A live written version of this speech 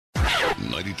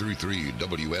93.3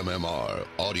 WMMR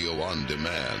Audio on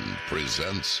Demand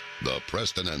presents the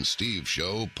Preston and Steve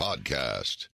Show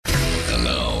podcast. And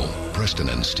now, Preston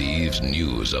and Steve's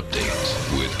News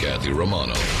Update with Kathy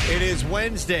Romano. It is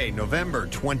Wednesday, November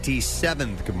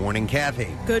 27th. Good morning, Kathy.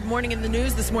 Good morning. In the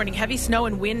news this morning, heavy snow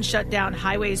and wind shut down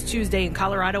highways Tuesday in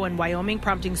Colorado and Wyoming,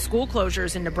 prompting school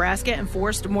closures in Nebraska and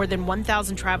forced more than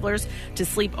 1,000 travelers to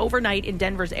sleep overnight in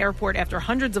Denver's airport after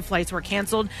hundreds of flights were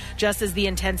canceled just as the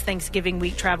intense Thanksgiving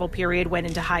week travel period went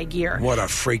into high gear. What a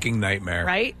freaking nightmare.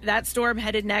 Right? That storm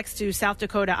headed next to South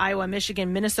Dakota, Iowa,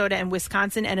 Michigan, Minnesota, and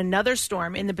Wisconsin, and another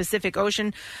storm in the Pacific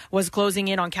Ocean was closing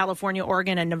in on California,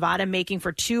 Oregon, and Nevada, making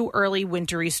for two early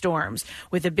wintry storms.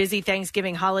 With a busy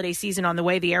Thanksgiving holiday season on the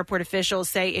way, the airport officials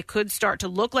say it could start to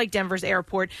look like Denver's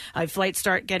airport if flights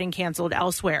start getting canceled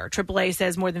elsewhere. AAA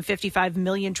says more than 55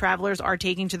 million travelers are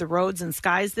taking to the roads and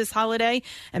skies this holiday.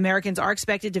 Americans are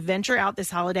expected to venture out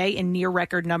this holiday in near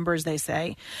record numbers, they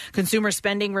say. Consumer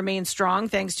spending remains strong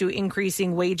thanks to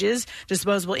increasing wages,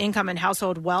 disposable income, and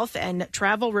household wealth, and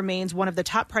travel remains one of the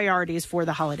top priorities for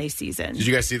the holiday season. Did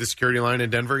you guys see the security line in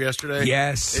Denver yesterday?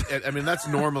 Yes. I mean, that's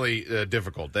normally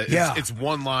difficult. It's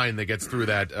one line that gets through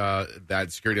that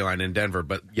security line in Denver,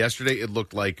 but yesterday it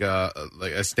looked like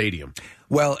a stadium.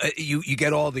 Well, you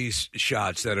get all these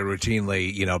shots that are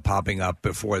routinely, popping up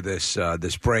before this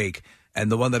break,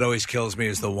 and the one that always kills me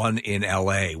is the one in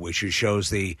L.A., which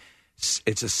shows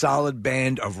it's a solid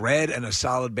band of red and a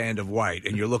solid band of white,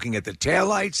 and you're looking at the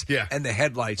taillights and the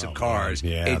headlights of cars.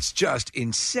 Man, yeah. It's just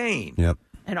insane. Yep.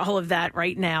 And all of that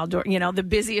right now, the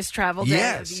busiest travel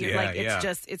day of the year.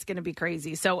 Yeah, it's going to be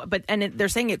crazy. So, they're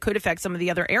saying it could affect some of the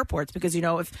other airports because,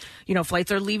 if,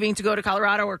 flights are leaving to go to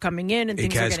Colorado or coming in and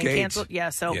things are getting canceled.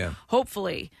 Yeah. So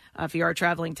hopefully, if you are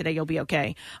traveling today, you'll be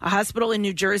okay. A hospital in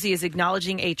New Jersey is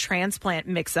acknowledging a transplant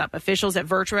mix-up. Officials at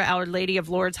Virtua Our Lady of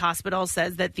Lourdes Hospital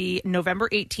says that on November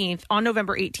 18th,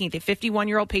 a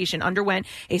 51-year-old patient underwent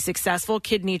a successful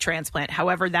kidney transplant.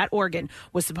 However, that organ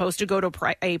was supposed to go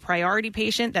to a priority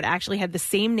patient that actually had the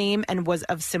same name and was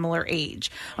of similar age.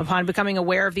 Upon becoming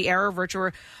aware of the error,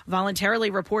 Virtua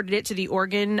voluntarily reported it to the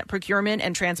Organ Procurement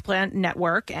and Transplant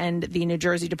Network and the New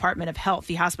Jersey Department of Health.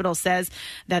 The hospital says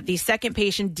that the second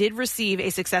patient did receive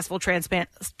a successful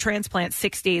transplant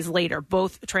 6 days later.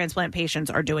 Both transplant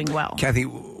patients are doing well. Kathy,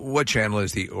 what channel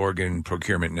is the Organ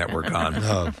Procurement Network on?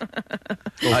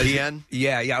 OPN?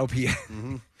 Yeah, OPN.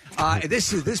 Mm-hmm.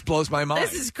 This blows my mind.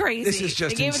 This is crazy. This is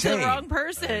just they gave insane. it to the wrong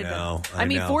person. I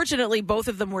mean, know. Fortunately, both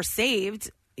of them were saved,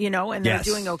 and they're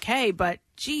doing okay, but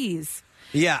geez.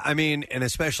 Yeah, I mean, and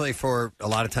especially for a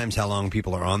lot of times how long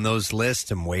people are on those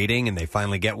lists and waiting, and they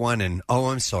finally get one, and,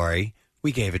 I'm sorry,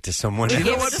 we gave it to someone else.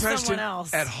 You know what, Preston? Someone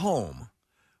else. At home,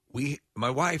 my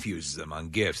wife uses them on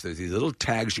gifts. There's these little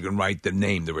tags you can write the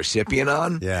name, the recipient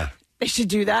on. Yeah. They should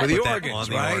do that. For the Put that organs, on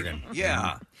the right? organ.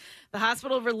 Yeah. The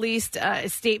hospital released a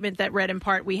statement that read in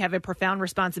part, "We have a profound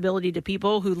responsibility to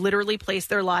people who literally place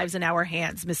their lives in our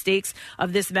hands. Mistakes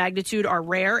of this magnitude are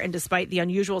rare, and despite the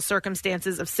unusual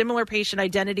circumstances of similar patient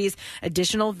identities,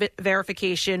 additional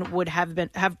verification would have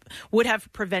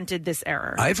prevented this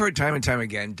error." I've heard time and time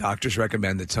again doctors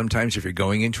recommend that sometimes if you're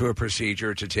going into a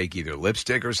procedure to take either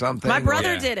lipstick or something. My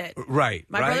brother did it. Right.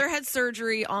 My brother had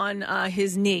surgery on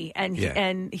his knee,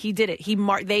 and he did it. He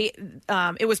marked.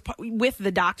 It was with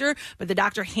the doctor. But the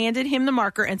doctor handed him the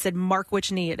marker and said, "Mark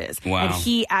which knee it is." Wow. And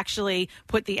he actually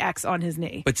put the X on his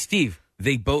knee. But Steve,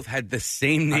 they both had the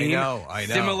same name, I know.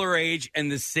 similar age,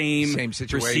 and the same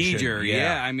situation. procedure.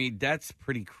 Yeah. I mean, that's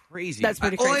pretty crazy. That's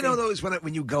pretty crazy. All I know, though, is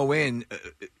when you go in,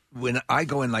 when I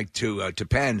go in to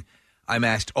Penn, I'm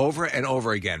asked over and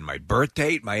over again, my birth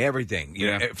date, my everything.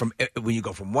 When you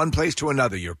go from one place to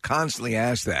another, you're constantly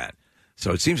asked that.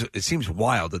 So it seems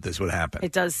wild that this would happen.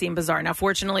 It does seem bizarre. Now,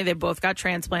 fortunately, they both got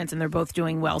transplants and they're both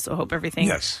doing well. So I hope everything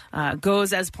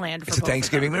goes as planned. It's a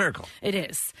Thanksgiving miracle. It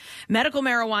is. Medical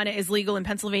marijuana is legal in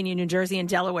Pennsylvania, New Jersey, and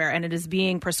Delaware, and it is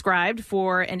being prescribed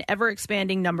for an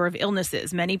ever-expanding number of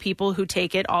illnesses. Many people who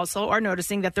take it also are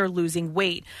noticing that they're losing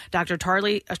weight. Dr.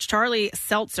 Charlie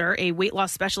Seltzer, a weight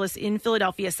loss specialist in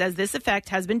Philadelphia, says this effect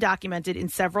has been documented in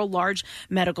several large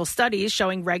medical studies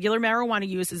showing regular marijuana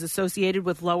use is associated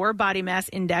with lower body mass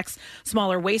index,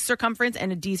 smaller waist circumference,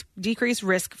 and a decreased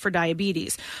risk for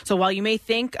diabetes. So while you may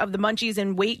think of the munchies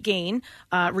and weight gain,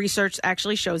 research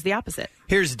actually shows the opposite.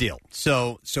 Here's the deal.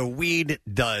 So weed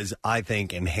does, I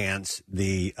think, enhance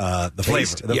the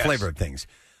flavor of things.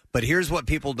 But here's what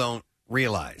people don't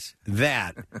realize.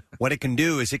 That what it can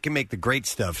do is it can make the great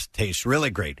stuff taste really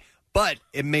great. But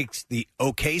it makes the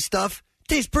okay stuff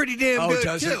tastes pretty damn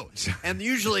good, too. And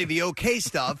usually the okay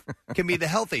stuff can be the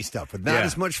healthy stuff with not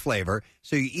as much flavor.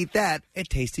 So you eat that, it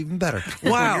tastes even better.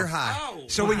 Wow. When you're high. Oh,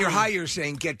 so when you're high, you're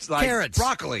saying get like carrots,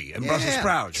 broccoli, and Brussels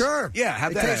sprouts. Sure. Yeah,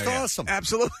 have that. It tastes awesome.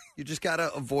 Absolutely. You just got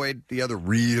to avoid the other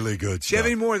really good stuff. Do you have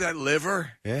any more of that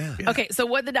liver? Yeah. Okay, so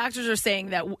what the doctors are saying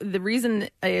that the reason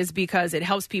is because it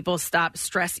helps people stop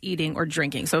stress eating or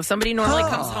drinking. So if somebody normally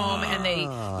comes home and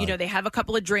they have a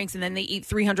couple of drinks and then they eat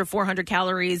 300, 400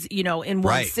 calories, in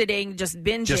one sitting, just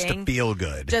binging. Just to feel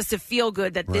good. Just to feel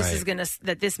good that this is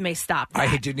that this may stop that.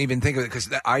 I didn't even think of it because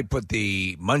I put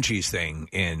the munchies thing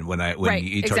in when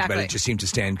you talked about it. It just seemed to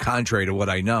stand contrary to what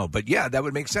I know. But yeah, that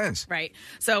would make sense. Right.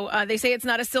 So they say it's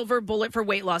not a silver bullet for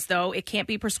weight loss, though. It can't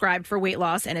be prescribed for weight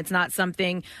loss, and it's not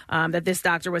something that this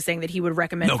doctor was saying that he would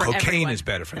recommend for cocaine everyone. is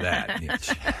better for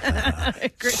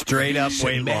that. Straight up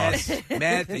weight loss.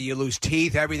 Meth, you lose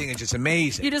teeth, everything is just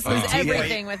amazing. You just lose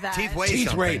everything with that. Teeth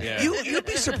weigh. Yeah. You'd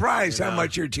be surprised how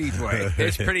much your teeth weigh.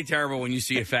 It's pretty terrible when you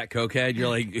see a fat cokehead. You're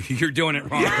like, you're doing it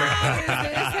wrong. What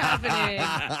is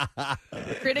happening?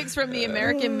 Critics from the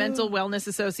American Mental Wellness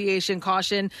Association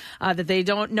caution that they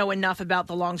don't know enough about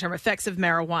the long-term effects of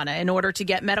marijuana. In order to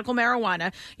get medical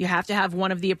marijuana, you have to have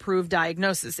one of the approved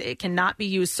diagnoses. It cannot be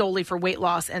used solely for weight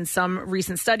loss, and some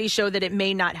recent studies show that it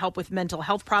may not help with mental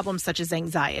health problems such as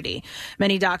anxiety.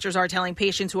 Many doctors are telling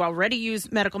patients who already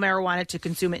use medical marijuana to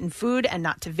consume it in food and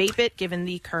not to vape it, given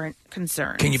the current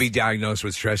concerns. Can you be diagnosed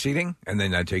with stress eating? And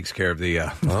then that takes care of the...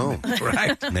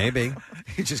 right? Maybe.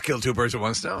 You just kill two birds with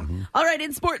one stone. Mm-hmm. All right,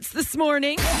 in sports this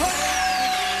morning...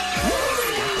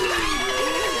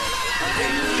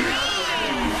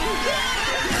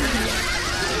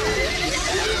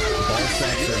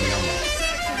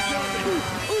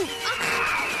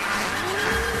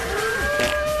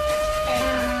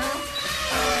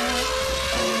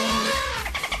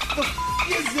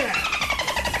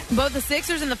 Both the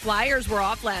Sixers and the Flyers were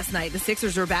off last night. The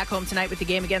Sixers are back home tonight with the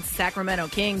game against the Sacramento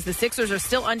Kings. The Sixers are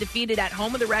still undefeated at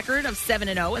home with a record of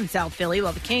 7-0 in South Philly,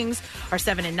 while the Kings are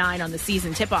 7-9 on the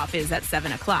season. Tip-off is at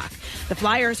 7 o'clock. The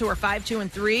Flyers, who are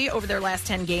 5-2-3 over their last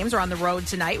 10 games, are on the road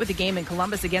tonight with a game in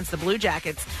Columbus against the Blue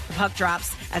Jackets. The puck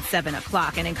drops at 7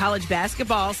 o'clock. And in college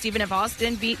basketball, Stephen F.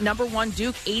 Austin beat number 1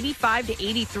 Duke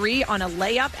 85-83 on a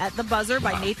layup at the buzzer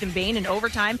by Nathan Bain in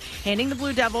overtime, handing the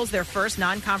Blue Devils their first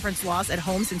non-conference loss at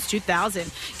home since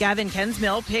 2000. Gavin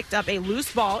Kensmill picked up a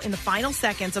loose ball in the final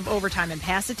seconds of overtime and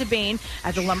passed it to Bain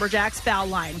at the Lumberjacks foul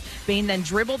line. Bain then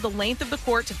dribbled the length of the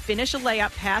court to finish a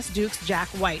layup past Duke's Jack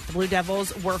White. The Blue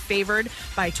Devils were favored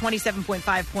by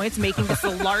 27.5 points, making this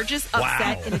the largest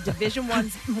upset in a Division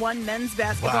I men's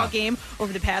basketball game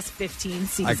over the past 15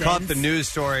 seasons. I caught the news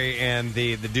story, and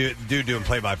the dude doing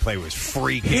play-by-play was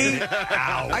freaking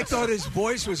out. I thought his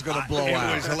voice was going to blow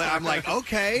out. I'm like,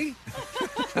 okay.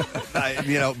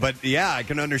 But yeah, I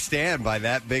can understand by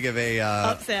that big of a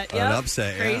upset. An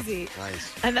upset. Crazy. Yeah.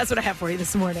 Nice. And that's what I have for you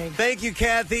this morning. Thank you,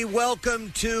 Kathy.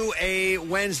 Welcome to a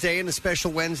Wednesday, and a special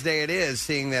Wednesday it is,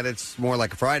 seeing that it's more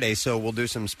like a Friday. So we'll do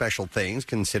some special things,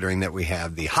 considering that we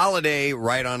have the holiday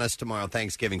right on us tomorrow,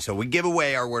 Thanksgiving. So we give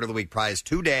away our Word of the Week prize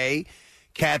today.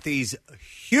 Kathy's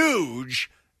huge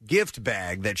gift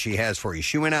bag that she has for you.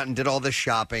 She went out and did all this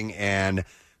shopping and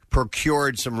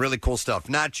procured some really cool stuff.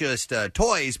 Not just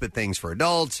toys, but things for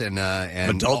adults and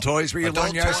adult toys. Were you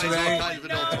learning yesterday?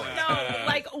 No,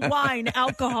 like wine,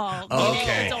 alcohol.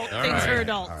 Okay, things for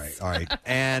adults. All right.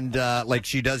 And like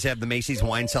she does have the Macy's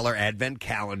Wine Cellar Advent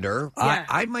Calendar. Yeah.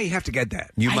 I might have to get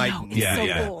that. You might. Know,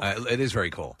 it's so cool. It is very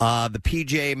cool. The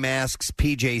PJ Masks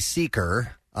PJ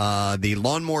Seeker. The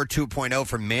Lawnmower 2.0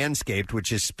 from Manscaped,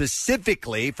 which is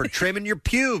specifically for trimming your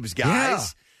pubes, guys. Yeah.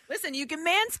 Listen, you can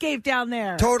manscape down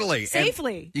there. Totally.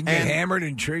 Safely. You can get hammered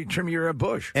and trim your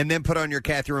bush. And then put on your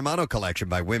Kathy Romano collection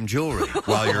by Wim Jewelry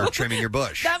while you're trimming your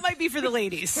bush. That might be for the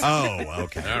ladies. Oh,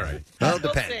 okay. All right. Well, it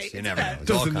depends. You never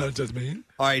know. Doesn't mean.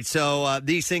 All right, so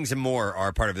these things and more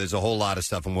are part of it. There's a whole lot of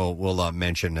stuff, and we'll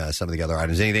mention some of the other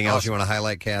items. Anything else you want to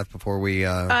highlight, Kath, before we...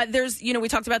 There's, we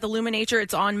talked about the Luminature.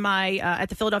 It's on my, at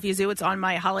the Philadelphia Zoo, it's on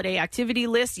my holiday activity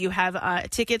list. You have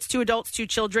tickets, 2 adults, 2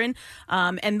 children,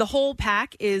 and the whole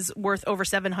pack is worth over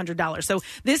 $700. So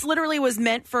this literally was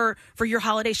meant for your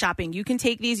holiday shopping. You can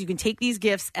take these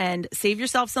gifts and save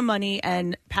yourself some money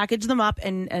and package them up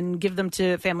and give them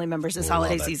to family members this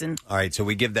holiday season. All right, so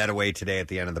we give that away today at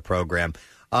the end of the program.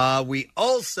 We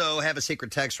also have a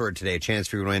secret text word today, a chance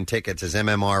for you to win tickets as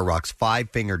MMR rocks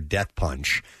 5-Finger Death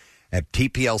Punch at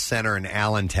TPL Center in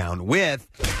Allentown with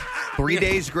 3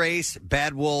 Days Grace,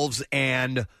 Bad Wolves,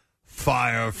 and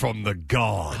Fire from the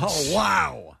Gods. Oh,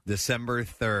 wow. December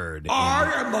 3rd.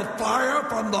 I am the fire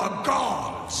from the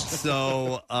gods.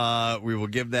 So we will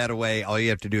give that away. All you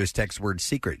have to do is text word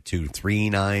secret to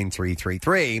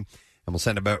 39333. and we'll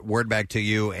send a word back to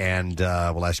you, and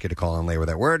we'll ask you to call in later with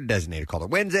that word. Designated caller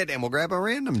wins it, and we'll grab a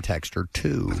random texter,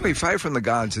 too. By the way, Fire from the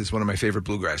Gods is one of my favorite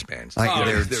bluegrass bands.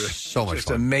 They're so much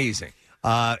fun. Amazing.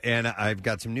 And I've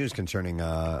got some news concerning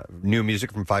new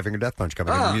music from Five Finger Death Punch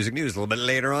coming in the music news a little bit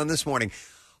later on this morning.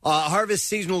 Harvest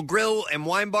Seasonal Grill and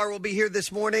Wine Bar will be here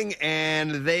this morning,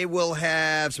 and they will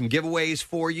have some giveaways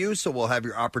for you, so we'll have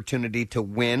your opportunity to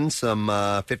win some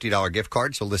 $50 gift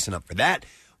cards, so listen up for that.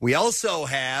 We also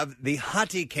have the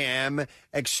Hottie Cam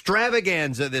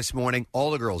extravaganza this morning.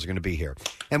 All the girls are going to be here.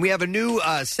 And we have a new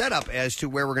setup as to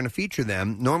where we're going to feature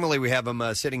them. Normally we have them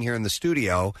sitting here in the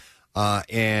studio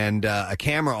and a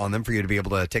camera on them for you to be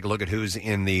able to take a look at who's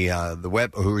in the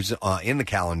web, who's in the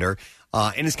calendar.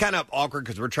 And it's kind of awkward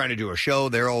because we're trying to do a show.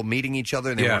 They're all meeting each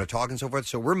other and they want to talk and so forth.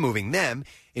 So we're moving them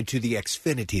into the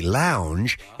Xfinity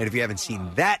Lounge. And if you haven't seen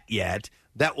that yet,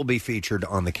 that will be featured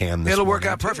on the cam this It'll work morning,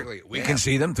 out perfectly. We can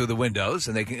see them through the windows,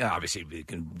 and they can obviously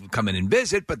come in and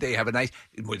visit, but they have a nice,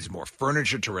 there's more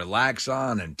furniture to relax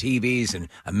on and TVs and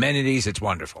amenities. It's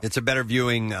wonderful. It's a better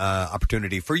viewing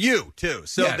opportunity for you, too.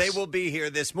 So they will be here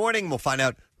this morning. We'll find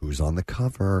out who's on the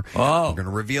cover. We're going to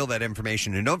reveal that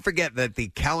information. And don't forget that the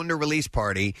calendar release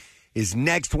party is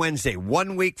next Wednesday,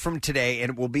 1 week from today, and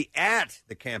it will be at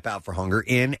the Camp Out for Hunger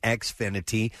in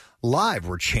Xfinity Live.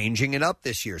 We're changing it up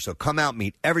this year, so come out,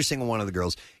 meet every single one of the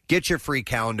girls, get your free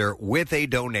calendar with a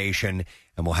donation,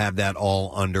 and we'll have that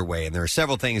all underway. And there are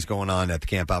several things going on at the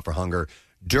Camp Out for Hunger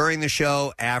during the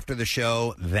show, after the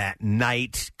show, that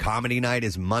night. Comedy night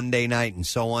is Monday night, and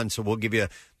so on, so we'll give you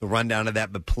the rundown of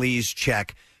that, but please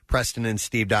check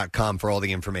PrestonandSteve.com for all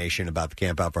the information about the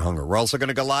Camp Out for Hunger. We're also going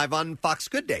to go live on Fox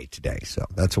Good Day today, so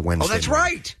that's a Wednesday. Oh, that's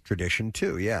right. Tradition,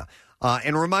 too, yeah.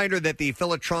 And a reminder that the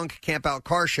Fill a Trunk Camp Out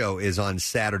Car Show is on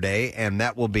Saturday, and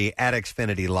that will be at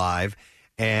Xfinity Live.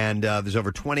 And there's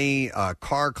over 20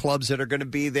 car clubs that are going to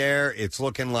be there. It's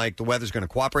looking like the weather's going to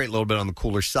cooperate a little bit on the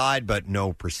cooler side, but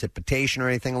no precipitation or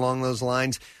anything along those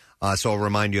lines. So I'll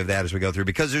remind you of that as we go through,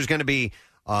 because there's going to be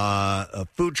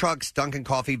food trucks, Dunkin'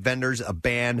 Coffee vendors, a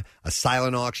band, a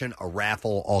silent auction, a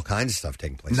raffle, all kinds of stuff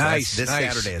taking place. Nice. So this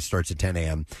Saturday it starts at 10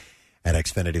 a.m. at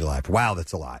Xfinity Live. Wow,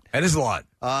 that's a lot. That is a lot.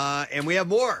 And we have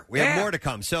more. We have more to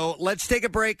come. So let's take a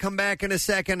break, come back in a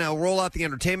second. I'll roll out the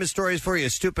entertainment stories for you. A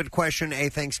stupid question, a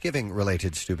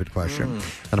Thanksgiving-related stupid question,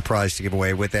 and a prize to give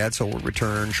away with that. So we'll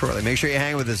return shortly. Make sure you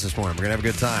hang with us this morning. We're going to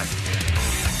have a good time.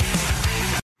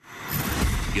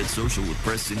 Get social with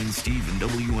Preston and Steve and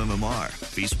WMMR.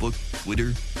 Facebook,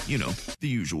 Twitter, the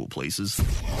usual places.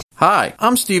 Hi,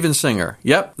 I'm Steven Singer.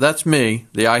 Yep, that's me,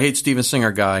 the I Hate Steven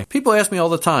Singer guy. People ask me all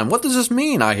the time, what does this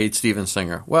mean, I hate Steven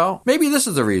Singer? Well, maybe this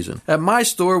is the reason. At my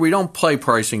store, we don't play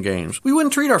pricing games. We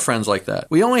wouldn't treat our friends like that.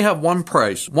 We only have one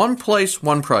price. One place,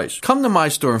 one price. Come to my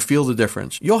store and feel the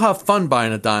difference. You'll have fun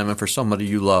buying a diamond for somebody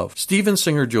you love. Steven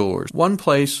Singer Jewelers. One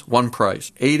place, one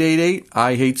price. 888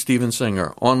 I Hate Steven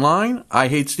Singer. Online,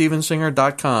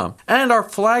 IHateStevenSinger.com. And our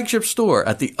flagship store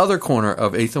at the other corner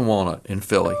of 8th and Walnut in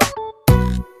Philly.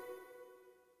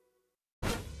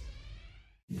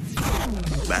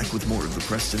 Back with more of the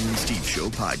Preston and Steve Show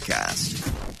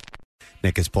podcast.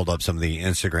 Nick has pulled up some of the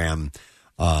Instagram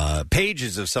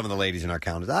pages of some of the ladies in our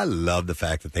calendars. I love the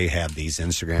fact that they have these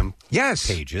Instagram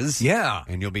pages. Yeah.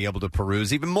 And you'll be able to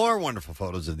peruse even more wonderful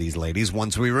photos of these ladies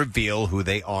once we reveal who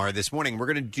they are this morning. We're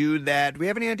going to do that. Do we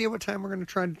have any idea what time we're going to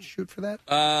try to shoot for that?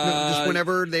 Just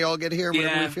whenever they all get here,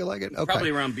 whenever we feel like it? Okay. Probably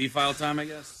around B-file time, I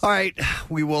guess. All right.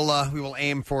 We will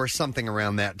aim for something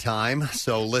around that time.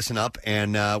 So listen up,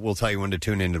 and we'll tell you when to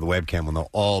tune into the webcam when they'll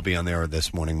all be on there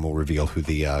this morning. We'll reveal who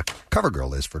the cover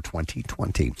girl is for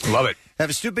 2020. Love it. Have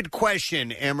a stupid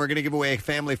question, and we're going to give away a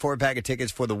family 4-pack of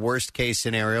tickets for the worst case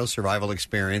scenario survival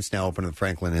experience, now open at the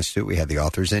Franklin Institute. We had the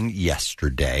authors in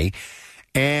yesterday.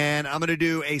 And I'm going to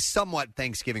do a somewhat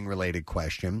Thanksgiving related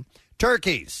question.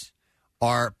 Turkeys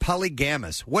are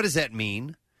polygamous. What does that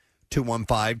mean?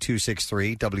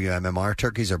 215-263 WMMR.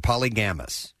 Turkeys are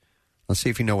polygamous. Let's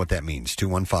see if you know what that means.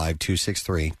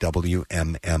 215-263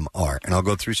 WMMR. And I'll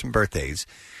go through some birthdays.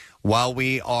 While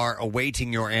we are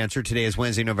awaiting your answer, today is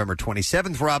Wednesday, November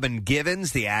 27th. Robin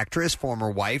Givens, the actress,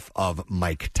 former wife of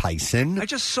Mike Tyson. I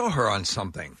just saw her on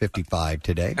something. 55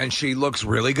 today. And she looks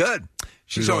really good.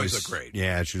 She's always looked great.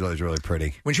 Yeah, she's always really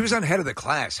pretty. When she was on Head of the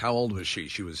Class, how old was she?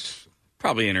 She was...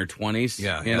 Probably in her 20s.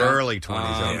 Yeah. Early 20s,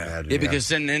 I would imagine. Yeah, because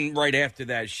then right after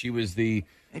that, she was the...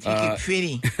 If you get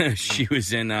pretty. She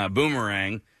was in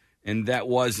Boomerang. And that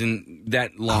wasn't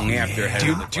that long after.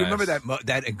 Do you remember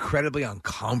that incredibly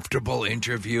uncomfortable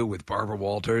interview with Barbara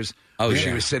Walters? Oh,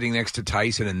 she was sitting next to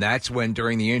Tyson, and that's when,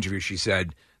 during the interview, she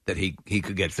said that he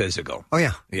could get physical. Oh,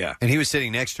 yeah. Yeah. And he was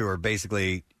sitting next to her.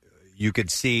 Basically, you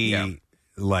could see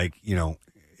like,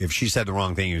 if she said the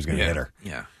wrong thing, he was going to hit her.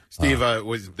 Yeah. Steve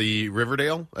was the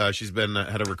Riverdale. She's been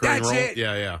had a recurring role. It.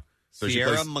 Yeah. So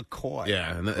Sierra she plays, McCoy.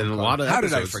 Yeah, and a lot of How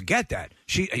episodes. did I forget that?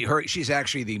 She's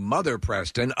actually the mother,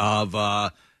 Preston, of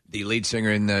the lead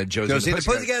singer in Josie and the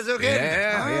Pussycats. Okay.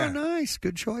 Yeah. Nice.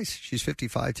 Good choice. She's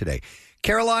 55 today.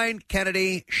 Caroline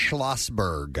Kennedy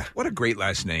Schlossberg. What a great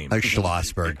last name.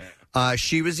 Schlossberg.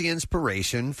 She was the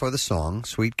inspiration for the song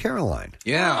Sweet Caroline.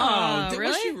 Yeah. Really?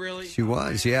 Was she really? She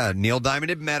was, yeah. Neil Diamond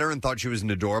had met her and thought she was an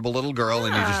adorable little girl,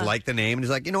 and he just liked the name. And he's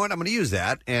like, you know what? I'm going to use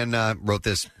that. And wrote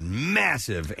this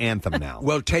massive anthem now.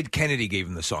 Well, Ted Kennedy gave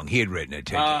him the song. He had written it.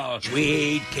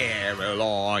 Sweet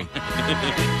Caroline.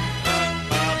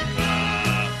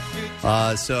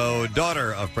 So,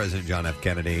 daughter of President John F.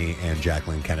 Kennedy and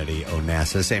Jacqueline Kennedy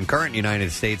Onassis, and current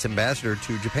United States ambassador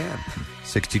to Japan.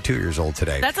 62 years old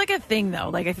today. That's like a thing, though.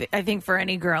 Like, I think for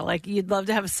any girl, like, you'd love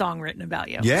to have a song written about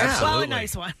you. Yeah. Well, a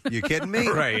nice one. You kidding me?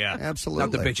 Right, yeah. Absolutely.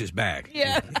 Not the bitch's bag.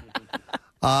 Yeah.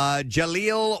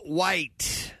 Jaleel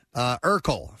White,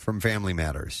 Urkel from Family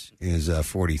Matters, is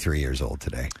 43 years old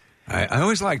today. I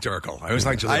always liked Urkel. I always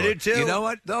liked Jaleel. I did, too. You know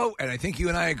what, though? And I think you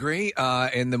and I agree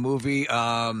in the movie...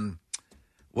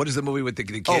 what is the movie with the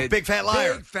kid? Oh, Big Fat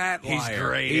Liar. Big Fat Liar. He's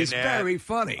great. He's in that. very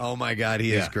funny. Oh my God,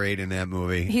 he is great in that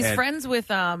movie. He's friends with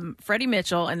Freddie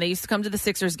Mitchell, and they used to come to the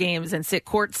Sixers games and sit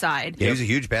courtside. Yeah, he was a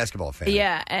huge basketball fan.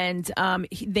 Yeah, and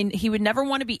he would never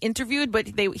want to be interviewed, but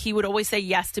he would always say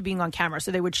yes to being on camera.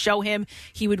 So they would show him,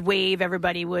 he would wave,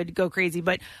 everybody would go crazy.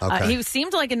 But he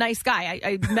seemed like a nice guy.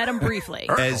 I met him briefly.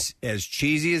 As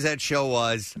cheesy as that show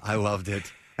was, I loved it.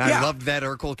 I loved that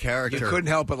Urkel character. You couldn't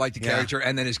help but like the character.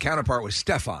 And then his counterpart was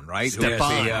Stefan, right?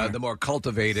 Stefan. Who was the more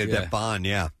cultivated. Stefan,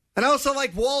 yeah. And I also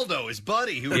like Waldo, his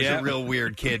buddy, who was a real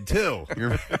weird kid, too.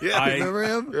 Remember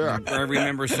him? Yeah. I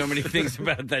remember so many things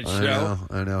about that show.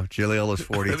 I know. Jaleel is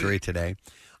 43 today.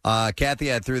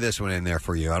 Kathy, I threw this one in there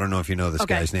for you. I don't know if you know this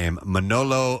guy's name.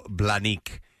 Manolo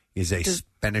Blahnik is a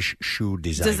Spanish shoe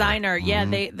designer. Yeah.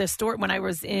 The store, when I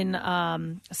was in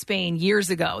Spain years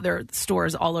ago, there are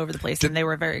stores all over the place, and they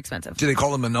were very expensive. Do they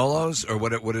call them Manolos? Or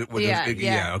what?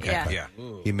 Yeah.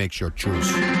 He makes your shoes.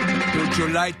 Do you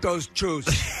like those shoes?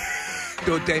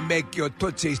 Do they make your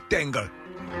tootsies tingle?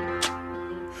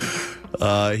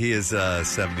 He is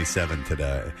 77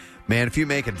 today. Man, if you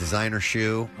make a designer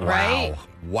shoe, right?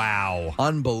 Wow.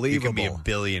 Unbelievable. You can be a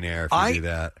billionaire if you do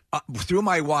that. Through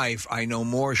my wife, I know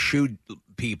more shoe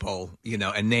people,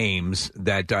 and names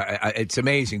that it's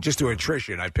amazing. Just through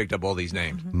attrition, I picked up all these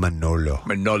names. Manolo.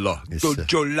 Do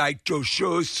you like your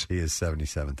shoes? He is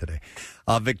 77 today.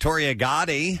 Victoria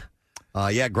Gotti.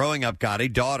 Growing up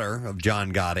Gotti, daughter of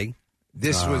John Gotti.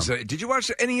 This was. Did you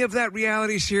watch any of that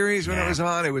reality series when it was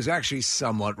on? It was actually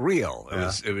somewhat real.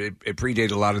 It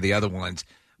predated a lot of the other ones,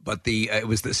 but it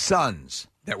was the sons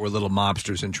that were little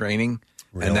mobsters in training,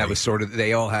 and that was sort of.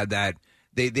 They all had that.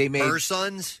 They made her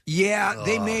sons. Yeah,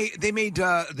 they made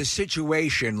the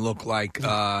situation look like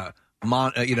Al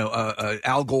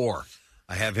Gore.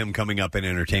 I have him coming up in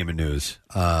entertainment news.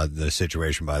 The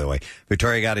situation, by the way.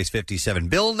 Victoria Gotti's 57.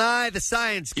 Bill Nye, the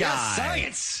science guy. Yes,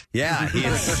 science. Yeah, he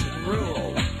is.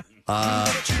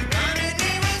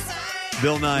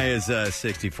 Bill Nye is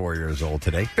 64 years old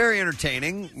today. Very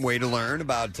entertaining way to learn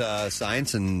about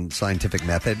science and scientific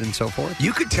method and so forth.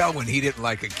 You could tell when he didn't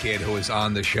like a kid who was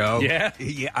on the show. Yeah.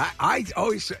 I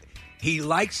always... He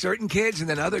liked certain kids, and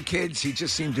then other kids, he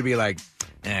just seemed to be like,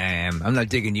 I'm not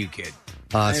digging you, kid.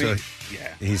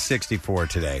 He's 64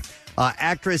 today.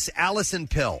 Actress Allison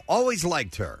Pill. Always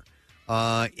liked her.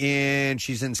 And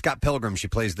she's in Scott Pilgrim. She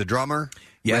plays the drummer.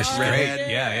 Yeah, she's Redhead.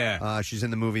 great. Yeah. She's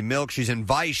in the movie Milk. She's in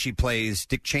Vice. She plays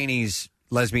Dick Cheney's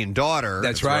lesbian daughter.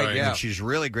 That's right, yeah. And she's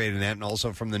really great in that, and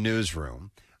also from the Newsroom.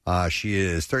 She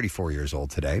is 34 years old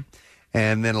today.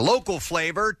 And then a local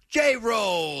flavor,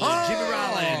 J-Roll. Jimmy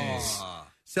Rollins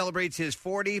celebrates his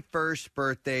 41st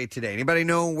birthday today. Anybody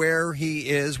know where he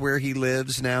is, where he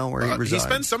lives now, where he resides? He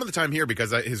spends some of the time here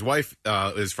because his wife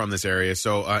is from this area.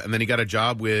 So, and then he got a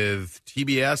job with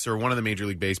TBS or one of the Major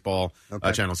League Baseball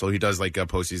channels. So he does like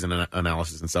postseason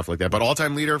analysis and stuff like that. But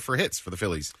all-time leader for hits for the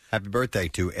Phillies. Happy birthday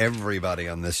to everybody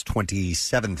on this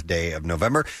 27th day of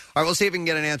November. All right, we'll see if we can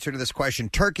get an answer to this question.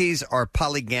 Turkeys are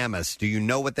polygamous. Do you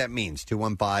know what that means?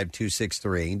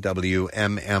 215-263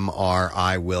 WMMR.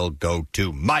 I will go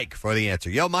to Mike for the answer.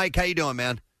 Yo, Mike, how you doing,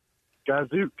 man?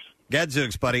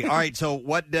 Gadzooks, buddy. All right, so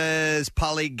what does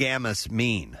polygamous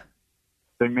mean?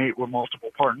 They mate with multiple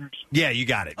partners. Yeah, you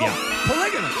got it. Yeah.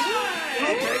 Polygamous.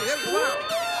 Okay, wow.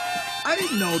 I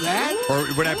didn't know that. Or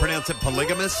would I pronounce it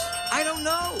polygamous? I don't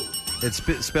know. It's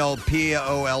spelled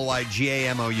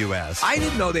Polyggamous. I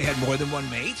didn't know they had more than one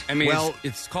mate. I mean,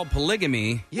 it's called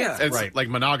polygamy. Yeah, it's right. like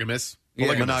monogamous.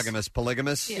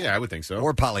 Polygamous? Yeah, I would think so.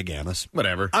 Or polygamous.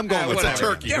 Whatever. I'm going with a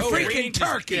turkey. They're freaking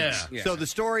turkeys. Yeah. So the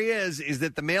story is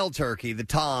that the male turkey, the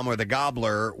tom or the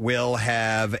gobbler, will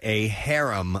have a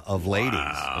harem of ladies.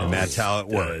 And that's how it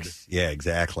works. Yeah,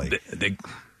 exactly.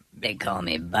 They call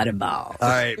me Butterball. All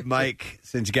right, Mike,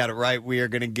 since you got it right, we are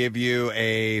going to give you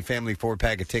a family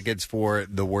 4-pack of tickets for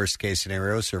the worst case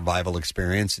scenario survival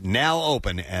experience. Now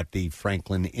open at the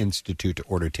Franklin Institute to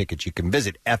order tickets. You can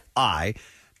visit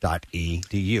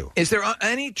fi.edu. Is there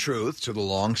any truth to the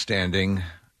long-standing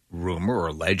rumor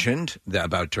or legend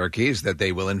about turkeys that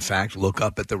they will, in fact, look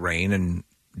up at the rain and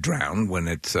drown when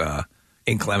it's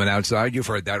inclement outside? You've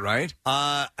heard that, right?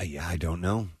 Yeah, I don't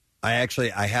know. I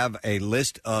have a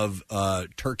list of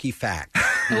turkey facts.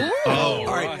 All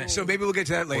right. So maybe we'll get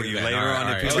to that later. Later on.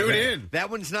 Right. Tune in.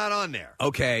 That one's not on there.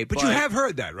 Okay, but you have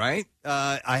heard that, right?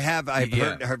 I have. I've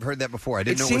heard that before. I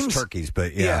didn't know it was turkeys,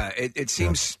 but yeah. It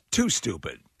seems too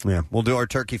stupid. Yeah, we'll do our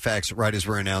turkey facts right as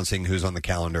we're announcing who's on the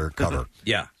calendar cover.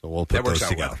 Yeah. So we'll put those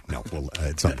together. Well. No,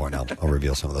 at some point I'll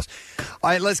reveal some of those. All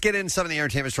right, let's get into some of the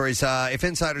entertainment stories. If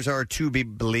insiders are to be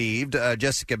believed,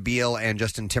 Jessica Biel and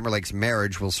Justin Timberlake's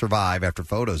marriage will survive after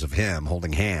photos of him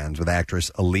holding hands with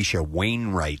actress Alicia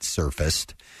Wainwright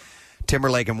surfaced.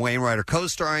 Timberlake and Wainwright are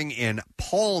co-starring in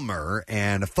Palmer,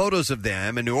 and photos of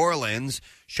them in New Orleans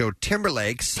show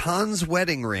Timberlake's son's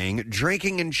wedding ring,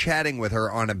 drinking and chatting with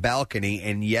her on a balcony,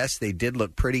 and yes, they did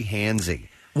look pretty handsy.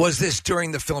 Was this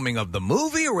during the filming of the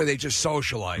movie, or were they just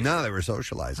socializing? No, they were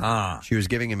socializing. Ah. She was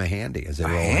giving him a handy as they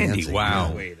were all handy, handsy.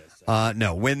 wow.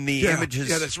 No, when the images...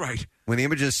 Yeah, that's right. When the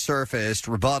images surfaced,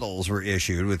 rebuttals were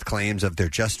issued with claims of they're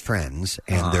just friends,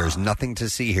 and there's nothing to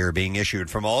see here being issued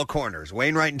from all corners.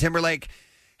 Wainwright and Timberlake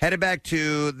headed back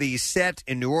to the set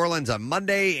in New Orleans on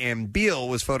Monday, and Beale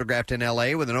was photographed in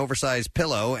L.A. with an oversized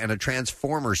pillow and a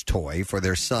Transformers toy for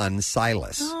their son,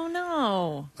 Silas. Oh,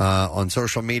 no. On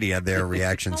social media, their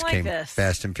reactions like came this.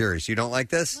 fast and furious. You don't like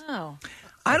this? No.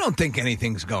 I don't think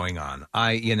anything's going on.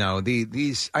 I know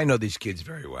these kids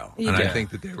very well, and I think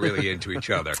that they're really into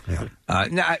each other.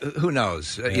 Now, who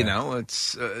knows? You know,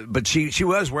 it's. But she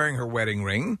was wearing her wedding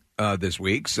ring this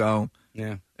week, so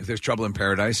if there's trouble in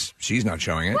paradise, she's not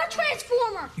showing it. What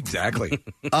Transformer? Exactly.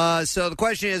 So the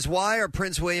question is, why are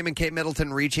Prince William and Kate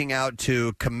Middleton reaching out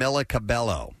to Camila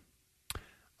Cabello?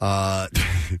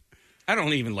 I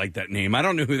don't even like that name. I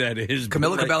don't know who that is.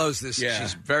 Camila Cabello's this. Yeah.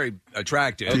 She's very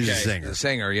attractive. She's a singer. A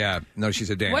singer, yeah. No, she's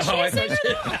a dancer. What's she a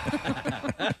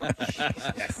singer?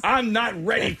 I'm not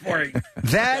ready for it.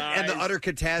 That and the utter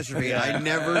catastrophe I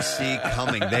never see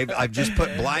coming. I've just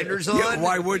put blinders on. Yeah,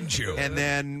 why wouldn't you? And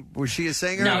then, was she a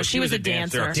singer? No, she was a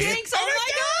dancer. Jinx, oh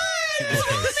my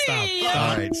God! Stop.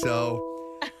 All right, so...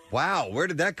 Wow, where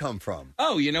did that come from?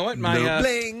 Oh, you know what? My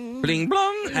bling, bling,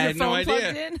 blong. I had Your no phone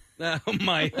idea.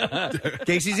 My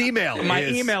Casey's email. My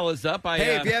email is up.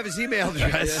 Hey, if you have his email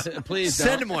address, please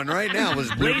send him one right now. It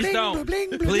was please don't.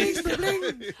 Please.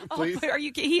 Oh, are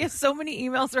you? He has so many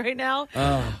emails right now.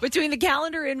 Between the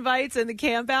calendar invites and the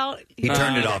camp out. He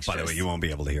turned it off, by the way. You won't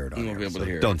be able to hear it on air,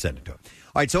 so don't send it to him.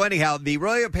 All right, so anyhow, the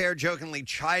royal pair jokingly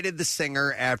chided the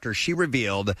singer after she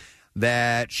revealed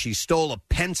that she stole a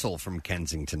pencil from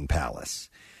Kensington Palace.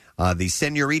 The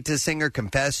senorita singer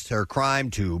confessed her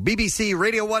crime to BBC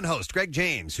Radio 1 host Greg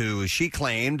James, who she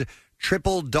claimed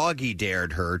triple doggy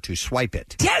dared her to swipe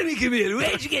it. Tell me, Camille,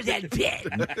 where'd you get that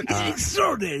pen? It's an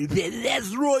extraordinary pen. It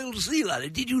has the royal seal on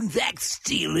it. Did you, in fact,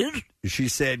 steal it? She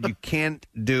said you can't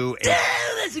do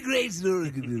that's a great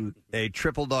story, Camille. A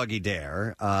triple doggy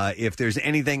dare. If there's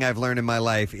anything I've learned in my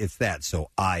life, it's that. So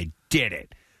I did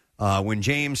it. When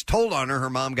James told on her,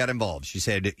 her mom got involved. She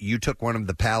said, you took one of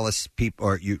the palace people,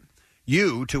 or you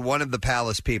to one of the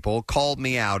palace people, called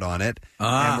me out on it,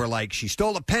 and were like, she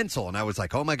stole a pencil. And I was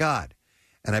like, oh, my God.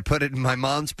 And I put it in my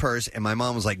mom's purse, and my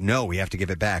mom was like, no, we have to give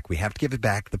it back. We have to give it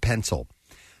back, the pencil.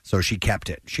 So she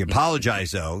kept it. She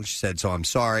apologized, though. She said, so I'm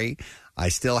sorry. I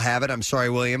still have it. I'm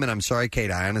sorry, William, and I'm sorry, Kate.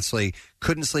 I honestly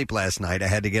couldn't sleep last night. I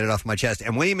had to get it off my chest.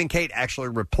 And William and Kate actually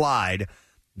replied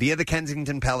via the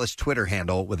Kensington Palace Twitter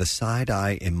handle with a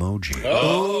side-eye emoji.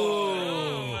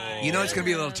 You know, it's going to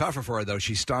be a little tougher for her, though.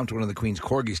 She stomped one of the Queen's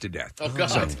corgis to death. Oh,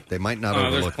 God. So they might not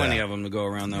overlook there's plenty that. of them to go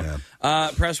around, though.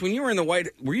 Press, when you were in the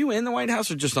were you in the White House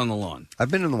or just on the lawn?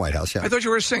 I've been in the White House, yeah. I thought you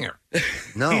were a singer.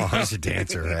 No, I was a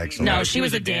dancer, actually. No, she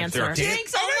was a dancer.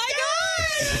 Jinx, oh my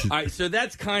God! All right, so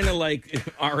that's kind of like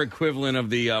our equivalent of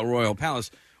the Royal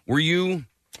Palace. Were you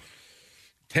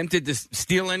tempted to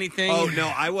steal anything? Oh,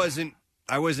 no, I wasn't.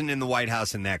 I wasn't in the White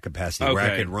House in that capacity where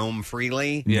I could roam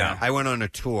freely. Yeah. I went on a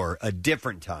tour a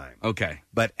different time. Okay.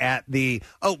 But at the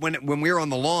when we were on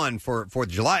the lawn for 4th of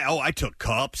July, I took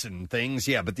cups and things.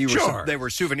 Yeah, but they were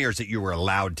souvenirs that you were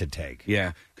allowed to take.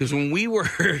 Yeah, because when we were,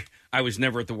 I was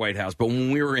never at the White House, but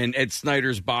when we were in Ed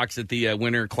Snyder's box at the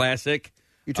Winter Classic,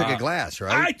 you took a glass,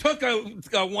 right? I took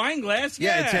a wine glass.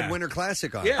 Yeah, it said Winter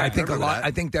Classic on it. I think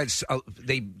I think that's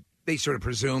they sort of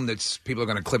presume that people are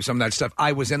going to clip some of that stuff.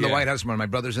 I was in the White House. One of my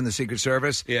brothers in the Secret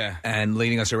Service. Yeah, and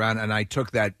leading us around, and I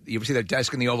took that. You ever see that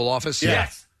desk in the Oval Office?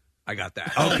 Yes. I got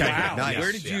that. Okay, wow. Nice.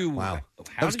 Where did you? Wow,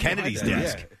 that was Kennedy's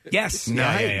desk. Yeah. Yes,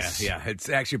 nice. Yeah, it's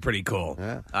actually pretty cool.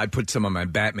 Yeah. I put some of my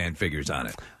Batman figures on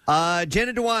it.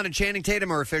 Jenna Dewan and Channing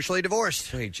Tatum are officially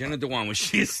divorced. Wait, Jenna Dewan, was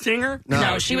she a singer?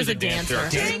 No, she was a dancer.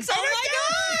 Jinx, oh my God!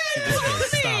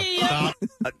 Stop.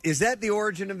 Is that the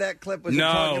origin of that clip? Was it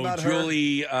talking about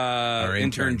Julie, her?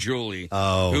 intern Julie.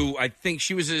 Oh. Who I think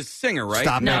she was a singer, right?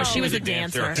 Stop. No, she was a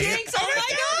dancer. Jinx, oh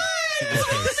my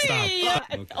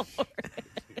God! Stop.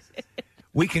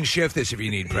 We can shift this if you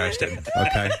need, Preston.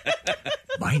 Okay.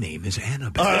 My name is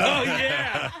Annabelle. Oh,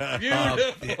 yeah.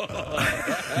 Beautiful.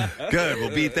 Good.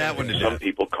 We'll beat that one to death. Some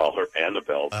people call her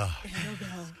Annabelle.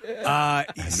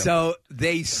 So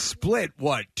they split,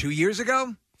 2 years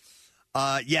ago?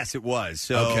 Yes, it was.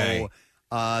 So Okay.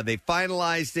 They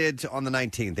finalized it on the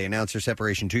 19th. They announced their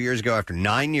separation 2 years ago after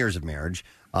 9 years of marriage.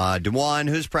 Dewan,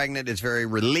 who's pregnant, is very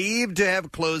relieved to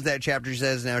have closed that chapter. She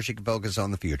says now she can focus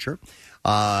on the future.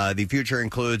 The future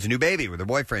includes a new baby with her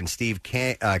boyfriend, Steve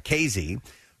Casey,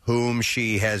 whom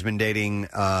she has been dating.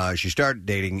 She started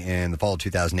dating in the fall of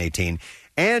 2018.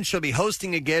 And she'll be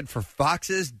hosting again for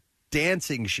Fox's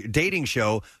dating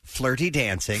show, Flirty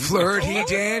Dancing. Flirty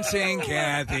Dancing,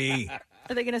 Kathy.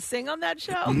 Are they going to sing on that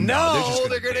show? No,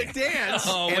 they're going to dance.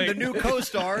 Oh, and the new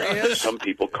co-star is... Some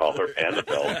people call her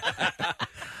Annabelle.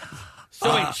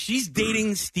 So wait, she's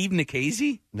dating Steve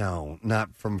Nikhazy? No,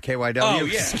 not from KYW. Oh,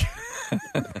 yeah.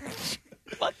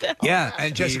 What the hell? Yeah,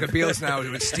 and Jessica Biel's now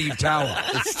with Steve Tower.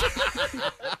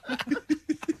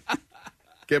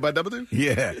 KYW?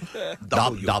 Yeah.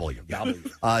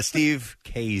 W. Steve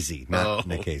Casey, not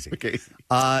Nick Casey.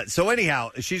 So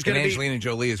anyhow, she's going to be... Angelina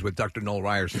Jolie is with Dr. Noel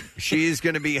Ryerson. She's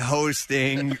going to be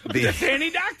hosting The fanny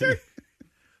doctor?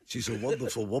 She's a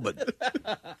wonderful woman.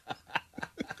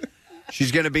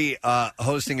 She's going to be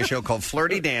hosting a show called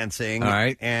Flirty Dancing, All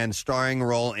right. and starring a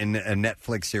role in a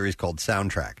Netflix series called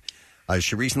Soundtrack.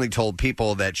 She recently told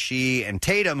People that she and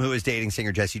Tatum, who is dating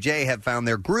singer Jessie J, have found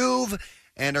their groove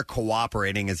and are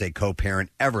cooperating as a co-parent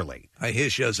Everly. I hear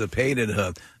she has a pain in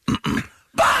her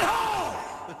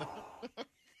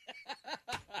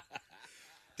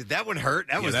Did that one hurt?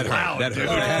 That was that loud. Hurt. That hurt.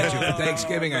 I had to. For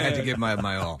Thanksgiving, I had to give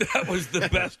my all. That was the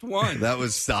best one. That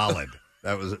was solid.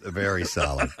 That was very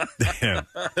solid. All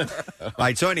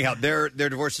right. So anyhow, their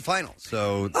divorce is final.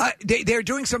 So they're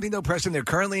doing something though, Preston. They're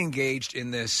currently engaged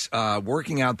in this,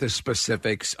 working out the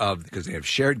specifics of, because they have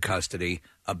shared custody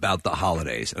about the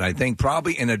holidays, and I think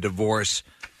probably in a divorce,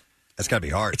 that's got to be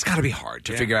hard. It's got to be hard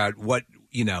to figure out what.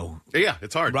 Yeah,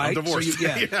 it's hard. Right? I'm divorced.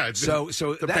 So it's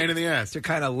a pain in the ass to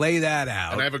kind of lay that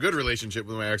out. And I have a good relationship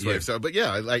with my ex-wife. Yeah. So, but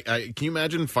can you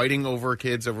imagine fighting over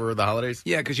kids over the holidays?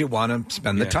 Yeah, because you want to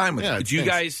spend the time with them. Do you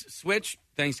guys switch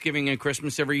Thanksgiving and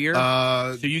Christmas every year?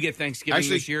 So you get Thanksgiving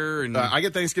this year? And I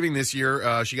get Thanksgiving this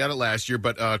year. She got it last year,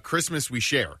 but Christmas we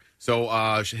share.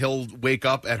 So he'll wake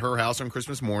up at her house on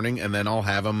Christmas morning, and then I'll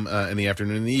have him in the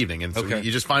afternoon and the evening. And so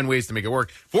you just find ways to make it work.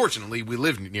 Fortunately, we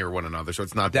live near one another, so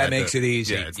it's not that makes it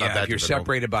easy. Yeah, it's not that if you're difficult.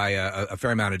 separated by a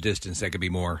fair amount of distance, that could be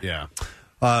more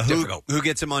difficult. Who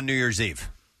gets him on New Year's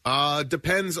Eve?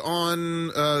 Depends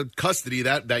on custody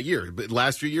that year. But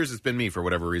last few years, it's been me for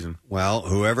whatever reason. Well,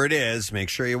 whoever it is, make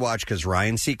sure you watch, because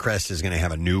Ryan Seacrest is going to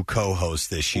have a new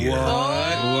co-host this year.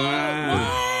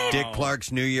 Wow. Dick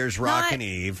Clark's New Year's Rockin'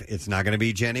 Eve. It's not going to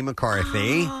be Jenny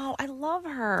McCarthy. Oh, I love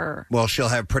her. Well, he'll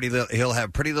have Pretty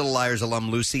Little Liars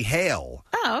alum Lucy Hale.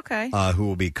 Oh, okay. Who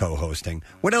will be co-hosting.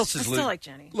 What else is I still like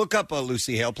Jenny. Look up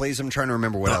Lucy Hale, please. I'm trying to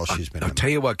remember what else she's been I'll in. tell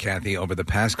you what, Kathy, over the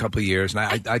past couple of years,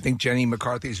 and I think Jenny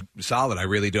McCarthy's solid. I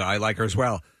really do. I like her as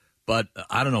well. But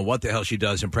I don't know what the hell she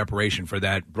does in preparation for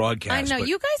that broadcast. I know.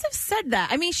 You guys have said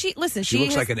that. I mean, she looks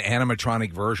like an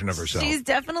animatronic version of herself. She's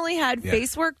definitely had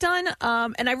face work done.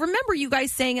 And I remember you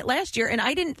guys saying it last year, and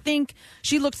I didn't think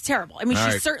she looked terrible. I mean,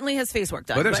 she certainly has face work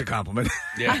done. Well, there's a compliment.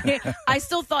 I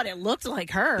still thought it looked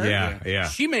like her. Yeah.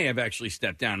 She may have actually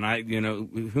stepped down.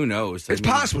 Who knows? It's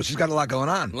possible. She's got a lot going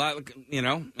on.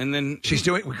 And then she's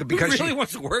doing because she really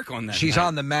wants to work on that. She's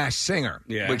on The Masked Singer,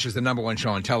 which is the #1 show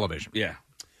on television. Yeah.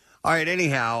 All right,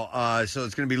 anyhow, so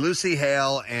it's going to be Lucy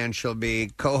Hale, and she'll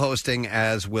be co-hosting,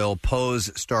 as will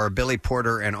Pose star Billy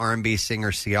Porter and R&B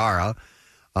singer Ciara.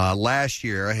 Last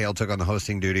year, Hale took on the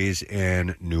hosting duties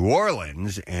in New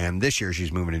Orleans, and this year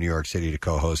she's moving to New York City to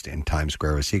co-host in Times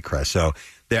Square with Seacrest. So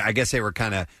I guess they were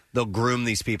they'll groom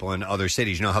these people in other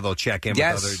cities. You know how they'll check in with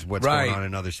others, what's going on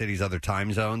in other cities, other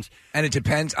time zones? And it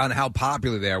depends on how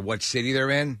popular they are, what city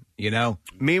they're in,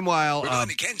 Meanwhile, we're going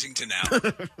to Kensington now.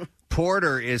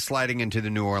 Porter is sliding into the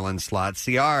New Orleans slot.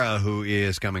 Ciara, who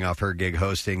is coming off her gig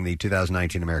hosting the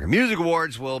 2019 American Music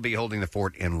Awards, will be holding the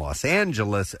fort in Los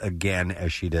Angeles again,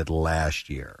 as she did last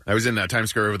year. I was in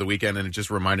Times Square over the weekend, and it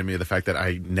just reminded me of the fact that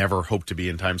I never hoped to be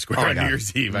in Times Square on New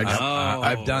Year's Eve.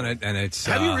 I've done it, and it's...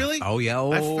 Have you really? Oh, yeah.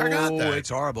 I forgot that. It's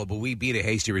horrible, but we beat a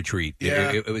hasty retreat.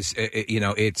 Yeah. It was,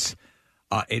 it's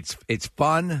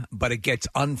fun, but it gets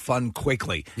unfun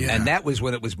quickly. Yeah. And that was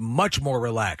when it was much more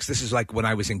relaxed. This is like when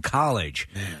I was in college,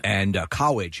 and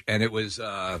it was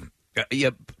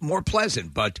more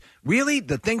pleasant. But really,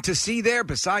 the thing to see there,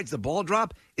 besides the ball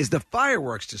drop, is the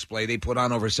fireworks display they put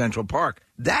on over Central Park.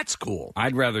 That's cool.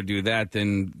 I'd rather do that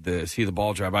than see the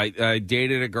ball drop. I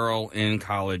dated a girl in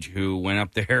college who went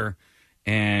up there,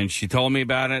 and she told me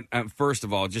about it. First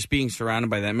of all, just being surrounded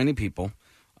by that many people.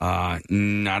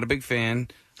 Not a big fan,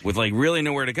 with really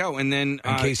nowhere to go. And then,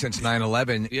 in case since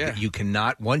 9/11, you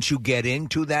cannot, once you get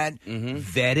into that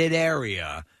vetted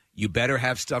area, you better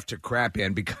have stuff to crap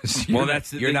in, because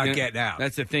you're not getting out.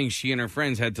 That's the thing. She and her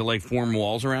friends had to form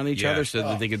walls around each other so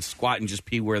that they could squat and just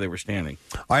pee where they were standing.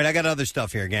 All right, I got other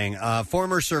stuff here, gang.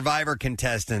 Former Survivor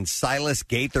contestant Silas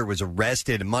Gaither was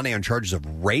arrested Monday on charges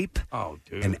of rape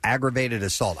and aggravated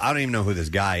assault. I don't even know who this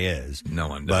guy is. No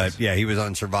one does. But, yeah, he was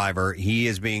on Survivor. He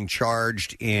is being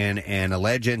charged in an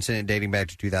alleged incident dating back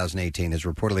to 2018. Has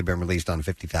reportedly been released on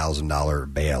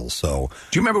 $50,000 bail. So,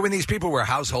 do you remember when these people were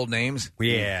household names?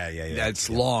 Yeah. That's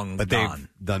long but gone.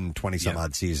 They've done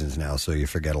 20-some-odd seasons now, so you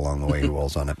forget along the way who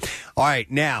was on it. All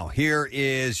right, now, here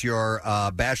is your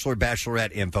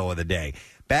Bachelorette info of the day.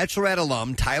 Bachelorette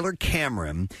alum Tyler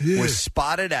Cameron was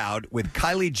spotted out with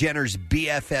Kylie Jenner's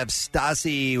BFF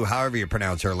Stassi, however you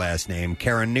pronounce her last name,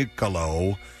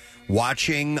 Caranicolo,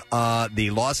 watching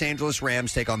the Los Angeles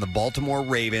Rams take on the Baltimore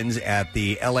Ravens at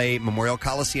the L.A. Memorial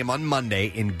Coliseum on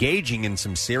Monday, engaging in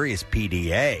some serious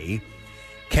PDA.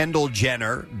 Kendall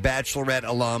Jenner, Bachelorette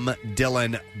alum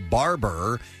Dylan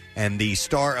Barber, and the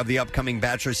star of the upcoming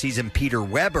Bachelor season, Peter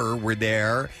Weber, were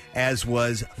there, as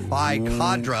was Phi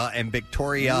Kadra and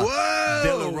Victoria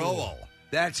Villarroel.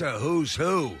 That's a who's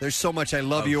who. There's so much I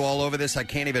love you all over this. I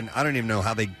don't even know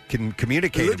how they can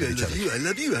communicate with each other. I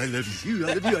love you. I love you.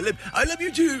 I love you. I love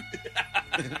you too.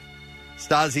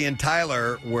 Stasi and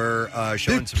Tyler were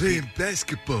showing some playing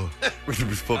basketball. Which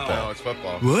was football. Oh, it's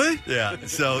football. What? Yeah.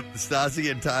 So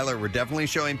Stasi and Tyler were definitely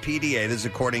showing PDA. This is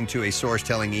according to a source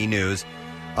telling E! News.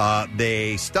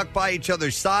 They stuck by each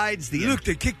other's sides. Look,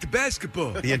 they kicked the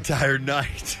basketball. The entire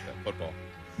night. Football.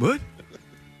 What?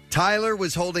 Tyler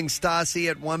was holding Stasi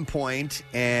at one point,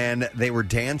 and they were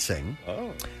dancing.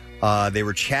 Oh. They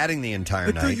were chatting the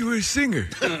entire night. I thought you were a singer.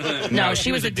 No,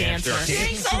 she was a dancer. Oh,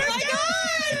 my God!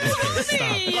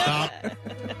 Stop.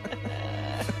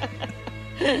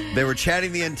 They were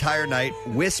chatting the entire night,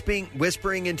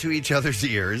 whispering into each other's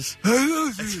ears. I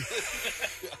love you.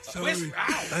 Sorry,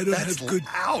 I don't have good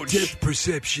depth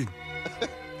perception.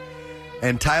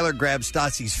 And Tyler grabbed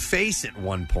Stasi's face at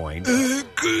one point.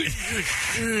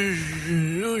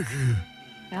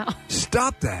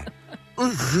 Stop that.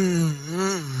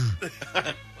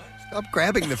 Stop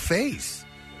grabbing the face.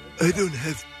 I don't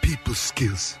have people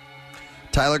skills.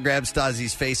 Tyler grabbed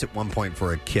Stasi's face at one point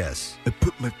for a kiss. I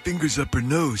put my fingers up her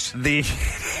nose.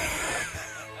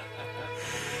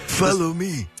 Follow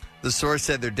me. The source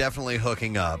said they're definitely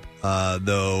hooking up,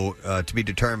 though to be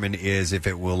determined is if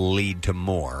it will lead to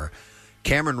more.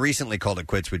 Cameron recently called it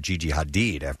quits with Gigi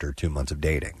Hadid after 2 months of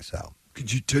dating. So,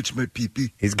 could you touch my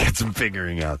pee-pee? He's got some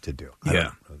figuring out to do. I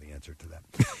don't know the answer to that.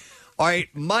 All right,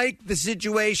 Mike, the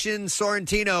situation.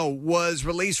 Sorrentino was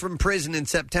released from prison in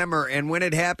September, and when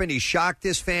it happened, he shocked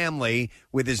his family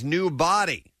with his new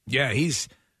body. Yeah, he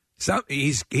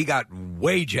got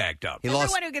way jacked up.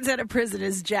 Everyone who gets out of prison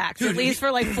is jacked, at least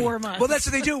for 4 months. Well, that's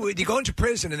what they do. You go into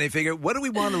prison and they figure, what do we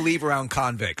want to leave around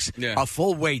convicts? Yeah. A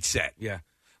full weight set. Yeah.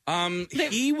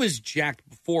 He was jacked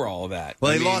before all of that.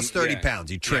 Well, he lost 30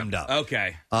 pounds. He trimmed up.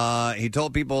 Okay. He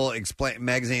told People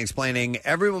magazine explaining,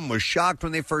 everyone was shocked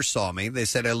when they first saw me. They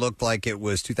said I looked like it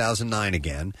was 2009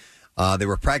 again. They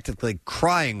were practically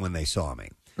crying when they saw me.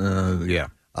 Yeah.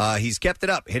 He's kept it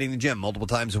up, hitting the gym multiple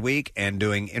times a week and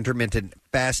doing intermittent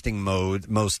fasting mode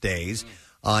most days.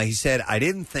 He said, I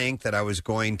didn't think that I was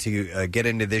going to get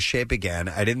into this shape again.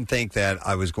 I didn't think that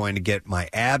I was going to get my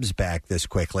abs back this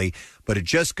quickly. But it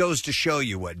just goes to show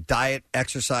you what diet,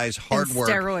 exercise, hard work,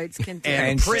 steroids can do.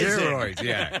 and prison, steroids,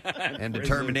 yeah, and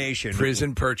determination.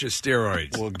 Prison purchase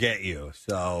steroids will get you.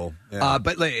 So,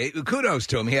 but kudos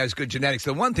to him. He has good genetics.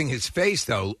 The one thing, his face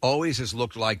though always has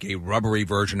looked like a rubbery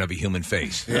version of a human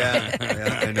face.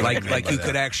 Yeah, like you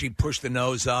could actually push the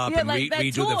nose up and like that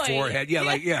redo toy. the forehead.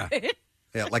 Yeah,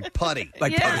 yeah, like putty,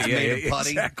 like putty. Made of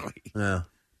putty. Exactly. Yeah.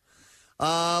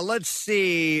 Let's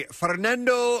see.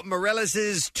 Fernando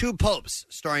Morelos' Two Popes,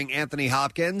 starring Anthony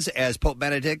Hopkins as Pope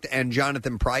Benedict and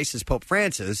Jonathan Pryce as Pope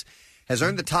Francis, has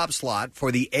earned the top slot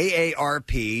for the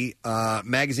AARP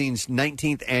magazine's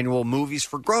 19th annual Movies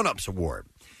for Grown-Ups Award.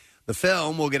 The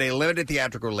film will get a limited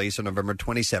theatrical release on November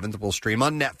 27th. It will stream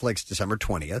on Netflix December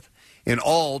 20th. In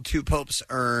all, Two Popes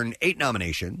earn 8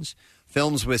 nominations.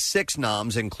 Films with 6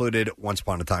 noms included Once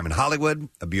Upon a Time in Hollywood,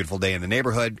 A Beautiful Day in the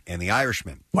Neighborhood, and The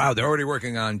Irishman. Wow, they're already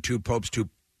working on Two Popes, Two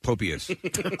Popius.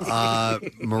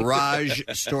 Mirage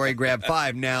Story Grab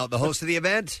 5. Now, the host of the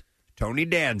event, Tony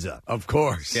Danza. Of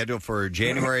course. Scheduled for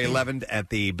January 11th at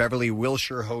the Beverly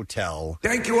Wilshire Hotel.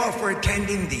 Thank you all for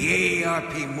attending the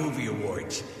AARP Movie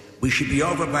Awards. We should be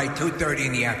over by 2:30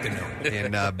 in the afternoon.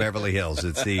 In Beverly Hills.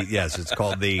 It's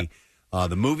called the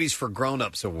Movies for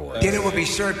Grown-Ups Award. Dinner will be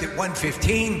served at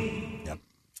 1:15.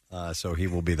 Yep. So he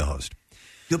will be the host.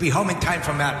 You'll be home in time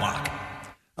for Matlock.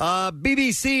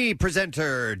 BBC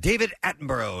presenter David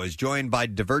Attenborough is joined by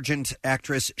Divergent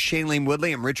actress Shailene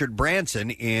Woodley and Richard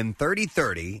Branson in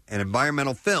 3030, an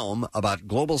environmental film about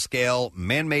global-scale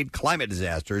man-made climate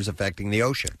disasters affecting the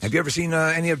oceans. Have you ever seen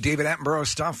any of David Attenborough's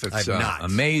stuff? It's I've not.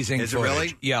 Amazing. Is it footage.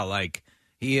 really? Yeah, like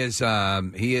he is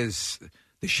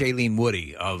the Shailene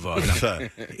Woody of.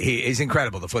 He's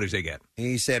incredible. The footage they get.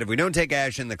 He said, if we don't take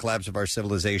action, the collapse of our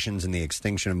civilizations and the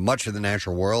extinction of much of the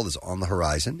natural world is on the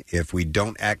horizon. If we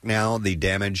don't act now, the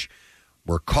damage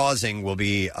we're causing will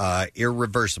be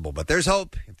irreversible. But there's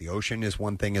hope. If the ocean is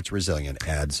one thing, it's resilient,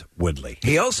 adds Woodley.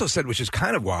 He also said, which is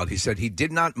kind of wild, he said he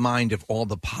did not mind if all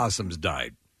the possums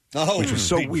died. Oh, which was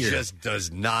so he weird. Just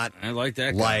does not. I like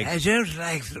that. I don't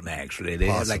like them, actually. They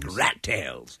have like rat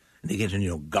tails. And they get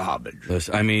in garbage.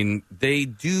 Listen, I mean, they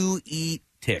do eat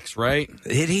ticks, right?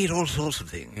 They eat all sorts of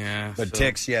things. Yeah. But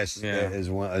ticks, yes, is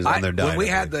on their diet. When we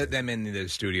had them in the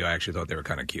studio, I actually thought they were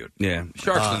kind of cute. Yeah.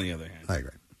 Sharks, on the other hand. I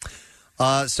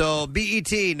agree. So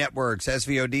BET Network's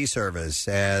SVOD service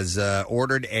has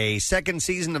ordered a second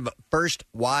season of First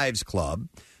Wives Club,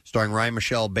 starring Ryan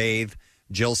Michelle Bathe,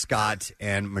 Jill Scott,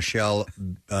 and Michelle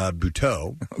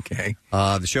Buteau. Okay.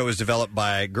 The show is developed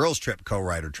by Girls Trip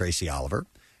co-writer Tracy Oliver.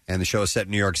 And the show is set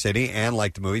in New York City and,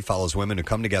 like the movie, follows women who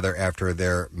come together after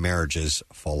their marriages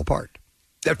fall apart.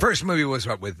 That first movie was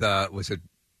what with was it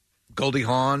Goldie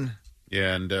Hawn?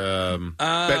 Yeah, and Bette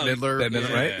Midler. Bette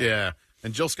Midler, right? Yeah.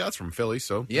 And Jill Scott's from Philly,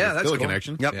 so yeah, that's Philly cool.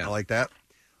 connection. Yep, I like that.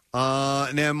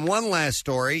 And then one last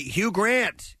story. Hugh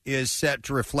Grant is set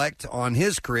to reflect on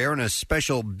his career in a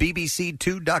special BBC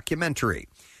Two documentary.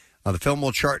 The film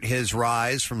will chart his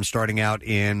rise from starting out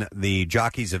in the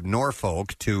Jockeys of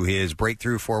Norfolk to his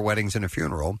breakthrough 4 Weddings and a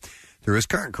Funeral through his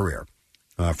current career.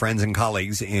 Friends and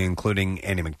colleagues, including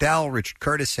Andy McDowell, Richard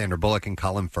Curtis, Sandra Bullock, and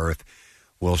Colin Firth,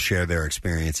 will share their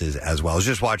experiences as well. I was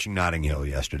just watching Notting Hill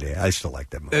yesterday. I still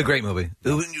like that movie. A great movie.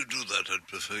 When you do that, I'd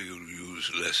prefer you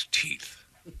use less teeth.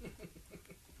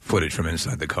 Footage from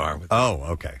inside the car. Oh,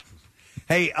 okay.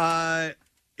 Hey,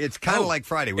 it's kind of like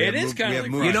Friday. It is kind of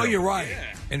like Friday. You know, you're right.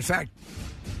 Yeah. In fact,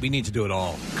 we need to do it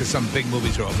all because some big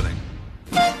movies are opening.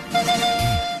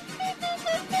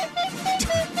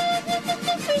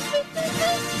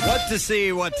 What to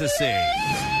see, what to see.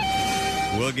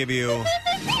 We'll give you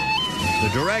the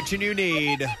direction you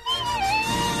need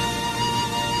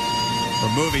for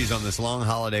movies on this long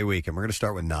holiday weekend. We're going to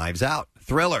start with Knives Out.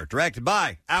 Thriller, directed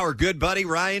by our good buddy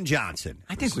Rian Johnson.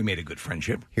 I think we made a good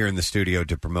friendship. Here in the studio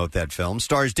to promote that film.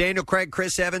 Stars Daniel Craig,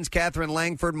 Chris Evans, Katherine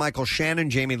Langford, Michael Shannon,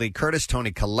 Jamie Lee Curtis,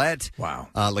 Toni Collette,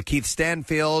 Lakeith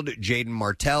Stanfield, Jaden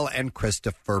Martell, and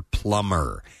Christopher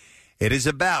Plummer. It is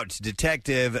about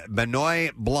Detective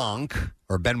Benoit Blanc,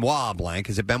 or Benoit Blanc.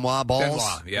 Is it Benoit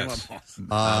Balls? Benoit, yes.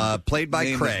 Played by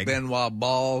Name Craig. Benoit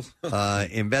Balls.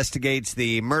 Investigates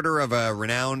the murder of a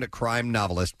renowned crime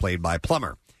novelist played by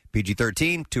Plummer.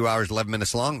 PG-13, 2 hours, 11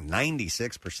 minutes long,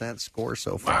 96% score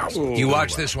so far. Wow. You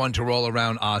watch this one to roll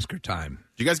around Oscar time.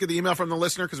 Did you guys get the email from the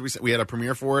listener? Because we had a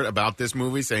premiere for it about this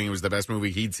movie, saying it was the best movie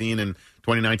he'd seen in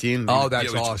 2019. Oh,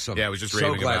 that's awesome. Yeah, I was just so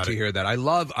raving glad about to it. hear that. I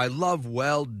love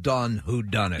well done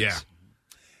whodunits. Yeah.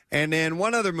 And then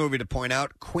one other movie to point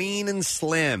out, Queen and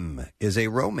Slim is a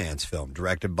romance film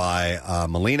directed by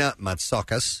Melina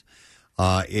Matsoukas.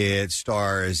 It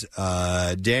stars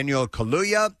Daniel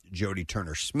Kaluuya, Jodie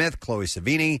Turner-Smith, Chloe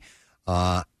Sevigny,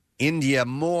 India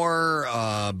Moore,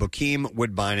 Bokeem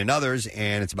Woodbine, and others.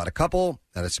 And it's about a couple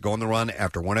that is to go on the run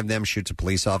after one of them shoots a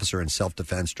police officer in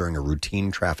self-defense during a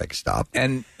routine traffic stop.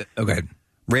 And, okay.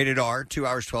 Rated R, 2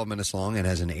 hours, 12 minutes long, and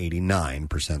has an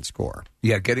 89% score.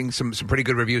 Yeah, getting some pretty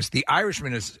good reviews. The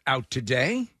Irishman is out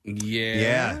today.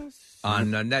 Yeah. On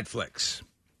Netflix.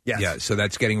 Yes. Yeah, so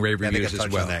that's getting rave reviews as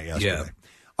well. On that yesterday. Yeah.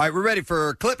 All right, we're ready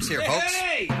for clips here, folks.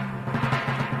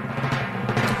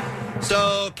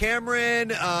 So Cameron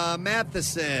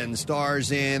Matheson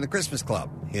stars in The Christmas Club,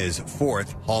 his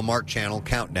fourth Hallmark Channel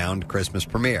countdown to Christmas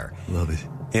premiere. Love it.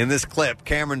 In this clip,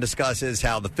 Cameron discusses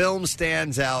how the film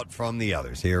stands out from the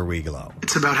others. Here we glow.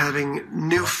 It's about having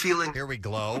new feelings. Here we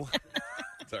glow.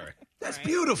 Sorry. That's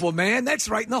beautiful, man. That's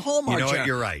right in the Hallmark You know Channel. what?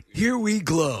 You're right. Here we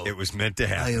glow. It was meant to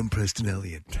happen. I am Preston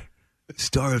Elliott,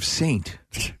 star of Saint.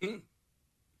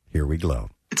 Here we glow.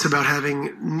 It's about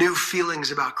having new feelings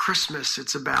about Christmas.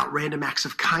 It's about random acts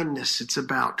of kindness. It's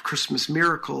about Christmas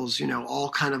miracles, all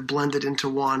kind of blended into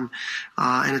one.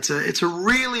 And it's a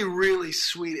really, really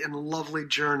sweet and lovely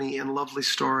journey and lovely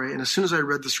story. And as soon as I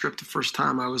read the script the first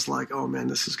time, I was like, oh, man,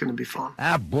 this is going to be fun.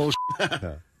 Bullshit.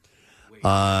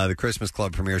 The Christmas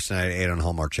Club premieres tonight at 8 on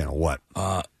Hallmark Channel. What?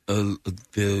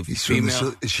 The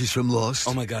female. She's from Lost.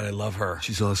 Oh, my God, I love her.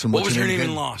 She's awesome. What was her name name again?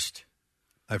 in Lost?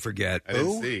 I forget. I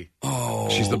didn't see. Oh,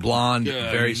 she's the blonde,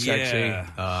 good. very sexy.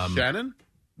 Yeah. Shannon?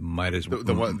 Might as well.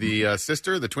 The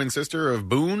sister, the twin sister of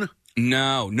Boone?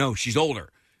 No, she's older.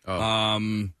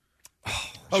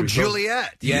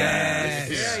 Juliet.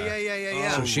 Yes.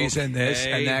 Yeah. So she's in this,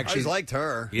 and I actually always liked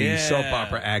her. the soap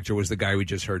opera actor was the guy we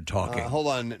just heard talking. Hold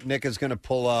on. Nick is going to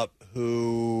pull up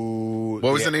who...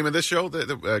 What was the name of this show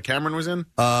that Cameron was in?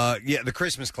 The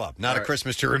Christmas Club. Not A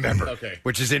Christmas to Remember. Okay.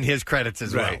 Which is in his credits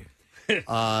as Right.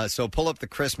 well. So pull up The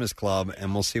Christmas Club,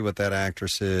 and we'll see what that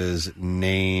actress's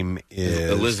name is.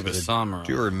 Elizabeth Sommer.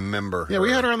 Do you remember her? Yeah,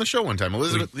 we had her on the show one time.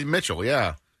 Elizabeth Lee Mitchell,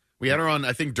 yeah. We had her on,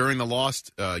 I think, during the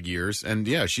Lost years. And,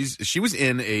 yeah, she was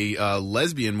in a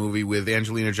lesbian movie with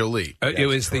Angelina Jolie. It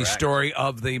was the story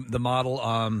of the model,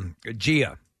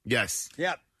 Gia. Yes.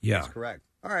 Yep. Yeah. That's correct.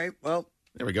 All right, well.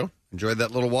 There we go. Enjoyed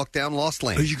that little walk down Lost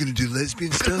Lane. Are you going to do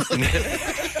lesbian stuff?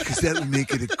 Because that would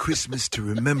make it a Christmas to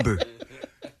remember.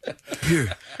 Here,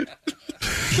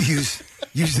 use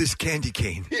this candy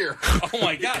cane. Here. Oh,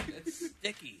 my God. It's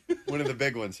sticky. One of the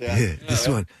big ones, yeah. Yeah,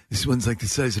 this one's like the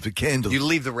size of a candle. You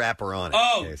leave the wrapper on it.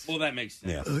 Oh, well, that makes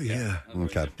sense. Yeah. Oh, yeah.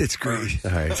 Okay. That's great.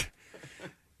 All right.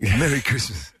 Merry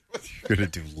Christmas. You're going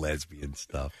to do lesbian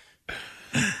stuff.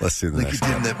 Let's do the Like you next did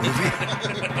one. in that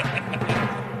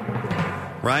movie.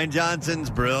 Ryan Johnson's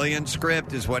brilliant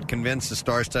script is what convinced the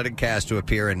star-studded cast to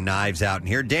appear in Knives Out. And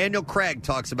here, Daniel Craig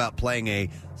talks about playing a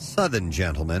Southern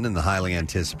gentleman in the highly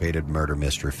anticipated murder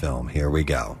mystery film. Here we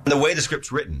go. The way the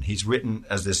script's written, he's written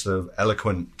as this sort of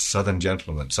eloquent Southern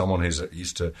gentleman, someone who's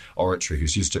used to oratory,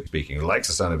 who's used to speaking, who likes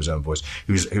the sound of his own voice,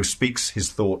 who speaks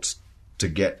his thoughts to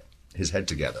get his head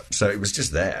together. So it was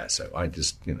just there. So I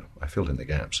just, I filled in the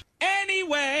gaps.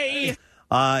 Anyway.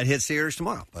 It hits theaters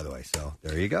tomorrow, by the way. So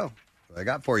there you go. What I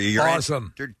got for you. Your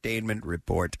Awesome. entertainment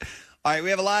report. All right, we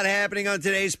have a lot happening on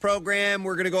today's program.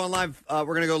 We're going to go on live. We're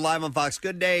going to go live on Fox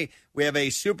Good Day. We have a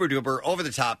super duper over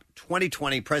the top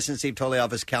 2020 President Steve Totally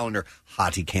Office Calendar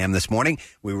Hottie Cam this morning.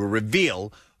 We will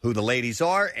reveal who the ladies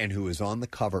are and who is on the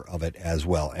cover of it as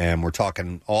well. And we're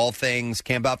talking all things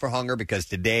Camp Out for Hunger because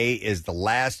today is the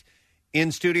last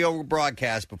in-studio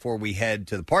broadcast before we head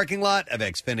to the parking lot of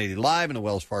Xfinity Live in the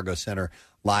Wells Fargo Center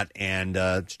lot and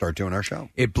start doing our show.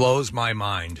 It blows my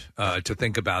mind to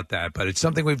think about that, but it's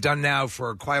something we've done now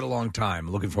for quite a long time.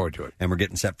 Looking forward to it. And we're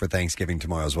getting set for Thanksgiving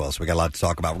tomorrow as well, so we got a lot to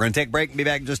talk about. We're going to take a break and be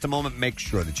back in just a moment. Make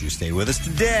sure that you stay with us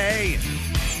today.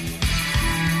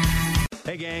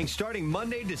 Hey, gang, starting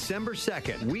Monday, December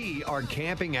 2nd, we are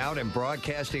camping out and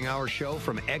broadcasting our show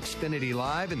from Xfinity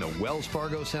Live in the Wells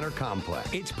Fargo Center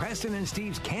complex. It's Preston and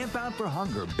Steve's Camp Out for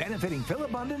Hunger, benefiting Phil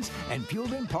Abundance and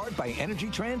fueled in part by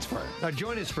Energy Transfer. Now,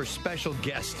 join us for special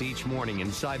guests each morning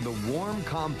inside the warm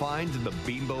confines of the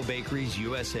Bimbo Bakeries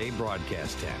USA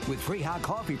broadcast tent. With free hot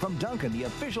coffee from Dunkin', the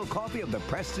official coffee of the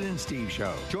Preston and Steve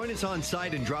Show. Join us on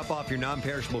site and drop off your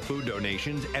non-perishable food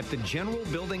donations at the General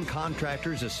Building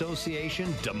Contractors Association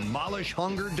Operation Demolish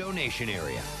Hunger donation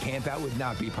area. Camp out would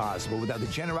not be possible without the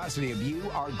generosity of you,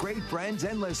 our great friends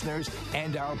and listeners,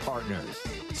 and our partners.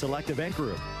 Select Event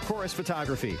Group, Chorus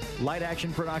Photography, Light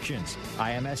Action Productions,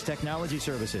 IMS Technology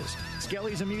Services,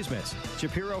 Skelly's Amusements,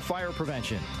 Shapiro Fire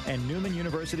Prevention, and Newman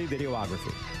University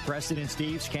Videography. Preston and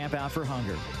Steve's Camp Out for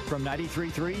Hunger. From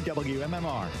 93.3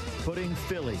 WMMR, putting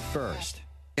Philly first.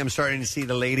 I'm starting to see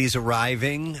the ladies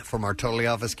arriving from our Totally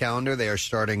Office calendar. They are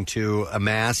starting to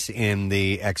amass in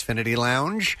the Xfinity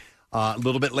Lounge. A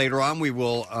little bit later on,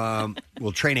 we'll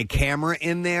train a camera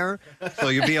in there, so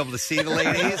you'll be able to see the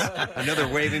ladies. I know they're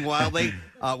waving wildly.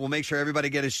 We'll make sure everybody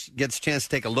gets a chance to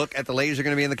take a look at the ladies who are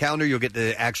going to be in the calendar. You'll get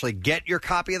to actually get your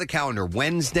copy of the calendar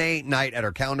Wednesday night at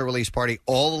our calendar release party.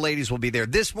 All the ladies will be there.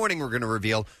 This morning, we're going to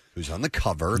reveal who's on the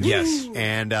cover. Yes.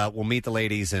 And we'll meet the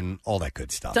ladies and all that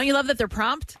good stuff. Don't you love that they're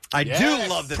prompt? I do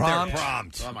love that they're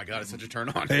prompt. Oh, my God, it's such a turn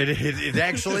on. It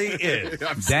actually is.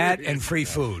 That and free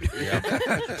food.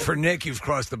 For Nick, you've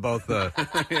crossed the both. Harvest.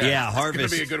 It's going to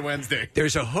be a good Wednesday.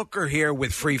 There's a hooker here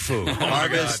with free food.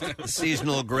 Harvest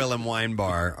Seasonal Grill and Wine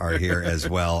Bar are here as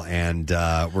well, and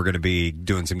we're going to be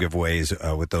doing some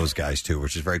giveaways with those guys too,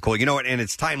 which is very cool. You know what? And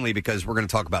it's timely because we're going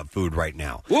to talk about food right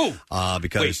now. Woo!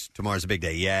 Because tomorrow's a big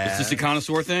day. Yeah. Is this a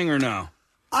connoisseur thing or no?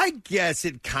 I guess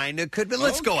it kind of could, but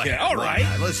let's go ahead. All right.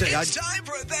 Listen, It's time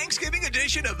for a Thanksgiving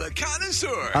edition of The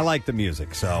Connoisseur. I like the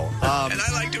music, so. And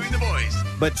I like doing the voice.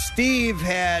 But Steve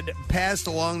had passed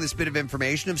along this bit of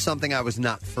information of something I was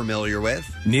not familiar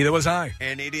with. Neither was I.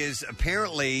 And it is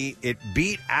apparently, it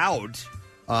beat out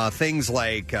things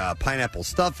like pineapple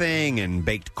stuffing and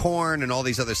baked corn and all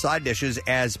these other side dishes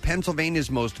as Pennsylvania's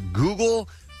most Google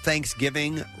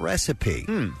Thanksgiving recipe.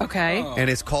 Okay.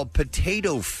 And it's called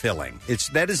potato filling.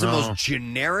 That is the most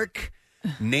generic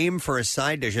name for a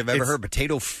side dish I've ever heard.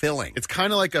 Potato filling. It's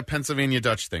kind of like a Pennsylvania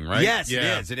Dutch thing, right? Yes, it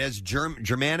is. It has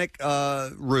Germanic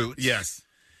roots. Yes.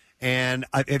 And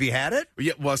have you had it?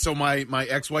 Yeah. Well, so my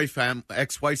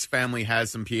ex-wife's family has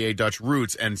some PA Dutch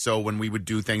roots, and so when we would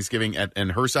do Thanksgiving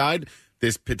and her side,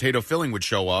 this potato filling would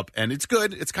show up, and it's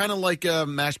good. It's kind of like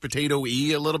mashed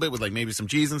potato-y a little bit with like maybe some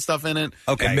cheese and stuff in it.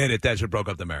 Okay. Admit it, that's what broke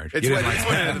up the marriage. It's what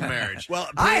ended the marriage. Well,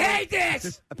 I hate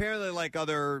this! Apparently, like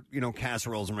other,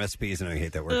 casseroles and recipes, and I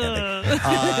hate that word,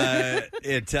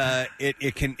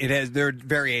 there are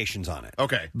variations on it.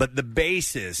 Okay. But the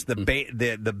basis, the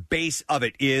base of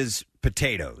it is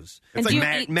potatoes. And It's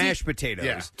like mashed potatoes.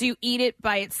 Yeah. Do you eat it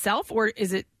by itself, or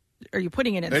are you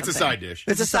putting it in It's something? a side dish.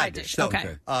 It's a side dish. So,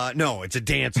 Okay. No, it's a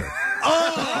dancer.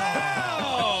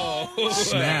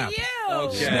 Snap. You.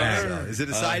 Okay. Is it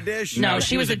a side dish? No,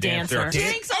 she was a dancer.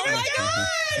 Jinx, oh my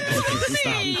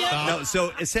God! No,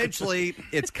 so essentially,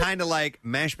 it's kind of like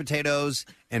mashed potatoes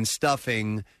and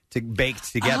stuffing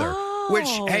baked together. Which,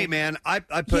 hey, man, I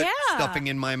put stuffing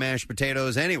in my mashed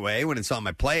potatoes anyway when it's on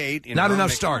my plate. Not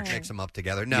enough starch. Mix them up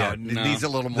together. No, it needs a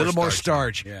little more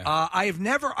starch. Yeah. I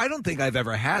don't think I've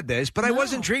ever had this, but I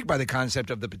was intrigued by the concept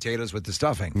of the potatoes with the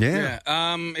stuffing. Yeah.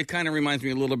 It kind of reminds me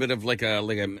a little bit of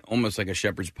almost like a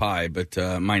shepherd's pie, but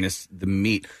minus the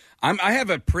meat. I have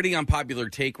a pretty unpopular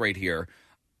take right here.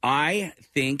 I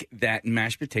think that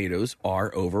mashed potatoes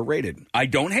are overrated. I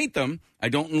don't hate them. I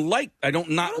don't like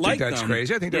them. That's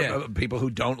crazy. I think there are people who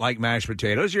don't like mashed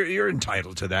potatoes. You're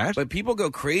entitled to that. But people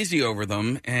go crazy over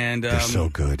them, and they're so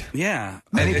good. Yeah,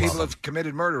 many people have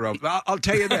committed murder over. I'll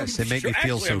tell you this: they make me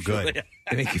feel so good.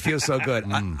 They make you feel so good.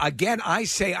 I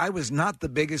say I was not the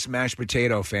biggest mashed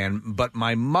potato fan, but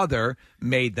my mother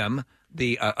made them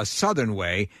a Southern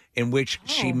way, in which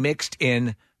she mixed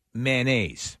in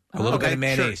mayonnaise. A little bit of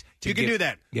mayonnaise. Sure. You can do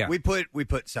that. Yeah. We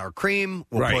put sour cream.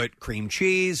 We'll put cream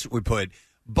cheese. We put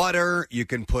butter. You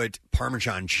can put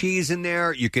Parmesan cheese in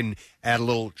there. You can add a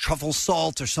little truffle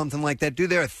salt or something like that.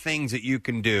 There are things that you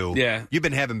can do. Yeah. You've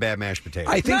been having bad mashed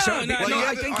potatoes. I think so.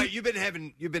 I think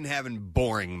you've been having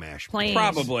boring mashed potatoes.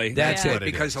 Probably. That's it.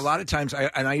 Because a lot of times,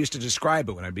 I used to describe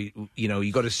it when I'd be,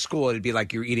 you go to school, it'd be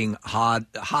like you're eating hot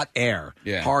air,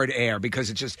 hard air, because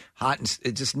it's just hot and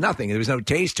it's just nothing. There was no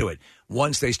taste to it.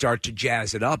 Once they start to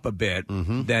jazz it up a bit,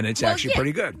 then it's actually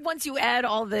pretty good. Once you add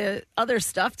all the other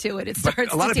stuff to it, it starts to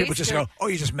taste a lot of people just good. go, oh,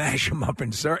 you just mash them up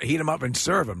and heat them up and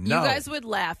serve them. No. You guys would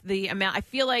laugh. The amount. I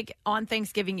feel like on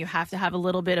Thanksgiving you have to have a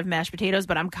little bit of mashed potatoes,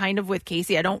 but I'm kind of with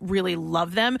Casey. I don't really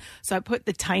love them, so I put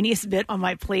the tiniest bit on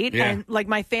my plate. Yeah. And like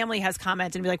my family has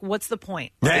commented and be like, "What's the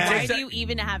point? Why do you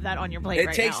even have that on your plate?"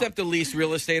 It takes up the least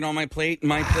real estate on my plate.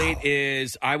 My plate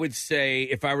is, I would say,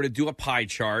 if I were to do a pie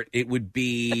chart, it would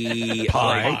be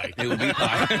pie. It would be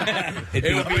pie.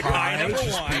 It would be pie number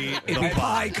one. It'd be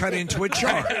pie cut into a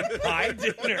chart. Pie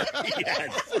dinner.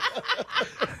 Yes.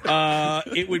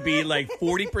 It would be like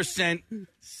 40%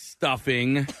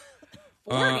 stuffing,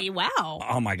 40, wow.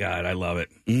 Oh, my God, I love it.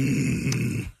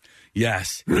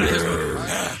 Yes. Go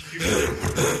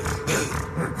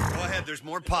ahead, there's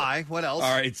more pie. What else?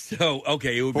 All right, so,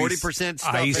 okay, it would 40% be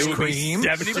stuffing. Ice cream,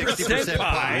 70%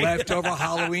 pie, leftover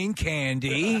Halloween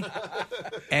candy,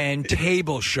 and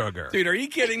table sugar. Dude, are you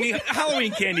kidding me?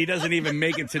 Halloween candy doesn't even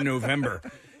make it to November.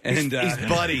 And he's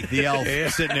Buddy, the elf,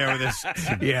 sitting there with his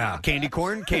candy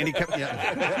corn, syrup, candy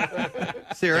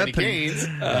canes.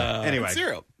 Anyway,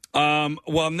 syrup.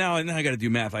 Well, now I got to do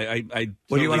math. Well,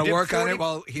 do you want to work on it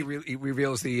while he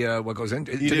reveals the what goes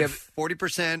into? You did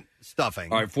 40%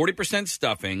 stuffing. All right, 40%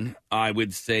 stuffing. I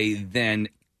would say then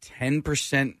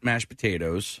 10% mashed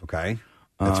potatoes. Okay.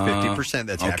 That's 50%.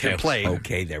 That's half your plate.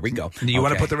 Okay, there we go. Do you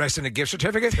want to put the rest in a gift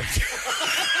certificate?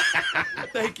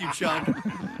 Thank you, Chuck.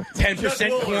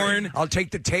 10% corn. I'll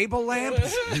take the table lamp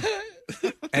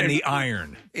and the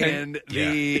iron. And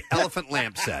the elephant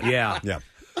lamp set. Yeah.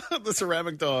 The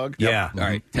ceramic dog. Yeah. All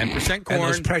right, 10% corn. And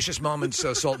those precious moments,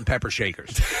 salt and pepper shakers.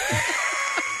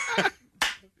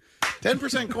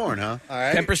 10% corn, huh? All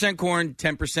right. 10% corn,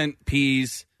 10%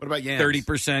 peas. What about yams?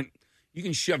 30%. You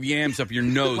can shove yams up your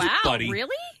nose, Wow, buddy.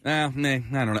 really? Nah, I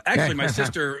don't know. Actually, my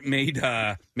sister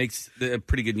makes a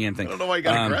pretty good yam thing. I don't know why you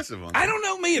got aggressive on that. I don't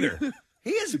know me either.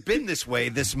 He has been this way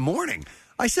this morning.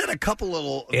 I said a couple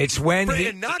little pretty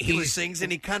innocuous things,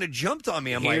 and he kind of jumped on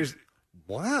me. I'm like,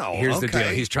 wow. Here's the deal.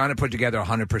 He's trying to put together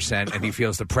 100%, and he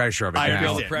feels the pressure of it I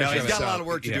now. understand. No, he's got a lot of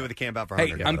work to do with the Camp Out for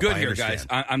 100. Hey, I'm good here, guys.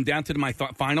 I'm down to my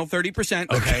final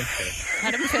 30%. Okay.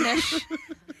 Let him finish.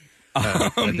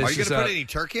 Are you going to put any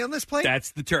turkey on this plate?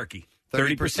 That's the turkey.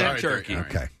 30% turkey.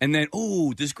 Okay. And then,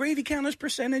 does gravy count as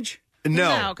percentage?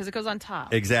 No, because it goes on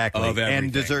top. Exactly. Of everything.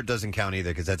 And dessert doesn't count either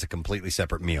because that's a completely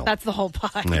separate meal. That's the whole pie.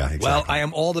 Yeah, exactly. Well, I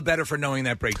am all the better for knowing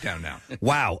that breakdown now.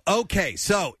 Wow. Okay,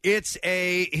 so it's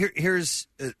here's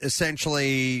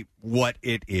essentially what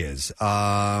it is.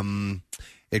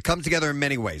 It comes together in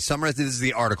many ways. This is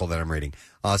the article that I'm reading.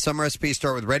 Some recipes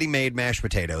start with ready-made mashed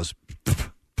potatoes.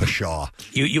 Pshaw.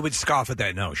 You would scoff at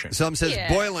that notion. Some says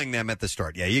boiling them at the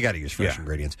start. Yeah, you got to use fresh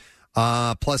ingredients.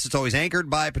 Plus, it's always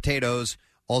anchored by potatoes.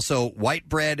 Also, white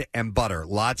bread and butter.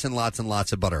 Lots and lots and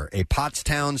lots of butter. A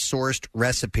Pottstown-sourced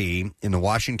recipe in the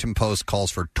Washington Post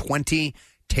calls for 20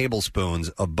 tablespoons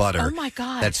of butter. Oh, my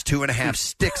God. That's 2.5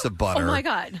 sticks of butter. Oh, my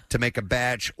God. To make a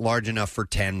batch large enough for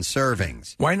 10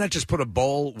 servings. Why not just put a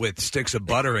bowl with sticks of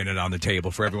butter in it on the table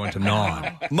for everyone to gnaw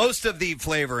on? Most of the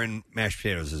flavor in mashed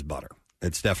potatoes is butter.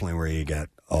 It's definitely where you get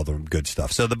all the good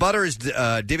stuff. So the butter is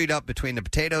divvied up between the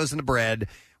potatoes and the bread,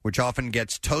 which often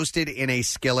gets toasted in a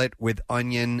skillet with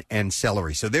onion and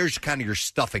celery. So there's kind of your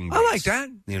stuffing base. I like that.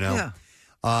 You know?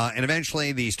 Yeah. And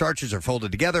eventually the starches are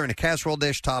folded together in a casserole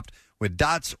dish topped with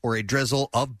dots or a drizzle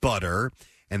of butter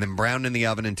and then browned in the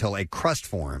oven until a crust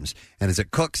forms. And as it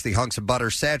cooks, the hunks of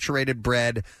butter-saturated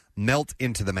bread melt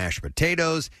into the mashed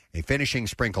potatoes. A finishing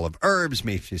sprinkle of herbs,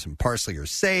 maybe some parsley or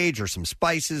sage or some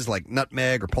spices like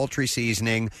nutmeg or poultry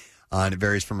seasoning. And it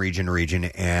varies from region to region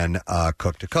and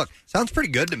cook to cook. Sounds pretty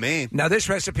good to me. Now, this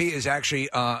recipe is actually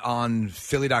on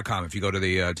Philly.com if you go to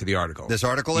the article. This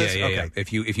article is? Yeah. Okay.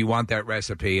 If you want that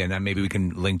recipe, and then maybe we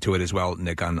can link to it as well,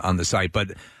 Nick, on the site.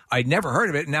 But I'd never heard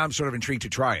of it, and now I'm sort of intrigued to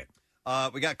try it.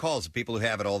 We got calls of people who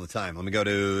have it all the time. Let me go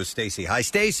to Stacy. Hi,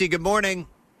 Stacy. Good morning.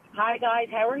 Hi, guys.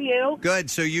 How are you? Good.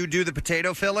 So you do the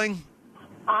potato filling?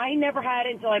 I never had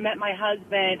it until I met my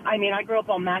husband. I mean, I grew up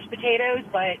on mashed potatoes,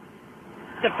 but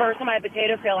the first time I had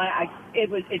potato filling,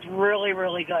 it's really,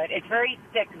 really good. It's very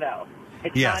thick, though.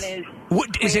 It's not as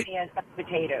creamy as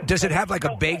potatoes. Does it have like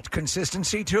a baked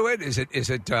consistency to it? Is it? It's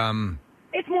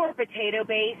more potato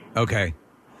based. Okay.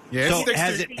 Yeah. So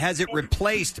has it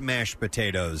replaced mashed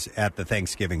potatoes at the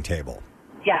Thanksgiving table?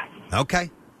 Yes.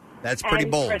 Okay. That's pretty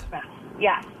and bold. Christmas.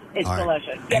 Yes. It's All right.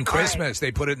 delicious. And Christmas,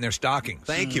 they put it in their stockings.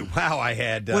 Thank you. Wow, I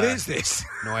had... What is this?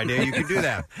 No idea you could do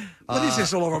that. What is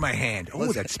this all over my hand?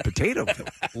 Oh, that's potato.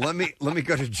 Let me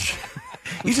go to...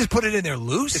 You just put it in there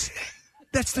loose?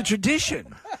 That's the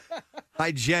tradition.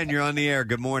 Hi, Jen. You're on the air.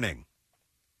 Good morning.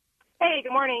 Hey,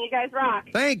 good morning. You guys rock.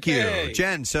 Thank you. Hey.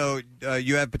 Jen, so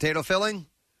you have potato filling?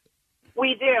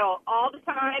 We do. All the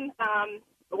time.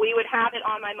 We would have it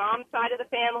on my mom's side of the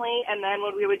family, and then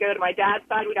when we would go to my dad's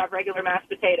side, we'd have regular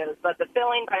mashed potatoes. But the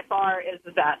filling, by far, is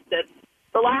the best. It's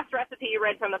the last recipe you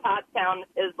read from the Pottstown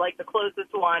is like the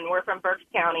closest one. We're from Berks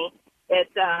County.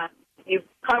 It's you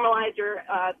caramelize your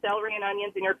celery and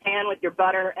onions in your pan with your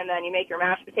butter, and then you make your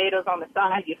mashed potatoes on the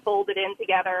side. You fold it in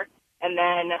together, and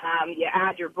then you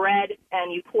add your bread,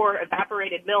 and you pour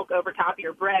evaporated milk over top of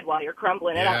your bread while you're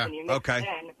crumbling it up, and you mix it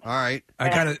in. All right.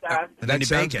 That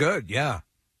sounds it. good, yeah.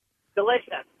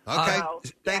 Delicious. Okay.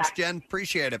 Thanks, Jen.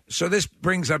 Appreciate it. So this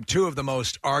brings up two of the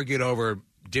most argued over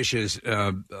dishes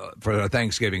for a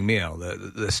Thanksgiving meal: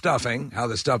 the stuffing, how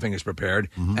the stuffing is prepared,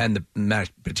 and the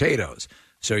mashed potatoes.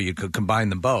 So you could combine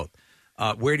them both.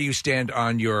 Where do you stand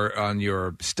on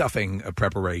your stuffing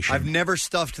preparation? I've never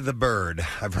stuffed the bird.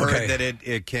 I've heard that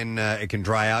it can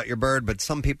dry out your bird, but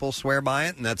some people swear by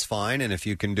it, and that's fine. And if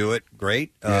you can do it,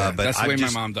 great. But that's the way my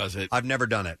mom does it. I've never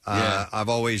done it. I've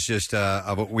always just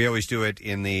we always do it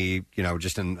in the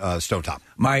just in stovetop.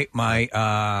 My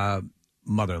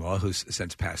mother-in-law, who's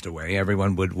since passed away,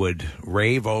 everyone would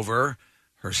rave over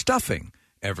her stuffing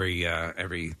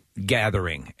every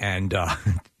gathering, and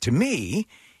to me,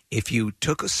 if you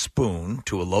took a spoon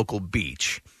to a local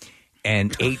beach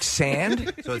and ate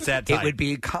sand, so it's that it type. would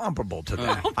be comparable to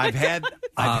that. I've had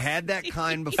that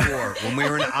kind before when we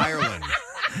were in Ireland.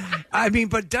 I mean,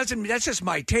 but that's just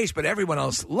my taste, but everyone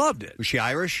else loved it. Was she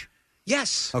Irish?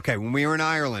 Yes. Okay, when we were in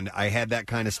Ireland, I had that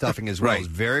kind of stuffing as well. Right. It was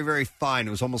very, very fine.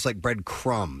 It was almost like bread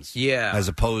crumbs. Yeah. As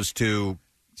opposed to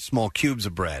small cubes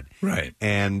of bread. Right.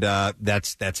 And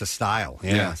that's a style.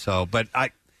 Yeah. So, but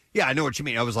I know what you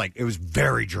mean. I was like, it was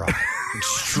very dry.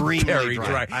 Extremely Very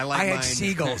dry. I had mine.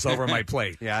 seagulls over my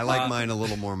plate. Yeah, I like mine a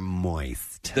little more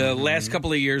moist. The last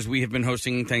couple of years, we have been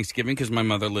hosting Thanksgiving because my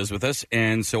mother lives with us,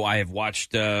 and so I have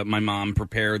watched my mom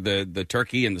prepare the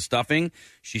turkey and the stuffing.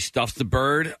 She stuffs the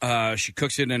bird. She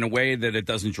cooks it in a way that it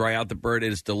doesn't dry out the bird.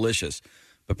 It is delicious.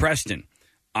 But Preston,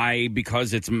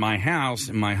 because it's my house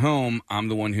and my home, I'm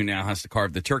the one who now has to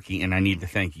carve the turkey, and I need to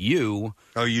thank you.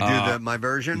 Oh, you do my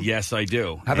version? Yes, I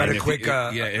do. How about And a quick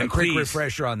please.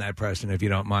 refresher on that, Preston, if you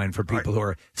don't mind, for people who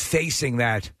are facing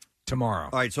that tomorrow?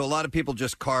 All right, so a lot of people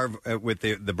just carve with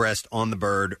the breast on the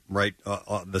bird, right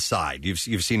on the side. You've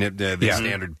seen it, the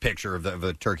standard picture of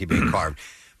the turkey being carved.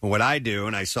 But what I do,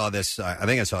 and I saw this, I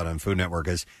think I saw it on Food Network,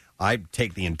 is I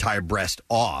take the entire breast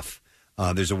off.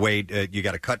 There's a way you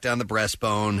got to cut down the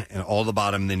breastbone and all the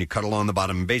bottom, and then you cut along the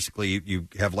bottom. And basically, you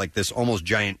have like this almost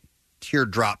giant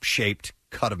teardrop shaped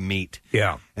cut of meat.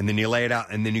 Yeah, and then you lay it out,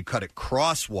 and then you cut it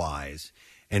crosswise,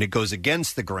 and it goes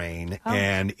against the grain,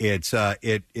 and it's a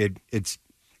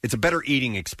better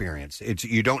eating experience.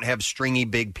 You don't have stringy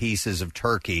big pieces of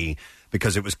turkey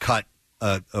because it was cut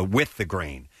with the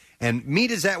grain. And meat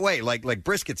is that way, like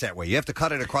brisket's that way. You have to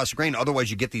cut it across the grain,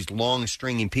 otherwise you get these long,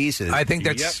 stringy pieces. I think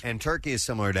that's and turkey is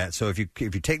similar to that. So if you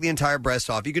take the entire breast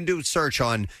off, you can do a search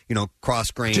on cross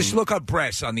grain. Just look up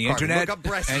breasts on the internet, look up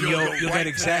breasts, and you'll get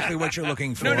exactly what you're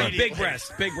looking for. No, big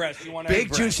breast. Big breast. You want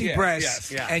big juicy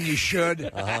breasts, and you should.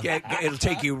 It'll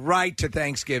take you right to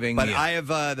Thanksgiving. But I have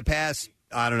the past,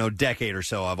 decade or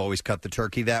so, I've always cut the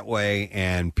turkey that way,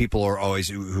 and people are always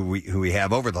who we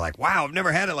have over. They're like, "Wow, I've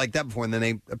never had it like that before," and then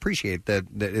they appreciate that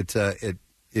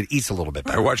it eats a little bit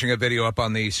better. We're watching a video up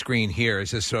on the screen here.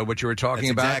 Is this what you were talking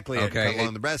That's about? Exactly. Okay. Cut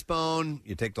along the breastbone,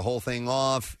 you take the whole thing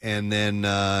off, and then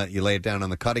you lay it down on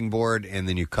the cutting board, and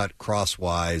then you cut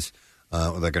crosswise.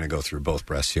 They're going to go through both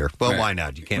breasts here. Well, why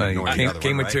not? You can't ignore the other one.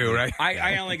 Came with right? two, right?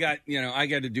 I only got I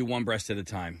got to do one breast at a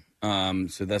time.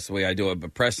 So that's the way I do it.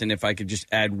 But Preston, if I could just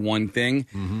add one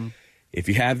thing, if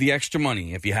you have the extra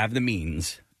money, if you have the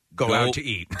means, go out to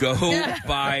eat. Go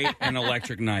buy an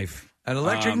electric knife. An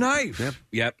electric knife?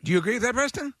 Yep. Do you agree with that,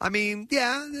 Preston? I mean,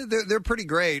 yeah, they're pretty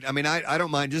great. I mean, I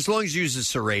don't mind. Just as long as you use a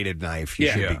serrated knife, you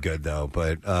should be good, though.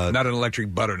 But not an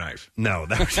electric butter knife. No.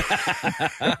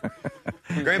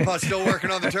 Grandpa's still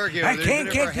working on the turkey. I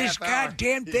can't get this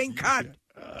goddamn thing cut.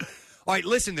 All right,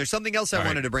 listen, there's something else I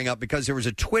wanted to bring up because there was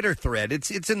a Twitter thread.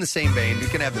 It's in the same vein. You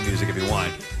can have the music if you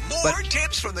want. More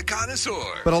tips from the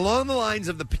connoisseur. But along the lines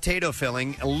of the potato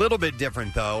filling, a little bit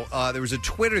different, though. There was a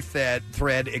Twitter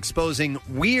thread exposing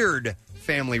weird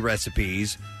family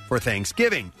recipes for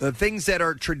Thanksgiving. The things that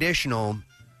are traditional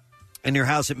in your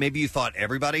house that maybe you thought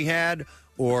everybody had,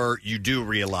 or you do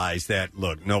realize that,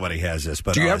 look, nobody has this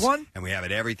but Do you us, have one? and we have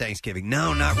it every Thanksgiving.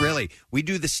 No, not really. We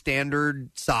do the standard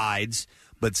sides,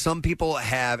 but some people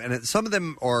have, and some of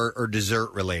them are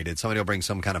dessert related. Somebody will bring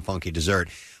some kind of funky dessert.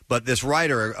 But this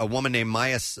writer, a woman named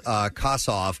Maya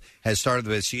Kosoff, has started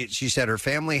this. She said her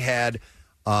family had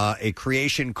a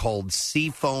creation called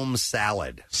seafoam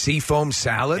salad. Seafoam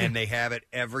salad? And they have it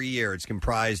every year. It's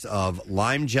comprised of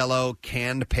lime jello,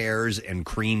 canned pears, and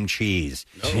cream cheese.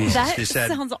 That She said,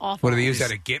 sounds awful. What do they use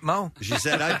that at Gitmo? She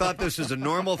said, I thought this was a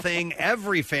normal thing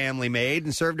every family made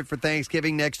and served it for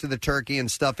Thanksgiving next to the turkey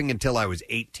and stuffing until I was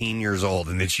 18 years old.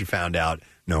 And then she found out,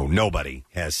 no, nobody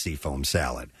has seafoam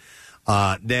salad.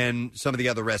 Then some of the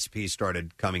other recipes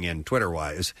started coming in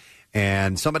Twitter-wise.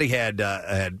 And somebody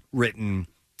had written,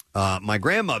 my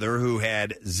grandmother, who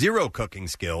had zero cooking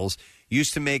skills,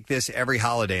 used to make this every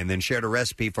holiday and then shared a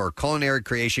recipe for a culinary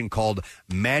creation called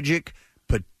Magic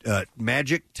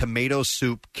Tomato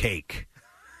Soup Cake.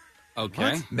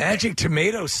 Okay. What? Magic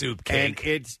tomato soup cake.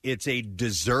 And it's a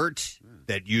dessert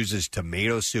that uses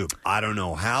tomato soup. I don't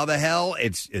know how the hell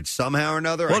it's somehow or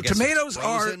another. Well, I guess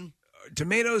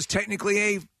tomatoes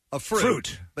technically a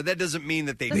fruit. But that doesn't mean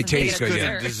that they taste good.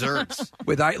 In desserts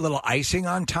with little icing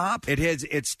on top.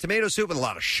 It's tomato soup with a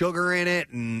lot of sugar in it,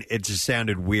 and it just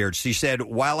sounded weird. She said,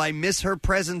 "While I miss her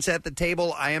presence at the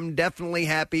table, I am definitely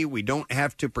happy we don't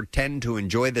have to pretend to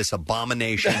enjoy this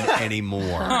abomination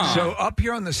anymore." So up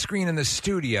here on the screen in the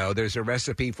studio, there's a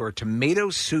recipe for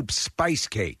tomato soup spice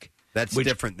cake. That's which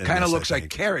different than kind of this, looks I like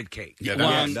think. carrot cake. Yeah,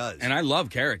 it does. And I love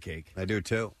carrot cake. I do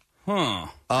too.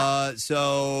 Huh.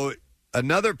 So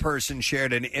another person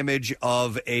shared an image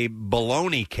of a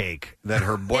bologna cake that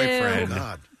her boyfriend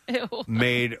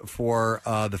made for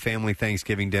the family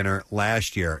Thanksgiving dinner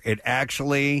last year. It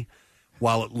actually,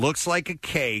 while it looks like a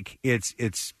cake, it's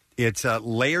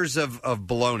layers of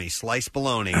bologna, sliced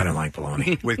bologna. I don't like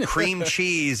bologna. With cream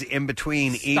cheese in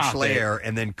between each layer,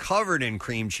 and then covered in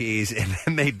cream cheese, and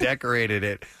then they decorated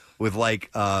it with my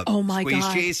squeezed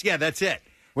God. cheese. Yeah, that's it.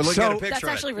 We're looking at a picture. That's of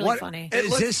it. actually really funny.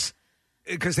 Is this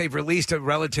because they've released a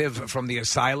relative from the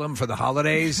asylum for the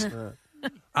holidays?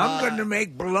 I'm going to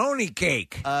make bologna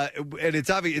cake. And it's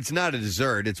obvious it's not a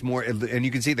dessert. It's more, and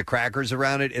you can see the crackers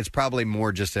around it. It's probably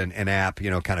more just an app,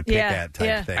 kind of pick at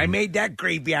type thing. I made that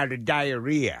gravy out of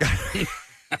diarrhea.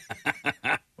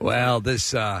 Well,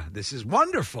 this is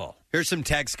wonderful. Here's some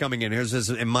text coming in. Here's this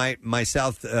in my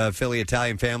South Philly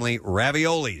Italian family.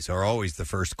 Raviolis are always the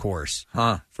first course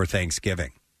for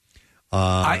Thanksgiving.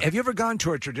 Have you ever gone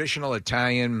to a traditional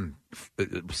Italian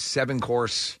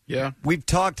 7-course? Yeah. We've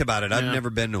talked about it. I've never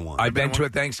been to one. I've been to a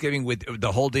Thanksgiving with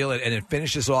the whole deal, and it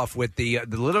finishes off with the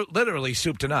literally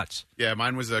soup to nuts. Yeah,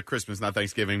 mine was Christmas, not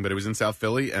Thanksgiving, but it was in South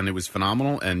Philly, and it was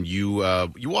phenomenal. And you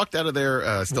walked out of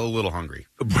there still a little hungry.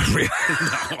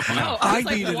 No. I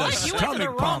needed a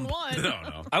stomach pump.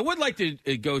 No. I would like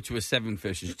to go to a Seven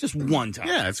Fishes just one time.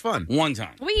 Yeah, it's fun. One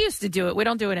time. We used to do it. We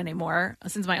don't do it anymore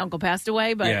since my uncle passed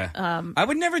away. But I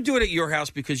would never do it at your house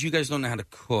because you guys don't know how to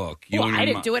cook. I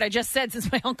didn't do it. I just said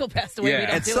since my uncle passed away, we don't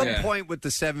At do some it. point with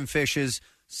the 7 fishes,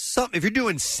 if you're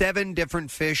doing 7 different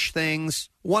fish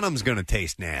things, one of them's going to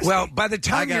taste nasty. Well, by the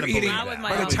time you're eating,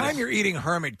 you're eating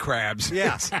hermit crabs,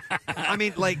 yes. I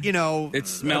mean, it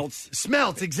smelts.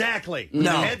 Smelts exactly. No,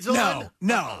 The head's on?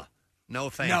 no. No,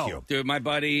 thank you. Dude, my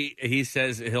buddy, he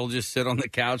says he'll just sit on the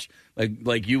couch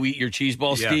like you eat your cheese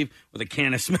ball, Steve, with a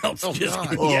can of smelts. Oh, just,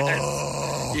 God.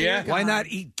 Yes. Yeah. Why not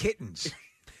eat kittens?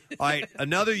 All right,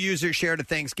 another user shared a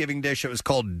Thanksgiving dish that was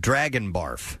called Dragon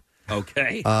Barf.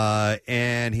 Okay.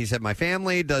 And he said, my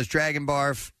family does Dragon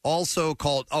Barf, also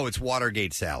called, it's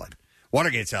Watergate salad.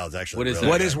 Watergate salad is actually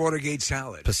What is Watergate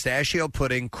salad? Pistachio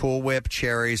pudding, Cool Whip,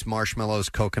 cherries, marshmallows,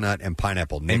 coconut, and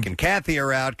pineapple. Nick and Kathy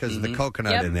are out because of the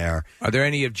coconut in there. Are there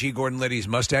any of G. Gordon Liddy's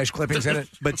mustache clippings in it?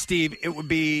 But Steve, it would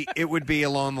be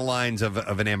along the lines of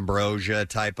an ambrosia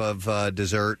type of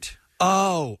dessert.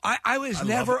 Oh, I was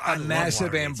never a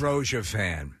massive ambrosia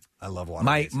fan. I love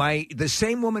Watergate. The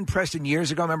same woman, Preston,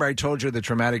 years ago. Remember, I told you the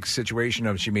traumatic situation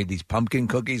of she made these pumpkin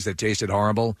cookies that tasted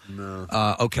horrible. No.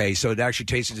 Okay, so it actually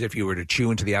tastes as if you were to chew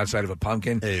into the outside of a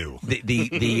pumpkin. Ew.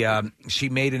 She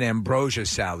made an ambrosia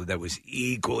salad that was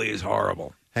equally as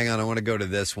horrible. Hang on, I want to go to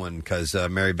this one because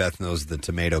Mary Beth knows the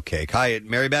tomato cake. Hi,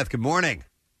 Mary Beth. Good morning.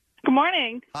 Good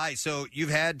morning. Hi. So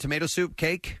you've had tomato soup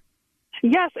cake?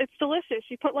 Yes, it's delicious.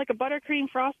 You put like a buttercream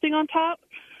frosting on top,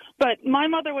 but my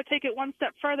mother would take it one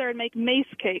step further and make mace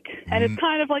cake, and it's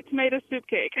kind of like tomato soup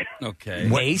cake. Okay.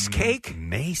 Mace cake?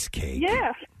 Mace cake?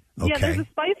 Yeah. Okay. Yeah, there's a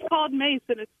spice called mace,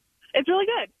 and it's really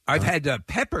good. I've had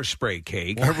pepper spray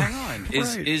cake. Well, hang on.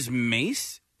 Is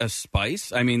mace a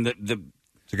spice? I mean,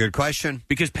 It's a good question.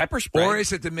 Because pepper spray. Or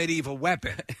is it the medieval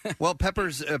weapon? Well, pepper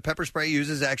spray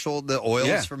uses the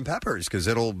oils from peppers because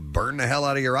it'll burn the hell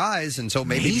out of your eyes, and so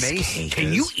maybe mace. Cake.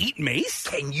 Can you eat mace?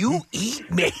 Can you eat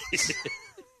mace?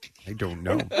 I don't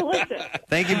know. Delicious.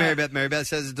 Thank you, Mary Beth. Mary Beth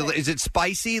says, is it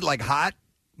spicy, like hot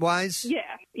wise? Yeah.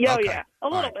 Yeah, Okay. yeah. A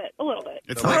little bit.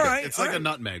 It's All like right, a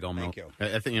nutmeg almost. Thank you.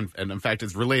 I think, and in fact,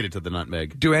 it's related to the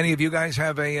nutmeg. Do any of you guys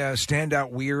have a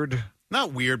standout weird?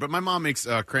 Not weird, but my mom makes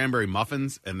cranberry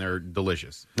muffins, and they're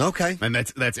delicious. Okay, and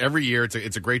that's every year.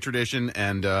 It's a great tradition,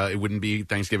 and it wouldn't be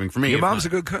Thanksgiving for me. Your if mom's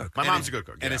not. a good cook. My mom's a good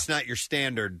cook, and it's not your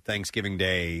standard Thanksgiving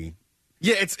Day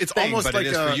Yeah, it's thing, almost but like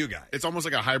it is for you guys. It's almost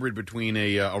like a hybrid between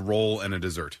a roll and a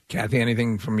dessert. Kathy,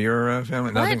 anything from your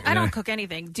family? What? Nothing? I don't cook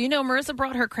anything. Do you know Marissa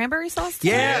brought her cranberry sauce?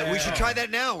 Yeah, we should try that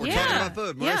now. We're talking about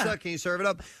food. Marissa, can you serve it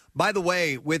up? By the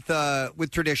way, with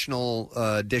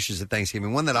traditional dishes at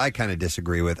Thanksgiving, one that I kind of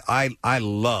disagree with, I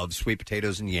love sweet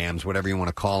potatoes and yams, whatever you want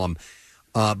to call them.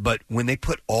 But when they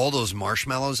put all those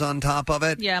marshmallows on top of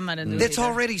it, I'm not into it's either.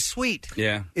 already sweet.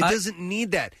 Yeah. It doesn't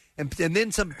need that. And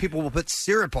then some people will put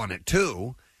syrup on it,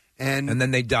 too. And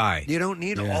then they die. You don't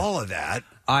need all of that.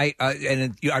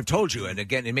 I've told you, and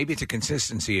again, and maybe it's a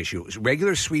consistency issue.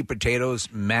 Regular sweet potatoes,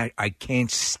 I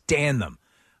can't stand them.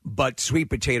 But sweet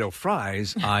potato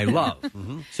fries, I love.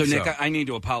 So, Nick, I need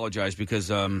to apologize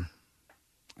because I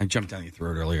jumped down your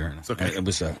throat earlier. And it's okay. It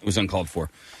was uncalled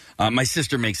for. My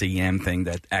sister makes a yam thing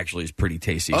that actually is pretty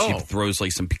tasty. Oh. She throws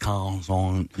like some pecans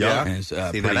on. Yeah. And it's,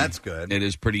 See, now that's good. It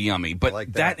is pretty yummy. But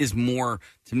like that is more,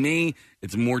 to me,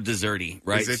 it's more desserty,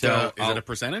 right? Is it, so is it a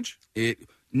percentage?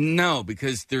 No,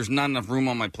 because there's not enough room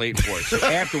on my plate for it. So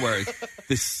afterwards,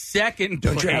 the second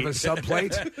Don't plate, you have a sub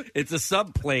plate? It's a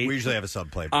sub plate. We usually have a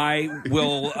sub plate. I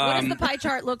will. What does the pie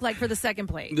chart look like for the second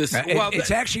plate?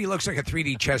 It actually looks like a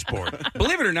 3D chessboard.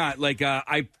 Believe it or not, like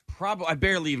I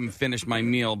barely even finished my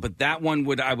meal, but that one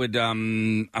I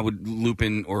would loop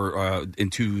in or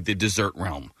into the dessert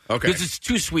realm. Okay, because it's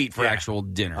too sweet for actual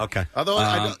dinner. Okay,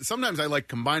 although sometimes I like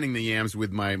combining the yams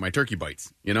with my turkey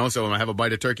bites. You know, so I have a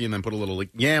bite of turkey and then put a little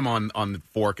yam on the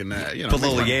fork and put a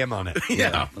little yam on it.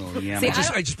 Yeah,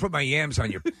 I just put my yams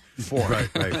on your fork.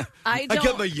 right. I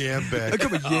got my yam bag. I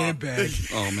got my yam bag.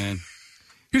 Oh man,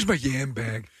 here's my yam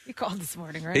bag. You called this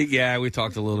morning, right? Yeah, we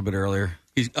talked a little bit earlier.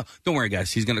 Don't worry, guys.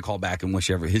 He's going to call back and wish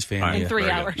his family in 3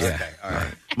 hours. Yeah. Okay, all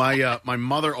right. My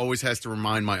mother always has to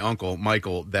remind my uncle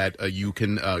Michael that you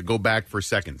can go back for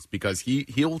seconds because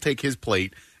he'll take his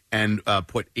plate and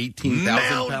put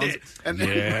 18,000 pounds.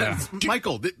 And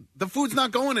Michael, the food's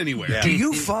not going anywhere. Yeah. Do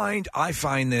you find I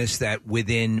find this that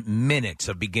within minutes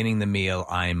of beginning the meal,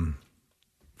 I'm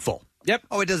full. Yep.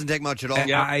 Oh, it doesn't take much at all.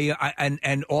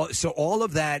 And all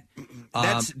of that.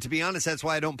 That's to be honest. That's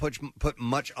why I don't put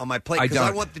much on my plate because I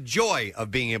want the joy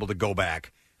of being able to go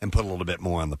back and put a little bit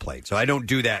more on the plate. So I don't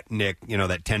do that, Nick. You know,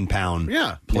 that 10-pound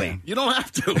plate. Yeah. You don't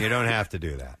have to. You don't have to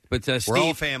do that. But we're Steve,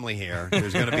 all family here.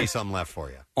 There's going to be some left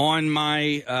for you. On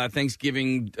my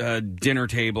Thanksgiving dinner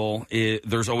table,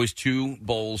 there's always 2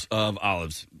 bowls of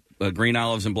olives, green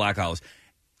olives and black olives.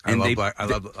 And I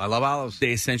love olives.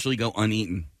 They essentially go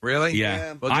uneaten. Really?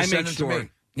 Yeah. Well, I just make send sure. them to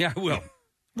me. Yeah, I will.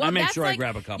 Well, I make that's sure like, I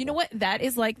grab a couple. You know what? That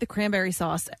is like the cranberry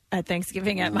sauce at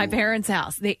Thanksgiving at my parents'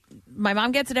 house. My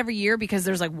mom gets it every year because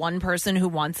there's like one person who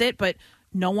wants it, but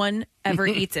no one ever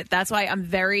eats it. That's why I'm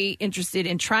very interested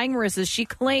in trying Marissa's. She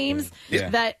claims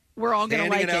that we're all going to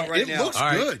like it. Right now. Looks all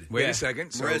right. good. Wait a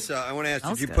second. So, Marissa, I want to ask,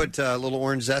 did you good. put a little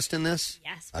orange zest in this?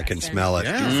 Yes, I can Preston. smell it.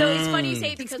 Yeah. So it's funny you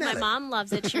say it because my mom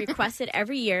loves it. She requests it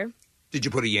every year. did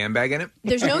you put a yam bag in it?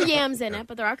 There's no yams in it,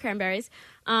 but there are cranberries.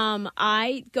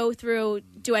 I go through,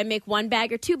 do I make 1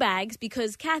 bag or 2 bags?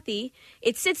 Because, Kathy,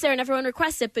 it sits there and everyone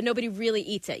requests it, but nobody really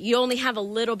eats it. You only have a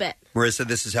little bit. Marissa,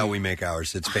 this is how we make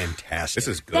ours. It's fantastic. This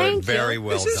is good. Thank you. Very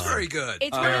well This done. is very good.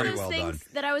 It's one of those things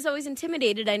that I was always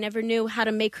intimidated. I never knew how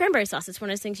to make cranberry sauce. It's one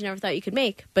of those things you never thought you could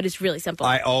make, but it's really simple.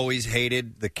 I always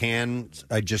hated the cans.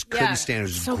 I just couldn't stand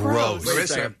it. It was so gross.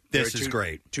 Marissa, This there are is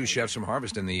great. 2 chefs from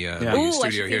Harvest in the Ooh, I studio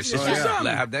should here. give So you some.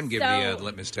 have them give So- the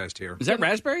litmus test here. Is that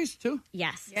raspberries too?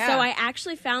 Yes. Yeah. So I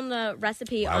actually found the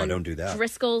recipe Wow, I on don't do that.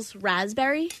 Driscoll's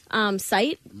Raspberry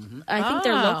site. I think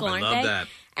they're local, aren't love they? that.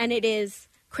 And it is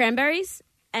cranberries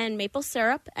and maple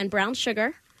syrup and brown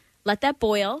sugar. Let that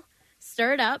boil.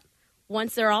 Stir it up.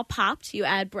 Once they're all popped, you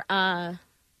add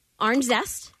orange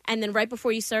zest. And then right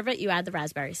before you serve it, you add the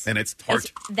raspberries. And it's tart.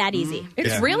 It's that easy.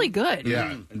 It's really good.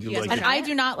 Yeah. And I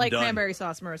do not like cranberry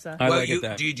sauce, Marissa. I Well, like it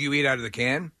that. do you eat out of the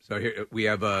can? So here we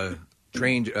have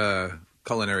trained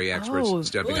culinary experts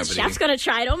stepping Ooh, up. the chef's going to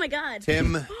try it. Oh, my God.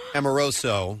 Tim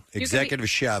Amoroso, executive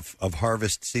chef of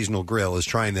Harvest Seasonal Grill, is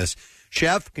trying this.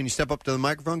 Chef, can you step up to the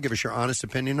microphone? Give us your honest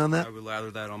opinion on that. I would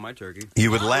lather that on my turkey. You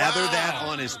would lather that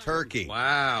on his turkey.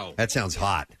 Wow. That sounds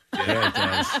hot. Yeah, it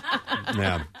does.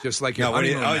 Yeah. Just like your No,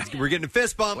 honeymoon. we're getting a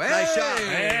fist bump. Nice shot.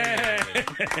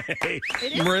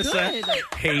 Marissa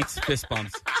hates fist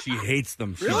bumps. She hates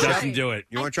them. She Really? doesn't do it.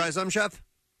 You want to try some, Chef?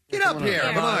 Get up here.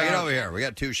 Come on, get over here. We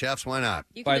got 2 chefs. Why not?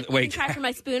 You can, you can try from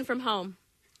my spoon from home.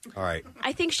 All right.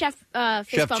 I think Chef fist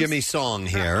Chef bumps Jimmy Song are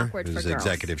here, awkward for who's girls.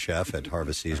 executive chef at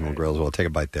Harvest Seasonal Grills. Well, take a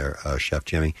bite there, Chef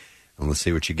Jimmy, and let's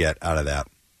see what you get out of that.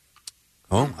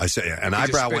 Oh, I say an He just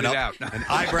eyebrow spit went it up. out. An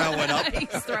eyebrow went up.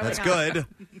 He's throwing That's up. good.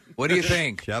 What do you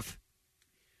think, Chef?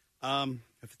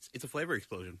 It's a flavor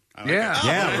explosion. I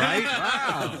Right?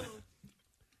 Wow.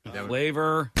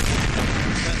 Flavor.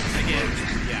 Again,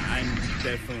 yeah, I'm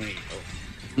definitely.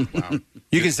 Wow.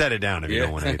 You can set it down if you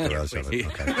don't want to eat the rest of it.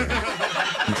 Okay.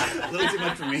 A little too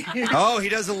much for me. Oh, he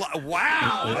does a lot.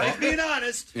 Wow. Like being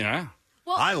honest. Yeah.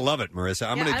 Well, I love it, Marissa.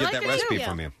 I'm going to I get like that it recipe too.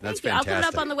 from you. That's Thank you. I'll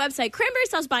fantastic. put it up on the website. Cranberry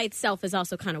sauce by itself is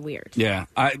also kind of weird. Yeah.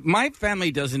 My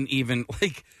family doesn't even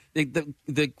like.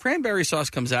 The cranberry sauce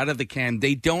comes out of the can.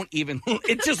 They don't even.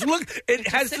 It just it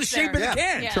has the shape of the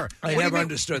can. Sure. I never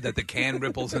understood that the can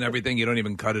ripples and everything. You don't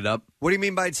even cut it up. What do you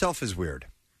mean by itself is weird?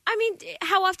 I mean,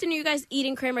 how often are you guys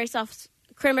eating cranberry sauce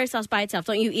by itself?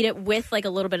 Don't you eat it with like a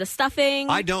little bit of stuffing?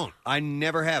 I don't. I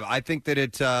never have. I think that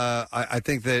it. I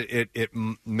think that it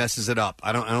messes it up.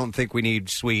 I don't think we need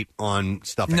sweet on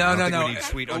stuffing. No, I don't no, think no. We need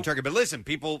sweet on turkey. But listen,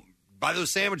 people buy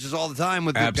those sandwiches all the time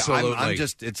with Absolutely. I'm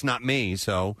just. It's not me.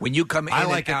 So when you come in I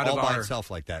like and out it all of by our itself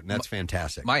like that, and that's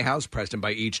fantastic. My house, Preston,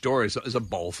 by each door is a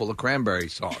bowl full of cranberry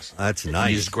sauce. That's And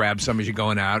nice. You just grab some as you're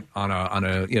going out on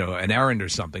a an errand or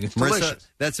something. It's Marissa, delicious.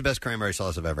 that's the best cranberry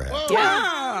sauce I've ever had.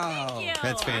 Wow. Thank you.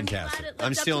 That's fantastic. lived I'm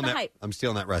up to stealing the that. hype. I'm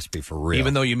stealing that recipe for real.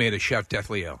 Even though you made a chef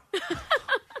deathly ill.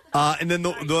 And then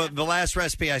the last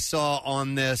recipe I saw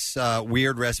on this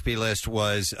weird recipe list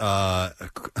was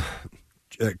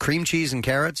cream cheese and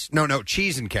carrots. No,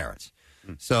 cheese and carrots.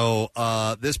 So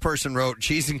this person wrote,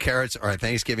 cheese and carrots are a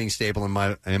Thanksgiving staple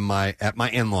at my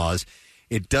in-laws.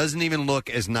 It doesn't even look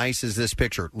as nice as this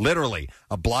picture. Literally,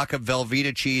 a block of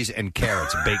Velveeta cheese and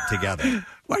carrots baked together.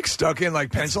 Like stuck in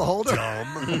like pencil holder?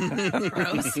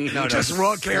 Gross. No, Just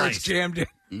raw carrots sliced. jammed in.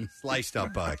 Sliced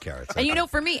up carrots. And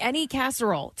for me, any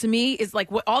casserole to me is like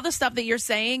all the stuff that you're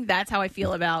saying. That's how I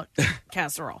feel about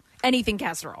casserole. Anything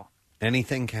casserole.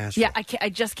 Anything casserole. Yeah, I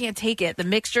just can't take it. The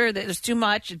mixture, there's too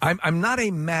much. I'm not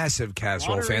a massive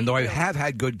casserole fan, though I have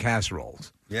had good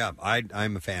casseroles. Yeah,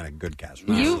 I'm a fan of good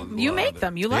casserole. You make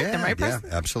them. You like them, right, Preston?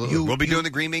 Yeah, absolutely. We'll be doing the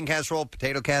green bean casserole,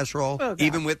 potato casserole, Oh, God.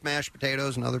 even with mashed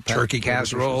potatoes and other Turkey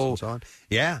casserole. and so on.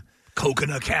 Yeah.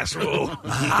 Coconut casserole.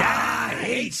 I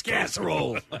hate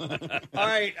casserole. All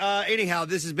right. Anyhow,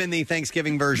 this has been the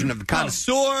Thanksgiving version of the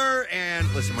Connoisseur. And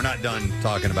listen, we're not done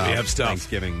talking about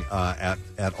Thanksgiving at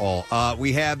all.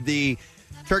 We have the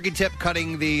turkey tip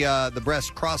cutting the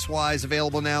breast crosswise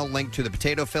available now. Link to the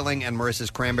potato filling and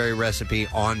Marissa's cranberry recipe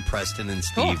on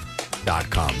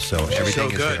PrestonandSteve.com. So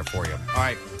everything is there for you. All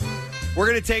right. We're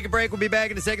going to take a break. We'll be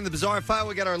back in a second. The Bizarre File.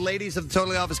 We got our ladies of the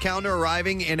Totally Office calendar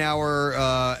arriving in our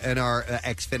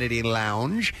Xfinity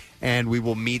Lounge, and we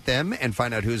will meet them and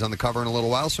find out who's on the cover in a little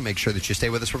while. So make sure that you stay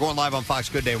with us. We're going live on Fox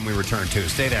Good Day when we return too.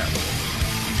 Stay there.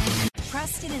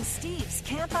 Preston and Steve's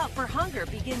Camp Out for Hunger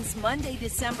begins Monday,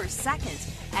 December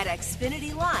 2nd at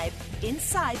Xfinity Live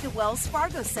inside the Wells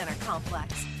Fargo Center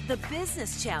complex. The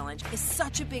business challenge is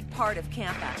such a big part of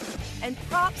Camp Out. And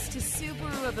props to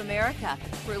Subaru of America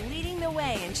for leading the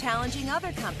way and challenging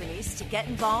other companies to get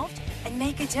involved and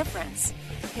make a difference.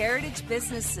 Heritage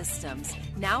Business Systems,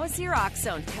 now a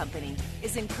Xerox-owned company,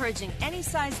 is encouraging any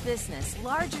size business,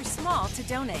 large or small, to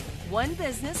donate. One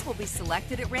business will be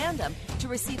selected at random to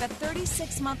receive a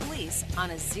 36-month lease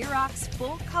on a Xerox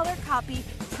full-color copy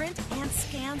print and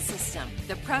scan system.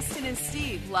 The Preston and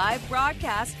Steve live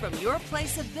broadcast from your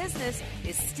place of business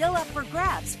is still up for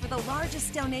grabs for the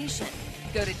largest donation.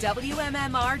 Go to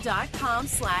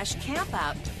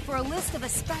WMMR.com/campout for a list of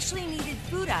especially needed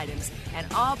food items and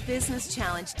all business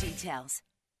challenge details.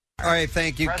 All right,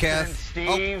 thank you, Preston Kath. and Steve,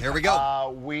 Oh, here we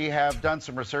go. We have done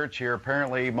some research here.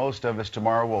 Apparently, most of us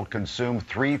tomorrow will consume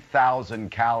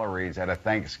 3,000 calories at a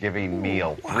Thanksgiving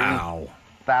meal. Wow.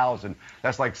 3,000.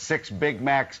 That's like 6 Big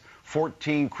Macs,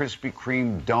 14 Krispy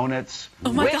Kreme donuts.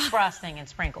 With frosting and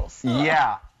sprinkles.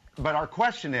 Yeah, but our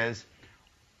question is,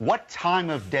 what time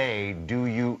of day do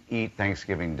you eat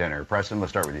Thanksgiving dinner? Preston,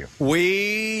 let's start with you.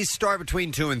 We start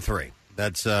between 2 and 3.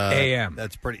 That's a.m.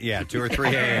 That's pretty. Yeah, 2 or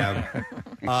 3 a.m.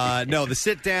 No, the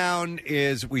sit down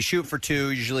is we shoot for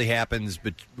 2. Usually happens,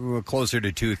 but closer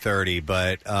to 2:30.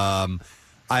 But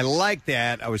I like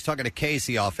that. I was talking to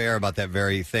Casey off air about that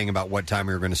very thing about what time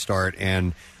we were going to start,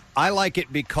 and I like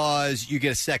it because you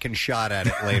get a second shot at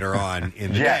it later on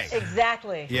in the day.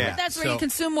 Exactly. Yeah, But that's where so- you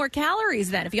consume more calories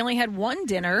then. If you only had one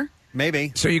dinner.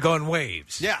 Maybe. So you go in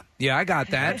waves. Yeah. Yeah, I got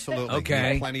that. Absolutely.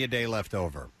 Okay. Plenty of day left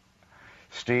over.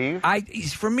 Steve?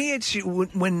 For me, it's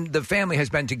when the family has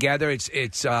been together,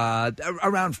 it's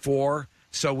around 4.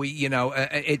 So we,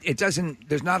 it doesn't,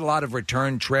 there's not a lot of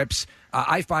return trips.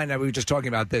 I find that we were just talking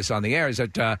about this on the air, is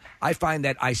that I find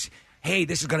that hey,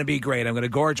 this is going to be great. I'm going to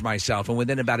gorge myself. And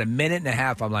within about a minute and a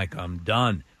half, I'm like, I'm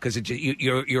done. Because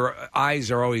your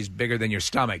eyes are always bigger than your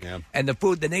stomach. Yeah. And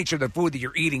the nature of the food that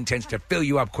you're eating tends to fill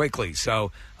you up quickly.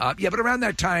 So, but around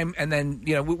that time, and then,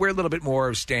 we're a little bit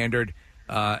more standard,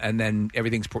 and then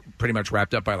everything's pretty much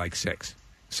wrapped up by like 6.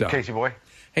 So, Casey boy.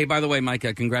 Hey, by the way, Mike,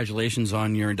 congratulations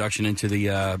on your induction into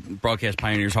the Broadcast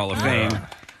Pioneers Hall of Fame.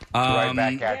 Right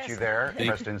back at you there,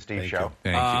 Preston and Steve Show.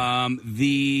 Thank you.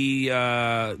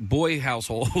 The boy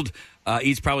household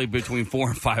eats probably between 4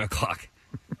 and 5 o'clock.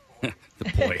 The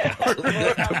boy household.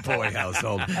 The boy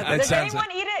household. Does anyone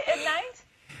eat it at night?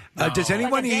 Does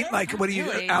anyone eat Alex? What do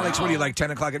you like?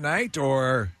 10 o'clock at night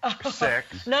or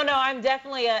 6? No, I'm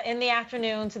definitely in the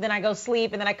afternoon. So then I go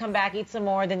sleep, and then I come back, eat some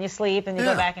more. Then you sleep, and you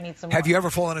go back and eat some more. Have you ever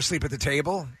fallen asleep at the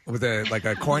table with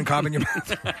a corn cob in your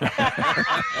mouth?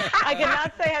 I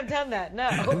cannot say I've done that.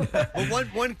 No. Well,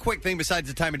 one quick thing besides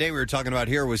the time of day we were talking about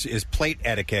here is plate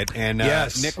etiquette. And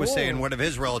Nick was saying one of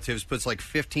his relatives puts like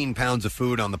 15 pounds of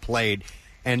food on the plate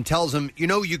and tells him,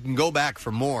 you can go back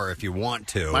for more if you want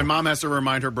to. My mom has to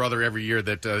remind her brother every year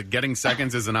that getting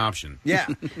seconds is an option. Yeah.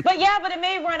 But it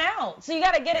may run out. So you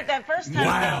got to get it that first time.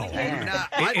 Wow.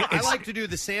 I like to do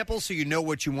the sample so you know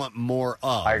what you want more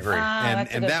of. I agree.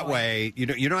 And that way, you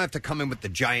don't have to come in with the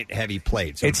giant, heavy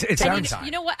plate. So it's you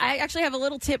know what? I actually have a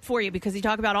little tip for you because you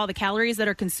talk about all the calories that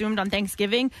are consumed on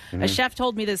Thanksgiving. Mm-hmm. A chef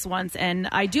told me this once, and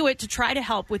I do it to try to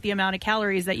help with the amount of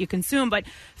calories that you consume. But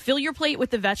fill your plate with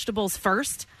the vegetables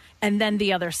first, and then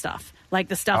the other stuff, like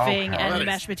the stuffing and the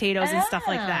mashed potatoes and stuff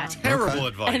like that. Terrible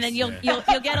advice. And then you'll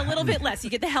get a little bit less. You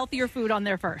get the healthier food on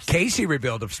there first. Casey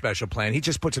revealed a special plan. He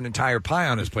just puts an entire pie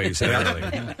on his plate. He said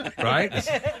earlier, right?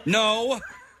 No,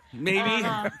 maybe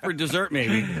for dessert,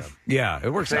 maybe. Yeah, it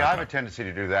works. See, out. I have a tendency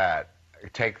to do that.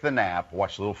 Take the nap,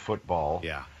 watch a little football.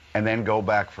 Yeah. And then go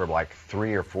back for like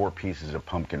 3 or 4 pieces of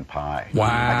pumpkin pie. Wow.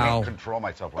 I can't control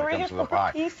myself when it comes to the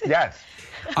pie. Pieces? Yes.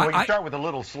 Well, you start with the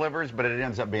little slivers, but it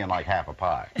ends up being like half a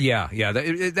pie. Yeah.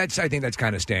 I think that's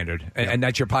kind of standard. And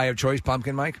that's your pie of choice,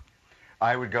 pumpkin, Mike?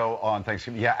 I would go on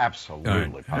Thanksgiving. Yeah,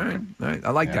 absolutely. Pumpkin. All right.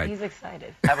 I like that. He's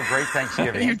excited. Have a great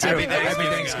Thanksgiving. You too. Happy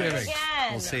Thanksgiving. Again.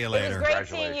 We'll see you It later. was great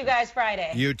seeing you guys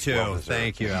Friday. You too. Well deserved.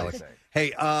 Thank you, Alex.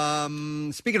 Hey,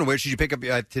 speaking of which, did you pick up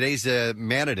today's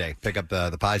Manna Day? Pick up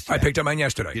the pies today. I picked up mine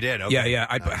yesterday. You did? Okay. Yeah.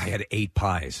 I had 8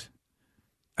 pies.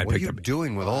 What are you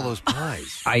doing with all those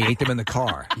pies? I ate them in the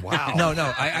car. Wow. No.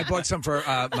 I bought some for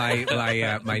my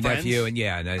nephew, and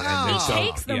He so,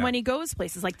 takes them when he goes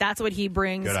places. Like that's what he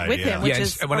brings Good with idea. him. Which yeah,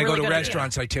 is and when a I go really to good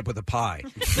restaurants, I tip with a pie.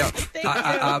 No,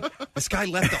 This guy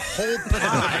left the whole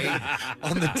pie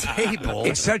on the table.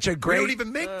 it's such a great. We don't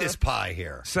even make this pie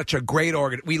here. Such a great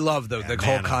organ. We love the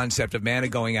whole Manna. concept of Manna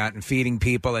going out and feeding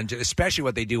people, and especially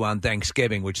what they do on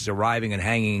Thanksgiving, which is arriving and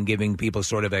hanging and giving people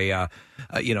sort of a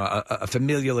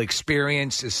familial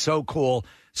experience is so cool.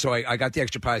 So I got the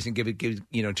extra pies and give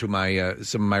to my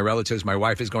some of my relatives. My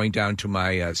wife is going down to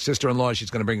my sister-in-law. She's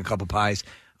going to bring a couple pies.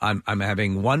 I'm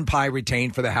having 1 pie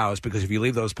retained for the house because if you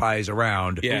leave those pies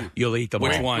around, you'll eat them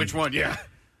all. Which one? Yeah.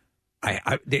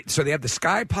 So they have the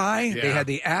sky pie, they had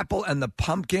the apple and the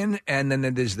pumpkin, and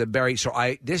then there's the berry. So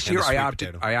this year I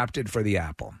opted for the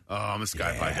apple. Oh, I'm a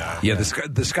sky pie guy. Yeah,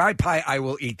 the sky pie I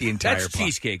will eat the entire That's pie.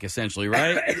 cheesecake, essentially,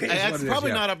 right? That's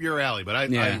probably not up your alley, but I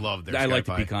love their I sky like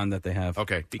pie. the pecan that they have.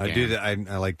 Okay, pecan. I do that. I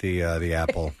like the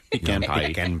apple Pecan pie.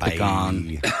 Pecan pie. Pecan.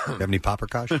 You have any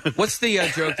paprikash? What's the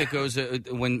joke that goes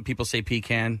when people say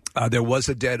pecan? There was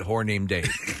a dead whore named Dave.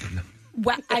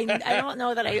 Well, I don't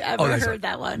know that I ever heard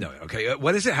that one. No, okay.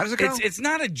 What is it? How does it go? It's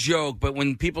not a joke, but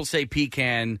when people say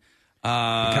pecan.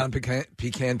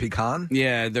 Pecan.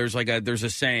 Yeah, there's a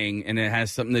saying, and it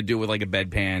has something to do with like a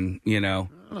bedpan.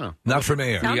 Not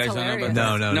familiar. You guys don't know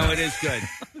about that? No. It is good.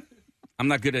 I'm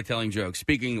not good at telling jokes.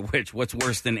 Speaking of which, what's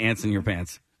worse than ants in your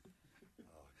pants?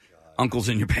 Uncles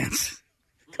in your pants.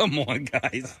 Come on,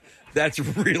 guys. That's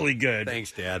really good.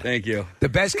 Thanks, Dad. Thank you. The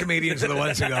best comedians are the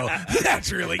ones who go,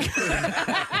 that's really good.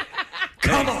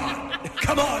 Come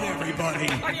on, everybody.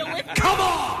 Come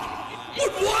on.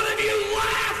 Would one of you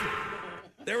laugh?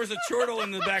 There was a chortle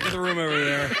in the back of the room over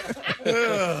there.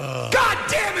 God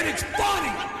damn it, it's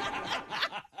funny.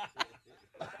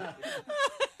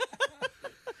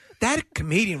 That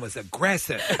comedian was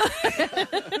aggressive.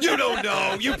 You don't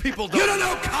know. You people don't. You don't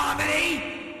know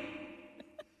comedy.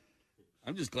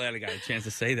 I'm just glad I got a chance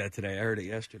to say that today. I heard it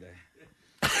yesterday.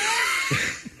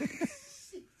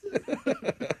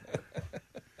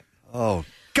 Oh,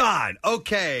 God.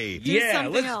 Okay.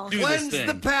 Let's do Cleanse this thing.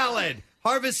 the palate.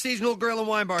 Harvest Seasonal Grill and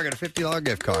Wine Bar. Got a $50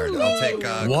 gift card. I'll take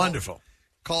Wonderful.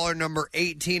 caller number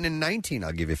 18 and 19.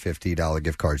 I'll give you $50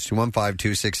 gift cards.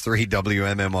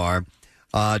 215-263-WMMR.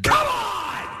 Come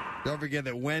on! Don't forget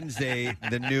that Wednesday,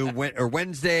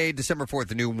 Wednesday, December 4th,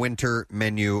 the new winter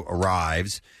menu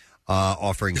arrives,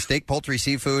 offering steak, poultry,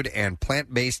 seafood, and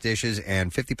plant-based dishes,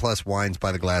 and 50-plus wines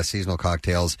by the glass, seasonal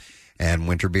cocktails, and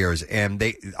winter beers. And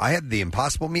I had the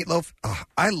Impossible meatloaf.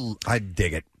 I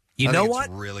dig it. You know what?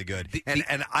 It's really good.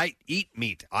 And I eat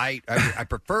meat. I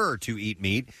prefer to eat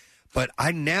meat, but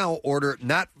I now order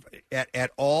not at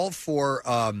all for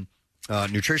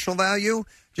nutritional value,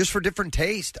 just for different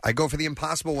taste. I go for the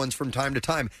Impossible ones from time to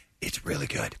time. It's really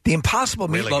good. The Impossible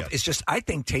Really meatloaf good. is just, I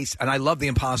think, tastes, and I love the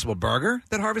Impossible burger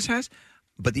that Harvest has,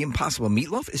 but the Impossible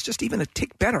meatloaf is just even a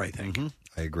tick better, I think.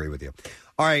 I agree with you.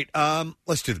 All right,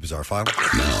 let's do the Bizarre File.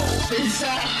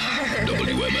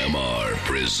 WMMR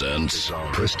presents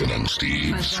Preston and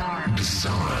Steve's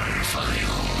Bizarre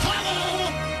File.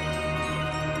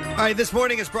 All right, this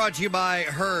morning is brought to you by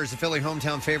Hers, a Philly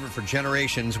hometown favorite for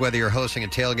generations. Whether you're hosting a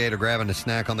tailgate or grabbing a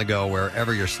snack on the go,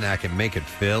 wherever you're snacking, make it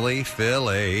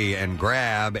Philly, and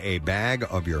grab a bag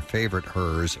of your favorite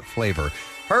Hers flavor.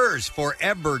 Hers,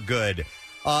 forever good.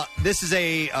 This is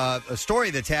a story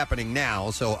that's happening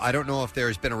now, so I don't know if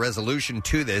there's been a resolution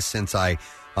to this since I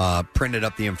printed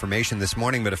up the information this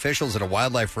morning, but officials at a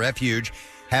wildlife refuge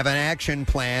have an action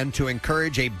plan to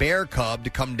encourage a bear cub to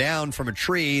come down from a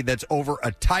tree that's over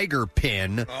a tiger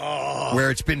pin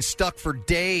where it's been stuck for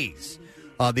days.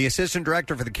 The assistant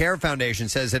director for the Care Foundation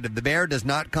says that if the bear does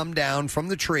not come down from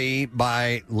the tree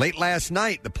by late last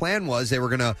night, the plan was they were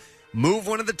going to move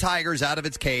one of the tigers out of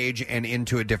its cage and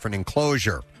into a different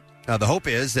enclosure. The hope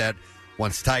is that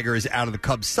once the tiger is out of the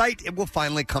cub's sight, it will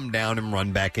finally come down and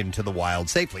run back into the wild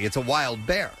safely. It's a wild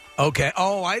bear. Okay.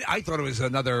 Oh, I thought it was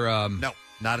another... No,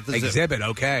 not at the zoo. exhibit.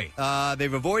 Okay.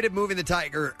 They've avoided moving the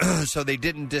tiger so they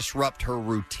didn't disrupt her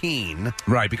routine.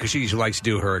 Right, because she likes to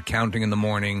do her accounting in the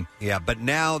morning. Yeah, but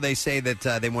now they say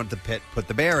that they want to put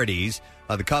the bear at ease.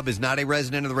 The cub is not a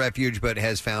resident of the refuge, but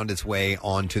has found its way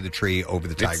onto the tree over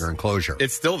the tiger enclosure.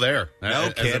 It's still there. No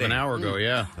as kidding. of an hour ago,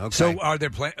 yeah. Okay. So are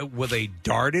there will they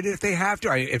dart it if they have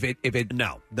to? If it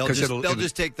No, they'll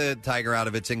just take the tiger out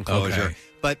of its enclosure, Okay.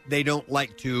 but they don't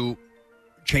like to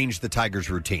change the tiger's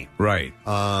routine. Right.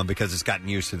 Because it's gotten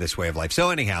used to this way of life. So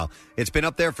anyhow, it's been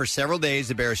up there for several days.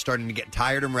 The bear is starting to get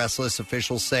tired and restless.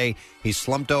 Officials say he's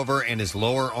slumped over and is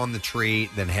lower on the tree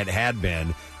than had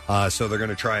been. So they're going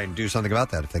to try and do something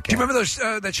about that if they can. Do you remember those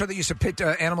that show that used to pit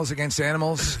animals against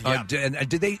animals? Yeah. And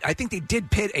did they? I think they did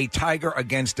pit a tiger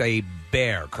against a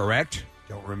bear. Correct?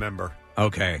 Don't remember.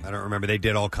 Okay. I don't remember. They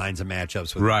did all kinds of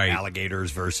matchups with Right.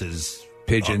 alligators versus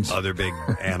Pigeons. other big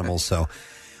animals. So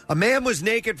a man was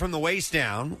naked from the waist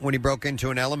down when he broke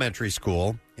into an elementary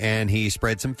school, and he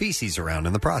spread some feces around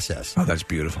in the process. Oh, that's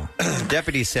beautiful.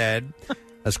 Deputy said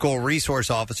a school resource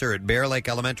officer at Bear Lake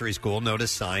Elementary School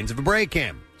noticed signs of a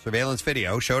break-in. Surveillance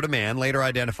video showed a man, later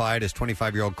identified as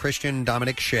 25-year-old Christian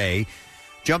Dominic Shea,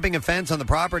 jumping a fence on the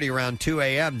property around 2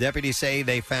 a.m. Deputies say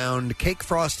they found cake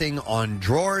frosting on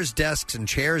drawers, desks, and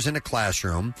chairs in a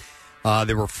classroom.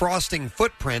 There were frosting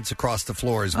footprints across the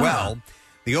floor as well.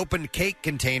 The opened cake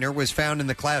container was found in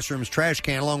the classroom's trash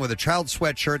can, along with a child's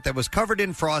sweatshirt that was covered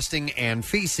in frosting and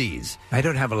feces. I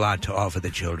don't have a lot to offer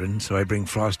the children, so I bring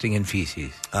frosting and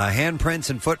feces. Handprints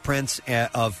and footprints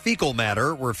of fecal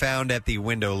matter were found at the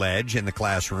window ledge in the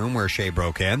classroom where Shea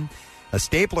broke in. A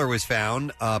stapler was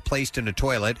found placed in a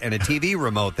toilet, and a TV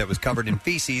remote that was covered in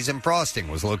feces and frosting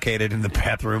was located in the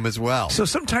bathroom as well. So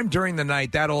sometime during the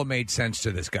night, that all made sense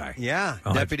to this guy. Yeah.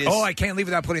 Deputies. I can't leave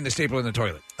without putting the stapler in the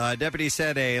toilet. Deputies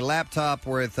said a laptop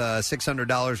worth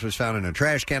 $600 was found in a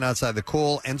trash can outside the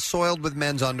school and soiled with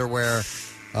men's underwear.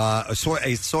 A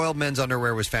soiled men's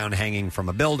underwear was found hanging from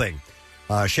a building.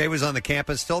 Shea was on the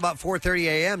campus till about 4:30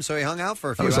 a.m., so he hung out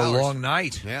for a few hours. That was a long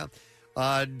night. Yeah.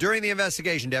 During the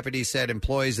investigation, deputies said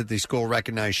employees at the school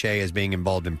recognized Shea as being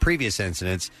involved in previous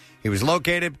incidents. He was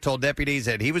located, told deputies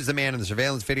that he was the man in the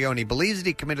surveillance video, and he believes that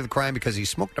he committed the crime because he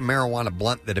smoked a marijuana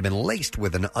blunt that had been laced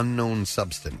with an unknown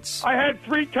substance. I had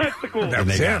 3 testicles. And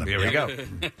they got him. Here we go.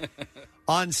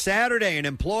 On Saturday, an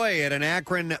employee at an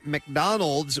Akron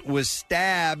McDonald's was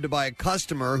stabbed by a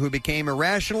customer who became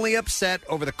irrationally upset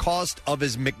over the cost of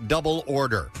his McDouble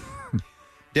order.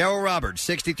 Darryl Roberts,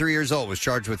 63 years old, was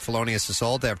charged with felonious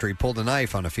assault after he pulled a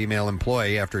knife on a female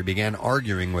employee after he began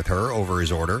arguing with her over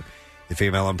his order. The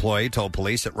female employee told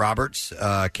police that Roberts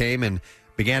came and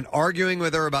began arguing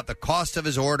with her about the cost of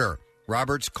his order.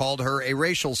 Roberts called her a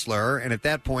racial slur, and at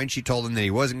that point she told him that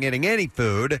he wasn't getting any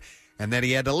food and that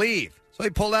he had to leave. So he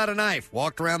pulled out a knife,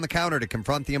 walked around the counter to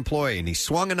confront the employee, and he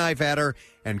swung a knife at her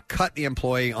and cut the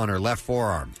employee on her left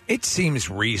forearm. It seems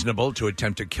reasonable to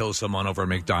attempt to kill someone over a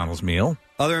McDonald's meal.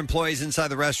 Other employees inside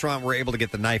the restaurant were able to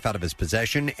get the knife out of his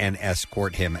possession and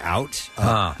escort him out.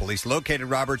 Police located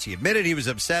Roberts. He admitted he was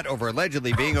upset over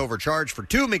allegedly being overcharged for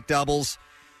 2 McDoubles.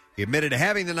 He admitted to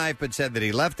having the knife, but said that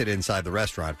he left it inside the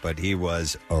restaurant, but he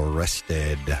was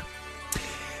arrested.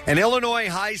 An Illinois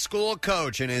high school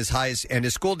coach and his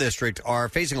school district are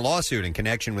facing a lawsuit in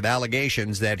connection with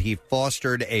allegations that he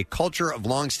fostered a culture of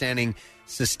longstanding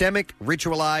systemic,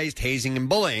 ritualized hazing and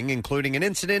bullying, including an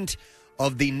incident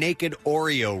of the naked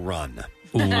Oreo run.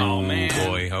 Oh, man.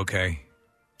 Boy, okay.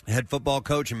 Head football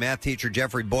coach and math teacher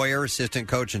Jeffrey Boyer, assistant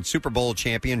coach and Super Bowl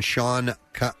champion Sean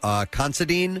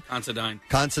Considine,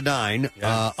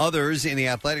 others in the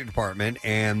athletic department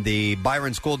and the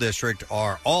Byron School District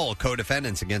are all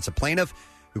co-defendants against a plaintiff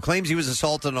who claims he was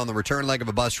assaulted on the return leg of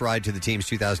a bus ride to the team's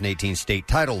 2018 state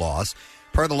title loss.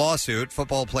 Per the lawsuit,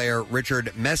 football player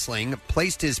Richard Messling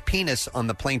placed his penis on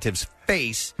the plaintiff's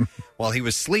face while he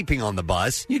was sleeping on the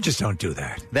bus. You just don't do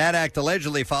that. That act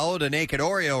allegedly followed a naked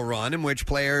Oreo run in which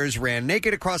players ran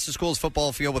naked across the school's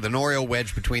football field with an Oreo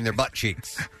wedged between their butt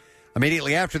cheeks.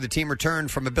 Immediately after, the team returned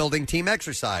from a building team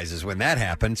exercise is when that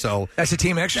happened. So that's a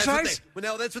team exercise?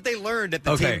 That's what they learned at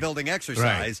the team building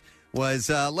exercise. Right. Was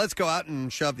let's go out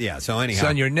and shove. Yeah, so anyhow.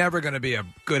 Son, you're never going to be a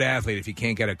good athlete if you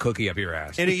can't get a cookie up your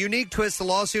ass. In a unique twist, the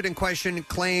lawsuit in question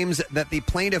claims that the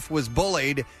plaintiff was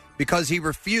bullied because he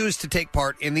refused to take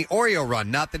part in the Oreo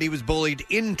run, not that he was bullied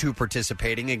into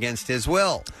participating against his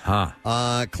will.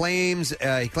 He claims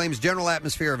general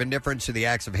atmosphere of indifference to the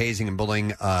acts of hazing and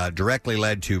bullying directly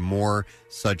led to more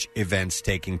such events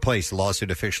taking place. The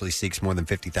lawsuit officially seeks more than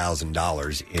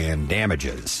 $50,000 in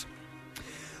damages.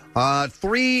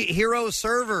 3 hero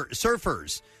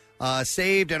surfers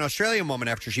saved an Australian woman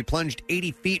after she plunged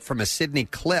 80 feet from a Sydney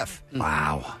cliff.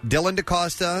 Wow. Dylan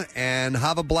DaCosta and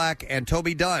Hava Black and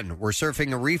Toby Dunn were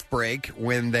surfing a reef break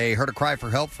when they heard a cry for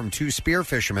help from 2 spear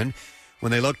fishermen.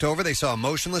 When they looked over, they saw a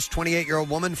motionless 28-year-old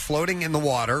woman floating in the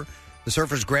water. The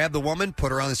surfers grabbed the woman,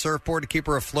 put her on the surfboard to keep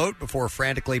her afloat before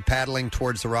frantically paddling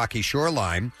towards the rocky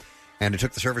shoreline. And it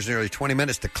took the surfers nearly 20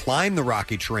 minutes to climb the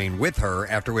rocky terrain with her,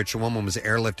 after which the woman was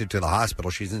airlifted to the hospital.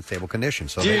 She's in stable condition.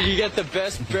 So dude, you get the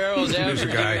best barrels ever. There's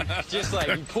a guy. Just like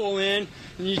you pull in,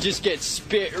 and you just get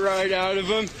spit right out of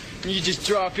them, and you just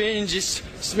drop in and just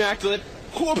smack the lip,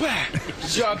 whoop-ah,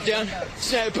 drop down,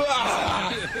 snap,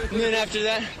 and then after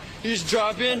that, you just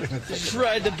drop in, just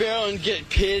ride the barrel and get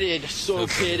pitted, so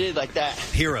pitted like that.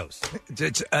 Heroes.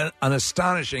 It's an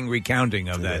astonishing recounting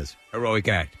of that heroic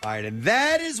act. All right, and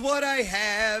that is what I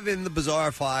have in the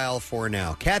bizarre file for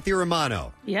now. Kathy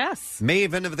Romano. Yes.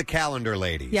 Maven of the calendar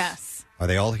ladies. Yes. Are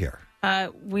they all here?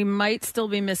 We might still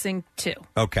be missing 2.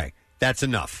 Okay, that's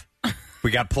enough.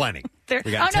 We got plenty.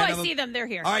 We got 10 I of them. see them. They're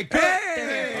here. All right, good.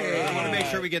 They're here. I want to make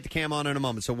sure we get the cam on in a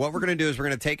moment. So what we're going to do is we're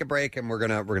going to take a break and we're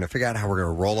going to figure out how we're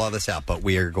going to roll all this out. But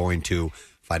we are going to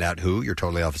find out who your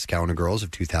Totally Office Calendar Girls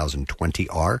of 2020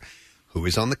 are, who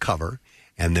is on the cover,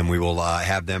 and then we will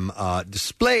have them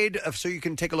displayed so you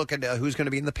can take a look at who's going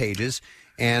to be in the pages,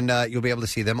 and you'll be able to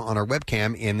see them on our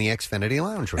webcam in the Xfinity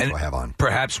Lounge, which we'll have on.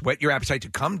 Perhaps whet your appetite to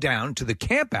come down to the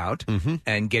camp out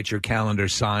and get your calendar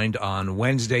signed on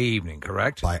Wednesday evening,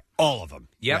 correct? By all of them.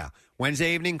 Yep. Yeah.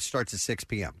 Wednesday evening starts at 6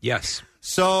 p.m. Yes.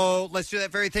 So let's do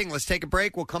that very thing. Let's take a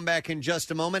break. We'll come back in just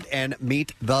a moment and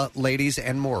meet the ladies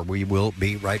and more. We will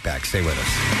be right back. Stay with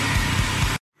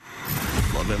us.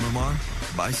 Love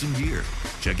MMR? Buy some gear.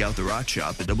 Check out the rock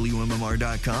shop at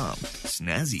WMMR.com.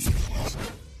 Snazzy.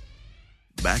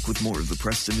 Back with more of the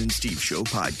Preston and Steve Show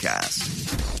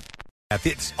podcast.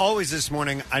 It's always this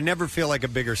morning. I never feel like a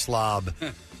bigger slob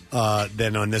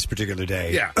than on this particular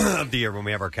day of the year when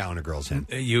we have our calendar girls in.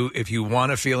 If you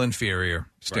want to feel inferior,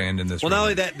 stand in this room. Well, not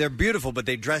only that, they're beautiful, but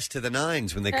they dress to the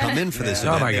nines when they come in for this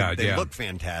event. Oh, my God, They look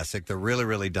fantastic. They're really,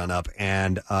 really done up,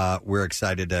 and we're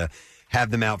excited to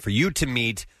have them out for you to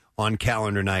meet on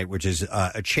calendar night, which is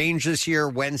a change this year.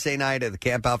 Wednesday night at the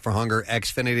Camp Out for Hunger,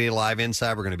 Xfinity Live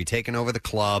Inside. We're going to be taking over the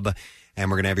club,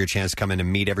 and we're going to have your chance to come in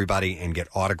and meet everybody and get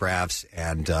autographs,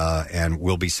 and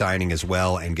we'll be signing as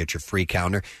well and get your free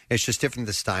calendar. It's just different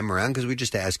this time around because we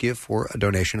just ask you for a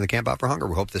donation to the Camp Out for Hunger.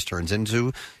 We hope this turns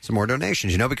into some more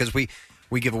donations, because we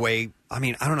give away, I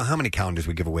don't know how many calendars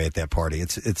we give away at that party.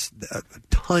 It's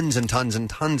tons and tons and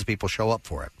tons of people show up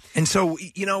for it. And so,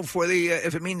 for the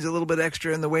if it means a little bit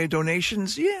extra in the way of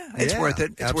donations, it's worth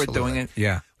it. It's worth doing it.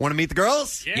 Yeah. Want to meet the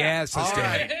girls? Yes, let's do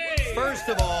it. First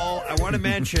of all, I want to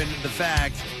mention the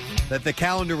fact that the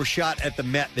calendar was shot at the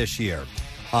Met this year.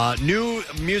 New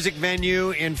music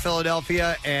venue in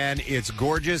Philadelphia, and it's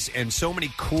gorgeous and so many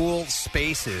cool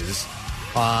spaces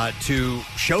to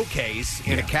showcase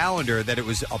in a calendar that it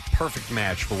was a perfect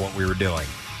match for what we were doing.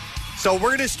 So we're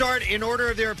going to start in order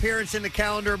of their appearance in the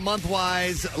calendar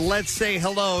month-wise. Let's say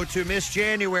hello to Miss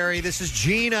January. This is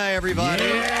Gina, everybody.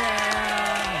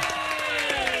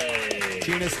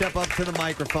 Gina, step up to the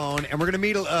microphone, and we're going to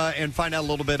meet and find out a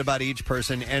little bit about each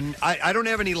person. And I don't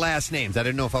have any last names. I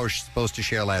didn't know if I was supposed to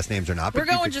share last names or not. We're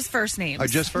going just first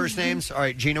names. Just first names? All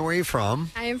right, Gina, where are you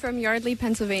from? I am from Yardley,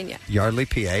 Pennsylvania. Yardley,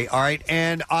 PA. All right,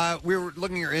 and we were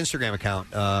looking at your Instagram account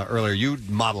earlier. You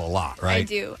model a lot,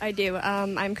 right? I do.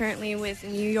 I'm currently with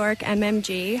New York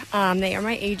MMG. They are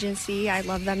my agency. I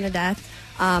love them to death.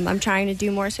 I'm trying to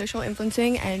do more social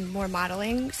influencing and more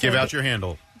modeling. So Give out your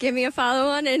handle. Give me a follow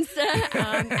on Insta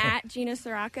at Gina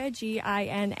Srocca,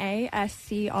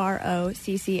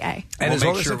 GINASCROCCA. And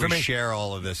we'll make sure we share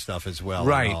all of this stuff as well,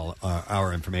 Right. and all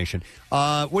our information.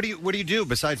 What do you do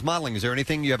besides modeling? Is there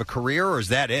anything you have a career, or is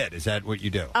that it? Is that what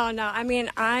you do? Oh, no. I mean,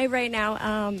 right now,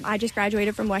 I just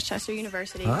graduated from Westchester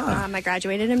University. I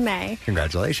graduated in May.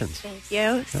 Congratulations. Thank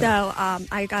you. So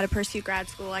I got to pursue grad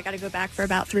school. I got to go back for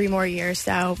about 3 more years.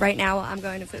 So right now I'm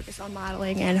going to focus on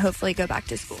modeling and hopefully go back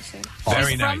to school soon.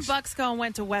 Very nice. From Bucksco and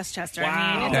went to Westchester. Wow.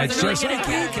 I mean, That's doesn't just really like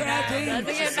you, Kathy. Doesn't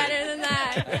get better than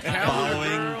that.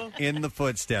 Following in the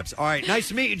footsteps. All right, nice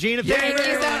to meet you, Gina. Thank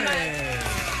you so much.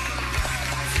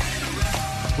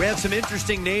 We have some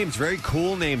interesting names, very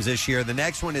cool names this year. The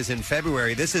next one is in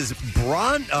February. This is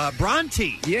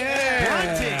Bronte. Yeah.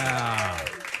 Bronte.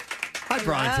 Hi,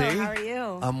 Bronte. Hello, how are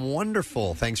you? I'm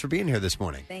wonderful. Thanks for being here this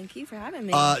morning. Thank you for having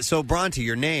me. So, Bronte,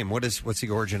 your name, what's the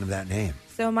origin of that name?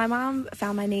 So my mom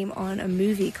found my name on a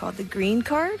movie called The Green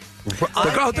Card.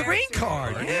 The Green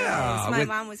Card, yeah. My With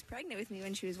mom was pregnant with me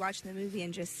when she was watching the movie,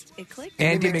 and just it clicked.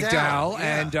 Andy McDowell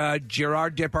and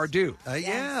Gerard Depardieu.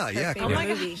 Yeah. Oh my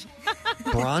movie.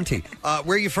 Bronte.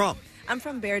 Where are you from? I'm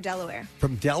from Bear, Delaware.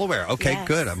 From Delaware. Okay, Yes.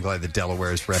 good. I'm glad that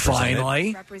Delaware is represented.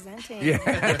 Finally. Representing. Yeah.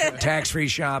 Tax-free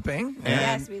shopping.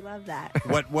 Yes, we love that.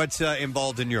 What's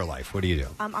involved in your life? What do you do?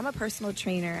 I'm a personal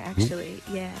trainer, actually.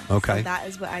 Yeah. Okay. So that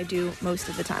is what I do most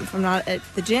of the time. If I'm not at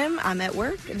the gym, I'm at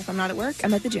work, and if I'm not at work,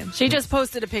 I'm at the gym. She just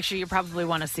posted a picture. You probably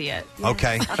want to see it.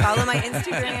 Okay. I'll follow my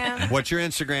Instagram. What's your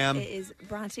Instagram? It is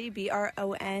Bronte,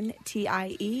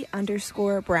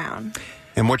 BRONTIE_Brown.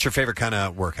 And what's your favorite kind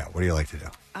of workout? What do you like to do?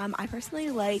 I personally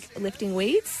like lifting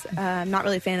weights. I'm not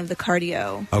really a fan of the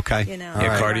cardio. Okay. You know,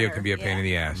 Yeah, I'm a cardio runner. can be a pain in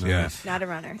the ass. Nice. Not a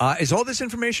runner. Is all this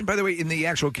information, by the way, in the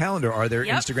actual calendar? Are there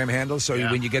Yep. Instagram handles? So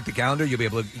when you get the calendar, you'll be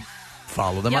able to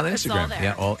follow them Yep, on it's all Instagram. there.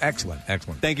 Yeah. Oh, excellent.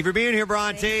 Thank you for being here,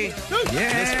 Bronte.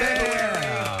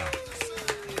 Yeah.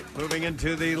 Moving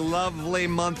into the lovely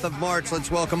month of March, let's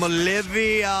welcome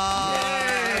Olivia.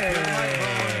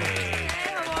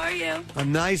 How are you?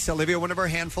 Nice, Olivia. One of our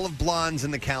handful of blondes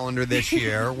in the calendar this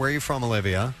year. Where are you from,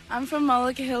 Olivia? I'm from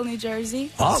Mullica Hill, New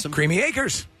Jersey. Awesome. Creamy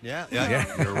Acres. Yeah.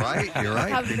 You're right.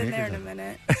 Haven't been there in a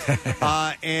minute.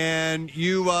 And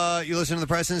you listen to the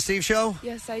Preston and Steve show?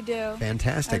 Yes, I do.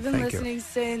 Fantastic. I've been Thank you. listening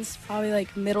since probably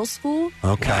like middle school.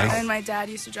 Okay. Wow. And my dad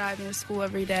used to drive me to school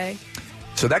every day.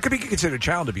 So that could be considered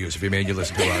child abuse if you made you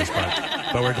listen to us,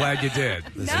 but we're glad you did.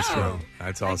 This is true.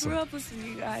 That's I awesome. grew up listening to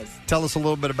you guys. Tell us a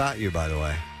little bit about you, by the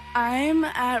way. I'm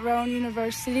at Rowan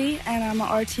University, and I'm an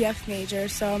RTF major,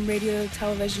 so I'm radio,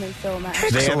 television, and film.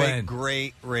 They have a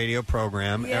great radio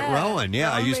program at Rowan.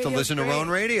 Yeah, I Rowan used to Radio's listen to great. Rowan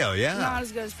Radio. Yeah. Not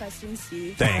as good as Preston and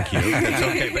Steve. Thank you. It's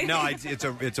okay, but no,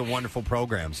 it's a wonderful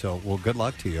program. So, well, good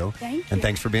luck to you. Thank you. And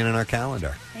thanks for being in our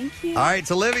calendar. Thank you. All right, it's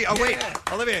Olivia. Oh wait,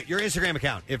 Olivia, your Instagram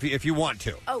account, if you want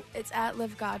to, Oh, it's at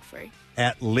Liv Godfrey.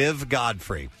 at Liv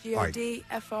Godfrey. All right.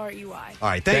 GODFREY. All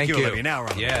right, thank you, you. Olivia. Now we're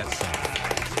on. Yes.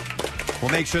 We'll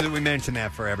make sure that we mention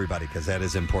that for everybody because that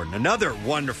is important. Another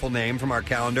wonderful name from our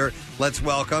calendar. Let's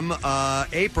welcome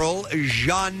April.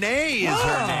 Jeanne is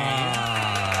her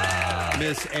name.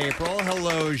 Miss April.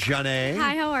 Hello, Jeanne.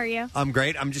 Hi, how are you? I'm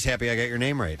great. I'm just happy I got your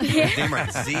name right. Name right.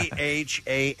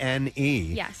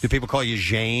 Zhane. Yes. Do people call you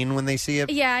Jane when they see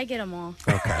it? Yeah, I get them all.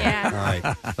 Okay. Yeah. All right.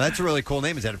 Well, that's a really cool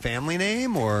name. Is that a family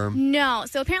name or? No.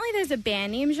 So apparently there's a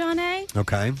band named Jeanne.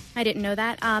 Okay. I didn't know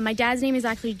that. My dad's name is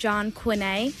actually John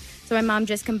Quinet. So my mom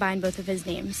just combined both of his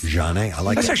names. Jeanne. I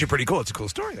like That's that. actually pretty cool. It's a cool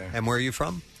story there. And where are you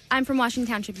from? I'm from Washington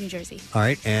Township, New Jersey. All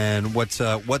right. And what's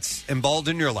involved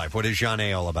in your life? What is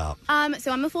Jeanne all about?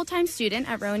 So I'm a full-time student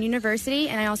at Rowan University,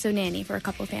 and I also nanny for a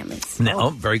couple of families. No,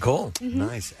 very cool.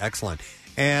 Nice. Excellent.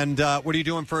 And what are you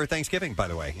doing for Thanksgiving, by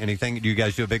the way? Anything? Do you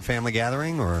guys do a big family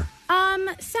gathering or?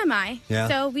 Semi. Yeah.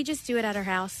 So we just do it at our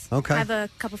house. Okay. I have a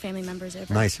couple family members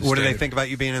over. Nice. What do they think about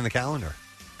you being in the calendar?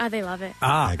 Oh, they love it. They They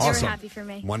awesome. were happy for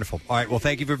me. Wonderful. All right. Well,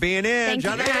 thank you for being in, Thank you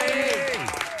Johnny. for having me.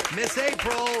 Miss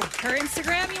April. Her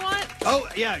Instagram, you want? Oh,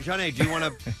 yeah, Johnny, do you want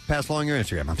to pass along your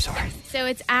Instagram? I'm sorry. So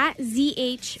it's at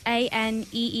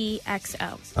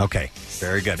ZHANEEXO. Okay,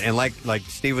 very good. And like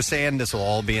Steve was saying, this will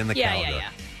all be in the calendar.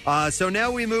 So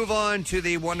now we move on to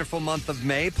the wonderful month of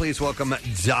May. Please welcome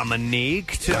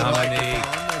Dominique to the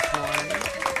microphone this morning.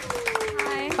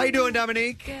 Hi. How you doing,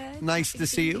 Dominique? Good. Nice to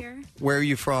see you. Where are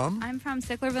you from? I'm from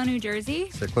Sicklerville, New Jersey.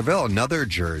 Sicklerville, another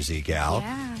Jersey gal.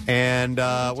 Yeah. And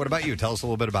what about you? Tell us a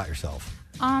little bit about yourself.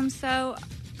 So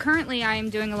currently I am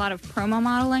doing a lot of promo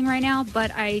modeling right now,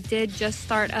 but I did just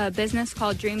start a business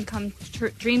called Dreams Come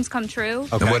True. Okay.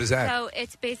 And what is that? So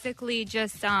it's basically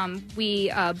just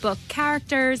we book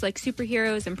characters like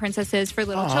superheroes and princesses for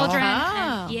little children.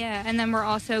 And, and then we're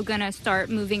also going to start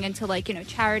moving into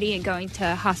charity and going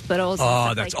to hospitals. And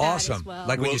stuff That's like that awesome. as well.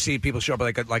 Like when you see people show up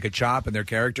like a chop and their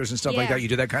characters and stuff like Yeah. that, you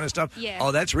do that kind of stuff? Yeah.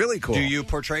 Oh, that's really cool. Do you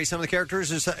portray some of the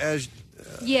characters as as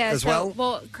well?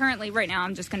 Well, currently right now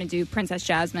I'm just going to do Princess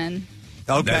Jasmine.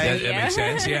 Okay, that makes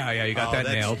sense. Yeah, you got that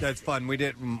nailed. That's fun. We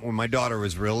did when my daughter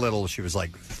was real little. She was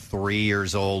like 3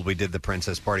 years old. We did the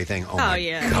princess party thing. Oh my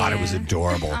god, it was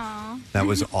adorable. That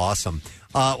was awesome.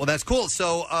 Well, that's cool.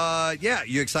 So,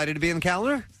 you excited to be in the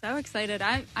calendar? So excited.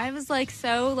 I was I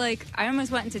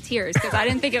almost went into tears because I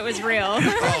didn't think it was real.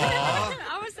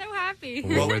 I was so happy.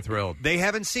 Well, we're thrilled. They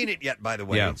haven't seen it yet, by the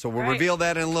way. Yeah. So we'll Right. reveal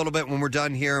that in a little bit when we're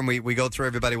done here, and we go through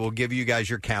everybody. We'll give you guys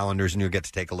your calendars, and you'll get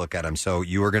to take a look at them. So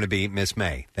you are going to be Miss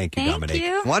May. Thank you, Thank Dominique.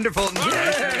 you. Wonderful.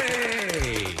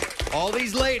 All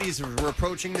these ladies, we're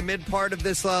approaching the mid part of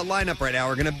this lineup right now.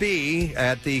 We're going to be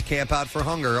at the Camp Out for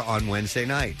Hunger on Wednesday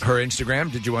night. Her Instagram,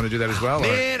 did you want to do that as well?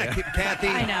 Man, Kathy,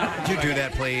 I know. Would you do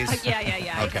that, please?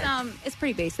 Yeah. Okay. It's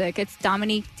pretty basic. It's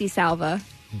Dominique DiSalva.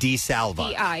 DiSalva.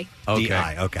 D-I. Okay.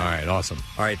 D-I, okay. All right, awesome.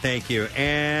 All right, thank you.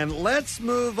 And let's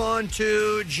move on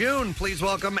to June. Please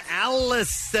welcome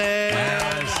Allison.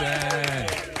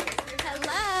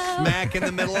 Hello. Smack in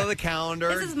the middle of the calendar.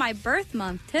 This is my birth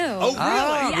month, too. Oh,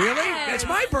 really? Really? That's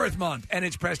my birth month, and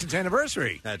it's Preston's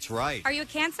anniversry. That's right. Are you a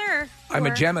Cancer? I'm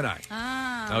a Or- Gemini.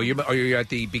 Oh. Oh, you're at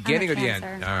the beginning I'm or a the end?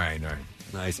 Cancer. All right.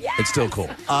 Nice. It's still cool.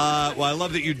 Well, I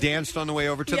love that you danced on the way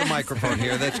over to the Yes. microphone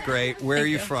here. That's great. Where are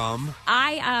you from?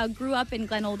 I grew up in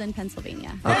Glen Olden,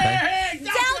 Pennsylvania. Okay.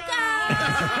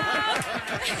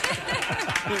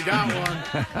 We got one.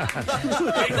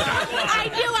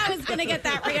 I knew I was going to get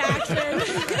that reaction.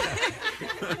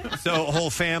 So, whole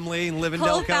family live in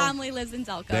Whole Delco? family lives in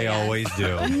Delco. They yes. always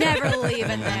do. Never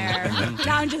leaving there.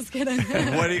 No, I'm just kidding.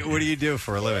 What do you do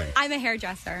for a living? I'm a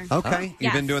hairdresser. Okay. You've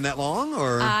Yes. been doing that long,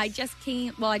 or? I just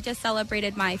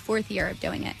celebrated my 4th year of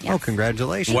doing it. Yes. Oh,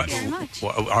 congratulations. Thank you very much.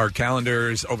 Our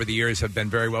calendars over the years have been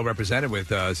very well represented with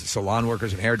salon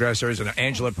workers and hairdressers, and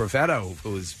Angela Perfetto,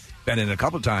 who's been in a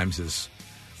couple of times,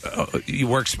 he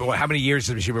works. How many years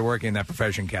has she been working in that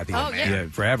profession, Kathy? Oh, yeah.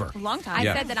 Forever. A long time. I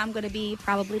Yeah. said that I'm going to be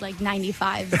probably like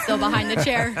 95, still behind the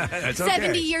chair. That's okay.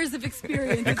 70 years of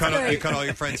experience. You It's cut great. all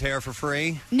your friends' hair for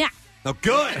free? Nah. Oh,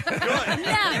 good. Good.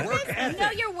 No,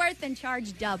 know your worth and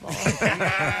charge double.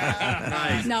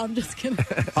 Nice. No, I'm just kidding.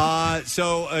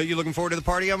 So, you looking forward to the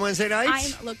party on Wednesday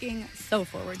nights? I'm looking so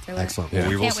forward to it. Excellent. Well,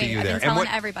 we will Can't see wait. you I've there. been And telling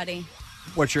everybody.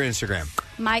 What's your Instagram?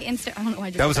 My Insta. I don't know why I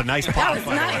just That was said a nice That pop, was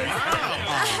by the way.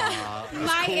 nice.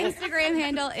 My Instagram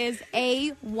handle is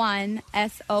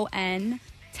A1SON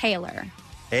Taylor.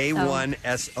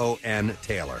 A1SON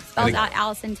Taylor. Spelled out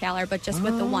Allison Taylor, but just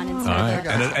with the one All instead right. of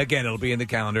the. And again, it'll be in the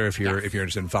calendar if you're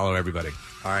interested in follow everybody.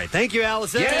 All right. Thank you,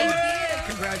 Allison.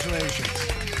 Congratulations.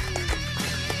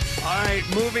 All right,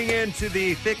 moving into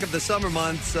the thick of the summer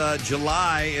months,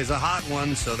 July is a hot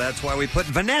one, so that's why we put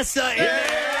Vanessa in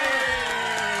there.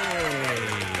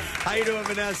 How you doing,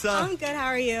 Vanessa? I'm good. How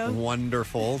are you?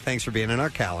 Wonderful. Thanks for being in our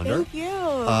calendar. Thank you.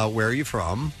 Where are you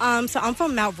from? So I'm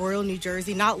from Mount Royal, New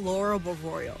Jersey. Not Laurel, but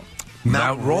Royal.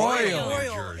 Mount Royal.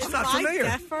 It's I'm not by familiar.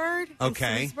 Deptford. in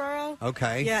Okay. Swedesboro.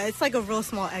 Okay. Yeah, it's like a real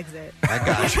small exit. I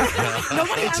got you.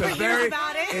 Nobody It's ever a hears very,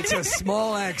 about it. it's a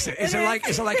small exit. Is it like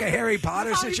a Harry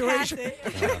Potter situation?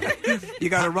 You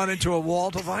got to run into a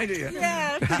wall to find it.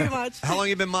 Yeah, pretty much. How long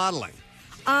you been modeling?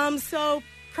 So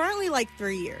currently like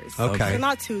 3 years. Okay. So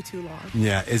not too long.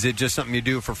 Yeah. Is it just something you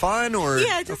do for fun, or?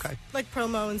 Yeah, just like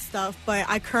promo and stuff. But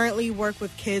I currently work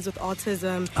with kids with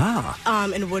autism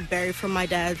in Woodbury from my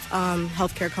dad's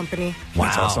healthcare company. Wow.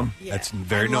 That's awesome. Yeah, That's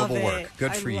very I love noble it. work.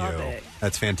 Good I for you. love it.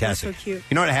 That's fantastic. That's so cute.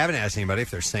 You know what? I haven't asked anybody if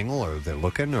they're single or they're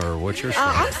looking or what's your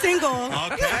I'm single.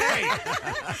 Okay.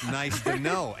 Nice to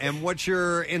know. And what's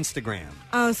your Instagram?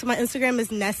 So my Instagram is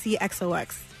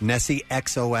NessieXOX.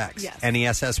 NessieXOX. Yes.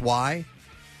 NESSY?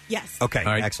 Yes. Okay,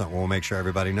 excellent. We'll make sure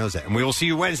everybody knows that. And we will see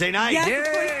you Wednesday night. Yes, Yay! of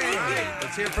course. Thank you. All right,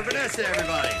 let's hear it for Vanessa,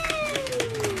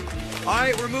 everybody. All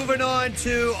right, we're moving on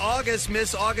to August.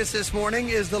 Miss August this morning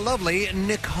is the lovely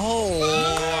Nicole.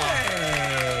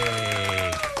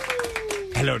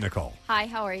 Hello, Nicole. Hi,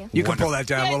 how are you? You can pull that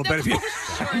down a little bit if you.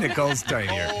 Nicole's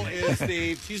tinier.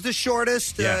 She's the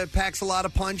shortest. Packs a lot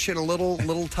of punch in a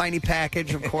little tiny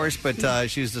package, of course. But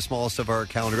she's the smallest of our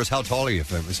calendar girls. How tall are you?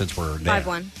 Since we're there?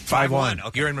 5'1". 5'1".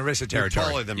 Okay. You're in Marissa territory.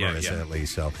 You're taller than Marissa, at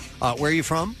least. So, where are you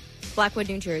from? Blackwood,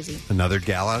 New Jersey. Another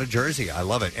gal out of Jersey. I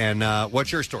love it. And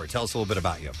what's your story? Tell us a little bit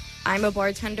about you. I'm a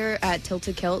bartender at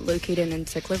Tilted Kilt, located in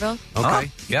Sicklerville.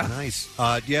 Okay. Yeah. Nice.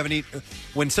 Do you have any?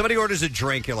 When somebody orders a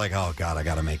drink, you're like, oh God, I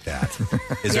got to make that.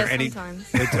 Is there any?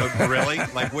 Sometimes. Really?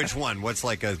 Like which one? What's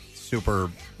like a super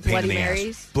pain Bloody in the Marys.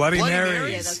 ass? Bloody Marys.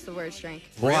 Yeah, that's the worst drink.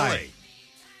 Why?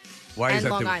 Why is and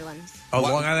that? Long Island. Oh,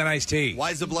 Long Island iced tea.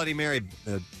 Why is the Bloody Mary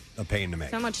a pain to make?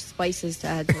 So much spices to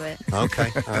add to it. Okay.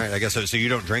 All right. I guess so. So you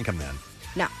don't drink them then?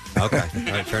 No. Okay. All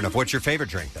right. Fair enough. What's your favorite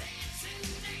drink then?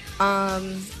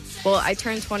 Well, I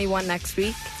turn 21 next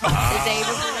week. The day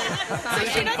before. So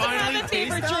she doesn't have a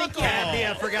favorite drink yet. Kathy,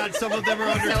 I forgot some of them are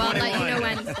under So 21. I'll let you know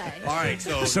Wednesday. All right.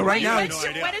 So right now when is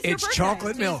your it's birthday?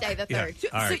 chocolate milk. Tuesday the 3rd. Yeah.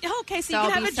 All right. So, okay, so you So can I'll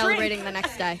have be a celebrating drink. the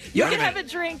next day. You can have a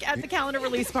drink at the calendar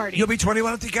release party. You'll be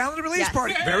 21 at the calendar release Yes.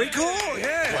 party. Very cool.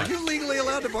 Yeah. Are you legally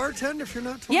allowed to bartend if you're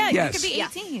not 20? Yeah, Yes. you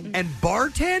could be 18. And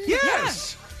bartend?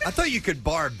 Yes. I thought you could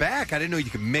bar back. I didn't know you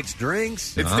could mix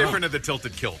drinks. It's different at the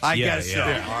Tilted Kilt. I Yeah, guess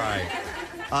yeah. so. All right.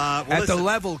 Well, At the listen,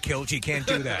 level kilt, you can't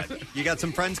do that. you got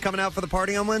some friends coming out for the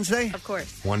party on Wednesday? Of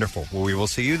course. Wonderful. Well, we will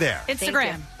see you there.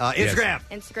 Instagram. Instagram.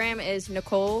 Instagram is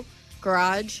Nicole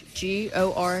Garage,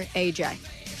 Goraj.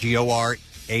 Goraj?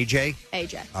 AJ.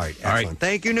 All right. Excellent.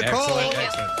 Thank you, Nicole.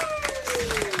 Excellent.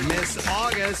 Miss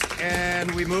August, and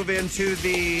we move into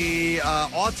the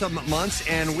autumn months,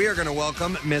 and we are going to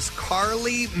welcome Miss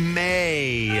Carly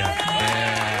May.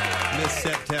 Miss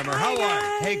September. How are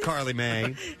you? Hey, Carly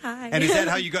May. Hi. And is that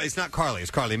how you go? It's not Carly,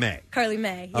 it's Carly May. Carly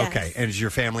May, yes. Okay. And has your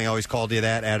family always called you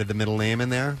that? Added the middle name in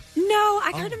there? No,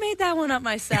 I kind of made that one up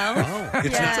myself.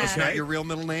 It's not your real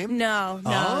middle name? No,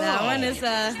 that one is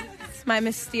it's my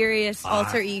mysterious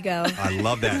alter ego. I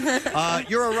love that.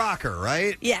 You're a rocker,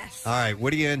 right? Yes. All right.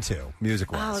 What are you into,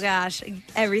 music-wise? Oh, gosh.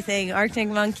 Everything. Arctic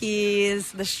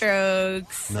Monkeys, The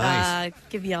Strokes. Nice.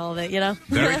 Give you all of it, you know?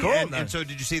 Very cool. And so,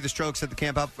 did you see the Strokes at the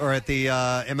camp up or at the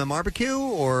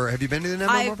MM or have you been to the MM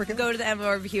I barbecue? go to the MM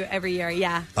barbecue every year,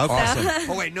 yeah. Okay.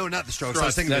 So- Oh wait, no, not the Strokes. I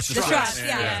was thinking the Struts. The Struts,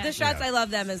 yeah. The Struts, I love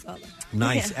them as well.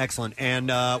 Nice, Yeah. excellent. And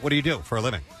what do you do for a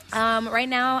living? Right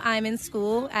now, I'm in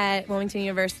school at Wilmington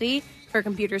University for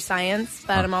computer science,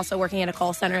 but I'm also working at a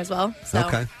call center as well. So.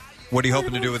 Okay. What are you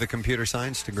hoping to do with a computer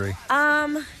science degree?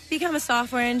 Become a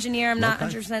software engineer. I'm not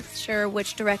 100% sure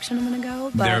which direction I'm going to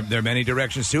go, but There are many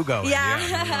directions to go. in.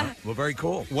 Yeah. Well, very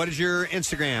cool. What is your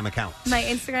Instagram account? my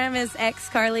Instagram is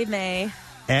xcarlymay.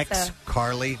 X So-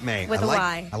 Carly May. With I a like,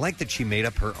 Y. I like that she made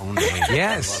up her own name.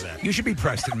 Yes. I love that. You should be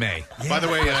Preston May. By the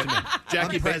way,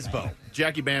 Jackie Presbo.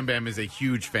 Jackie Bam Bam is a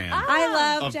huge fan. I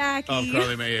love of, Jackie. Of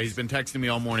Carly May. He's been texting me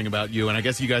all morning about you, and I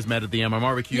guess you guys met at the MM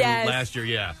barbecue Yes. last year.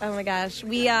 Yeah. Oh my gosh,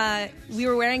 we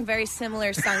were wearing very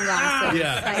similar sunglasses.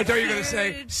 Yeah. I thought you were going to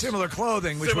say similar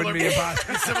clothing, which Similar- wouldn't be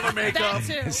impossible. Similar makeup.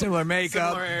 Similar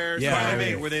makeup. Similar hair.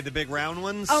 Yeah. Were they the big round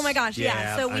ones? Oh my gosh,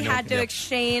 yeah. So I we know. had to Yep.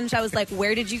 exchange. I was like,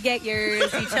 "Where did you get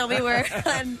yours?" You tell me where,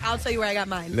 and I'll tell you where I got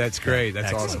mine. That's great. That's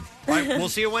Excellent. awesome. All right, we'll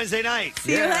see you Wednesday night.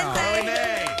 See you Wednesday. Carly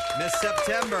May, Miss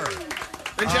September.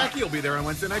 And Jackie will be there on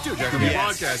Wednesday night, too. Jackie will be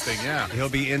Yes. broadcasting, yeah. He'll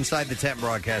be inside the tent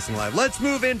broadcasting live. Let's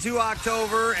move into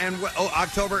October and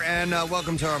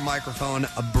welcome to our microphone,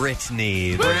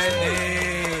 Brittany.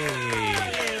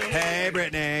 Hey,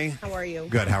 Brittany. How are you?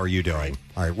 Good. How are you doing?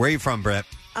 All right. Where are you from, Britt?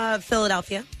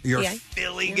 Philadelphia. You're PA. a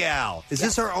Philly gal. Is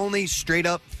this our only straight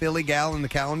up Philly gal in the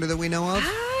calendar that we know of?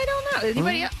 I don't know.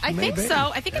 Anybody? I think maybe. so.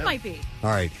 I think it might be. All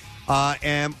right.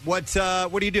 And what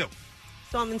do you do?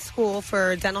 So I'm in school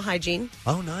for dental hygiene,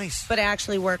 Oh, nice. but I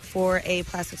actually work for a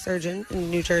plastic surgeon in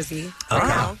New Jersey. Okay.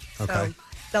 now. Okay. So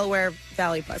Delaware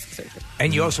Valley plastic surgeon.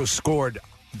 And you also scored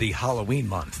the Halloween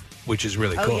month, which is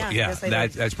really Oh, cool. yeah. Yes, I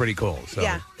did. That's pretty cool. So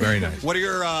Yeah. very nice. What are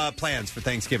your plans for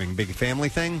Thanksgiving? Big family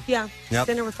thing? Yeah. Yep.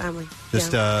 Dinner with family.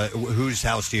 Just yeah. whose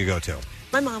house do you go to?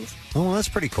 My mom's. Oh, well, that's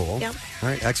pretty cool. Yep. All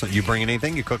right, excellent. You bringing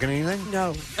anything? You cooking anything?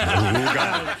 No.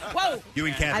 Whoa. You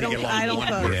and Kathy I don't get along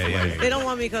cook. wonderfully. Yeah. They don't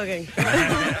want me cooking.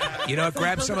 You know,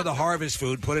 grab some of the harvest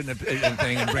food, put it in a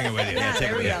thing, and bring it with you. Yeah,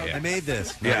 there we go. I made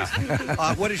this. Yeah.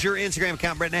 Nice. What is your Instagram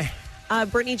account, Brittany?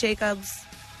 Brittany Jacobs,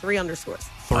 3 underscores.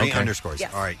 3 Okay. underscores.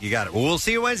 Yes. All right, you got it. Well, we'll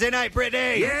see you Wednesday night,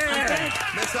 Brittany. Yeah.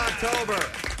 Miss October.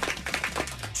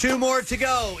 2 more to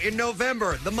go in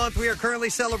November, the month we are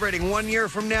currently celebrating. 1 year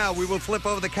from now, we will flip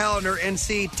over the calendar and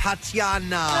see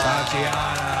Tatiana.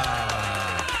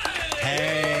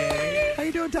 Hey. How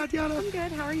you doing, Tatiana? I'm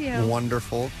good. How are you?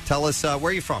 Wonderful. Tell us, where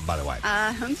are you from, by the way?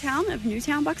 Hometown of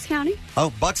Newtown, Bucks County.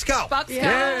 Oh, Buckscout.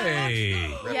 Yeah,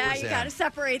 you got to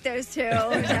separate those two.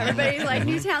 Everybody's like,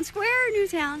 Newtown Square or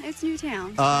Newtown? It's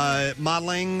Newtown.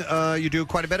 Modeling, you do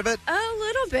quite a bit of it? A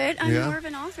little bit. I'm Yeah. more of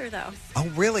an author, though. Oh,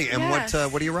 really? And Yes.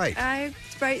 what do you write? I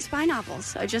write spy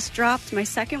novels. I just dropped my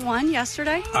second one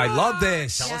yesterday. I love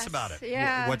this. Tell us about it.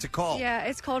 Yeah. What's it called? Yeah,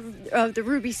 it's called the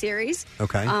Ruby series.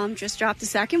 Okay. Just dropped the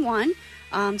second one.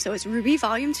 So it's Ruby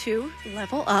Volume 2,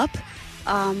 Level Up.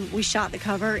 We shot the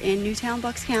cover in Newtown,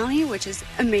 Bucks County, which is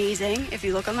amazing. If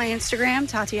you look on my Instagram,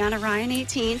 Tatiana Ryan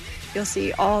 18, you'll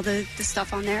see all the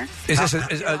stuff on there. Is this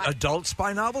adult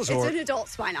spy novels? It's or an adult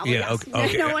spy novel. Yeah, yes.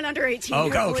 okay. No one under 18.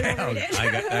 Okay, hopefully will read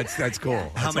it. that's cool.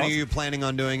 How That's many awesome. are you planning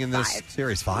on doing in this 5.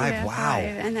 series? 5? Yeah, Wow. 5.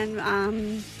 And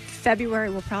then February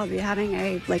we'll probably be having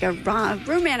a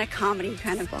romantic comedy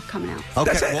kind of book coming out.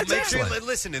 Okay, well, make sure you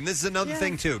listen. And this is another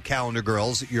thing too, Calendar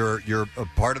Girls. You're a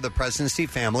part of the Preston and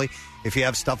Steve family. If you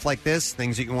have stuff like this,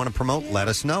 things that you want to promote, let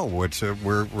us know. We're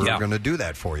going to do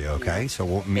that for you. Okay,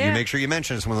 so you make sure you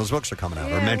mention us when those books are coming out,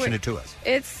 or Yeah, mention it to us.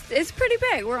 It's pretty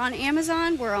big. We're on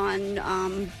Amazon. We're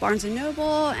on Barnes and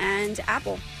Noble and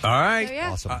Apple. All right. So,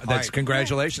 yeah. Awesome. That's All right.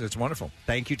 congratulations. That's wonderful.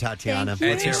 Thank you, Tatiana.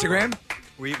 Thank you. And Instagram?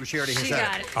 She already has She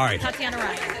that. got it. All right. Tatiana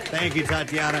Ryan. Thank you,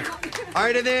 Tatiana. All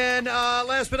right, and then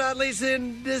last but not least,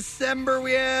 in December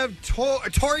we have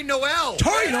Tori Noel.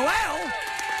 Tori Noel?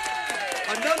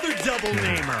 Another double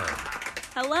namer.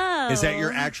 Hello. Is that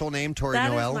your actual name, Tori That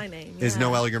is Noel? my name, Is yeah.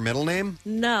 Noel your middle name?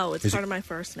 No, it's Is part it- of my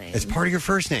first name. It's part of your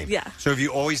first name? Yeah. So have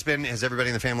you always been, has everybody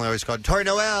in the family always called Tori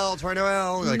Noel, Tori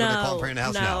Noel? Like when they call her in the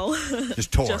house? no.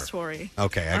 Just Tor. Just Tori.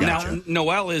 Okay, I Now, got you.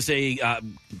 Noel is a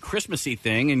Christmassy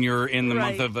thing, and you're in the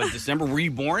Right. month of December. Were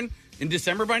you born in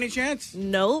December by any chance?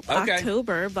 Nope, Okay.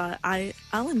 October, but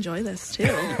I'll enjoy this too.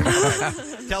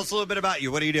 Tell us a little bit about you.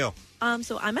 What do you do?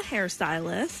 So I'm a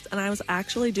hairstylist, and I was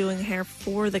actually doing hair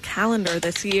for the calendar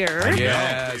this year.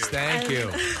 Yes, thank And-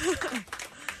 you.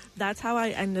 That's how I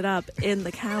ended up in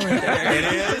the calendar.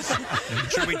 It is?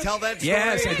 Should we tell that story?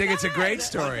 Yes, I think it's a great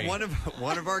story. One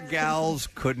of our gals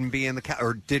couldn't be in the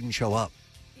or didn't show up.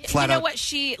 You Flat know out. what?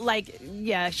 She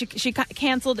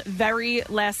canceled very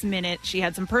last minute. She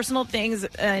had some personal things,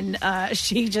 and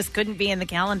she just couldn't be in the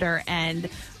calendar. And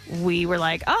we were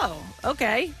like, "Oh,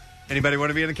 okay." Anybody want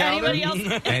to be in the calendar? Anybody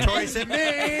else? And Tori said me.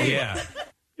 Yeah.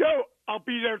 Yo, I'll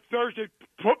be there Thursday.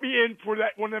 Put me in for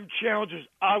that one of them challenges.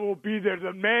 I will be there.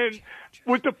 The man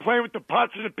with the plane with the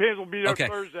pots and the pans will be there Okay.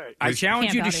 Thursday. I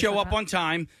challenge you to show up on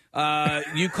time.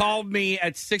 You called me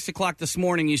at 6 o'clock this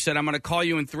morning. You said, I'm going to call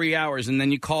you in 3 hours. And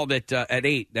then you called at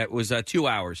 8. That was 2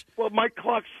 hours. Well, my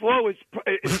clock's slow.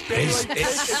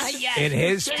 And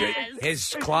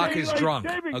his clock is drunk.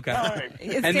 Okay.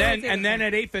 And then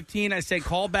at 8:15, I said,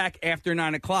 call back after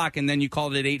 9 o'clock. And then you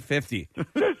called at 8:50.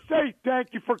 Just say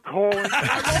thank you for calling.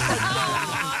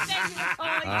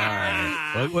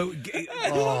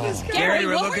 Gary,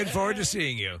 we're what looking forward to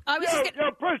seeing you.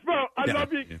 Yo, Preston, I Yeah.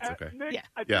 love you. It's okay. Nick,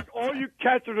 I Yeah. think all you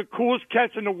cats are the coolest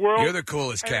cats in the world. You're the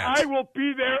coolest and cats. I will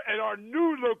be there at our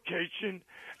new location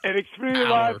at Xfinity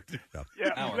Hour. Live. Yeah,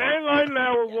 Landline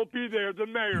Lauer will be there, the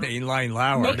mayor. Mainline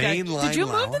Lauer. Okay. Did you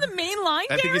move to the main line,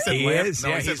 I think Gary? he said He land. is. No,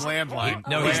 Yeah, he said he's landline.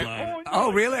 No, he's.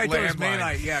 Oh, really? I thought it was Landline.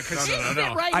 mainline. Yeah, because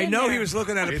No. Right I in know there. he was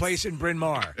looking at a place in Bryn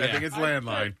Mawr. I think it's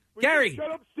landline. Gary. Shut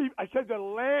up, Steve. I said the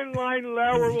Landline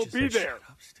Lauer will be there.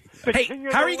 The Hey, king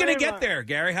of how are the you going to landline. get there,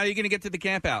 Gary? How are you going to get to the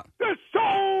camp out? The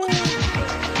soul!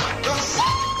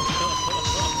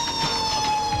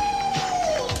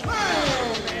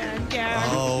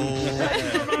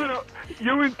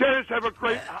 You and Dennis have a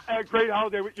great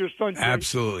holiday with your son. Jake.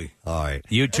 Absolutely. All right.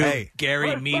 You too, Hey. Gary.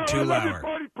 Preston, Me I too, love you, Lauer.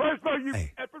 buddy. Preston, you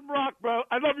effing rock, bro.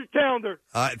 I love your calendar.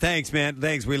 Thanks, man.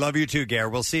 Thanks. We love you too, Gary.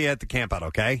 We'll see you at the camp out,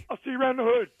 okay? I'll see you around the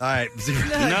hood. All right.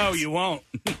 No, you won't.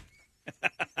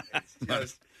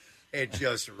 It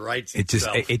just writes It just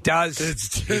itself. it does.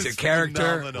 It's He's a just character.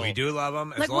 phenomenal. We do love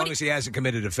him. As Like, what long do as he hasn't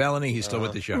committed a felony, he's still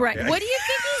with the show. Right. What do you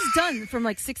think he's done from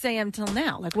like 6 a.m. till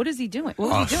now? Like, what is he doing? What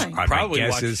was he doing? My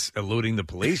guess is eluding the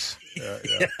police.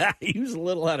 He was a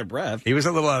little out of breath. He was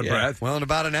a little out of breath. Well, in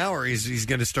about an hour, he's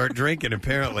going to start drinking.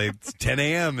 Apparently, It's 10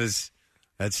 a.m.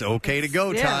 That's okay to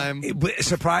go time.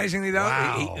 Surprisingly, though,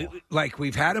 Wow. like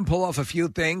we've had him pull off a few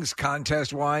things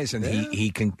contest wise, and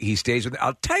he stays with.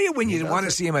 I'll tell you when you want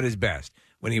to see him at his best.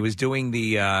 When he was doing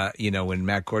the when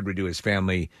Matt Cord would do his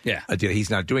family deal.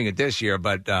 He's not doing it this year,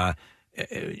 but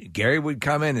Gary would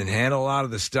come in and handle a lot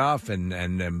of the stuff and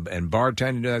bartend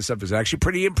and do that stuff. Is actually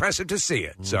pretty impressive to see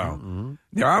it. So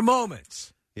there are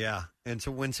moments. Yeah. And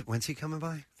so when's he coming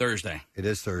by? Thursday. It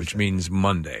is Thursday. Which means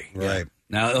Monday. Right.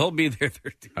 Now, he'll be there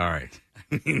Thursday. All right.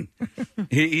 I mean,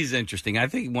 he's interesting. I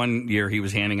think one year he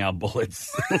was handing out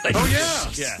bullets.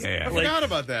 Oh, yeah. Yeah. I forgot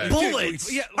about that. Bullets.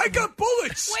 Yeah, I got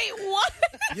bullets. Wait, what?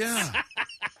 Yeah.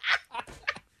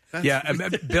 Yeah,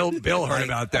 Bill heard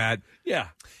about that. Yeah.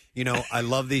 You know, I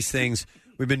love these things.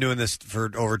 We've been doing this for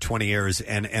over 20 years,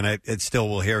 and it still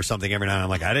will hear something every now and then. I'm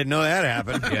like, I didn't know that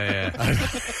happened. Yeah.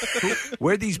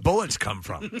 Where'd these bullets come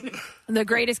from? The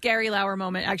greatest Gary Lauer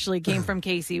moment actually came from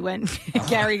Casey when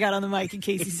Gary got on the mic and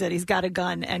Casey said he's got a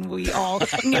gun, and we all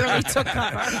nearly took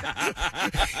cover.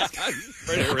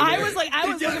 I was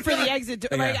looking for the exit.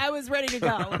 Like, I was ready to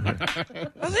go.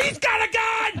 He's got a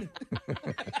gun!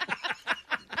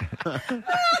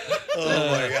 Oh,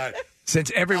 my God.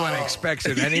 Since everyone expects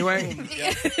it anyway,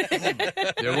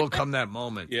 there will come that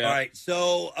moment. All right.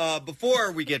 So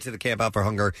before we get to the Camp Out for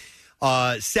Hunger,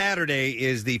 Saturday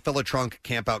is the Fill a Trunk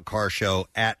Camp Out Car Show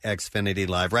at Xfinity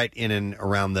Live, right in and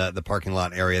around the parking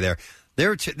lot area there.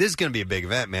 This is going to be a big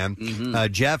event, man.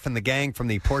 Mm-hmm. Jeff and the gang from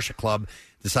the Porsche Club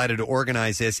decided to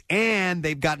organize this, and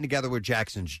they've gotten together with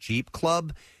Jackson's Jeep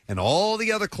Club and all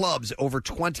the other clubs, over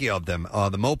 20 of them,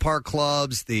 the Mopar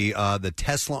clubs, the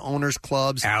Tesla owners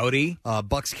clubs, Audi,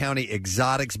 Bucks County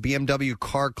Exotics, BMW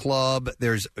Car Club.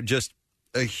 There's just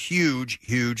a huge,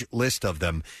 huge list of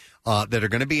them that are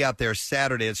going to be out there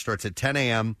Saturday. It starts at 10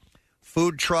 a.m.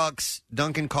 Food trucks,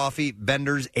 Dunkin' Coffee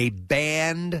vendors, a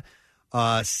band,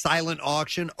 silent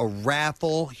auction, a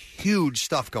raffle, huge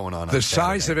stuff going on. The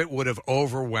size of it would have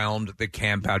overwhelmed the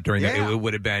camp out during that. It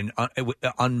would have been,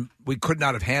 we could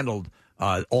not have handled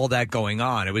all that going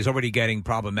on. It was already getting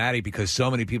problematic because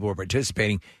so many people were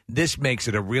participating. This makes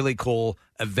it a really cool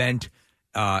event,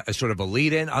 a sort of a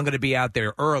lead-in. I'm going to be out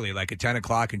there early, like at 10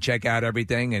 o'clock, and check out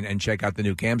everything and check out the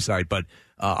new campsite. But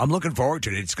I'm looking forward to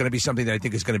it. It's going to be something that I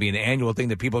think is going to be an annual thing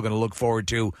that people are going to look forward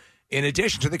to in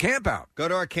addition to the camp out. Go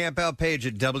to our camp out page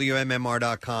at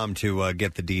WMMR.com to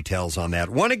get the details on that.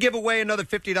 Want to give away another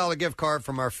 $50 gift card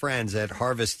from our friends at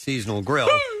Harvest Seasonal Grill.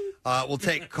 We'll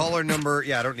take caller number,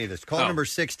 I don't need this, caller number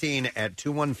 16 at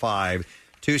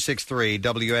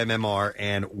 215-263-WMMR,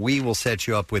 and we will set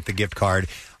you up with the gift card.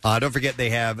 Don't forget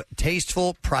they have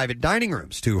tasteful private dining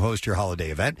rooms to host your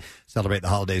holiday event. Celebrate the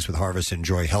holidays with Harvest.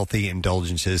 Enjoy healthy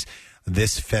indulgences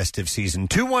this festive season.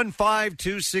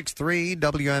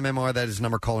 215-263-WMMR. That is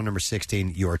number caller number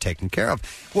 16. You are taken care of.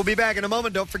 We'll be back in a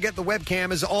moment. Don't forget the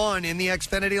webcam is on in the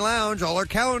Xfinity Lounge. All our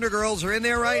calendar girls are in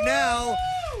there right now.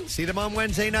 See them on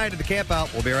Wednesday night at the camp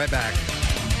out. We'll be right back.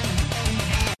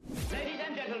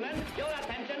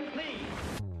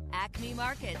 Acme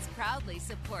Markets proudly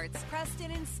supports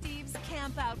Preston and Steve's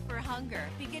Camp Out for Hunger,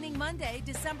 beginning Monday,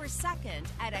 December 2nd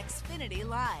at Xfinity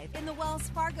Live in the Wells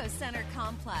Fargo Center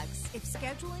complex. If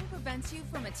scheduling prevents you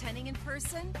from attending in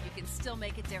person, you can still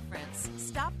make a difference.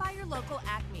 Stop by your local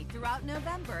Acme throughout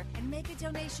November and make a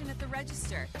donation at the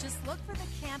register. Just look for the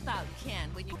Camp Out can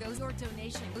when you go. Your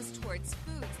donation goes towards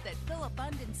foods that Fill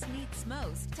Abundance needs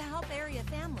most to help area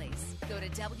families. Go to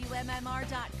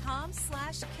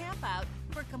WMMR.com/campout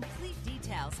for complete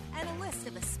details and a list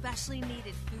of especially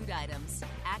needed food items.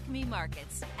 Acme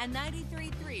Markets and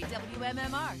 93.3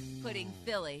 WMMR, putting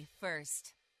Philly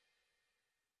first.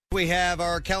 We have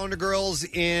our calendar girls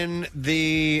in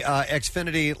the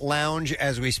Xfinity Lounge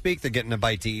as we speak. They're getting a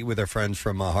bite to eat with their friends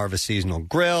from Harvest Seasonal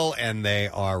Grill, and they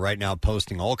are right now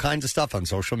posting all kinds of stuff on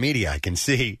social media. I can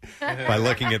see by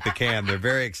looking at the cam. They're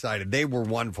very excited. They were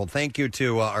wonderful. Thank you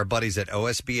to our buddies at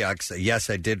OSBX. Yes,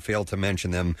 I did fail to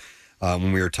mention them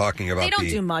when we were talking about They don't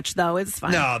do much, though. It's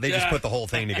fine. No, they just put the whole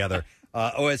thing together.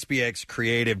 OSBX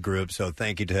Creative Group. So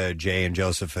thank you to Jay and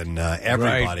Joseph and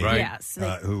everybody Yes.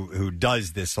 who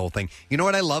does this whole thing. You know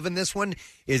what I love in this one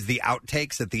is the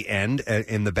outtakes at the end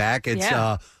in the back. It's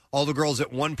all the girls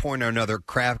at one point or another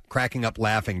cracking up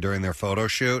laughing during their photo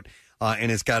shoot.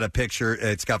 And it's got a picture.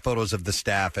 It's got photos of the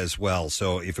staff as well.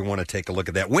 So if you want to take a look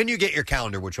at that, when you get your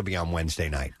calendar, which will be on Wednesday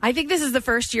night. I think this is the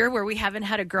first year where we haven't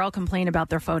had a girl complain about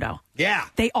their photo. Yeah.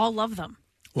 They all love them.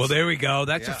 Well, there we go.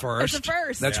 That's a first. It's a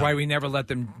first. That's why we never let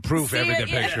them proof every their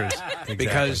pictures. Exactly.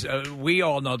 Because we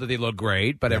all know that they look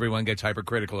great, but everyone gets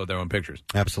hypercritical of their own pictures.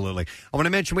 Absolutely. I want to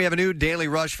mention we have a new Daily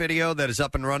Rush video that is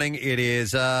up and running. It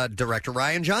is director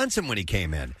Ryan Johnson when he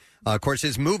came in. Of course,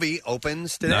 his movie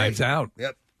opens today. Knives Out.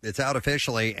 Yep. It's out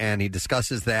officially, and he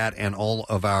discusses that and all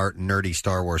of our nerdy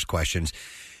Star Wars questions.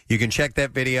 You can check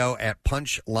that video at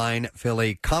Punchline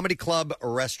Philly Comedy Club,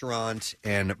 Restaurant,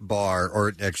 and Bar,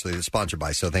 or actually it's sponsored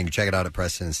by, so thank you. Check it out at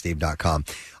PrestonandSteve.com.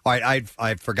 All right,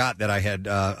 I forgot that I had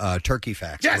turkey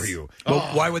facts for you. Well,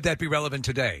 why would that be relevant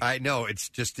today? I know, it's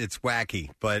wacky.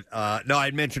 But no,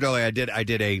 I mentioned earlier I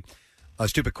did a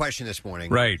stupid question this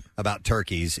morning about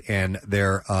turkeys, and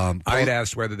they're I had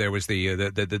asked whether there was the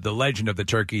legend of the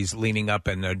turkeys leaning up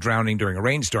and drowning during a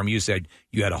rainstorm. You said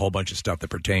you had a whole bunch of stuff that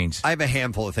pertains. I have a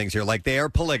handful of things here. Like, they are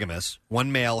polygamous.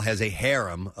 One male has a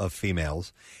harem of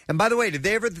females. And by the way, did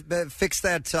they ever fix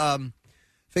that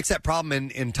problem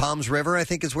in Tom's River, I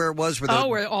think is where it was?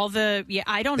 Where all the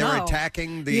I don't know. They were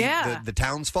attacking the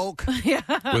townsfolk.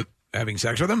 Yeah. Having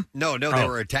sex with them? No, they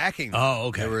were attacking them. Oh,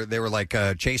 okay. They were like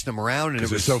chasing them around, and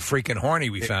it was so freaking horny.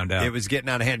 We found out it was getting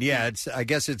out of hand. Yeah, I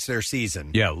guess it's their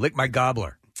season. Yeah, lick my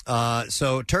gobbler.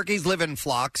 So turkeys live in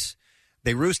flocks.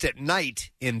 They roost at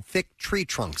night in thick tree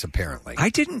trunks. Apparently, I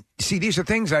didn't see. These are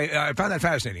things I found that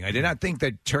fascinating. I did not think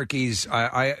that turkeys.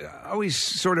 I always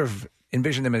sort of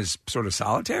envision them as sort of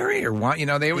solitary or want.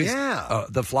 They always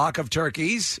the flock of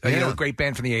turkeys. Great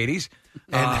band from the '80s.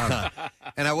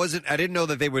 And I didn't know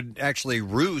that they would actually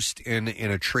roost in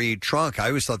a tree trunk. I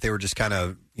always thought they were just kind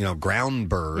of, ground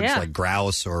birds like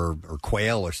grouse or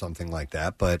quail or something like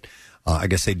that. But I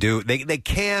guess they do. They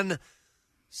can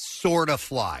sort of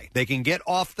fly. They can get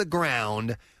off the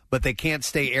ground, but they can't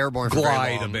stay airborne for very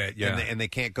glide long, a bit, yeah. And they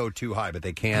can't go too high, but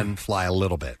they can fly a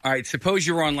little bit. All right, suppose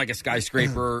you were on like a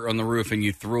skyscraper on the roof and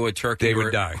you threw a turkey They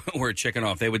would die. or a chicken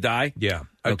off. They would die? Yeah.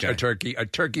 A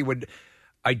turkey would...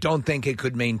 I don't think it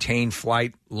could maintain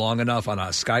flight long enough on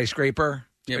a skyscraper.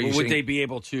 Yeah, but would they be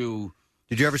able to...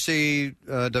 Did you ever see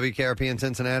WKRP in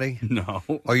Cincinnati? No.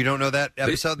 Oh, you don't know that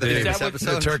episode?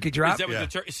 The turkey drop? Is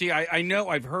that what See, I know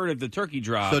I've heard of the turkey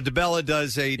drop. So DeBella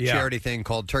does a charity thing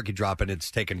called Turkey Drop, and it's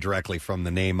taken directly from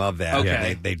the name of that.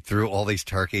 Okay. They threw all these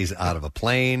turkeys out of a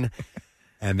plane,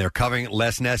 and they're covering it.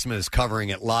 Les Nessman is covering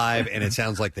it live, and it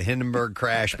sounds like the Hindenburg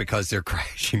crash because they're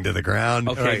crashing to the ground.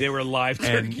 Okay, they were live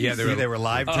turkeys. And, they were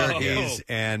live turkeys,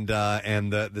 and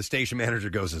the station manager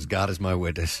goes, "As God is my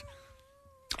witness,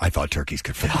 I thought turkeys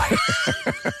could fly."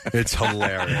 It's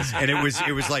hilarious, and it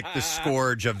was like the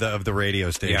scourge of the radio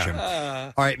station.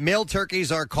 Yeah. All right, male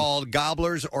turkeys are called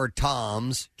gobblers or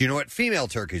toms. Do you know what female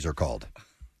turkeys are called?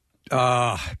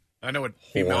 I know what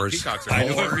female peacocks are called. I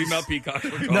know what female peacocks are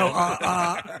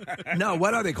called. No,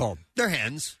 what are they called? They're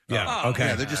hens. Yeah, okay.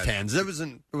 Yeah, they're just hens. It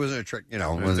wasn't a trick. It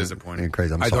was disappointing.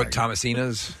 Crazy. I'm I sorry. thought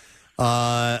Thomasinas.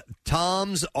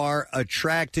 Toms are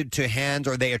attracted to hens,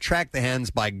 or they attract the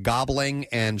hens by gobbling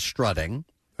and strutting.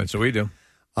 That's what we do.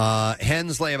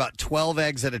 Hens lay about 12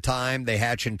 eggs at a time. They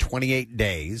hatch in 28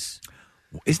 days.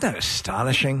 Isn't that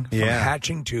astonishing? From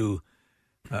hatching to...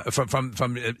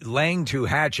 from laying to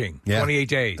hatching, 28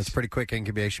 days. That's a pretty quick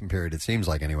incubation period, it seems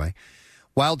like, anyway.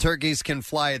 Wild turkeys can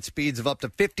fly at speeds of up to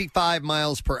 55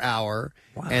 miles per hour,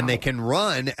 and they can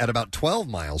run at about 12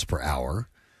 miles per hour.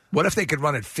 What if they could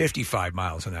run at 55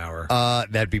 miles an hour?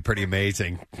 That'd be pretty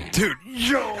amazing. Dude,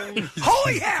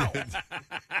 holy hell!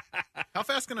 How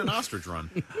fast can an ostrich run?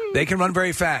 They can run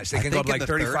very fast. They I can go think up in like the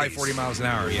 35, 30s. 40 miles an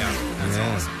hour. Yeah, that's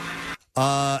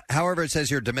awesome. However, it says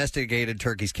here domesticated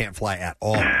turkeys can't fly at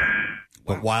all.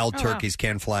 But wild turkeys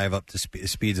can fly up to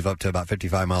speeds of up to about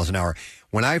 55 miles an hour.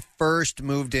 When I first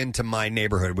moved into my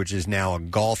neighborhood, which is now a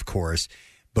golf course,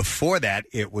 before that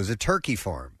it was a turkey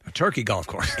farm, a turkey golf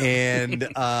course, and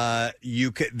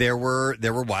there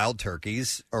were wild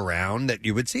turkeys around that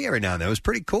you would see every now and then. It was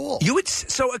pretty cool. You would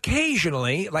so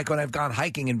occasionally, like when I've gone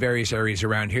hiking in various areas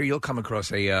around here, you'll come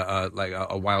across a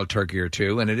wild turkey or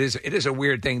two, and it is a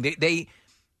weird thing.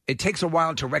 It takes a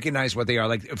while to recognize what they are.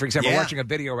 Like, for example, watching a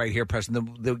video right here, Preston,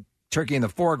 the turkey in the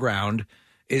foreground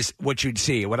is what you'd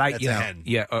see. That's a hen.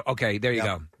 Yeah. Okay. There you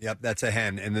go. Yep, that's a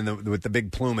hen, and then with the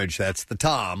big plumage, that's the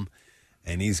tom.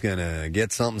 And he's gonna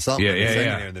get something. Yeah.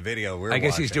 There in the video. I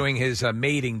guess he's doing his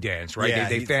mating dance, right? Yeah,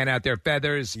 they fan out their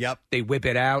feathers. Yep. They whip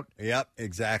it out. Yep,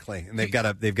 exactly. And they've got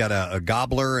a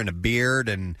gobbler and a beard,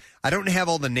 and I don't have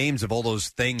all the names of all those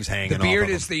things hanging. The beard off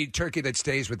of is the turkey that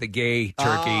stays with the gay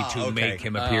turkey to make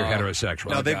him appear heterosexual.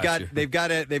 No, they've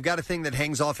got a thing that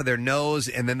hangs off of their nose,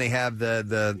 and then they have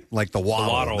the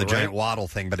waddle, the giant waddle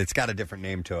thing, but it's got a different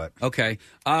name to it. Okay.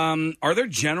 Are there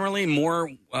generally more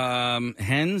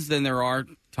hens than there are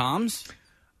toms?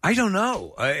 I don't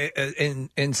know.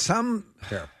 In some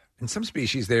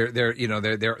species, there are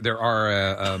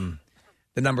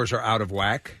the numbers are out of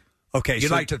whack. Okay, you'd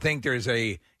like to think there's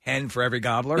a hen for every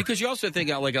gobbler, because you also think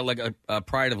like a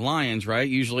pride of lions, right?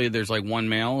 Usually there's like one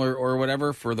male or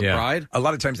whatever for the pride. A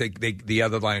lot of times the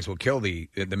other lions will kill the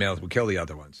males will kill the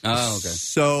other ones. Oh, okay.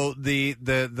 So the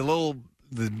little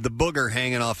the booger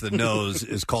hanging off the nose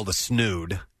is called a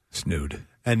snood. Snood.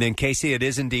 And then, Casey, it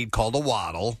is indeed called a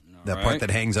waddle, that part that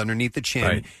hangs underneath the chin.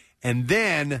 Right. And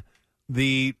then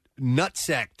the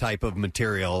nutsack type of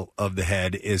material of the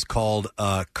head is called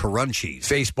carunchies.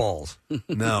 Faceballs.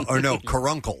 No,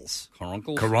 caruncles.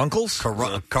 Caruncles? Caruncles?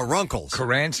 Caruncles.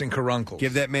 Carants and caruncles.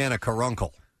 Give that man a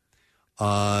caruncle.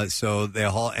 So they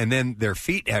all, and then their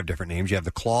feet have different names. You have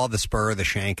the claw, the spur, the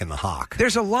shank, and the hock.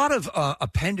 There's a lot of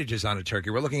appendages on a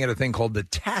turkey. We're looking at a thing called the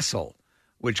tassel,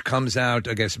 which comes out,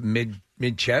 I guess,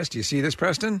 mid-chest. You see this,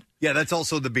 Preston? Yeah, that's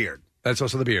also the beard. That's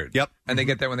also the beard. Yep. And they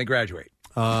get that when they graduate.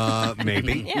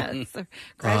 Maybe. Yeah, it's a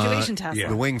graduation tassel.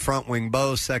 The wing, front wing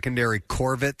bow, secondary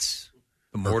corvets,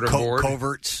 the mortar board,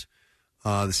 coverts,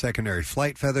 the secondary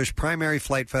flight feathers, primary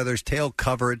flight feathers, tail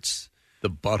coverts, the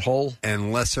butthole,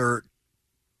 and lesser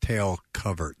tail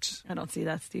coverts. I don't see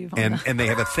that, Steve. And they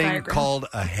have a thing diagram. called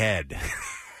a head.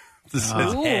 This is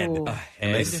head.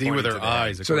 And they see with their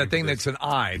eyes. So that thing that's an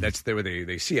eye, that's where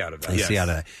they see out of that. They see out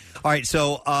of that. All right,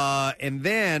 so, and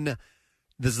then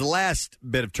this is the last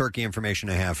bit of turkey information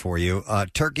I have for you.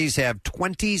 Turkeys have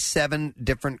 27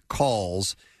 different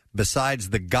calls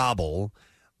besides the gobble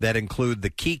that include the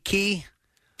kiki,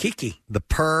 the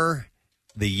purr,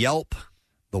 the yelp,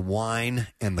 the whine,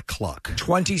 and the cluck.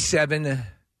 27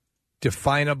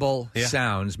 definable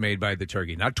sounds made by the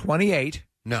turkey. Not 28.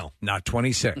 No. Not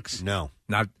 26. No.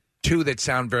 Not two that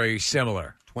sound very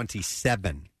similar.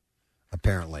 27,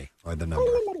 apparently, are the number.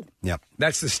 Yep.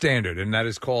 That's the standard, and that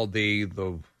is called the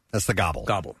That's the gobble.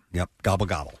 Gobble. Yep. Gobble,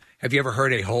 gobble. Have you ever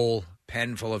heard a whole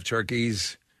pen full of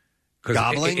turkeys? 'Cause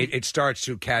Gobbling? It starts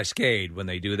to cascade when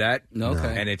they do that.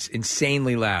 Okay. And it's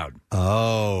insanely loud.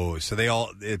 Oh, so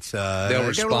they'll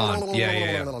respond.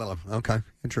 Yeah. Okay.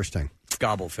 Interesting.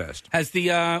 Gobble fest. Has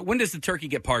when does the turkey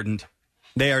get pardoned?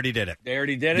 They already did it. They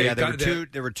already did it? Yeah,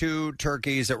 there were two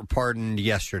turkeys that were pardoned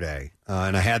yesterday,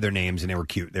 and I had their names, and they were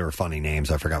cute. They were funny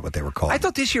names. I forgot what they were called. I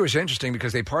thought this year was interesting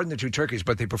because they pardoned the two turkeys,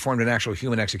 but they performed an actual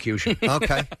human execution.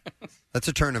 Okay. That's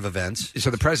a turn of events.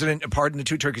 So the president pardoned the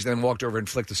two turkeys, then walked over and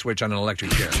flicked the switch on an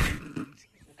electric chair.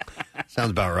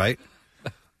 Sounds about right.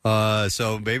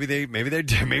 So maybe they're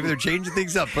changing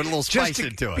things up, put a little spice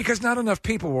into it. Because not enough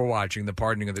people were watching the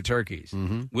pardoning of the turkeys.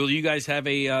 Mm-hmm. Will you guys have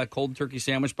a cold turkey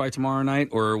sandwich by tomorrow night,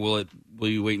 or will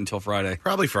you wait until Friday?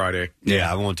 Probably Friday. Yeah,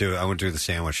 I won't do the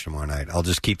sandwich tomorrow night. I'll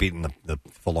just keep eating the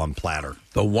full on platter.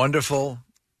 The wonderful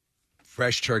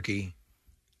fresh turkey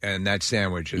and that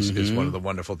sandwich is one of the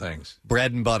wonderful things.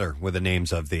 Bread and butter were the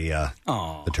names of the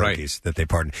turkeys that they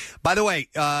pardoned. By the way,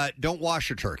 don't wash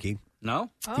your turkey.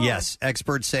 No? Yes,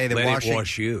 experts say that Let it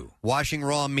wash you. Washing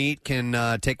raw meat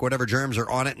can take whatever germs are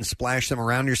on it and splash them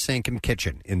around your sink and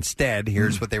kitchen. Instead,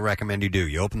 here's what they recommend you do.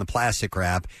 You open the plastic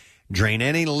wrap, drain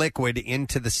any liquid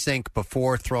into the sink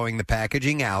before throwing the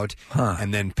packaging out,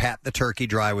 and then pat the turkey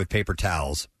dry with paper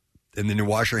towels. And then you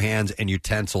wash your hands and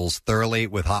utensils thoroughly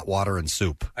with hot water and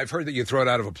soup. I've heard that you throw it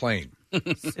out of a plane.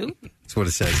 Soup? That's what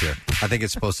it says here. I think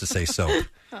it's supposed to say soap.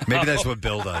 Maybe that's what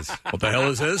Bill does. What the hell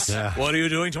is this? Yeah. What are you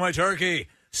doing to my turkey?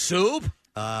 Soup?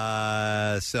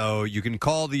 So you can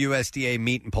call the USDA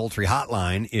Meat and Poultry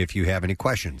Hotline if you have any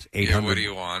questions. 800 what do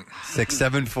you want?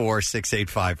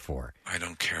 674-6854. I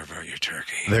don't care about your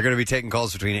turkey. They're going to be taking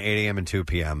calls between 8 a.m. and 2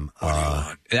 p.m. What do you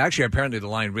want? Actually, apparently the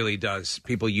line really does.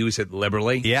 People use it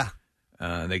liberally. Yeah.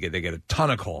 They get a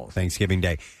ton of calls. Thanksgiving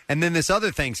Day. And then this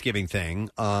other Thanksgiving thing,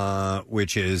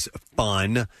 which is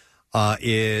fun,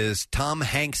 is Tom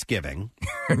Hanksgiving.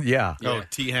 Yeah. Oh,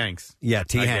 T. Hanks. Yeah,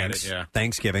 T. I get Hanks. it, yeah.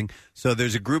 Thanksgiving. So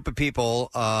there's a group of people,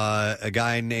 a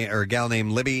gal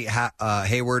named Libby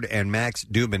Hayward and Max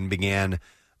Dubin began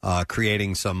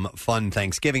creating some fun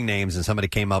Thanksgiving names, and somebody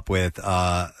came up with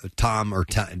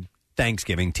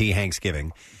Thanksgiving, T.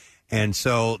 Hanksgiving. And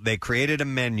so they created a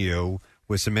menu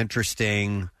with some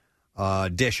interesting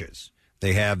dishes.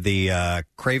 They have the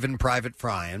Craven Private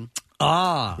Fryin',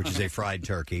 which is a fried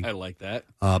turkey. I like that.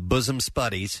 Bosom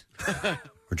Spuddies,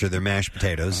 which are their mashed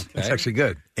potatoes. That's actually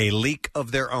good. A leek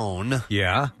of their own.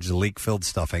 Yeah. Which is a leek-filled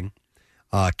stuffing.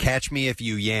 Catch Me If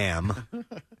You Yam,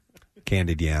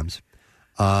 candied yams.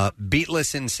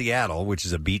 Beetless in Seattle, which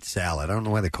is a beet salad. I don't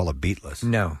know why they call it beetless.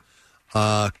 No.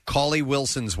 Cauley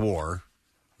Wilson's War,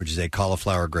 which is a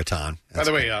cauliflower gratin. By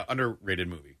the way, underrated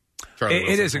movie.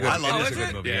 It is a good. I love it is a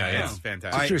good movie. Yeah, it's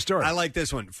fantastic. All right, True story. I like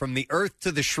this one. From the Earth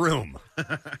to the Shroom.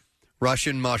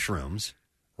 Russian mushrooms.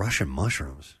 Russian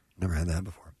mushrooms. Never had that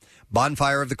before.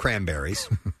 Bonfire of the Cranberries.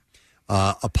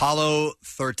 Apollo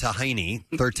Thurtahini,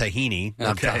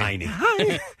 not Tahini.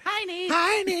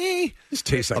 Heine. This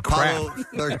tastes like Apollo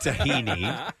crap.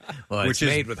 Thurtahini, Well, which it's is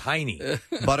made with Heine.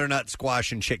 butternut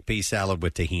squash and chickpea salad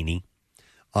with tahini.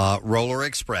 Roller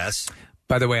Express.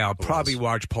 By the way, I'll probably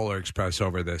watch Polar Express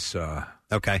over this.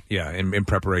 Okay. Yeah, in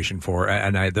preparation for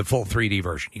the full 3D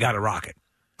version. You got to rock it.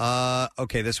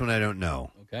 Okay, this one I don't know.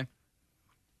 Okay.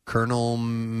 Colonel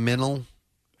Minnell.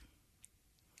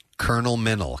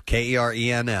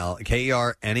 K-E-R-N-E-L.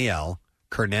 K-E-R-N-E-L.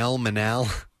 Colonel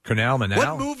Minnell. Colonel Minnell.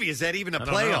 What movie is that even a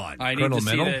play on? I need to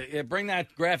see that. Bring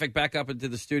that graphic back up into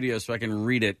the studio so I can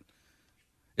read it.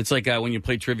 It's like when you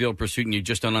play Trivial Pursuit and you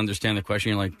just don't understand the question.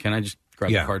 You're like, can I just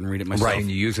grab the card and read it myself? Right,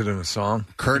 and you use it in a song.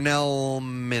 Colonel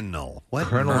Minnell.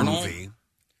 What movie?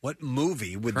 What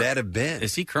movie would that have been?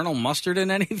 Is he Colonel Mustard in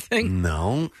anything?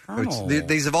 No. Colonel.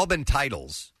 These have all been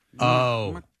titles.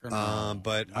 Oh.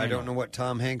 But I don't know what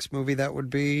Tom Hanks movie that would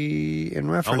be in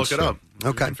reference I'll look it to. up.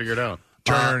 Okay. Can figure it out.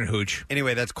 Turner and Hooch.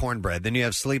 Anyway, that's cornbread. Then you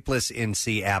have Sleepless in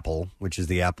Seattle, which is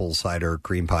the apple cider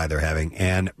cream pie they're having,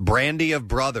 and Brandy of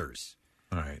Brothers.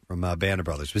 All right. From Band of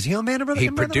Brothers. Was he on Band of Brothers? He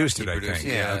produced it, I think.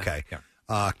 Yeah, okay.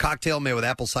 Cocktail made with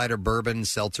apple cider, bourbon,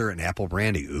 seltzer, and apple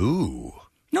brandy. Ooh.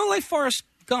 No, like Forrest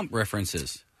Gump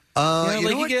references. You know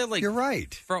like what? you get like You're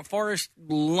right. Forrest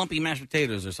lumpy mashed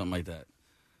potatoes or something like that.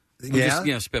 I'm Yeah?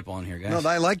 just spitballing here, guys. No,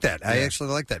 I like that. I actually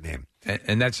like that name.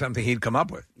 And that's something he'd come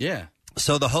up with. Yeah.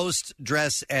 So the hosts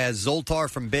dress as Zoltar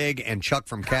from Big and Chuck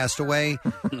from Castaway,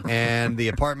 and the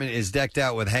apartment is decked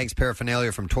out with Hank's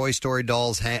paraphernalia from Toy Story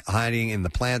dolls hiding in the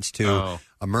plants to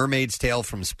a mermaid's tail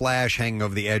from Splash hanging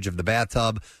over the edge of the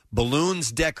bathtub.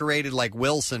 Balloons decorated like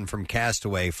Wilson from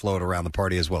Castaway float around the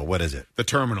party as well. What is it? The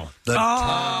terminal. The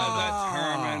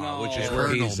terminal. Which is where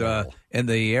he's in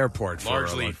the airport.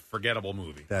 Largely forgettable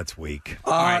movie. That's weak.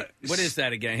 All right. What is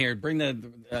that again? Here, bring the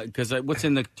because what's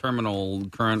in the terminal?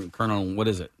 Colonel, what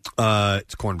is it?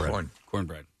 It's cornbread.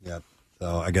 Cornbread. Yep.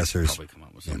 So I guess there's probably come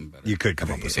up with something better. You could come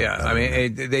up with something. Yeah, better I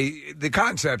mean, than that. the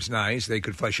concept's nice. They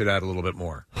could flesh it out a little bit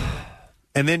more.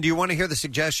 And then, do you want to hear the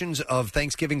suggestions of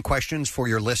Thanksgiving questions for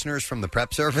your listeners from the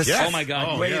prep service? Yes. Oh my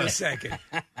God! Wait a second.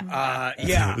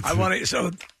 Yeah, I want to.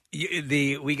 So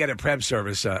we get a prep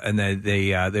service, and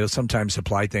they'll sometimes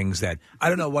supply things that I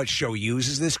don't know what show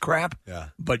uses this crap. Yeah.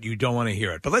 But you don't want to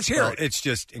hear it. But let's hear it. It's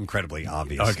just incredibly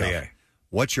obvious. Okay. Stuff.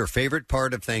 What's your favorite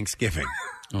part of Thanksgiving?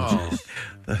 Oh.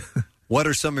 What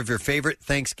are some of your favorite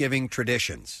Thanksgiving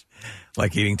traditions?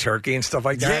 Like eating turkey and stuff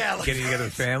like that? Yeah. Getting together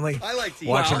with family? I like to eat.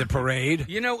 Watching the parade?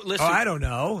 You know, listen. I don't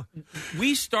know.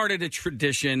 We started a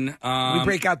tradition. We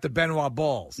break out the Benoit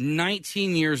balls.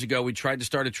 19 years ago, we tried to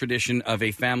start a tradition of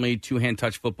a family two-hand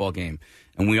touch football game.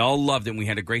 And we all loved it, and we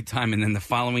had a great time. And then the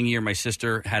following year, my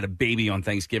sister had a baby on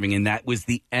Thanksgiving, and that was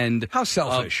the end. How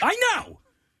selfish. I know!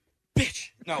 Bitch!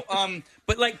 No,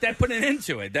 but like that put an end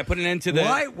to it. That put an end to the.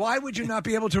 Why would you not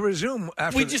be able to resume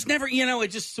after? We just never, it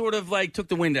just sort of like took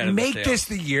the wind out of Make the this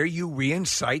the year you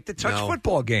reincite the touch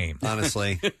football game.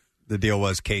 Honestly, the deal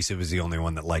was Casey was the only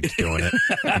one that liked doing it,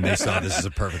 and they saw this as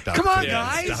a perfect Come on,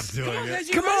 opportunity. guys! Stop doing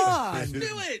it. Come on! Let's do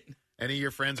it. Any of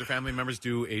your friends or family members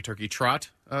do a turkey trot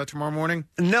tomorrow morning?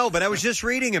 No, but I was just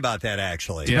reading about that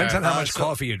actually. Depends on how much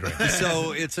coffee you drink.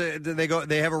 So it's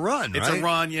they have a run. It's right? a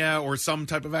run, yeah, or some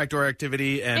type of outdoor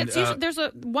activity. And It's usually, there's a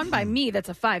one by me that's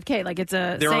a 5K, like it's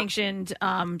a sanctioned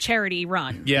charity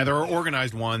run. yeah, there are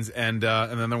organized ones, and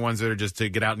then there are ones that are just to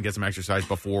get out and get some exercise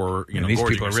before These gorging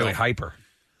people are really yourself. hyper.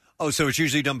 Oh, so it's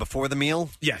usually done before the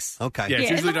meal? Yes. Okay. Yeah, it's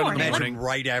Yeah, usually in the done in the morning. morning.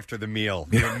 Right after the meal,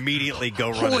 you immediately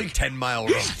go run a 10-mile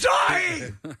run. He's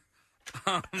dying!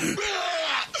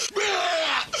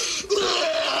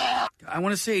 I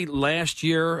want to say last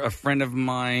year, a friend of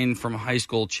mine from high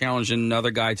school challenged another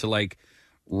guy to like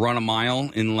run a mile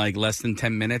in like less than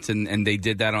 10 minutes, and they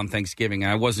did that on Thanksgiving.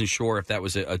 I wasn't sure if that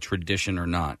was a tradition or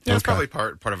not. Yeah, it's probably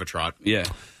part of a trot. Yeah.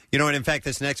 You know, and in fact,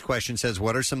 this next question says,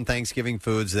 what are some Thanksgiving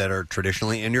foods that are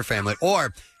traditionally in your family?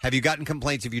 Or have you gotten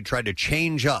complaints if you tried to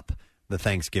change up the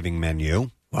Thanksgiving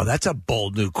menu? Well, that's a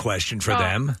bold new question for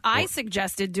them. I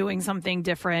suggested doing something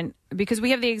different because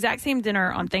we have the exact same dinner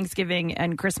on Thanksgiving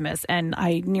and Christmas, and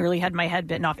I nearly had my head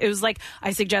bitten off. It was like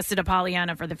I suggested a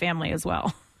Pollyanna for the family as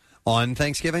well. On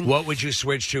Thanksgiving? What would you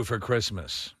switch to for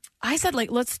Christmas? I said, like,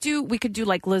 we could do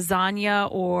like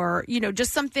lasagna or,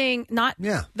 just something not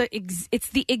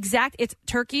it's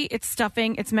turkey, it's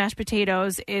stuffing, it's mashed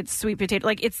potatoes, it's sweet potato.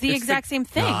 Like, it's the exact same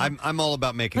thing. No, I'm all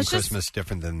about making Let's just Christmas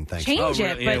different than Thanksgiving. change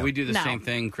it, Yeah, but we do the no. same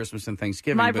thing, Christmas and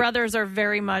Thanksgiving. My but- brothers are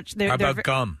very much, How about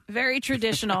gum? very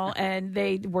traditional, and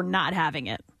they were not having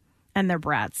it. And they're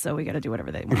brats, so we got to do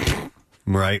whatever they want.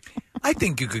 Right. I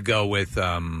think you could go with,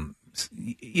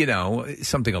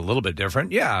 something a little bit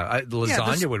different. Yeah,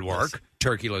 lasagna would work.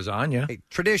 Turkey lasagna. Hey,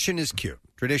 tradition is cute.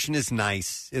 Tradition is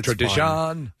nice. It's Tradition.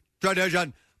 fun.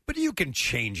 Tradition. but you can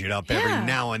change it up every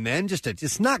now and then.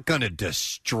 It's not going to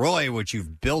destroy what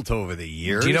you've built over the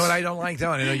years. Do you know what I don't like,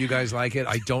 though? And I know you guys like it.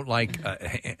 I don't like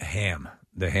ham.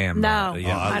 The ham. No,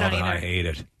 I don't either. I hate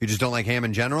it. You just don't like ham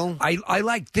in general? I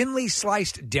like thinly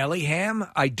sliced deli ham.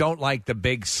 I don't like the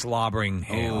big slobbering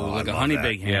ham. Oh, like a honey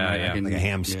baked ham. Yeah. Like a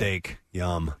ham steak.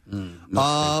 Yum.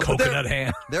 Coconut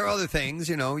ham. There are other things,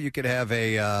 you could have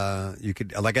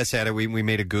like I said, we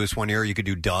made a goose one year. You could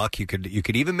do duck. You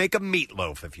could even make a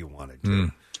meatloaf if you wanted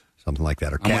to. Something like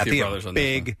that. Or I'm with Kathy, your brothers a on this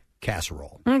big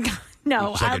casserole.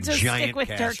 No, It's like I'll a just giant stick with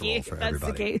casserole turkey for if that's the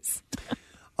everybody. case.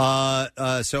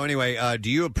 So anyway, do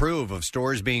you approve of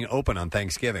stores being open on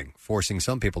Thanksgiving, forcing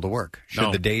some people to work? Should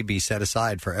No. the day be set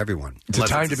aside for everyone? It's a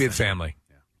time to be with family.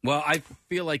 Well, I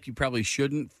feel like you probably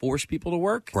shouldn't force people to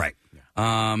work. Right. That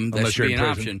Unless should you're be in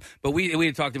an prison. option. But we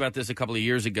had talked about this a couple of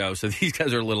years ago, so these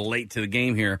guys are a little late to the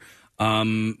game here.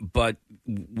 But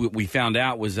what we found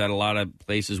out was that a lot of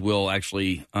places will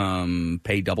actually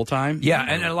pay double time. Yeah,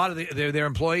 and a lot of their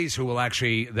employees who will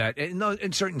actually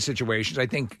in certain situations, I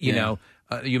think you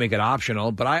make it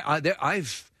optional. But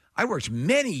I worked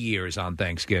many years on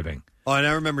Thanksgiving. Oh, and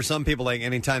I remember some people like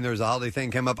anytime there was a holiday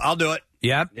thing came up, I'll do it.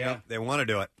 Yep. Yeah, they want to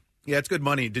do it. Yeah, it's good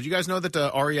money. Did you guys know that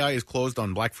REI is closed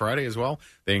on Black Friday as well?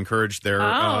 They encourage their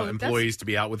employees to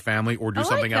be out with family or do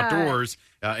something outdoors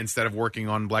instead of working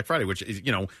on Black Friday, which is,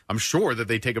 I'm sure that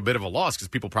they take a bit of a loss because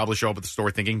people probably show up at the store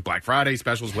thinking Black Friday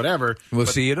specials, whatever. We'll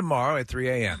see you tomorrow at 3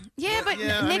 a.m. Yeah, but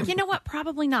Nick, you know what?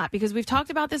 Probably not, because we've talked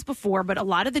about this before, but a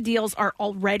lot of the deals are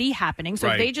already happening. So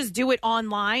if they just do it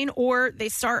online or they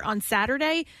start on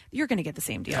Saturday, you're going to get the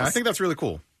same deals. Yeah, I think that's really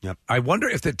cool. Yep. I wonder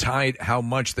if how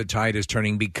much the tide is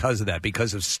turning because of that,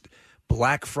 because of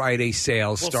Black Friday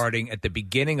sales starting at the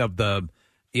beginning of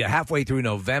halfway through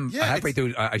November, halfway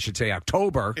through, I should say,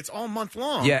 October. It's all month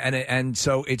long. Yeah, and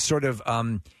so it's sort of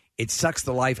it sucks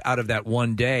the life out of that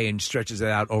one day and stretches it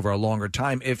out over a longer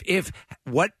time. If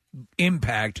what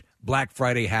impact Black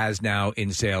Friday has now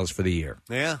in sales for the year?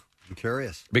 Yeah, I'm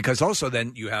curious. Because also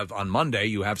then you have on Monday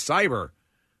you have Cyber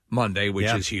Monday, which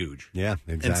is huge. Yeah,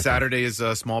 exactly. And Saturday is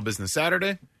Small Business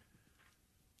Saturday.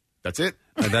 That's it.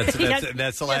 That's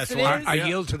the last one. I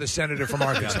yield to the senator from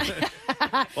Arkansas.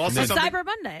 Also, Cyber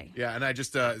Monday. Yeah, and I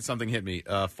just something hit me.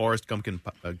 Forest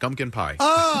Gumpkin Pie.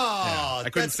 Oh, I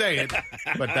couldn't say it,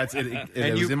 but that's it.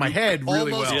 It was in my head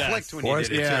really almost well. clicked when you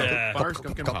did it, too. Forest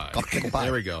Gumpkin Pie. Gumpkin Pie.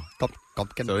 There we go.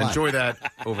 Gumpkin So Pie. enjoy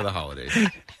that over the holidays.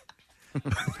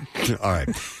 All right.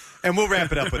 And we'll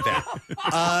wrap it up with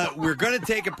that. We're going to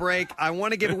take a break. I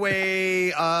want to give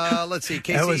away, let's see,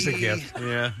 Casey. That was the gift.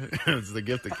 Yeah, it's the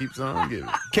gift that keeps on giving.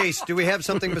 Case, do we have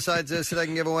something besides this that I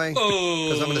can give away?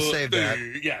 Because I'm going to save that.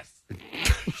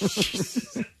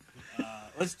 Yes.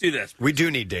 Let's do this. We do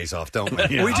need days off, don't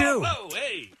we? We do. Oh,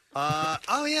 hey.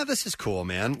 Yeah, this is cool,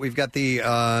 man. We've got the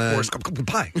Forest Gumpkin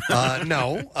Pie.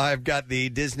 no, I've got the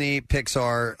Disney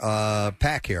Pixar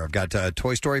pack here. I've got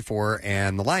Toy Story 4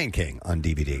 and The Lion King on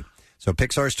DVD. So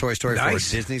Pixar's Toy Story 4,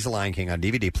 Disney's The Lion King on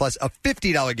DVD, plus a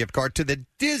 $50 gift card to the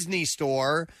Disney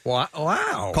Store.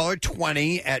 Wow. Caller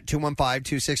 20 at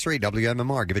 215-263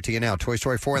 WMMR. Give it to you now. Toy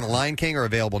Story 4 and The Lion King are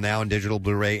available now in digital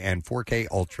Blu-ray and 4K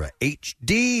Ultra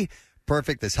HD.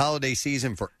 Perfect this holiday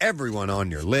season for everyone on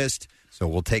your list. So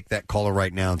we'll take that caller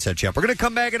right now and set you up. We're going to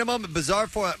come back in a moment. Bizarre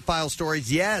File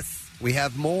Stories. Yes, we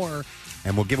have more.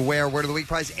 And we'll give away our Word of the Week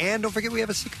prize. And don't forget, we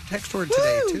have a secret text word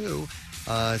today, too.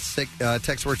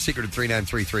 Text word secret at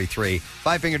 39333.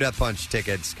 Five Finger Death Punch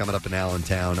tickets coming up in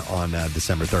Allentown on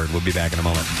December 3rd. We'll be back in a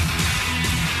moment.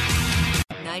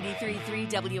 93.3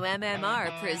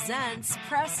 WMMR presents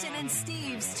Preston and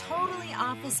Steve's Totally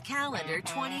Office Calendar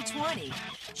 2020.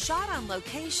 Shot on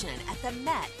location at the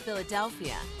Met,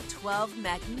 Philadelphia. 12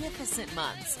 magnificent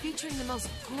months featuring the most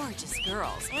gorgeous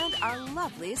girls and our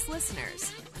loveliest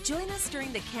listeners. Join us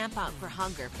during the Camp Out for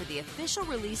Hunger for the official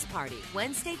release party,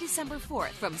 Wednesday, December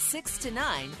 4th from 6 to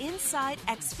 9 inside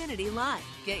Xfinity Live.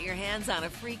 Get your hands on a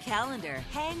free calendar,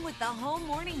 hang with the whole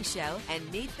morning show, and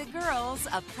meet the girls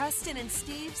of Preston and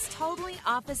Steve's Totally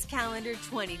Office Calendar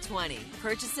 2020.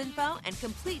 Purchase info and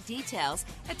complete details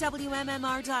at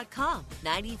WMMR.com.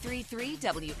 93.3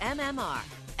 WMMR.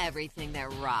 Everything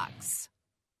that rocks.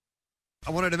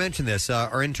 I wanted to mention this.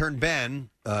 Our intern, Ben,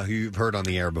 who you've heard on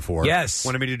the air before,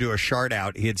 wanted me to do a shout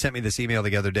out. He had sent me this email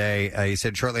the other day. He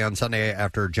said shortly on Sunday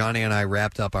after Johnny and I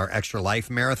wrapped up our Extra Life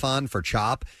marathon for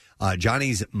CHOP,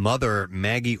 Johnny's mother,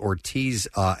 Maggie Ortiz,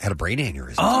 had a brain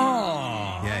aneurysm.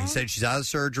 Oh. Yeah, he said she's out of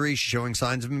surgery. She's showing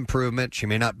signs of improvement. She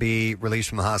may not be released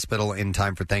from the hospital in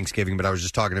time for Thanksgiving, but I was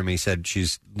just talking to him. He said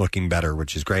she's looking better,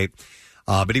 which is great.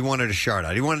 But he wanted a shout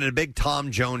out. He wanted a big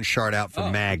Tom Jones shout out for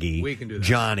Maggie, we can do that.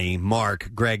 Johnny,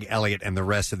 Mark, Greg, Elliott, and the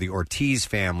rest of the Ortiz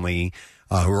family,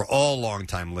 who are all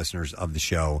longtime listeners of the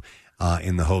show,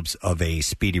 in the hopes of a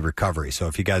speedy recovery. So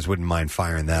if you guys wouldn't mind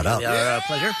firing that up.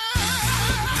 Pleasure.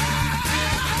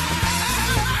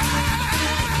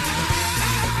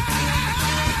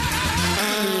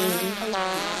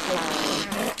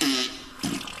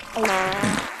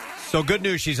 So good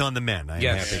news, she's on the mend. I'm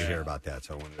Yes. happy to hear about that,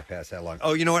 so I wanted to pass that along.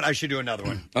 Oh, you know what? I should do another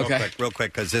one. Okay. Real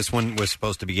quick, because this one was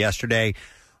supposed to be yesterday.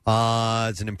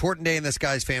 It's an important day in this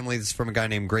guy's family. This is from a guy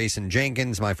named Grayson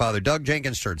Jenkins. My father, Doug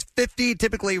Jenkins, turns 50.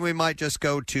 Typically, we might just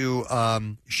go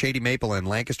to Shady Maple in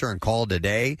Lancaster and call it a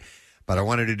day. But I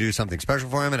wanted to do something special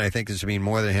for him, and I think this would mean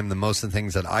more to him than most of the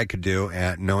things that I could do,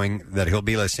 knowing that he'll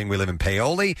be listening. We live in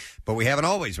Paoli, but we haven't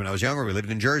always. When I was younger, we lived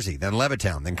in Jersey, then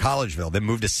Levittown, then Collegeville, then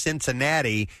moved to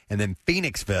Cincinnati, and then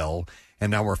Phoenixville,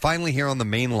 and now we're finally here on the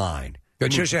main line.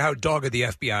 It shows you how dogged the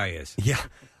FBI is. Yeah.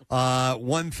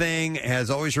 One thing has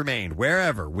always remained,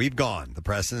 wherever we've gone, the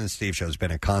Preston and Steve Show has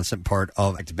been a constant part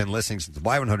of, I've been listening since the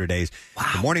Y100 days,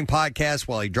 the morning podcast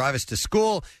while he drive us to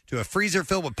school, to a freezer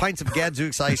filled with pints of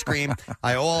Gadzooks ice cream.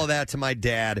 I owe all of that to my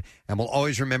dad, and will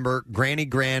always remember Granny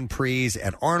Grand Prix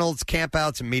at Arnold's,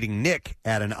 campouts, and meeting Nick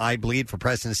at an I Bleed for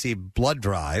Preston and Steve blood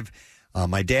drive.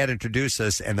 My dad introduced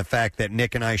us, and the fact that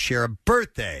Nick and I share a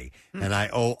birthday, and I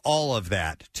owe all of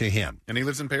that to him. And he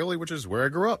lives in Paoli, which is where I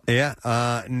grew up. Yeah.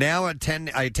 Now I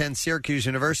attend Syracuse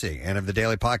University and have the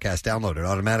daily podcast downloaded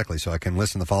automatically so I can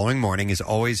listen the following morning. He's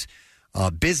always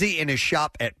busy in his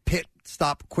shop at Pit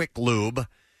Stop Quick Lube,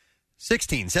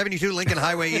 1672 Lincoln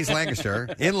Highway, East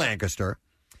Lancaster, in Lancaster.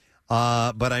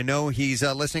 But I know he's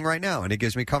listening right now, and it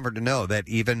gives me comfort to know that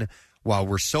even while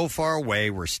we're so far away,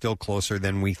 we're still closer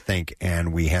than we think,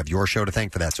 and we have your show to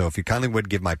thank for that. So if you kindly would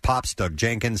give my pops, Doug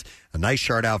Jenkins, a nice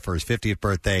shout out for his 50th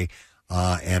birthday,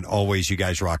 and always you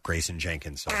guys rock, Grayson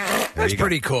Jenkins. So That's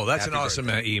pretty cool. That's Happy an awesome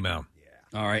email.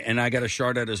 All right, and I got a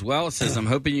shout out as well. It says, I'm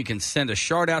hoping you can send a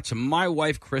shout out to my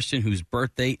wife, Kristen, whose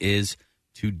birthday is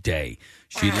today.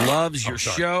 She loves your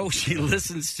show. She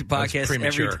listens to podcasts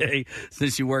every day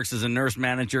since she works as a nurse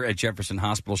manager at Jefferson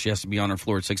Hospital. She has to be on her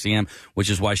floor at 6 a.m., which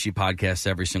is why she podcasts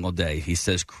every single day. He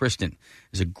says, Kristen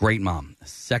is a great mom, a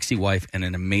sexy wife, and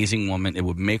an amazing woman. It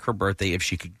would make her birthday if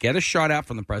she could get a shout out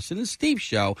from the Preston and Steve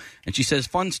show. And she says,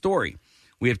 fun story.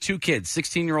 We have two kids,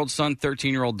 16-year-old son,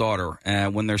 13-year-old daughter.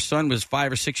 When their son was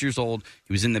 5 or 6 years old,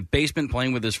 he was in the basement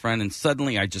playing with his friend, and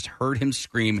suddenly I just heard him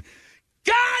scream,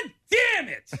 God damn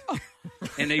it!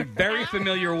 In a very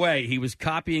familiar way. He was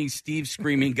copying Steve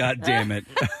screaming, God damn it.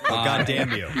 God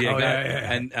damn you.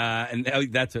 Yeah, and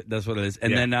that's what it is.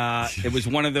 And then it was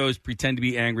one of those pretend to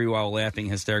be angry while laughing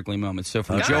hysterically moments. So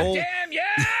from Joel... damn yeah!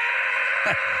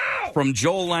 From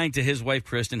Joel Lang to his wife,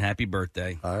 Kristen, happy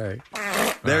birthday. All right.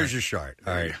 There's your chart.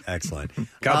 All right. Excellent.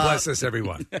 God bless us,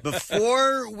 everyone.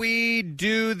 Before we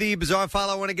do the Bizarre File,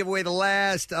 I want to give away the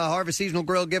last Harvest Seasonal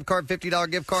Grill gift card,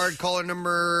 $50 gift card. Caller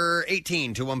number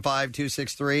 18,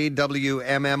 215-263,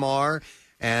 WMMR.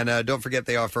 And don't forget,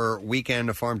 they offer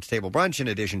weekend farm-to-table brunch in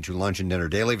addition to lunch and dinner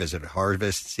daily. Visit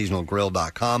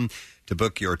harvestseasonalgrill.com to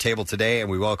book your table today. And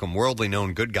we welcome worldly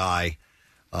known good guy,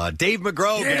 Dave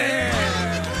McGrogan.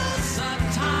 Yeah.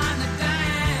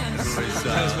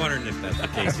 I was wondering if that's the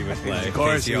case he would play. Of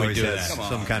course, he always do has that.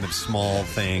 some kind of small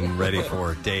thing ready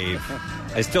for Dave.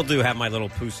 I still do have my little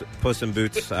Puss in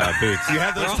Boots boots. You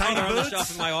have those tiny on the boots?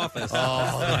 shelf in my office.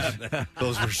 Oh,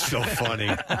 those were so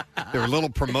funny. They were little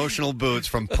promotional boots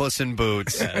from Puss in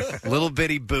Boots. Little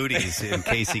bitty booties in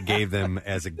case he gave them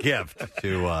as a gift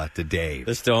to Dave.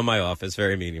 They're still in my office.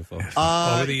 Very meaningful.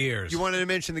 Over the years. You wanted to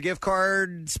mention the gift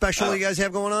card special you guys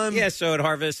have going on? Yeah, so at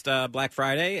Harvest Black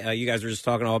Friday, you guys were just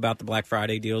talking all about the Black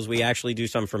Friday deals. We actually do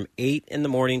some from 8 in the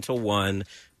morning till 1.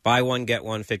 Buy one, get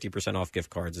one, 50% off gift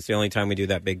cards. It's the only time we do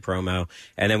that big promo.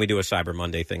 And then we do a Cyber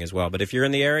Monday thing as well. But if you're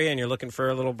in the area and you're looking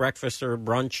for a little breakfast or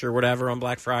brunch or whatever on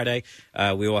Black Friday,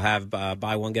 we will have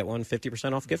buy one, get one,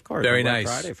 50% off gift cards. Very on Black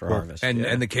nice. Friday for Harvest. And yeah.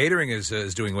 and the catering is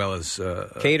doing well as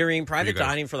catering, for you private guys.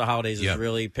 dining for the holidays has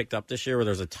really picked up this year, where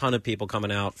there's a ton of people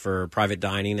coming out for private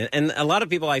dining, and a lot of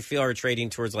people I feel are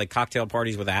trading towards like cocktail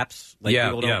parties with apps. Like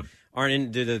people aren't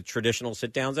into the traditional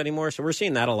sit downs anymore, so we're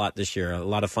seeing that a lot this year. A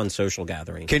lot of fun social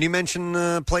gathering. Can you mention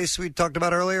the place we talked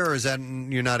about earlier, or is that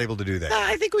you're not able to do that?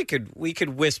 I think we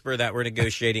could whisper that we're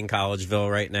negotiating Collegeville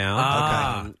right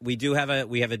now. Okay.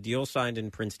 We have a deal signed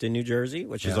in Princeton, New Jersey,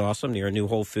 which is awesome, near a new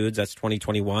Whole Foods. That's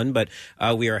 2021. But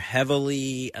we are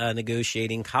heavily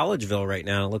negotiating Collegeville right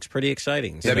now. It looks pretty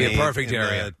exciting. That'd be a perfect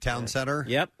area. Town center?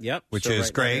 Yep. Which So is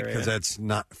right great in that because area. that's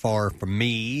not far from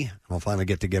me. I'll finally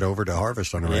get over to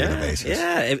Harvest on a regular basis.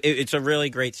 Yeah, it's a really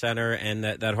great center, and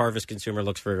that Harvest consumer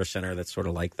looks for a center that's sort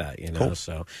of like that, you know. Cool.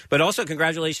 So, but also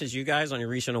congratulations, you guys, on your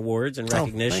recent awards and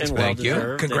recognition. Thanks, well Thank you.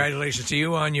 deserved. Congratulations to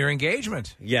you on your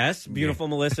engagement. Yes, beautiful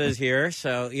Melissa is here.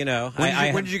 So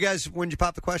When did you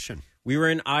pop the question? We were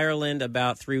in Ireland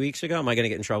about 3 weeks ago. Am I going to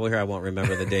get in trouble here? I won't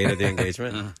remember the date of the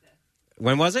engagement.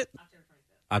 When was it?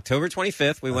 October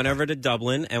 25th. We went over to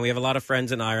Dublin, and we have a lot of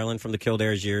friends in Ireland from the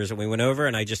Kildare's years. And we went over,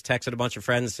 and I just texted a bunch of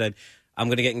friends and said, I'm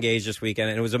going to get engaged this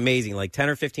weekend. And it was amazing. Like 10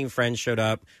 or 15 friends showed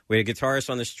up. We had a guitarist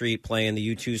on the street playing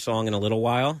the U2 song In a Little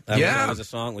While. That was a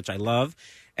song, which I love.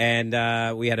 And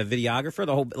we had a videographer.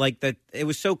 The whole it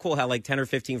was so cool how 10 or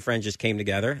 15 friends just came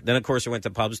together. Then of course we went to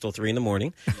pubs till 3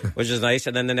 a.m, which is nice.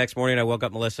 And then the next morning I woke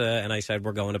up Melissa and I said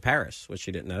we're going to Paris, which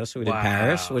she didn't know. So we did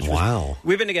Paris. Which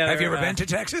we've been together. Have you ever been to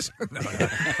Texas?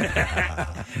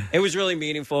 It was really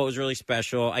meaningful. It was really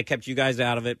special. I kept you guys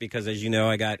out of it because, as you know,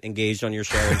 I got engaged on your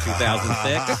show in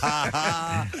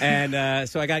 2006. And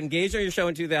so I got engaged on your show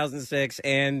in 2006,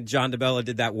 and John DeBella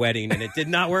did that wedding, and it did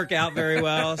not work out very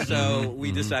well. So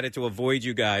we decided to avoid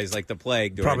you guys like the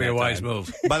plague. Probably a wise time.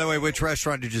 move. By the way, which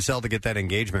restaurant did you sell to get that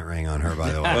engagement ring on her,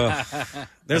 by the way?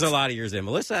 There's a lot of years in.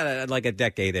 Melissa had like a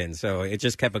decade in, so it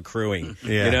just kept accruing.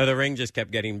 Yeah. You know, the ring just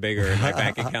kept getting bigger, and my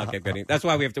bank account kept getting... That's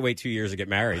why we have to wait 2 years to get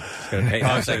married. Just going to pay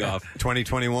everything off.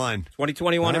 2021.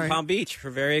 2021 All in right. Palm Beach.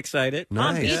 We're very excited.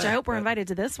 Palm Beach. I hope we're invited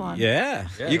to this one. Yeah.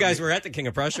 You guys were at the King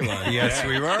of Prussia one. Yes,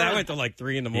 we were. That went to like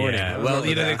 3 a.m. Yeah. Well,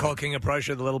 they call King of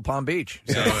Prussia the Little Palm Beach.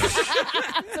 So.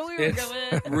 So we were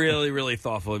It's really, really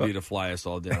thoughtful of you to fly us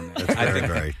all down there. I think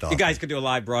very you guys could do a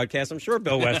live broadcast. I'm sure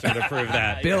Bill West would approve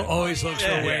that. Bill always looks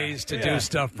for ways to do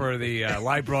stuff for the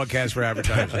live broadcast for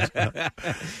advertisers.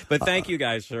 But thank you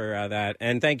guys for that.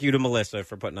 And thank you to Melissa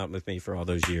for putting up with me for all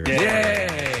those years.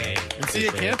 Yay! And see you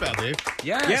at Camp Out, Dave.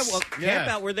 Yeah, well, Camp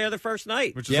Out, we're there the first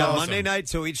night. Which is awesome. Monday night.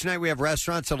 So each night we have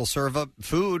restaurants that'll serve up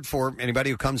food for anybody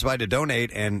who comes by to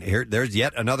donate. And there's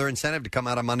yet another incentive to come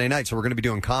out on Monday night. So we're going to be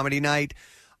doing comedy night.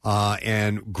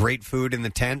 And great food in the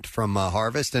tent from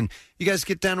Harvest. And you guys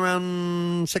get down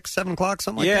around 6, 7 o'clock,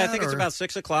 something like that? Yeah, I think it's about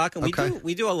 6 o'clock. And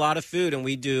we do a lot of food, and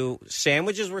we do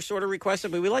sandwiches were sort of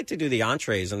requested, but we like to do the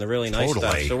entrees and the really nice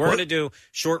stuff. So we're going to do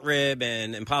short rib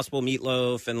and impossible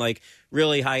meatloaf and like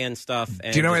really high-end stuff.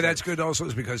 And do you know why that's good also?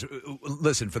 Is because,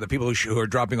 listen, for the people who are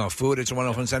dropping off food, it's a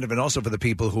wonderful incentive. And also for the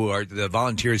people who are the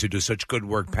volunteers who do such good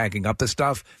work packing up the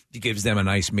stuff, it gives them a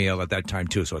nice meal at that time,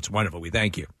 too. So it's wonderful. We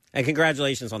thank you. And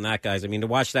congratulations on that, guys. I mean, to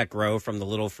watch that grow from the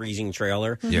little freezing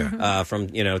trailer from,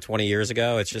 20 years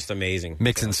ago, it's just amazing.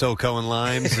 Mixing SoCo and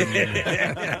limes.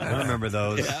 I remember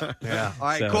those. Yeah. All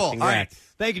right, So, cool. congrats. All right.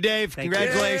 Thank you, Dave.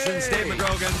 Congratulations, Dave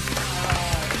McGrogan.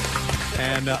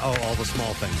 And, all the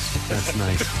small things. That's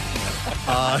nice.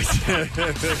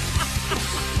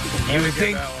 You would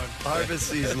think... Harvest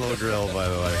Seasonal Grill, by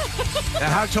the way. Now,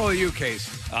 how tall are you, Case?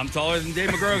 I'm taller than Dave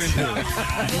McGrogan, too.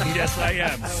 Yes, I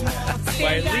am.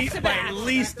 By at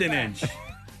least an inch.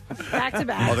 Back to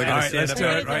back. Oh, they're going to Let's do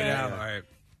it right now. All right.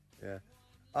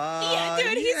 Yeah,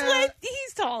 dude,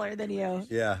 he's taller than you.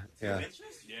 Yeah.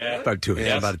 About 2 inches.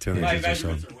 Yeah, about 2 inches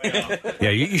or so. Yeah,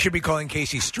 you should be calling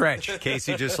Casey Stretch.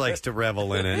 Casey just likes to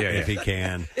revel in it if he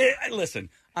can.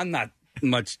 Listen, I'm not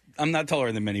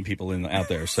taller than many people out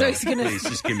there, so he's gonna- please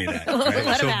just give me that.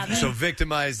 Let him have it. So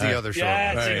victimize the other show.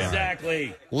 Yes, Right.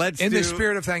 exactly. Let's In do, the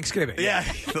spirit of Thanksgiving. Yeah,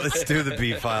 let's do the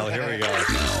B file. Here we go.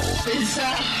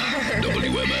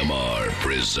 WMMR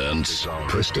presents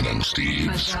Preston and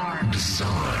Steve's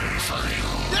Bizarre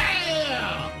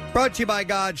File. Brought to you by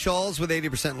God Shawls with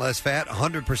 80% less fat,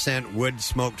 100% wood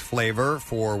smoked flavor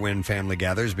for when family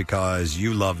gathers because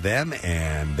you love them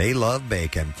and they love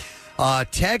bacon. A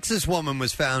Texas woman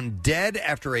was found dead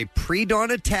after a pre-dawn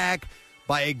attack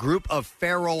by a group of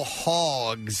feral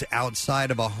hogs outside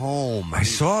of a home. I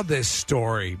saw this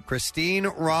story. Christine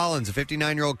Rollins, a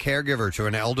 59-year-old caregiver to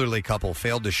an elderly couple,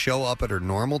 failed to show up at her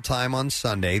normal time on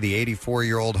Sunday. The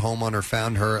 84-year-old homeowner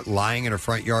found her lying in her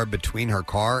front yard between her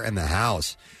car and the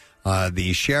house.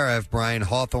 The sheriff, Brian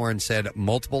Hawthorne, said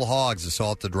multiple hogs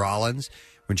assaulted Rollins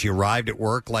when she arrived at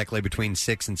work, likely between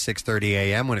 6 and 6:30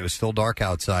 a.m. when it was still dark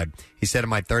outside. He said, in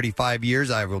my 35 years,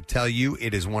 I will tell you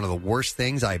it is one of the worst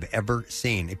things I've ever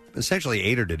seen. It essentially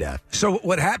ate her to death. So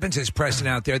what happens is, Preston,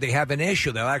 out there, they have an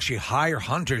issue. They'll actually hire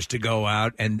hunters to go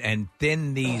out and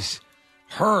thin these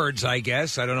herds, I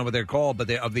guess. I don't know what they're called,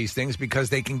 but of these things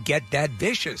because they can get that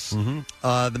vicious.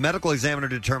 The medical examiner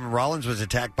determined Rollins was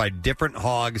attacked by different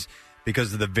hogs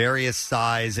because of the various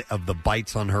size of the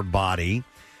bites on her body.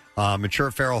 Mature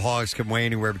feral hogs can weigh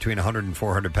anywhere between 100 and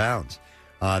 400 pounds.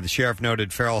 The sheriff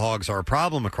noted feral hogs are a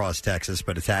problem across Texas,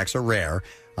 but attacks are rare.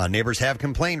 Neighbors have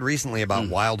complained recently about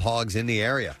wild hogs in the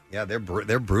area. Yeah, they're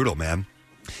brutal, man.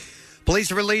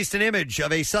 Police released an image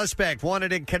of a suspect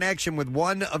wanted in connection with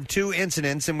one of two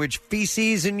incidents in which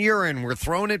feces and urine were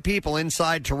thrown at people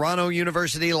inside Toronto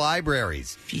University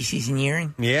libraries. Feces and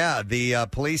urine? Yeah, the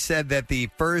police said that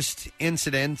the first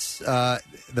incident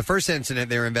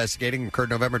they were investigating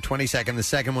occurred November 22nd. The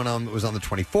second one was on the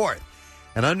 24th.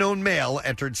 An unknown male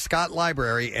entered Scott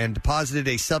Library and deposited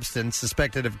a substance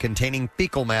suspected of containing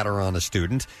fecal matter on a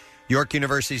student. York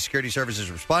University Security Services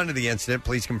responded to the incident.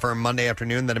 Police confirmed Monday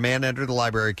afternoon that a man entered the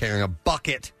library carrying a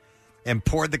bucket and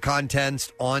poured the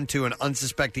contents onto an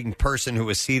unsuspecting person who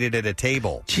was seated at a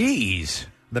table. Jeez.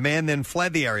 The man then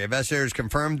fled the area. Investigators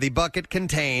confirmed the bucket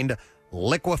contained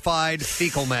liquefied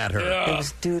fecal matter. It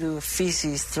was due to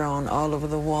feces thrown all over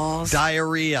the walls.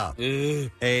 Diarrhea.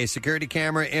 A security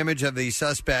camera image of the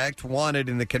suspect wanted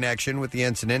in the connection with the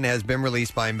incident has been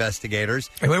released by investigators.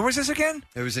 And where was this again?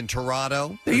 It was in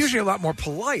Toronto. They're usually a lot more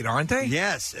polite, aren't they?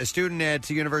 Yes. A student at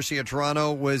the University of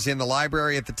Toronto was in the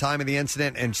library at the time of the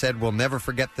incident and said, "We'll never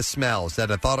forget the smell."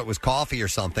 Said, "I thought it was coffee or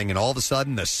something, and all of a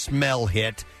sudden the smell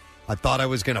hit. I thought I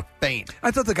was going to faint."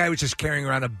 I thought the guy was just carrying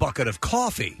around a bucket of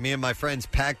coffee. Me and my friends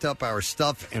packed up our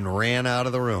stuff and ran out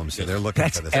of the room. So they're looking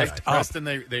for this guy. Preston,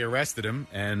 they arrested him,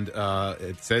 and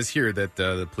it says here that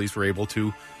the police were able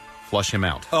to flush him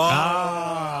out.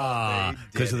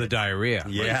 Because of the diarrhea.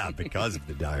 Yeah, because of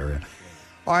the diarrhea.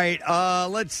 All right,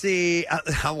 let's see.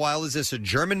 How wild is this? A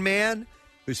German man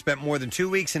who spent more than 2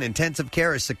 weeks in intensive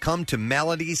care has succumbed to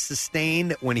maladies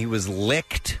sustained when he was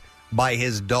licked by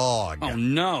his dog. Oh,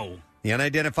 no. The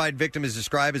unidentified victim is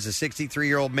described as a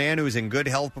 63-year-old man who was in good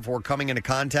health before coming into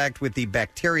contact with the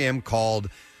bacterium called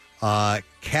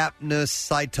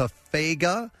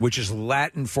Capnocytophaga, which is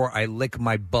Latin for "I lick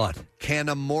my butt."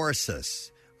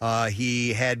 Canamorsis.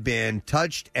 He had been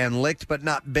touched and licked but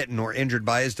not bitten or injured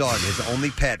by his dog, his only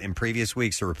pet in previous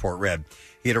weeks, the report read.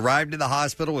 He had arrived in the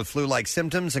hospital with flu-like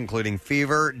symptoms, including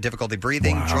fever, difficulty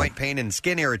breathing, joint pain, and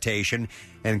skin irritation,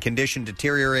 and condition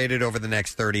deteriorated over the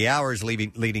next 30 hours,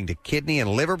 leading to kidney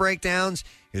and liver breakdowns.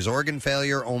 His organ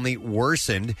failure only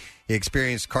worsened. He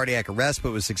experienced cardiac arrest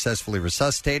but was successfully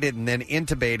resuscitated and then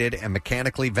intubated and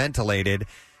mechanically ventilated.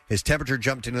 His temperature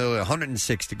jumped to nearly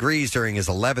 106 degrees during his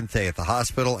 11th day at the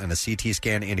hospital, and a CT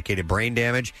scan indicated brain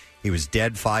damage. He was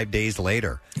dead 5 days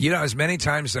later. You know, as many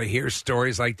times as I hear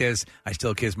stories like this, I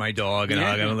still kiss my dog, and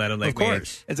I'm going to let him lick me. Of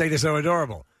course. It's like they're so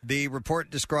adorable. The report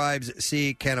describes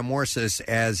C. canamorsis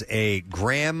as a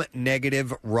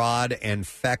gram-negative rod and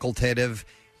facultative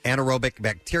anaerobic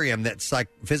bacterium that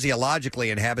physiologically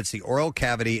inhabits the oral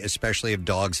cavity, especially of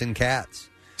dogs and cats.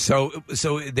 So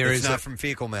there it's not from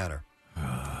fecal matter.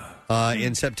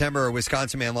 In September, a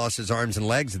Wisconsin man lost his arms and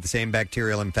legs at the same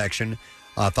bacterial infection,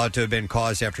 thought to have been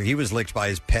caused after he was licked by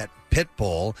his pet pit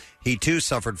bull. He, too,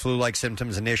 suffered flu-like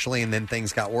symptoms initially, and then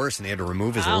things got worse, and they had to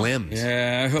remove his limbs.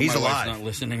 Yeah, I hope he's my alive. wife's not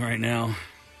listening right now.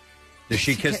 Does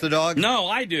she kiss the dog? No,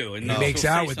 I do. And he makes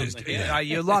out with his...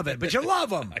 you love it, but you love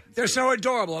them. They're so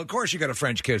adorable. Of course you got to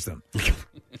French kiss them.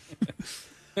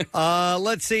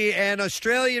 Let's see. An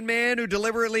Australian man who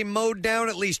deliberately mowed down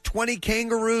at least 20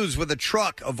 kangaroos with a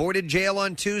truck avoided jail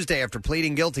on Tuesday after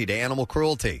pleading guilty to animal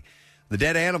cruelty. The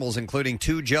dead animals, including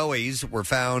two joeys, were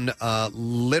found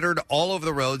littered all over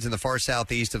the roads in the far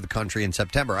southeast of the country in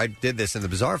September. I did this in the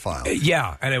Bizarre File.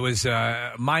 Yeah, and it was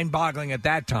mind-boggling at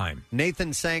that time.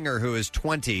 Nathan Sanger, who is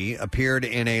 20, appeared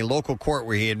in a local court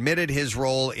where he admitted his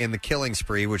role in the killing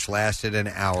spree, which lasted an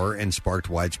hour and sparked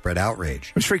widespread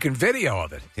outrage. There's freaking video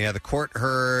of it. Yeah, the court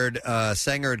heard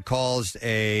Sanger had caused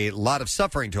a lot of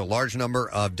suffering to a large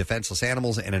number of defenseless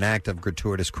animals in an act of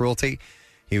gratuitous cruelty.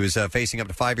 He was facing up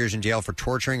to 5 years in jail for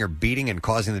torturing or beating and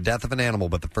causing the death of an animal,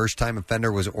 but the first-time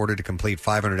offender was ordered to complete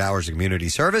 500 hours of community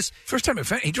service. First-time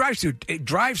offender? He drives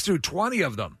through 20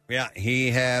 of them. Yeah,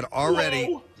 he had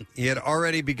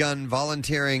already begun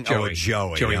volunteering. Joey.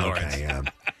 Joey Lawrence. Yeah.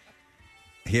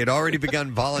 He had already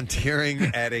begun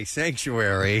volunteering at a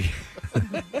sanctuary.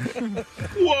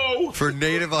 For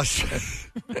Native Australians.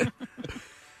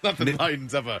 Nothing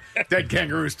lightens up a dead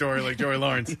kangaroo story like Joey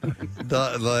Lawrence.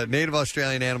 The Native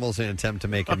Australian animals in an attempt to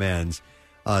make amends.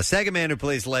 Second man who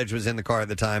police alleged was in the car at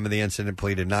the time of the incident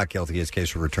pleaded not guilty. His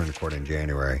case will return to court in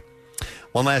January.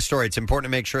 One last story. It's important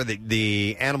to make sure that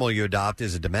the animal you adopt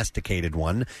is a domesticated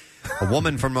one. A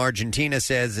woman from Argentina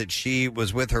says that she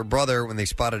was with her brother when they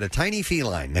spotted a tiny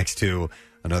feline next to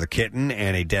another kitten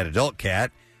and a dead adult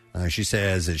cat. She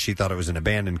says that she thought it was an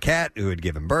abandoned cat who had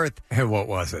given birth. And what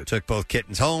was it? Took both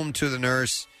kittens home to the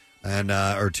nurse. and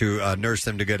or to nurse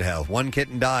them to good health. One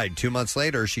kitten died. 2 months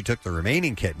later, she took the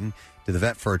remaining kitten to the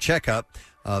vet for a checkup.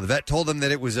 The vet told them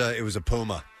that it was a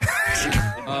puma.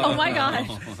 Oh my gosh.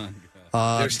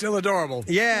 They're still adorable.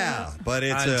 Yeah, but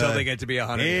it's until they get to be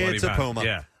 120 It's a pounds. puma.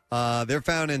 Yeah. They're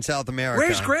found in South America.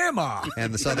 Where's Grandma?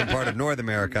 And the southern part of North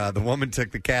America. The woman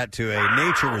took the cat to a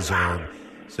nature reserve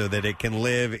so that it can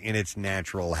live in its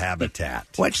natural habitat.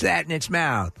 What's that in its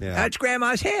mouth? Yeah. That's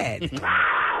Grandma's head.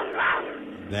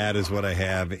 That is what I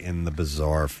have in the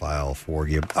bizarre file for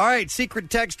you. All right, secret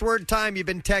text word time. You've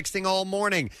been texting all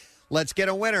morning. Let's get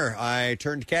a winner. I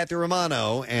turned to Kathy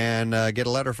Romano and get a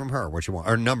letter from her. What you want?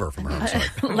 Or number from her. I'm sorry.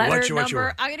 Letter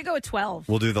number. I'm going to go with 12.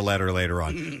 We'll do the letter later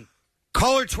on.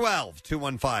 Caller 12,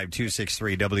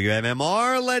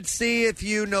 215-263-WMMR. Let's see if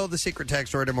you know the secret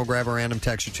text word, and we'll grab a random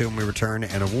text or two when we return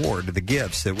and award the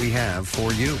gifts that we have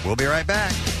for you. We'll be right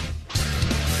back.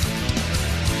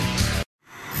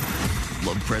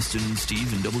 Love Preston and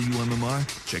Steve and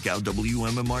WMMR? Check out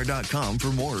WMMR.com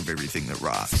for more of everything that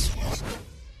rocks.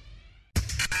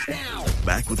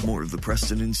 Back with more of the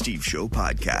Preston and Steve Show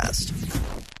podcast.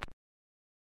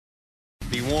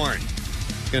 Be warned.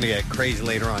 It's going to get crazy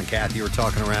later on, Kathy. We're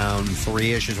talking around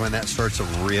 3-ish is when that starts to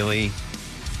really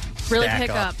pick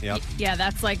up. Yep. Yeah,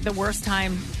 that's like the worst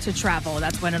time to travel.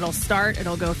 That's when it'll start.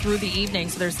 It'll go through the evening.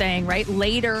 So they're saying, right,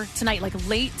 later tonight, like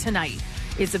late tonight,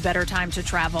 is a better time to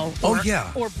travel. Or,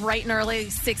 or bright and early,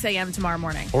 6 a.m. tomorrow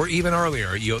morning, or even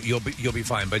earlier. You'll be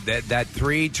fine. But that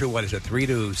 3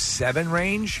 to 7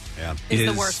 range, is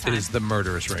the worst time. Is the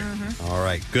murderous range. Mm-hmm. All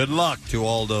right. Good luck to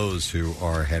all those who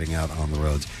are heading out on the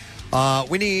roads.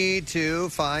 We need to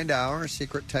find our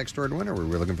secret text word winner. We're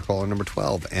looking for caller number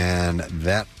 12, and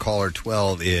that caller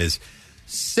 12 is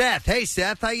Seth. Hey,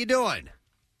 Seth, how you doing?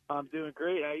 I'm doing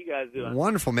great. How you guys doing?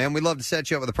 Wonderful, man. We'd love to set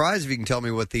you up with a prize. If you can tell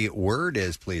me what the word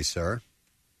is, please, sir.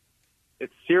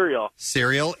 It's cereal.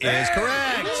 Cereal is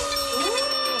correct.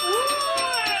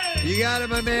 You got it,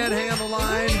 my man. Hang on the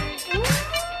line.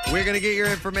 We're going to get your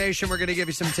information. We're going to give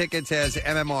you some tickets as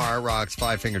MMR rocks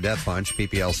Five Finger Death Punch,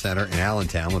 PPL Center in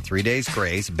Allentown with 3 Days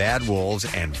Grace, Bad Wolves,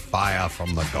 and Fire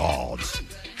from the Gods.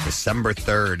 December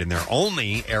 3rd in their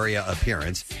only area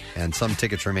appearance, and some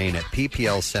tickets remain at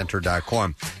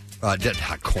pplcenter.com.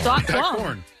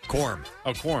 Corn. Corn.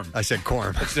 Oh, corn. I said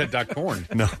corn. I said .corn.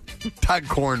 No.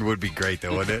 .corn would be great,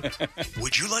 though, wouldn't it?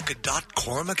 Would you like a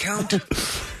 .corm account?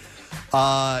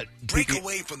 Break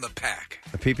away from the pack.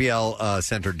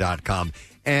 pplcenter.com.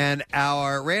 And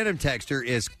our random texter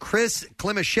is Chris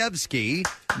Klimaszewski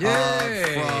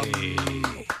from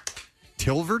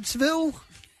Tilvertsville.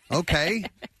 Okay.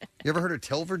 You ever heard of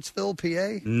Tilvertsville,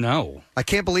 PA? No. I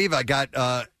can't believe I got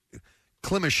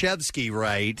Klimaszewski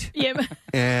right. Yeah.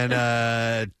 And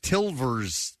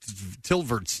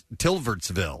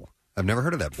Tilvertsville. I've never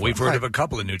heard of that before. We've heard of a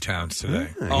couple of new towns today.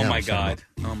 Oh, my God.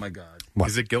 Oh, my God. What?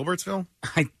 Is it Gilbertsville?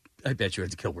 I bet you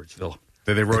it's Gilbertsville.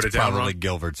 They wrote It's it down probably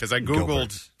wrong? Gilberts. Because I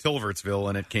Googled Tilvertsville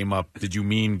and it came up. Did you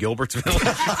mean Gilbertsville?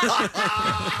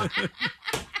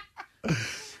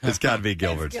 It's got to be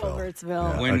Gilbertsville.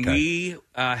 Gilbertsville. When we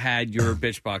had your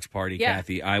bitch box party, Yeah.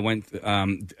 Kathy, I went.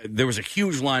 There was a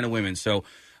huge line of women, so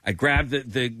I grabbed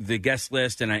the guest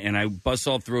list and I buzzed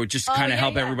all through it just to kind of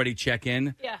help everybody check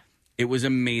in. Yeah. It was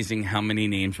amazing how many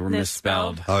names were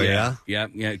misspelled. Oh, yeah? Yeah,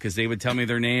 because they would tell me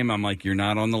their name. I'm like, you're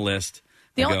not on the list.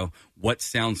 The I only- go, what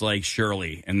sounds like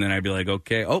Shirley? And then I'd be like,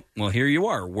 okay, oh, well, here you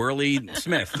are, Whirly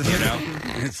Smith, you know?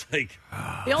 It's like...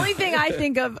 The only thing I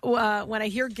think of when I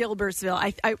hear Gilbertsville,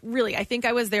 I think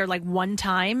I was there like one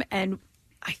time, and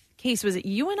Case, was it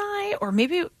you and I, or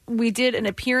maybe we did an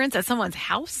appearance at someone's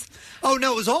house? Oh,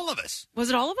 no, it was all of us. Was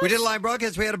it all of us? We did a live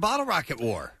broadcast. We had a bottle rocket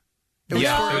war.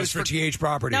 It was for TH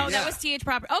Properties. No, that was TH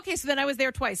Property. Okay, so then I was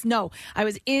there twice. No, I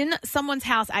was in someone's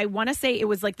house. I want to say it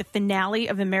was like the finale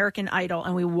of American Idol,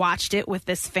 and we watched it with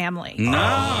this family. No.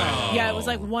 Yeah, it was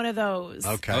like one of those.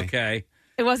 Okay.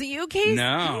 It wasn't you, Case?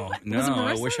 No. Was it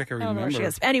I Marissa? wish I could Oh, no, remember. she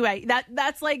is. Anyway,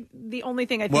 that's like the only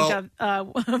thing I think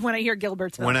of when I hear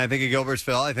Gilbertsville. When I think of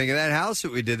Gilbertsville, I think of that house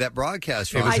that we did that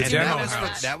broadcast from. It was a And demo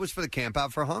that was for the Camp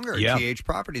Out for Hunger. Yeah. TH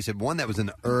Properties had won. That was in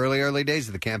the early days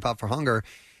of the Camp Out for Hunger.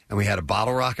 And we had a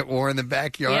bottle rocket war in the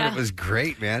backyard. Yeah. It was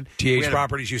great, man. TH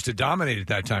Properties used to dominate at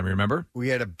that time, remember? We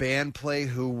had a band play.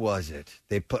 Who was it?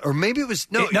 They put, or maybe it was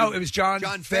it was John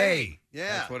Fay.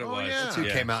 Yeah, That's what it was. Yeah. That's who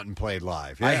came out and played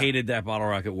live. I Yeah. hated that bottle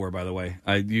rocket war, by the way.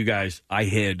 You guys, I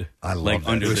hid. I love like that.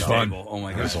 under It the was fun. table. Oh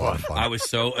my It god, was a lot of fun. I was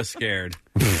so scared.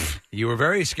 You were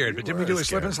very scared, but didn't we do a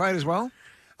slip and slide as well?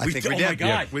 I think we oh did. my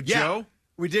god, With Yeah. Joe?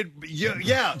 We did.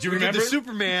 Yeah. Do you we remember did the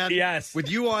Superman? Yes. With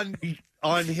you on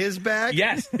his back?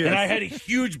 Yes. And I had a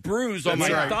huge bruise on my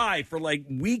thigh for like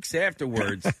weeks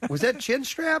afterwards. Was that chin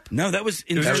strap? No, that was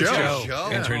Intern Joe. Joe.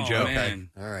 Intern Joe. Okay. Man.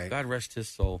 All right. God rest his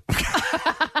soul.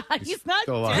 He's not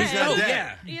Still alive. dead. He's not dead.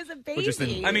 Yeah. He is a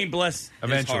baby. I mean, bless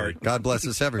his heart. God bless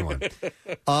us, everyone.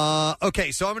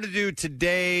 Okay, so I'm going to do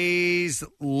today's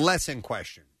lesson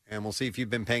question, and we'll see if you've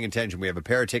been paying attention. We have a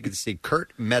pair of tickets to see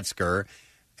Kurt Metzger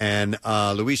and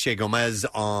Luis J. Gomez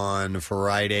on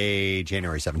Friday,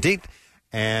 January 17th,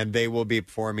 and they will be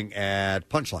performing at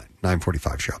Punchline,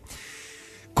 9:45 show.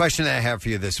 Question that I have for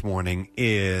you this morning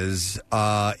is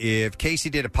if Casey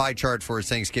did a pie chart for his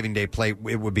Thanksgiving Day plate,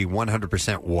 it would be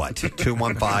 100% what?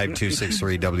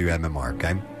 215-263-WMMR,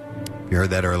 okay? You heard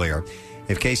that earlier.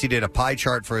 If Casey did a pie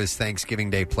chart for his Thanksgiving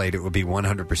Day plate, it would be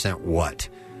 100% what?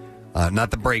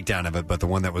 Not the breakdown of it, but the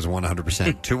one that was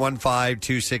 100%.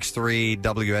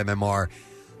 215-263-WMMR.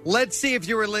 Let's see if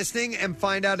you were listening and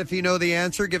find out if you know the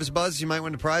answer. Give us a buzz. You might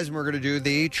win a prize, and we're going to do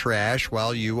the trash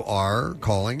while you are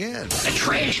calling in. The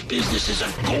trash business is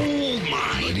a gold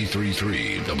mine.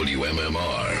 93.3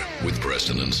 WMMR with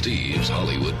Preston and Steve's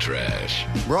Hollywood Trash.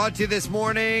 Brought to you this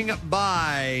morning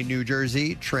by New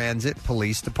Jersey Transit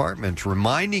Police Department,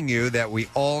 reminding you that we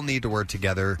all need to work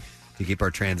together to keep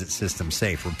our transit system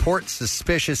safe. Report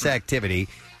suspicious activity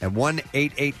at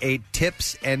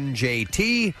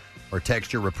 1-888-TIPS-NJT or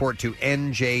text your report to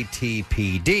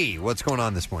NJTPD. What's going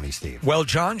on this morning, Steve? Well,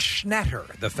 John Schnatter,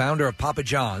 the founder of Papa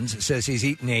John's, says he's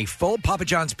eaten a full Papa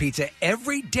John's pizza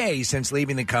every day since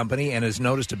leaving the company and has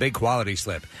noticed a big quality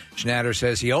slip. Schnatter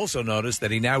says he also noticed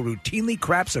that he now routinely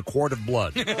craps a quart of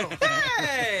blood.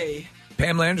 Hey!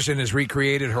 Pamela Anderson has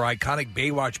recreated her iconic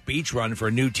Baywatch beach run for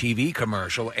a new TV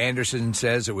commercial. Anderson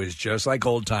says it was just like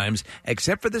old times,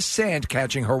 except for the sand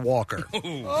catching her walker.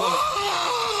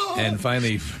 And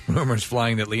finally, rumors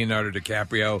flying that Leonardo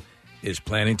DiCaprio is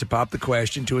planning to pop the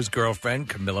question to his girlfriend,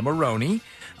 Camilla Maroney.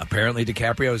 Apparently,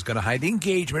 DiCaprio is going to hide the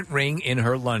engagement ring in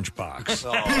her lunchbox.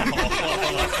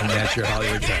 And that's your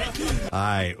Hollywood Trash. All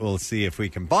right, we'll see if we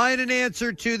can find an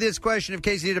answer to this question. If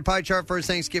Casey did a pie chart for his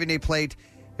Thanksgiving Day plate,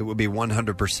 it would be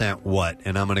 100% what?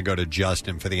 And I'm going to go to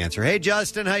Justin for the answer. Hey,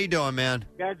 Justin, how you doing, man?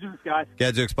 Gadzooks, guys.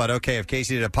 Gadzooks, but okay, if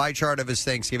Casey did a pie chart of his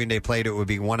Thanksgiving Day plate, it would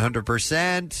be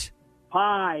 100%...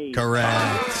 Pie.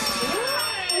 Correct.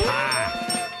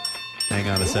 Pie. Hang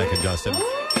on a second, Justin.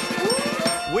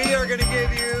 We are going to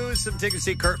give you some tickets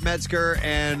to see Kurt Metzger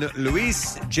and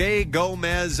Luis J.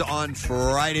 Gomez on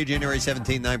Friday, January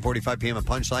 17th, 9:45 p.m. at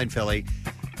Punchline, Philly.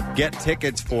 Get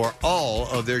tickets for all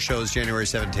of their shows January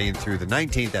 17th through the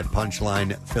 19th at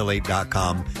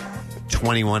punchlinephilly.com.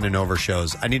 21 and over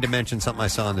shows. I need to mention something I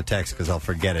saw in the text because I'll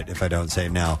forget it if I don't say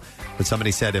it now. But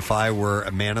somebody said if I were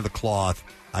a man of the cloth,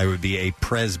 I would be a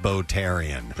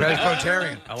Presbyterian.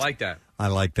 Presbyterian. I like that. I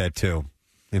like that too.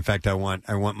 In fact, I want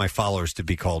my followers to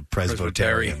be called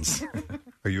Presbyterians.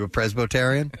 Are you a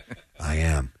Presbyterian? I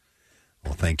am.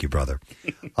 Well, thank you, brother.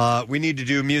 We need to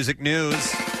do music news.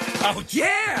 Oh,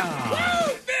 yeah! Woo,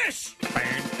 fish!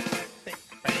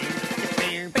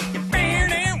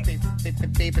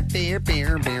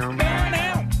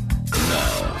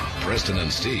 Now, Preston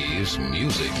and Steve's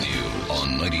Music News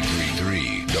on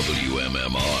 93.3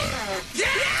 WMMR.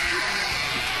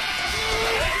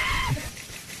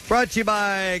 Brought to you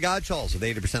by Godshalls with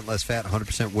 80% less fat,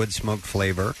 100% wood smoked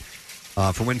flavor.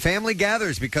 For when family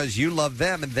gathers because you love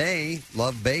them and they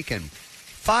love bacon.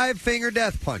 Five Finger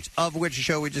Death Punch, of which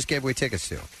show we just gave away tickets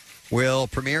to, will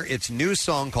premiere its new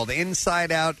song called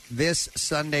Inside Out this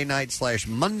Sunday night /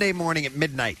 Monday morning at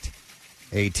midnight.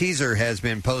 A teaser has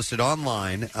been posted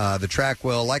online. The track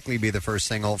will likely be the first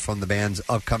single from the band's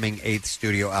upcoming 8th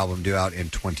studio album due out in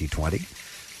 2020.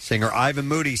 Singer Ivan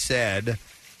Moody said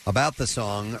about the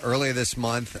song earlier this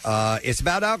month, it's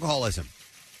about alcoholism.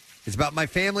 It's about my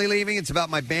family leaving. It's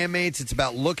about my bandmates. It's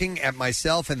about looking at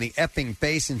myself in the effing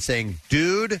face and saying,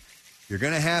 dude, you're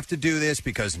going to have to do this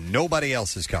because nobody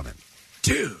else is coming.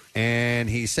 Dude. And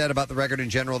he said about the record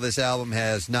in general, this album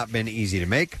has not been easy to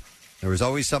make. There was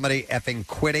always somebody effing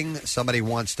quitting. Somebody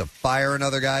wants to fire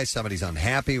another guy. Somebody's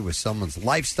unhappy with someone's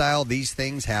lifestyle. These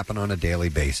things happen on a daily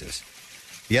basis.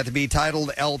 The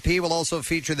yet-to-be-titled LP will also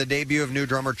feature the debut of new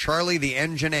drummer Charlie the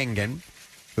Engine Engen,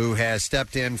 who has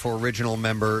stepped in for original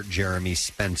member Jeremy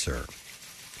Spencer.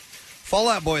 Fall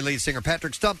Out Boy lead singer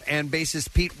Patrick Stump and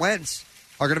bassist Pete Wentz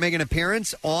are going to make an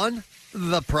appearance on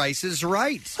The Price is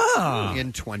Right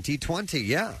in 2020.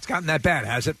 Yeah. It's gotten that bad,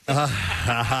 has it?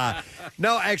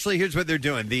 No, actually, here's what they're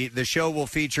doing. The show will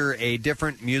feature a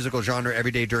different musical genre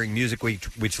every day during Music Week,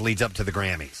 which leads up to the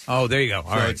Grammys. Oh, there you go.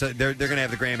 All right. They're going to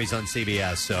have the Grammys on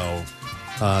CBS, so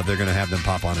they're going to have them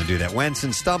pop on and do that. Wentz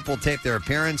and Stump will tape their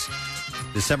appearance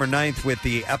December 9th with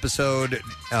the episode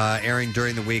airing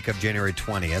during the week of January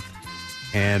 20th.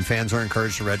 And fans are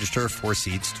encouraged to register for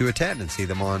seats to attend and see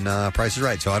them on Price is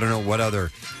Right. So I don't know what other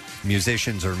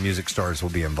musicians or music stars will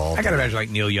be involved. I got to imagine like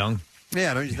Neil Young.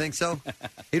 Yeah, don't you think so?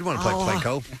 He'd want to play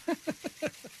Playco.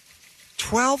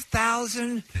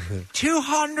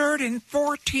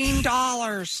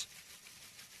 $12,214.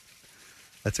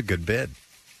 That's a good bid.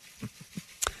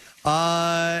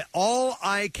 All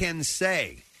I Can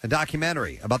Say, a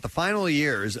documentary about the final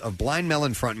years of Blind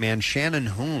Melon frontman Shannon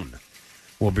Hoon,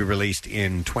 will be released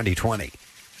in 2020.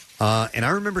 And I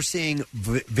remember seeing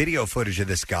video footage of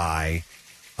this guy.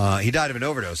 He died of an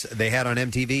overdose they had on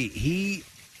MTV. He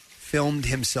filmed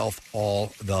himself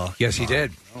all the time. Yes, he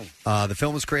did. The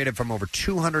film was created from over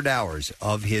 200 hours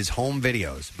of his home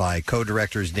videos by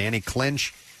co-directors Danny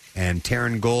Clinch and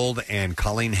Taryn Gold and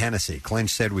Colleen Hennessy. Clinch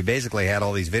said, we basically had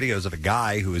all these videos of a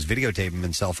guy who was videotaping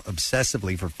himself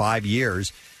obsessively for 5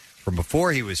 years from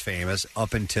before he was famous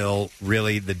up until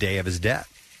really the day of his death.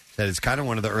 That it's kind of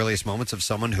one of the earliest moments of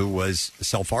someone who was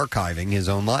self-archiving his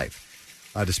own life.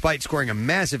 Despite scoring a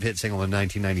massive hit single in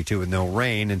 1992 with No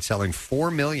Rain and selling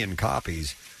 4 million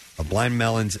copies of Blind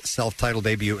Melon's self-titled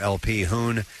debut LP,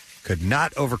 Hoon could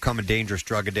not overcome a dangerous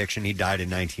drug addiction. He died in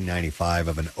 1995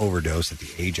 of an overdose at the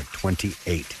age of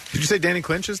 28. Did you say Danny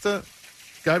Clinch is the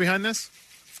guy behind this?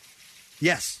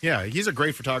 Yes. Yeah, he's a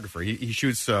great photographer. He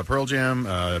shoots Pearl Jam,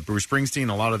 Bruce Springsteen,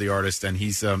 a lot of the artists, and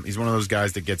he's one of those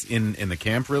guys that gets in the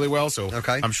camp really well. So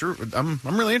I'm sure I'm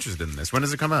really interested in this. When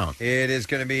does it come out? It is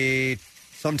going to be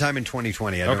sometime in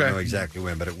 2020. I don't know exactly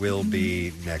when, but it will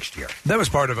be next year. That was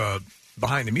part of a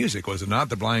Behind the Music, was it not?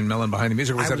 The Blind Melon Behind the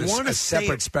Music? Or was that a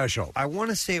separate special? I want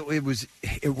to say it was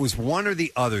one or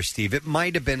the other, Steve. It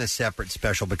might have been a separate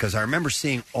special because I remember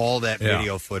seeing all that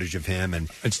video footage of him, and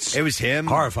it was him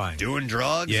horrifying doing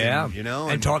drugs. Yeah, and,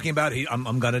 and talking about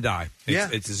I'm going to die.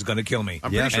 It's going to kill me.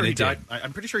 I'm pretty sure he died.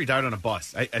 I'm pretty sure he died on a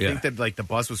bus. I think that like the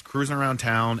bus was cruising around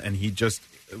town, and he just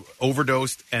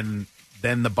overdosed, and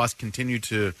then the bus continued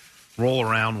to roll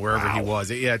around wherever he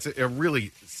was. Yeah, it's a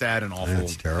really sad and awful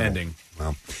ending.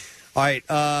 Well, all right,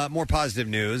 more positive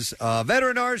news.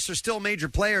 Veteran artists are still major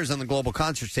players on the global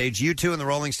concert stage. U2 and the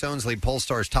Rolling Stones lead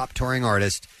Pollstar's top touring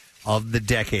artist of the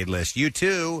decade list.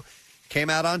 U2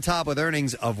 came out on top with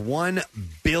earnings of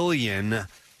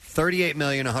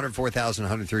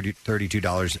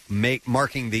 $1,038,104,132,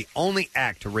 marking the only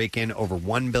act to rake in over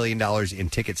 $1 billion in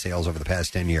ticket sales over the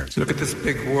past 10 years. Look at this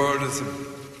big world as a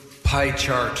pie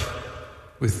chart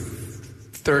with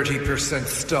 30%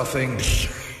 stuffing,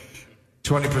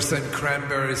 20%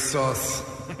 cranberry sauce,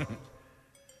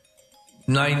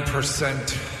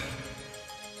 9%,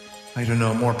 I don't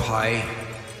know, more pie,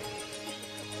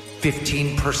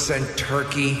 15%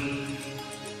 turkey,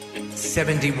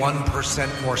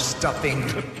 71% more stuffing.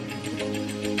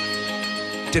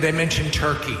 Did I mention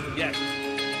turkey? Yes,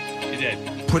 you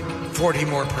did. Put 40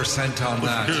 more % on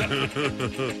that.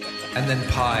 And then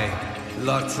pie.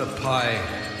 Lots of pie.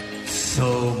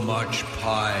 So much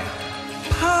pie.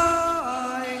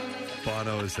 Pie!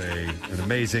 Bono is an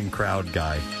amazing crowd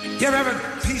guy. You ever have a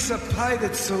piece of pie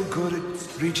that's so good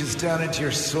it reaches down into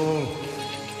your soul,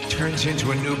 turns you into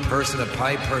a new person, a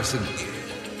pie person?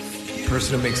 A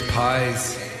person who makes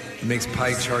pies, makes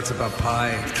pie charts about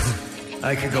pie.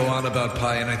 I could go on about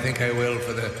pie, and I think I will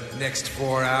for the next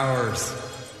 4 hours.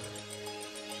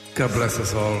 God bless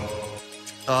us all.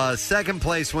 Second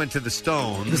place went to the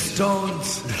Stones. The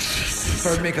Stones. If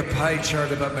I would make a pie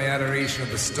chart about my adoration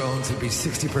of the Stones, it'd be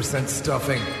 60%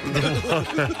 stuffing,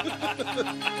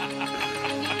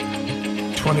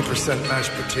 20%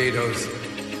 mashed potatoes,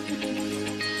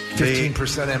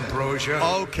 15% ambrosia.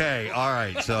 Okay, all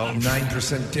right. So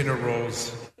 9% dinner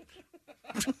rolls.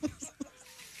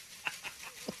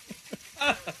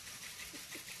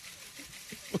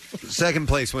 Second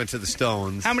place went to the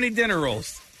Stones. How many dinner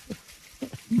rolls?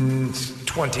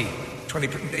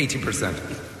 18%.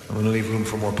 I'm going to leave room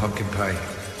for more pumpkin pie.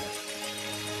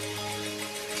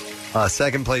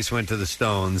 Second place went to the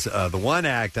Stones. The one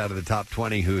act out of the top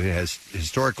 20 who has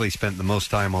historically spent the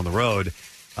most time on the road.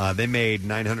 They made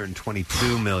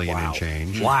 $922 million in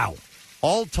change. Wow.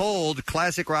 All told,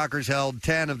 classic rockers held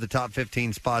 10 of the top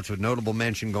 15 spots, with notable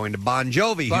mention going to Bon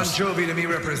Jovi. Bon Jovi to me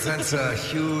represents a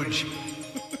huge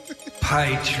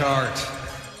pie chart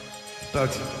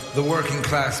about the working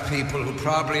class people who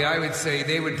probably, I would say,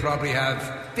 they would probably have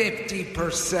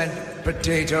 50%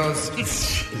 potatoes,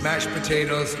 mashed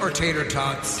potatoes, or tater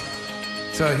tots.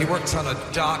 So he works on a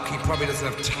dock. He probably doesn't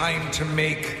have time to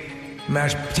make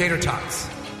mashed potato tots.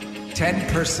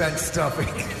 10% stuffing.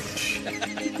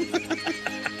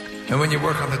 And when you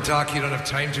work on the dock, you don't have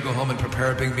time to go home and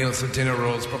prepare a big meal. So dinner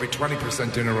rolls, probably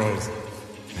 20% dinner rolls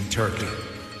and turkey.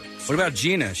 What about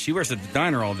Gina? She works at the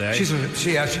diner all day. She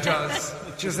does.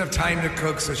 She doesn't have time to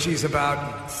cook, so she's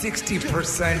about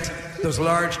 60% those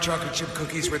large chocolate chip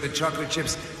cookies where the chocolate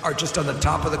chips are just on the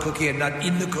top of the cookie and not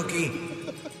in the cookie.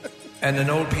 And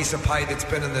an old piece of pie that's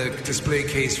been in the display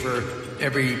case for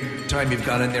every time you've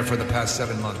gone in there for the past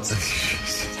 7 months.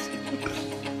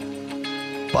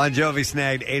 Bon Jovi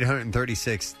snagged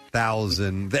 836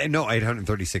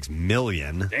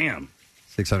 million. Damn.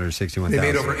 $661,000. They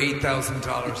made over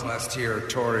 $8,000 last year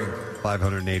touring.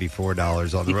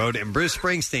 $584 on the road. And Bruce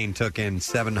Springsteen took in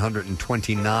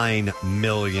 $729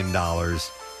 million. I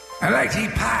like to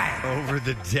eat pie. Over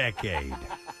the decade.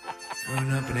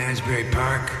 Growing up in Asbury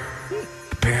Park,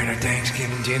 preparing our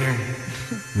Thanksgiving dinner,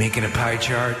 making a pie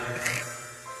chart.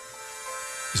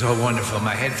 It was all wonderful.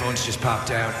 My headphones just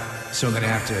popped out, so I'm going to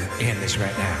have to end this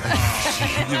right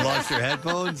now. You lost your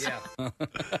headphones? Yeah.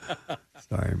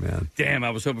 Sorry, man. Damn,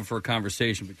 I was hoping for a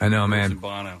conversation between I know, Bruce man. and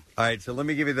Bono. All right, so let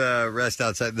me give you the rest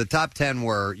outside. The top 10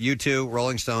 were U2,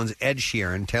 Rolling Stones, Ed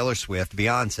Sheeran, Taylor Swift,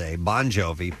 Beyonce, Bon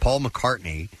Jovi, Paul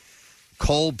McCartney,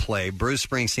 Coldplay, Bruce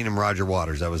Springsteen, and Roger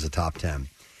Waters. That was the top 10.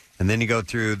 And then you go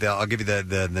through, I'll give you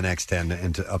the next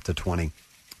 10 up to 20.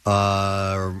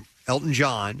 Elton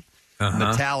John,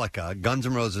 Metallica, Guns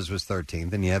N' Roses was 13th.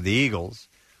 Then you have the Eagles.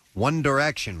 One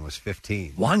Direction was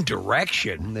 15. One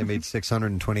Direction? They made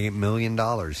 $628 million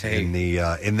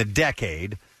in the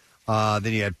decade.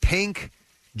 Then you had Pink,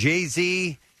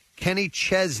 Jay-Z, Kenny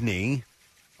Chesney,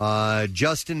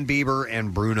 Justin Bieber,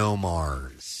 and Bruno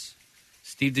Mars.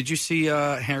 Steve, did you see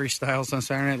Harry Styles on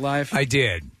Saturday Night Live? I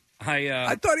did.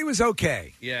 I thought he was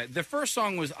okay. Yeah, the first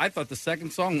song was, I thought the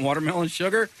second song, Watermelon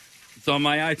Sugar, it's on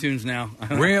my iTunes now.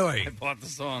 Really? I bought the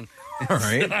song. All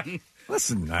right.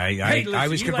 Listen, I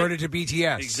was converted to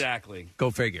BTS. Exactly.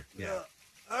 Go figure. Yeah.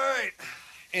 All right.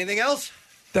 Anything else?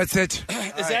 That's it.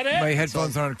 Is that it? My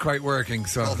headphones aren't quite working,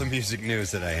 so all the music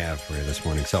news that I have for you this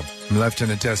morning. So I'm left in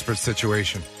a desperate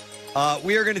situation.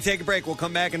 We are going to take a break. We'll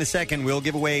come back in a second. We'll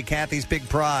give away Kathy's big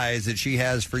prize that she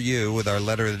has for you with our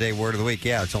letter of the day, word of the week.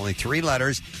 Yeah, it's only 3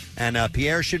 letters, and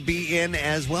Pierre should be in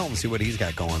as well. We'll see what he's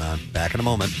got going on. Back in a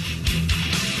moment.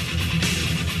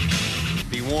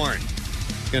 Be warned.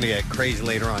 It's going to get crazy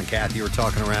later on, Kathy. We're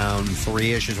talking around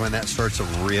 3-ish is when that starts to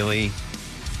really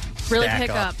pick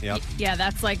up. Yep. Yeah,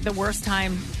 that's like the worst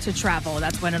time to travel.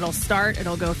 That's when it'll start.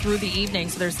 It'll go through the evening.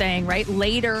 So they're saying, right,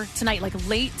 later tonight, like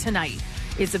late tonight,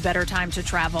 is a better time to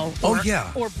travel. Or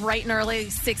bright and early,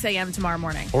 6 a.m. tomorrow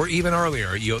morning. Or even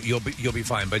earlier, you'll be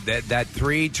fine. But that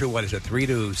 3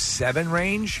 to 7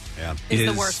 range, is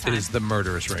the worst time. Is the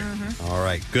murderous range. Mm-hmm. All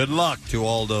right. Good luck to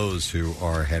all those who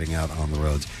are heading out on the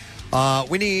roads.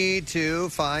 We need to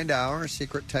find our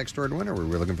secret text word winner. We're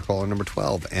looking for caller number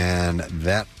 12, and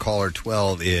that caller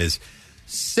 12 is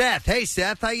Seth. Hey,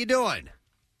 Seth, how you doing?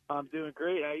 I'm doing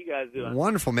great. How you guys doing?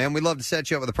 Wonderful, man. We'd love to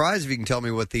set you up with a prize. If you can tell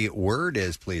me what the word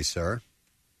is, please, sir.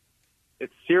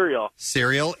 It's cereal.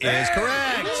 Cereal is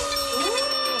correct.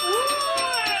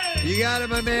 You got it,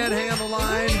 my man. Hang on the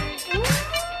line.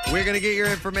 We're going to get your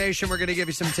information. We're going to give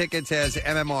you some tickets as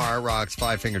MMR rocks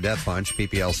Five Finger Death Punch,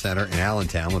 PPL Center in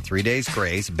Allentown with 3 Days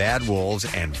Grace, Bad Wolves,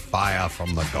 and Fire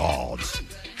from the Gods.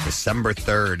 December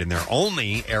 3rd in their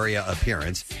only area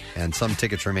appearance, and some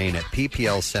tickets remain at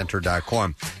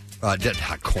pplcenter.com.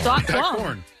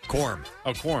 Corn. Corn.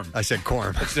 Oh, corn. I said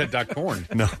corn. I said .corn.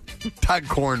 No.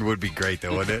 .corn would be great,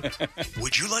 though, wouldn't it?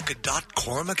 Would you like a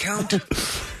 .corm account?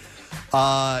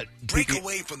 Break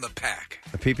away from the pack.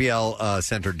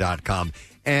 pplcenter.com.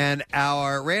 And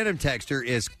our random texter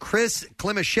is Chris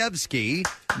Klimaszewski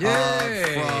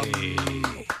from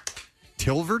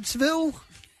Tilvertsville.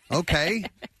 Okay.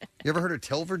 You ever heard of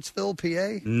Tilvertsville,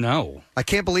 PA? No. I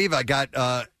can't believe I got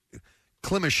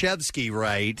Klimaszewski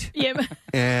right. Yeah.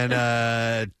 And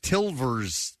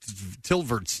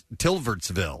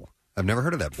Tilvertsville. I've never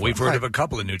heard of that before. We've heard of a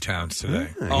couple of new towns today.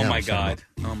 Oh, my God.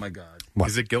 Oh, my God. What?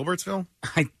 Is it Gilbertsville?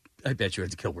 I bet you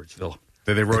it's Gilbertsville.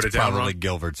 They wrote It's it down probably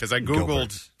wrong? Gilberts. Because I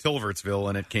Googled Tilvertsville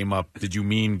and it came up, did you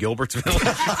mean Gilbertsville?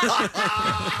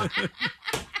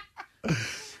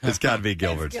 It's got to be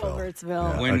Gilbertsville.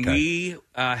 Gilbertsville. When we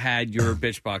had your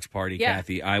bitch box party, Yeah.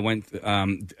 Kathy, I went.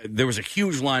 There was a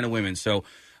huge line of women, so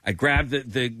I grabbed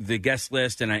the guest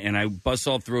list and I buzzed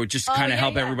all through it just to kind of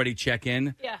help everybody check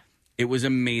in. Yeah. It was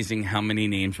amazing how many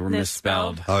names were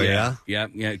misspelled. Oh, yeah? Yeah,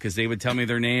 because they would tell me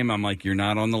their name. I'm like, you're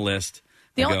not on the list.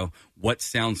 The I only- go, what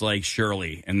sounds like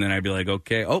Shirley? And then I'd be like,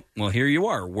 okay, oh, well, here you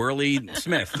are, Whirly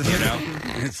Smith, you know?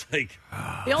 It's like...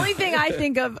 The only thing I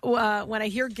think of when I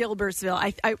hear Gilbertsville,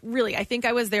 I think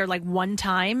I was there like one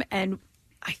time, and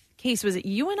I Case, was it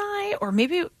you and I, or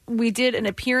maybe we did an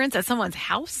appearance at someone's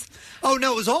house? Oh,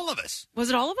 no, it was all of us. Was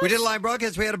it all of us? We did a live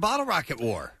broadcast. We had a bottle rocket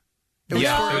war. It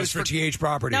was for TH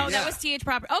Properties. No, that was TH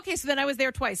Properties. Okay, so then I was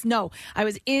there twice. No, I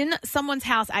was in someone's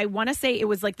house. I want to say it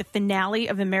was like the finale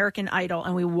of American Idol,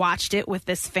 and we watched it with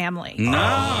this family. No.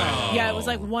 Yeah, it was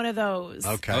like one of those.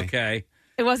 Okay.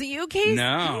 It wasn't you, Case?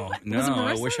 No. Was it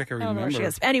I Marissa? wish I could Oh, no, remember. she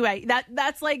is. Anyway,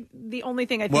 that's like the only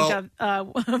thing I think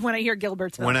of when I hear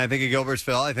Gilbertsville. When I think of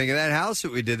Gilbertsville, I think of that house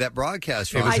that we did that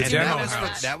broadcast from. It was a And demo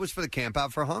that was for the Camp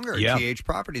Out for Hunger. Yeah. TH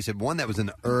Properties had won. That was in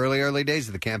the early days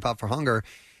of the Camp Out for Hunger.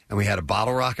 And we had a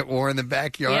bottle rocket war in the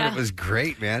backyard. Yeah. It was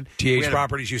great, man. TH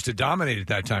Properties used to dominate at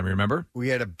that time, remember? We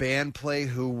had a band play.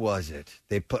 Who was it?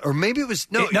 They put, or maybe it was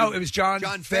it was John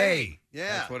Fay.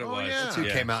 Yeah, That's what it was. Yeah. That's who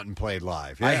came out and played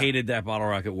live. I Yeah. hated that bottle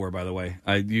rocket war, by the way.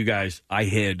 You guys, I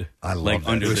hid. I love like that.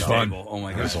 under It the was fun. table. Oh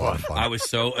my It god, was a lot of fun. I was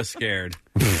so scared.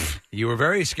 You were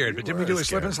very scared, but didn't we do a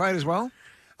slip and slide as well?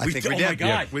 I think we oh did. my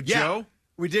god, With Yeah. Joe?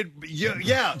 We did.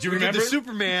 Yeah. Do you we did remember the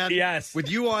Superman? Yes. With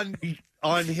you on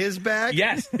his back?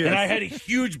 Yes, and I had a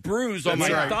huge bruise on my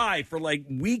That's right. thigh for like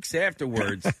weeks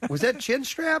afterwards. Was that chin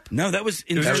strap? No, that was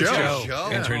It was intern Joe.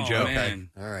 Intern Joe. Man.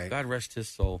 All right. God rest his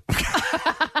soul.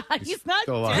 He's not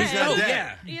Still alive. dead. He's not dead.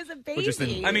 Yeah. He is a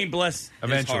baby. I mean, bless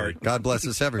his heart. God bless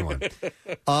us, everyone.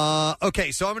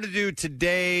 Okay, so I'm going to do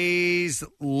today's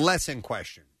lesson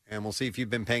question, and we'll see if you've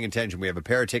been paying attention. We have a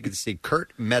pair of tickets to see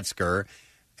Kurt Metzger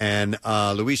and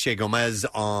Luis J. Gomez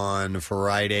on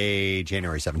Friday,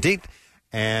 January 17th,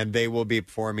 and they will be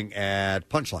performing at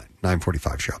Punchline,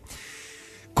 9:45 show.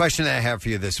 Question that I have for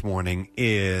you this morning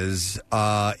is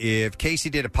if Casey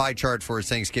did a pie chart for his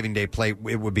Thanksgiving Day plate,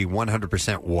 it would be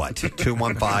 100% what?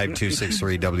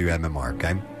 215-263-WMMR,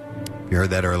 okay? You heard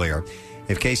that earlier.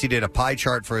 If Casey did a pie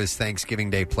chart for his Thanksgiving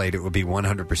Day plate, it would be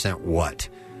 100% what?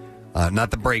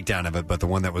 Not the breakdown of it, but the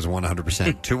one that was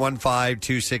 100%.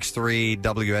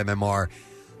 215-263-WMMR.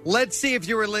 Let's see if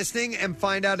you were listening and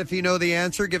find out if you know the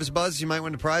answer. Give us a buzz. You might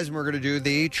win a prize, and we're going to do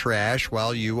the trash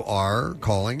while you are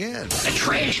calling in. The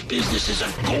trash business is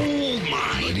a gold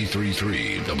mine.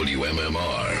 93.3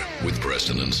 WMMR with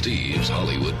Preston and Steve's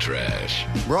Hollywood Trash.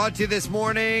 Brought to you this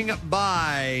morning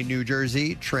by New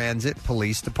Jersey Transit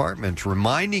Police Department,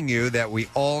 reminding you that we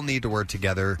all need to work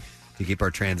together to keep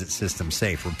our transit system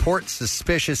safe. Report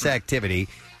suspicious activity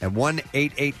at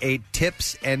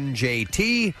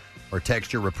 1-888-TIPS-NJT or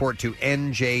text your report to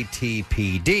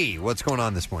NJTPD. What's going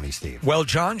on this morning, Steve? Well,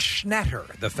 John Schnatter,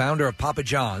 the founder of Papa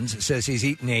John's, says he's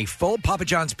eaten a full Papa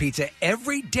John's pizza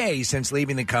every day since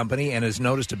leaving the company and has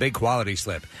noticed a big quality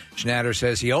slip. Schnatter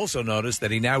says he also noticed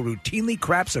that he now routinely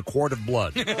craps a quart of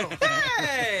blood.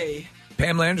 Hey!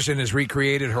 Pamela Anderson has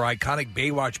recreated her iconic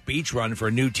Baywatch beach run for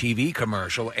a new TV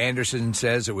commercial. Anderson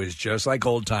says it was just like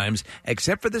old times,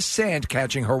 except for the sand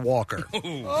catching her walker.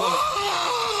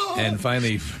 And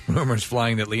finally, rumors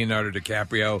flying that Leonardo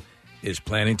DiCaprio is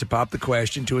planning to pop the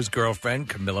question to his girlfriend,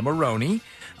 Camilla Maroney.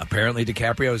 Apparently,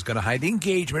 DiCaprio is going to hide the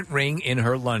engagement ring in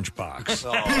her lunchbox.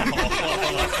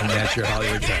 And that's your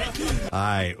Hollywood Trash. All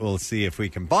right, we'll see if we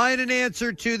can find an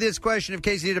answer to this question. If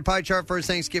Casey did a pie chart for his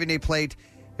Thanksgiving Day plate,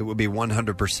 it would be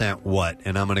 100% what?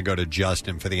 And I'm going to go to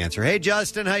Justin for the answer. Hey,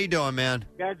 Justin, how you doing, man?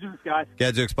 Gadzooks, guys.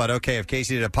 Gadzooks, but okay, if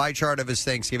Casey did a pie chart of his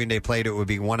Thanksgiving Day plate, it would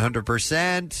be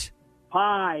 100%.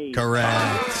 Pie.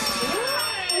 Correct.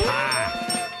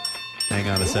 Pie. Hang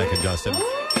on a second, Justin.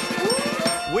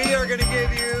 We are going to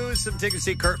give you some tickets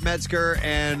to see Kurt Metzger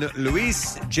and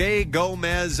Luis J.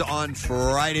 Gomez on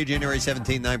Friday, January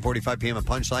 17th, 9:45 p.m. at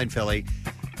Punchline, Philly.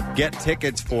 Get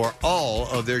tickets for all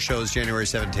of their shows January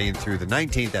 17th through the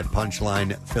 19th at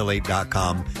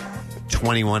punchlinephilly.com.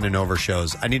 21 and over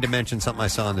shows. I need to mention something I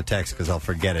saw in the text because I'll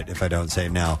forget it if I don't say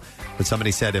it now. But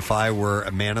somebody said if I were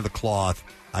a man of the cloth,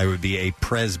 I would be a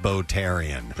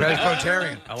Presbyterian.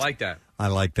 Presbyterian. I like that. I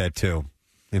like that too.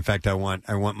 In fact, I want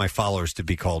my followers to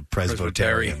be called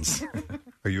Presbyterians.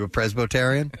 Are you a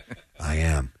Presbyterian? I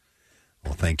am.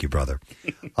 Well, thank you, brother.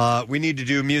 We need to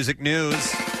do music news.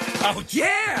 Oh,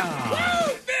 yeah!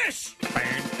 Woo, fish!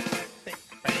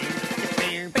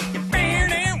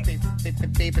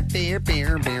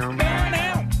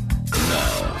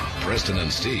 Now, Preston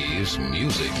and Steve's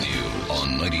Music News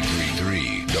on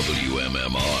 93.3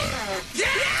 WMMR.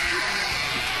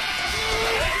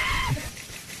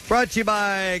 Brought to you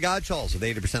by Godshalls with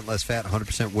 80% less fat,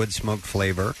 100% wood smoked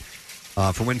flavor.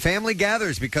 For when family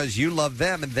gathers because you love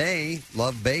them and they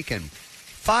love bacon.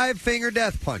 Five Finger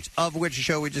Death Punch, of which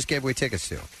show we just gave away tickets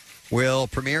to, will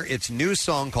premiere its new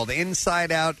song called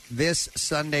Inside Out this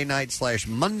Sunday night /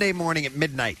 Monday morning at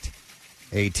midnight.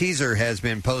 A teaser has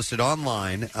been posted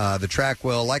online. The track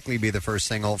will likely be the first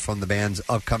single from the band's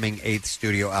upcoming 8th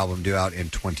studio album due out in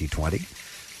 2020.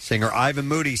 Singer Ivan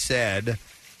Moody said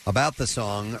about the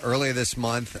song earlier this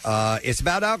month, it's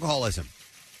about alcoholism.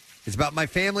 It's about my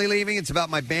family leaving. It's about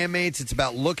my bandmates. It's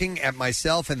about looking at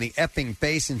myself in the effing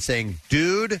face and saying,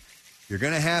 dude, you're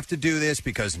going to have to do this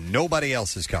because nobody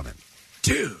else is coming.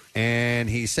 Dude. And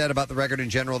he said about the record in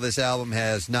general, this album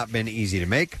has not been easy to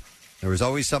make. There was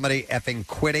always somebody effing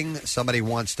quitting. Somebody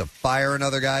wants to fire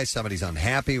another guy. Somebody's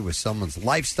unhappy with someone's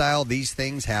lifestyle. These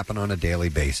things happen on a daily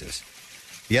basis.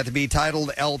 The yet-to-be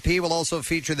titled LP will also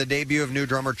feature the debut of new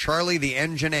drummer Charlie the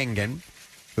Engine Engen,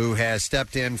 who has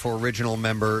stepped in for original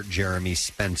member Jeremy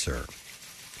Spencer.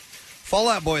 Fall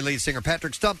Out Boy lead singer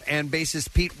Patrick Stump and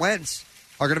bassist Pete Wentz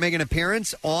are going to make an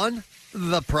appearance on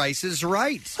The Price is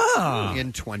Right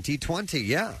in 2020.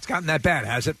 Yeah. It's gotten that bad,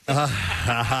 has it?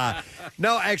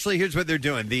 No, actually, here's what they're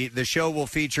doing. The show will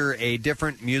feature a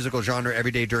different musical genre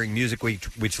every day during Music Week,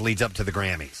 which leads up to the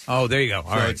Grammys. Oh, there you go.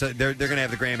 All right. They're going to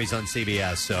have the Grammys on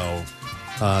CBS, so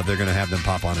they're going to have them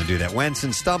pop on and do that. Wentz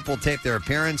and Stump will tape their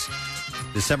appearance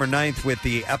December 9th with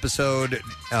the episode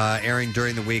airing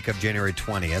during the week of January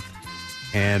 20th.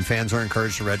 And fans are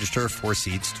encouraged to register for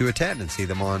seats to attend and see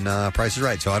them on Price is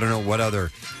Right. So I don't know what other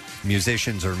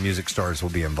musicians or music stars will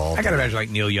be involved. I got to imagine like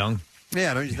Neil Young.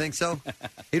 Yeah, don't you think so?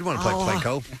 He'd want to play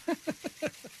Playco.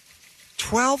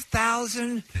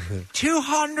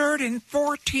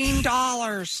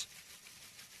 $12,214.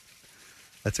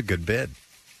 That's a good bid.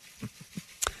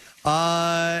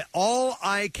 All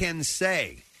I Can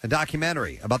Say, a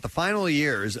documentary about the final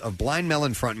years of Blind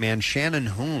Melon frontman Shannon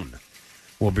Hoon,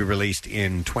 will be released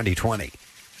in 2020.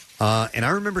 And I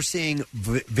remember seeing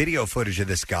video footage of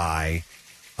this guy.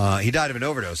 He died of an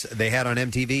overdose they had on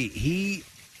MTV. He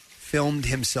filmed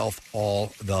himself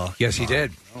all the time. Yes, he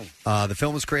did. The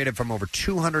film was created from over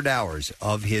 200 hours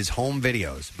of his home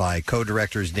videos by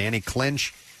co-directors Danny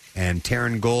Clinch and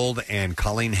Taryn Gold and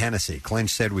Colleen Hennessy. Clinch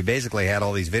said, we basically had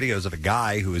all these videos of a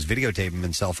guy who was videotaping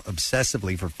himself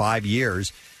obsessively for 5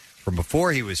 years from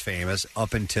before he was famous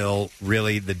up until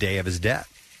really the day of his death.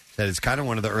 That it's kind of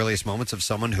one of the earliest moments of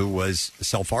someone who was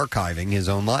self-archiving his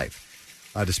own life.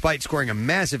 Despite scoring a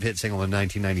massive hit single in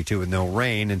 1992 with No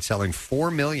Rain and selling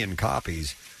 4 million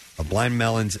copies of Blind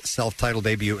Melon's self-titled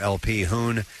debut LP,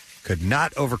 Hoon could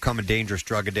not overcome a dangerous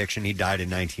drug addiction. He died in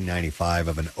 1995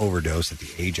 of an overdose at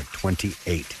the age of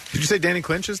 28. Did you say Danny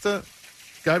Clinch is the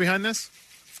guy behind this?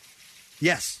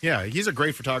 Yes. Yeah, he's a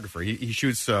great photographer. He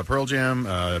shoots Pearl Jam,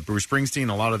 Bruce Springsteen,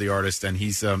 a lot of the artists, and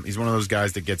he's one of those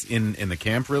guys that gets in the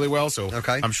camp really well. So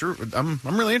I'm sure I'm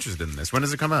really interested in this. When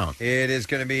does it come out? It is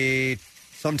going to be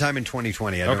sometime in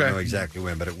 2020. I don't know exactly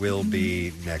when, but it will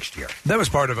be next year. That was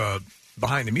part of a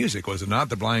Behind the Music, was it not?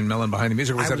 The Blind Melon Behind the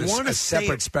Music? Or was that a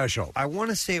separate special? I want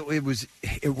to say it was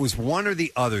one or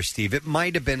the other, Steve. It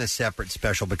might have been a separate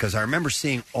special because I remember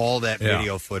seeing all that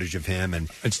video footage of him, and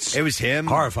it was him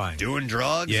horrifying doing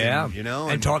drugs. Yeah, and,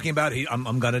 and talking about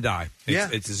I'm going to die.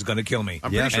 This is going to kill me.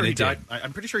 I'm pretty sure he died.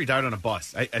 I'm pretty sure he died on a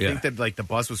bus. I think that like the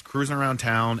bus was cruising around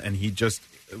town, and he just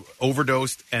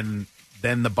overdosed, and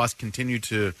then the bus continued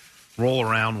to roll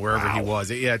around wherever he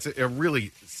was. Yeah, it's a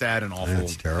really sad and awful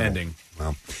ending.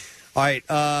 Well, all right,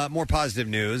 more positive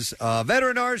news.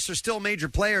 Veteran artists are still major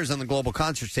players on the global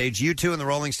concert stage. U2 and the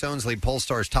Rolling Stones lead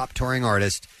Pollstar's top touring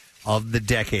artist of the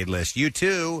decade list.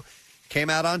 U2 came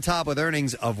out on top with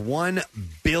earnings of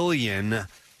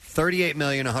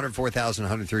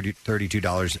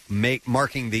 $1,038,104,132,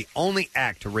 marking the only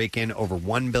act to rake in over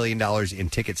 $1 billion in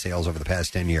ticket sales over the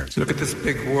past 10 years. Look at this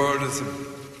big world as a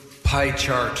pie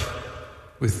chart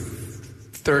with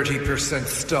 30%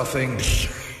 stuffing,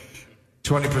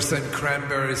 20%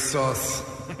 cranberry sauce,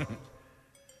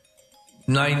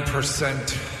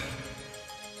 9%,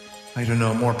 I don't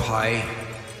know, more pie,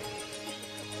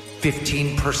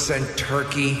 15%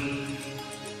 turkey,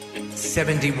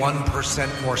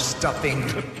 71% more stuffing.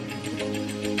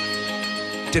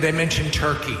 Did I mention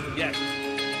turkey? Yes,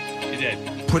 you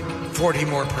did. Put 40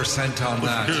 more % on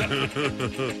that.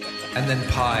 And then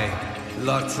pie.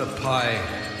 Lots of pie.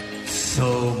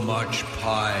 So much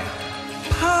pie.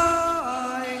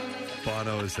 Pie!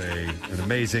 Bono is an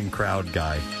amazing crowd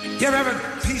guy. You ever have a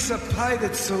piece of pie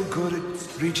that's so good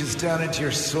it reaches down into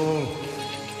your soul,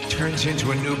 turns you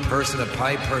into a new person, a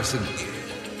pie person?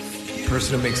 A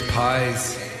person who makes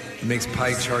pies, makes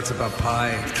pie charts about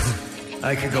pie.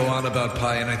 I could go on about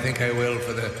pie, and I think I will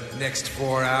for the next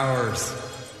 4 hours.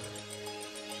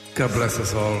 God bless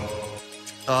us all.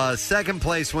 Second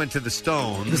place went to the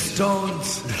Stones. The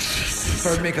Stones. If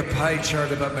I would make a pie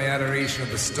chart about my adoration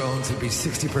of the Stones, it'd be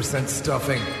 60%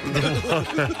 stuffing.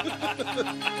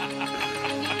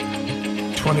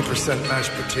 20%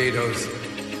 mashed potatoes,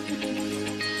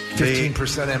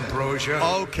 15% ambrosia.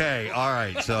 Okay, all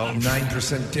right. So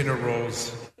 9% dinner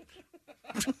rolls.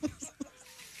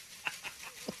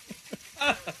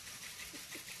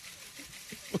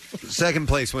 Second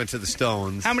place went to the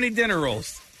Stones. How many dinner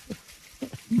rolls?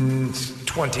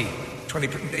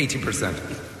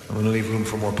 18%. I'm going to leave room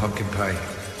for more pumpkin pie.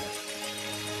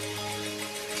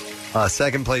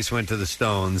 Second place went to the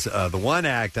Stones. The one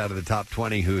act out of the top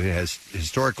 20 who has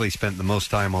historically spent the most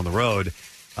time on the road,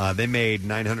 they made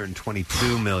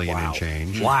 $922 million and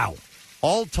change. Wow.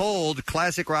 All told,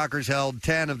 classic rockers held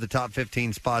 10 of the top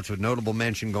 15 spots, with notable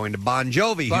mention going to Bon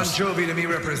Jovi. Bon Jovi to me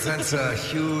represents a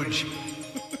huge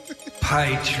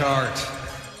pie chart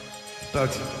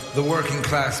about the working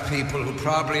class people who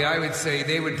probably, I would say,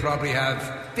 they would probably have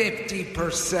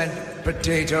 50%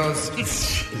 potatoes,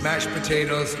 mashed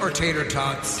potatoes, or tater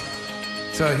tots.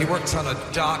 So he works on a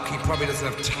dock. He probably doesn't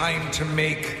have time to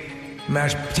make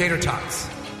mashed potato tots.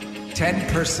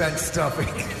 10% stuffing.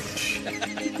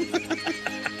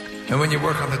 And when you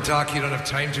work on the dock, you don't have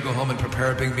time to go home and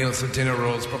prepare a big meal. So dinner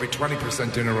rolls, probably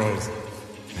 20% dinner rolls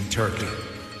and turkey.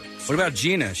 What about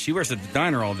Gina? She works at the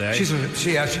diner all day. She does.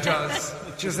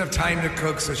 She doesn't have time to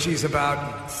cook, so she's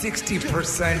about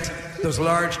 60%. Those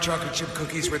large chocolate chip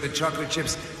cookies where the chocolate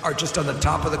chips are just on the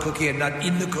top of the cookie and not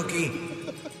in the cookie.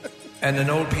 And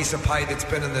an old piece of pie that's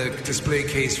been in the display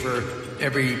case for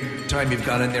every time you've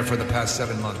gone in there for the past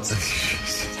 7 months.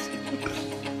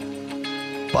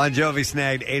 Bon Jovi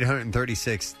snagged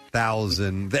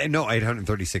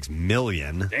 $836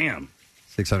 million. Damn.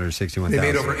 $661,000. They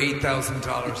made over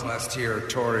 $8,000 last year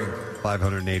touring.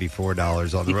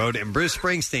 $584 on the road. And Bruce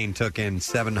Springsteen took in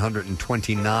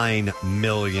 $729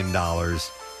 million. I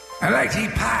like to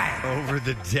eat pie. Over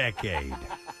the decade.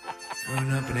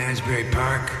 Growing up in Asbury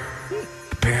Park,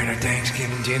 preparing our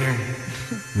Thanksgiving dinner,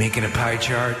 making a pie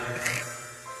chart.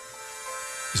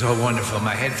 It was all wonderful.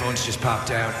 My headphones just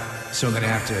popped out, so I'm going to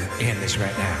have to end this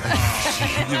right now.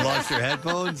 You lost your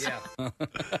headphones? Yeah.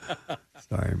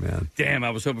 Sorry, man. Damn,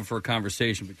 I was hoping for a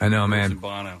conversation between I know, Bruce man. and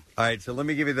Bono. All right, so let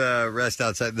me give you the rest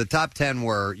outside. The top 10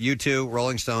 were U2,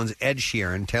 Rolling Stones, Ed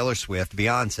Sheeran, Taylor Swift,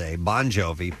 Beyonce, Bon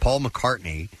Jovi, Paul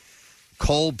McCartney,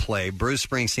 Coldplay, Bruce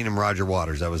Springsteen, and Roger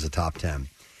Waters. That was the top 10.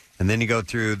 And then you go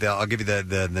through, I'll give you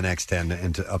the next 10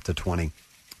 into up to 20.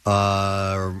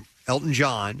 Elton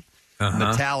John,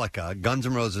 Metallica, Guns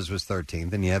N' Roses was 13th.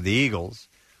 Then you have the Eagles.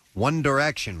 One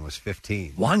Direction was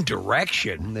 15. One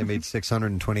Direction? They made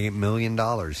 $628 million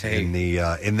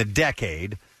in the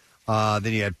decade. Then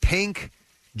you had Pink,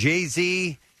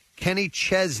 Jay-Z, Kenny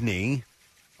Chesney,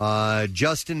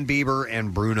 Justin Bieber,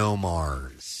 and Bruno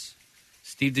Mars.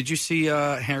 Steve, did you see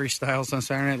Harry Styles on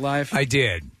Saturday Night Live? I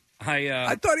did.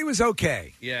 I thought he was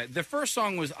okay. Yeah, the first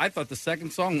song was, I thought the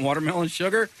second song, Watermelon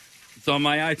Sugar, it's on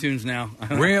my iTunes now.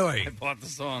 Really? I bought the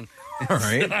song. All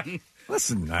right.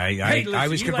 Listen, I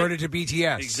was converted to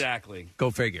BTS. Exactly.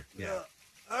 Go figure. Yeah.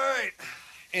 All right.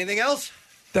 Anything else?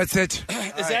 That's it.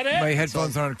 Is that it? My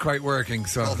headphones aren't quite working,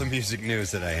 so all the music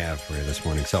news that I have for you this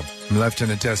morning. So I'm left in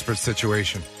a desperate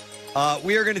situation.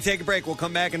 We are going to take a break. We'll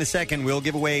come back in a second. We'll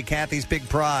give away Kathy's big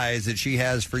prize that she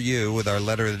has for you with our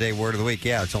letter of the day, word of the week.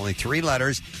 Yeah, it's only 3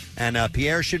 letters, and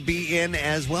Pierre should be in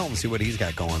as well. We'll see what he's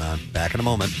got going on. Back in a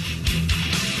moment.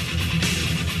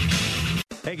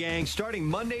 Hey, gang, starting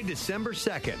Monday, December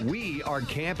 2nd, we are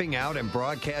camping out and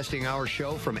broadcasting our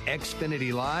show from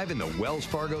Xfinity Live in the Wells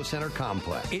Fargo Center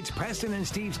complex. It's Preston and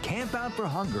Steve's Camp Out for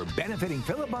Hunger, benefiting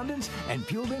Phil Abundance and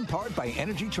fueled in part by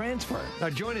Energy Transfer.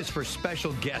 Now, join us for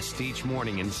special guests each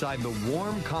morning inside the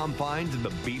warm confines of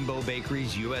the Bimbo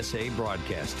Bakeries USA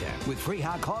broadcast tent. With free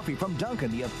hot coffee from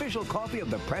Dunkin', the official coffee of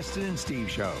the Preston and Steve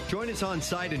Show. Join us on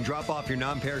site and drop off your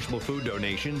non-perishable food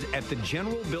donations at the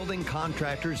General Building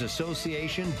Contractors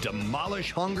Association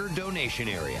Demolish Hunger donation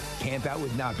area. Camp Out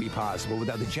would not be possible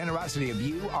without the generosity of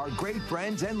you, our great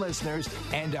friends and listeners,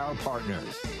 and our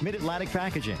partners. Mid-Atlantic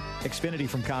Packaging, Xfinity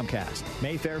from Comcast,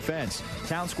 Mayfair Fence,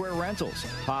 Town Square Rentals,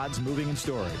 Pods Moving and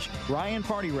Storage, Ryan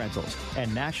Party Rentals,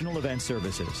 and National Event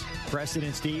Services. Preston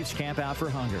and Steve's Camp Out for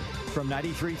Hunger from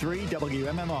 93.3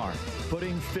 WMMR,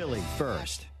 putting Philly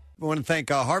first. I want to thank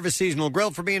Harvest Seasonal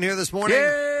Grill for being here this morning.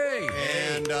 Yay!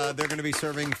 And they're going to be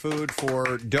serving food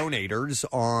for donators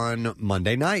on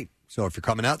Monday night. So if you're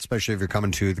coming out, especially if you're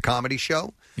coming to the comedy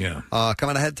show, come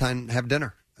out ahead of time, have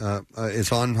dinner.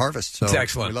 It's on Harvest. So it's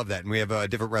excellent. We love that. And we have a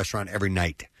different restaurant every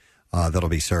night that'll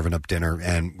be serving up dinner.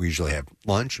 And we usually have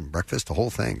lunch and breakfast, the whole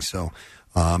thing. So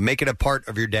make it a part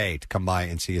of your day to come by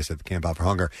and see us at the Camp Out for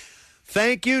Hunger.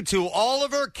 Thank you to all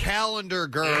of our calendar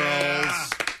girls. Yeah.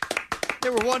 They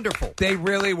were wonderful. They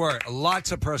really were.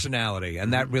 Lots of personality,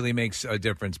 and that really makes a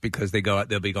difference because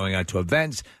they'll be going out to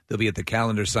events. They'll be at the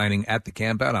calendar signing at the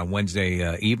campout on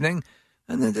Wednesday evening.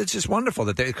 And then it's just wonderful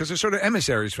that because they're sort of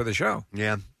emissaries for the show.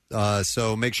 Yeah.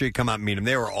 So make sure you come out and meet them.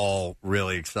 They were all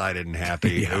really excited and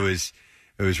happy. Yeah.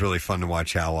 It was really fun to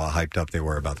watch how hyped up they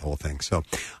were about the whole thing. So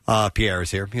Pierre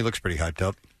is here. He looks pretty hyped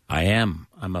up. I am.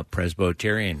 I'm a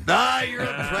Presbyterian. You're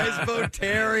a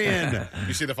Presbyterian.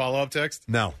 You see the follow-up text?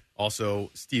 No. Also,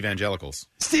 Steve Angelicals.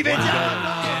 Steve Angelicals.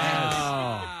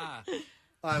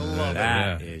 I love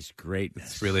that. Is great.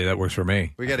 That works for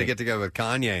me. We got to get together with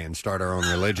Kanye and start our own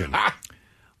religion.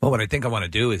 Well, what I think I want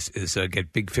to do is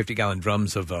get big 50-gallon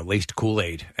drums of laced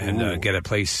Kool-Aid and get a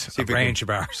branch of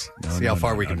ours. See how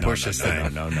far we can push this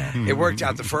thing. No. It worked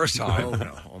out the first time.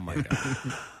 Oh my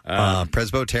God.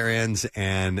 Presbyterians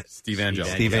and Steve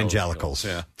Angelicals. Steve Angelicals.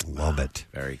 Yeah. Love it.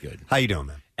 Very good. How you doing,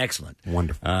 man? Excellent.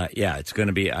 Wonderful. Yeah, it's going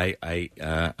to be.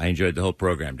 I enjoyed the whole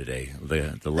program today.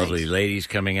 The lovely ladies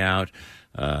coming out.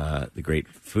 The great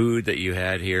food that you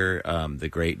had here, the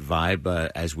great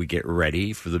vibe as we get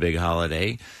ready for the big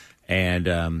holiday. And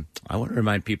I want to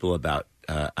remind people about,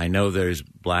 I know there's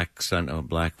Black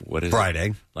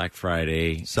Friday. Black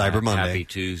Friday. Cyber Monday. Happy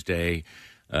Tuesday.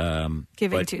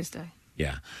 Giving Tuesday.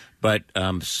 Yeah. But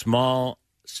Small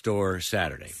Store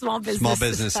Saturday. Small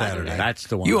Business Saturday. That's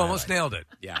the one. You almost nailed it.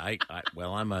 Yeah.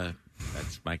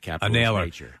 That's my A capitalist nailer.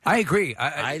 nature. I agree.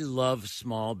 I love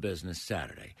Small Business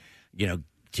Saturday.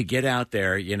 To get out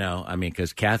there,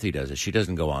 because Kathy does it. She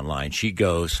doesn't go online. She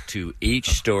goes to each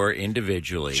store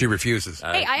individually. She refuses.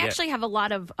 Hey, I actually have a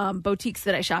lot of boutiques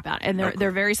that I shop at, and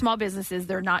they're very small businesses.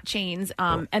 They're not chains,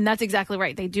 and that's exactly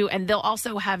right. They do, and they'll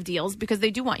also have deals because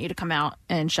they do want you to come out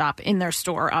and shop in their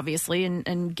store, obviously,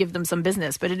 and give them some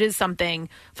business. But it is something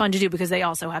fun to do because they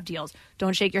also have deals.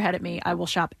 Don't shake your head at me. I will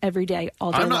shop every day,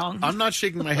 all day long. I'm not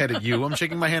shaking my head at you. I'm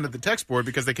shaking my hand at the text board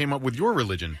because they came up with your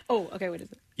religion. Oh, okay. What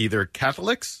is it? Either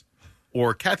Catholics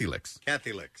or Catholics.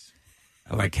 Catholics.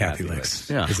 I like Kathy Licks.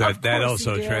 Yeah. Because that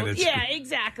also trends. Yeah,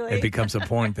 exactly. It becomes a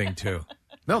porn thing, too.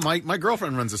 No, my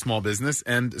girlfriend runs a small business,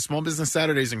 and Small Business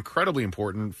Saturday is incredibly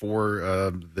important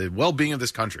for the well-being of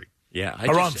this country. Yeah.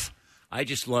 I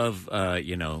just love,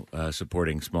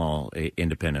 supporting small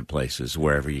independent places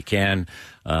wherever you can.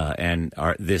 And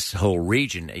this whole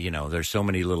region, there's so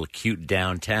many little cute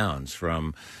downtowns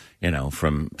from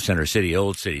Center City,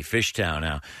 Old City,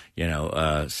 Fishtown,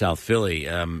 now, South Philly,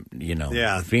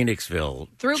 Phoenixville.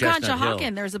 Through Chestnut Hill,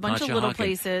 Conshohocken, there's a bunch of little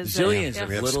places. Zillions of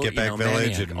We have little, Skipback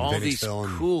Village and all these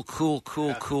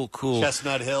Phoenixville cool.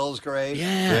 Chestnut Hill's great.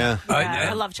 Yeah.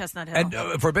 I love Chestnut Hill.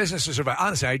 And for business to survive,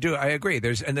 honestly, I agree.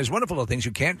 There's wonderful little things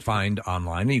you can't find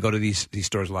online. And you go to these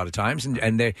stores a lot of times,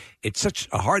 and it's such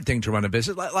a hard thing to run a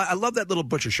business. I love that little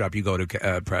butcher shop you go to.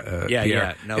 Pierre.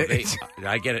 Yeah. No,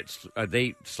 I get it.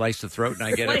 They slice the throat, and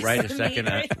I get it right a second,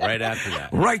 right after that.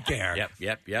 Right there.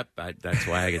 Yep. That's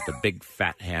why I get the big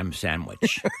fat ham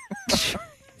sandwich. Is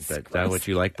that what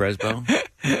you like, Presbo?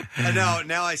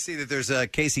 Now I see that there's a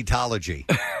Caseytology.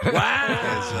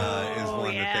 Wow. Is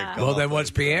one that they've Well, then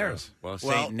what's Pierre's? Well,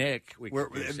 St. Nick.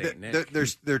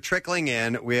 They're trickling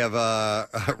in. We have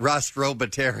Rust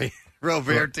Robertarian.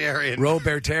 Robertarian.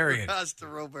 Rust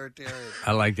Robertarian.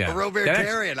 I like that. A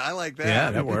Robertarian. I like that.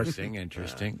 Yeah, that works.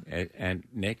 Interesting. And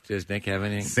Nick, does Nick have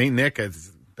anything? St. Nick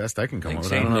is best I can come up with.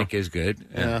 St. Nick is good.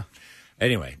 Yeah.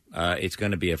 Anyway, it's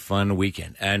going to be a fun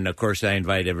weekend. And, of course, I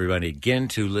invite everybody again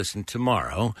to listen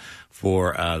tomorrow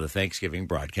for the Thanksgiving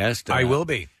broadcast. I will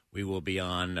be. We will be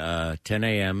on 10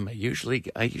 a.m. I usually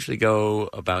go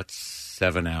about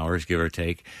 7 hours, give or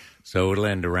take. So it'll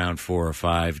end around 4 or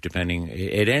 5, depending.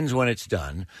 It ends when it's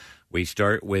done. We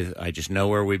start with, I just know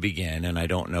where we begin, and I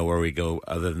don't know where we go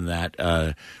other than that.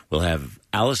 We'll have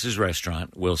Alice's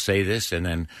Restaurant. We'll say this, and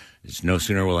then it's no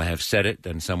sooner will I have said it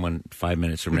than someone 5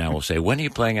 minutes from now will say, when are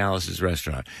you playing Alice's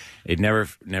Restaurant? It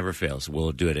never fails.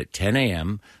 We'll do it at 10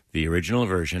 a.m., the original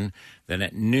version. Then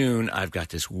at noon, I've got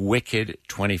this wicked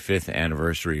 25th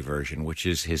anniversary version, which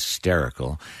is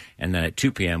hysterical. And then at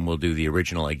 2 p.m., we'll do the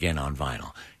original again on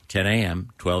vinyl. 10 a.m.,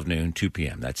 12 noon, 2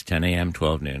 p.m. That's 10 a.m.,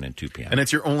 12 noon, and 2 p.m. And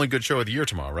it's your only good show of the year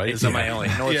tomorrow, right? It's my only.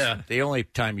 No, it's the only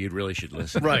time you really should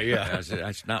listen. Right, yeah.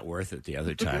 It's not worth it the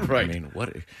other time. Right. I mean,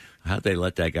 how'd they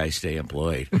let that guy stay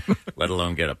employed, let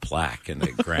alone get a plaque in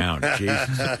the ground?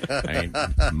 Jesus. I mean,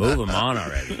 move him on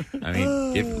already. I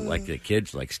mean, give the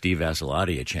kids like Steve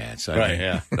Vasilati a chance. I mean,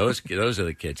 yeah. Those are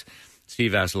the kids.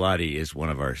 Steve Vasilati is one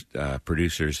of our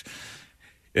producers.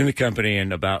 in the company,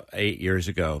 and about 8 years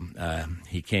ago,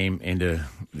 he came into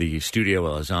the studio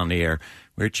while I was on the air.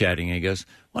 We were chatting, and he goes,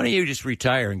 "Why don't you just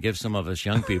retire and give some of us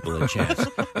young people a chance?"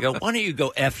 I go, "Why don't you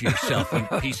go F yourself, you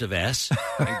piece of S,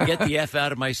 and get the F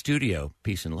out of my studio?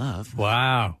 Peace and love."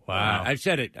 Wow. I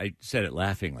said it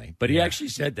laughingly, but he actually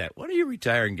said that. "Why don't you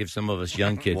retire and give some of us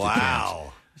young kids a chance?"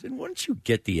 I said, "Why don't you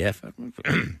get the F out?"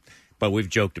 But we've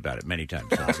joked about it many times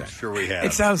since then. Sure we have.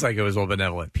 It sounds like it was all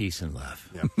benevolent. Peace and love.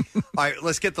 Yeah. All right,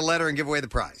 let's get the letter and give away the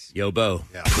prize. Yo, Bo.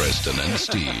 Yeah. Preston and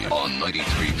Steve on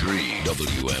 93.3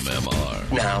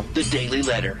 WMMR. Now, the Daily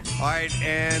Letter. All right,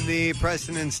 and the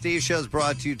Preston and Steve show is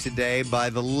brought to you today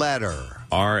by the letter.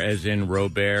 R as in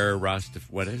Robert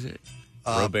what is it?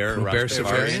 Robert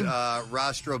Rostrobarian.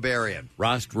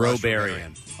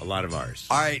 A lot of R's.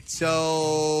 All right,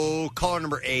 so caller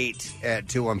number 8 at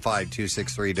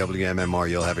 215-263-WMMR.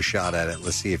 You'll have a shot at it.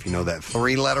 Let's see if you know that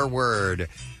 3-letter word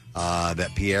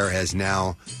that Pierre has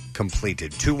now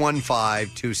completed.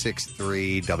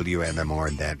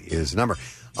 215-263-WMMR. That is the number.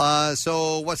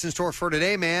 So what's in store for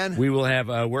today, man? We will have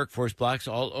workforce blocks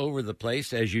all over the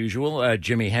place, as usual.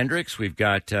 Jimi Hendrix. We've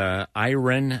got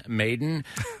Iron Maiden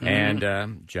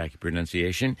and Jackie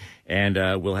Pronunciation. And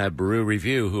we'll have Baru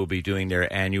Review, who will be doing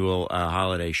their annual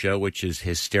holiday show, which is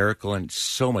hysterical and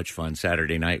so much fun.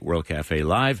 Saturday night, World Cafe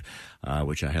Live,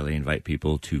 which I highly invite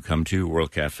people to come to.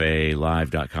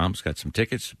 WorldCafeLive.com. It's got some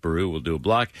tickets. Baru will do a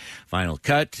block, Final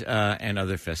Cut, and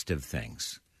other festive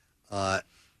things.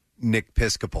 Nick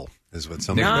Episcopal is what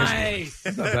somebody. Nice.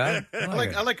 Not bad.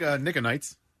 I like Nick at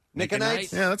Nights. Nick at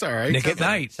Night? Yeah, that's all right. Nick at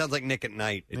Night. Sounds like Nick at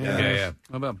Night. Yeah.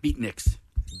 What about Beatniks?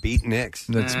 Beatniks.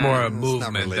 That's more a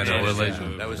movement than a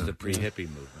religion. That was the pre-hippie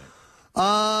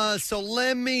movement. So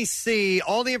let me see.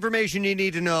 All the information you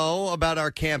need to know about our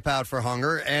Camp Out for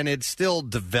Hunger, and it's still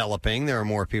developing. There are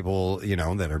more people,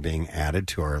 that are being added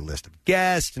to our list of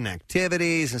guests and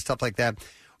activities and stuff like that.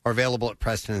 Are available at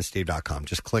PrestonandSteve.com.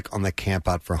 Just click on the Camp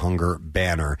Out for Hunger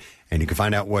banner, and you can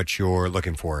find out what you're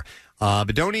looking for.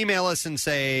 But don't email us and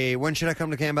say, when should I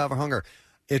come to Camp Out for Hunger?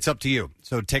 It's up to you.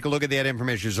 So take a look at that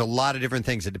information. There's a lot of different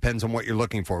things. It depends on what you're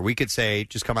looking for. We could say,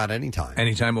 just come out anytime.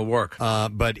 Anytime will work.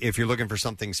 But if you're looking for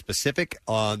something specific,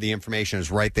 the information is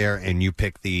right there, and you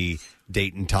pick the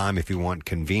date and time. If you want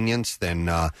convenience, then,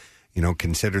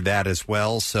 consider that as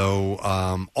well. So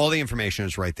all the information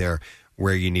is right there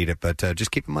where you need it. But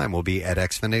just keep in mind, we'll be at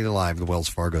Xfinity Live, the Wells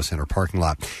Fargo Center parking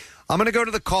lot. I'm going to go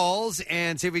to the calls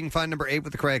and see if we can find number 8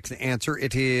 with the correct answer.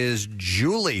 It is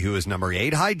Julie who is number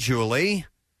 8. Hi, Julie.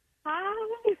 Hi.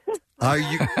 Are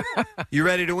you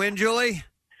ready to win, Julie?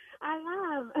 I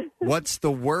am. What's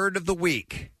the word of the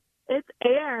week? It's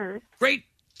air. Great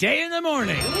day in the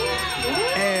morning.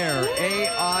 Air.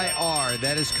 A-I-R.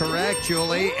 That is correct,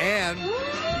 Julie. And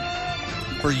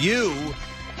for you,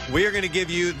 we are going to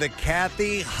give you the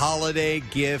Kathy Holiday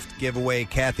Gift Giveaway.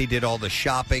 Kathy did all the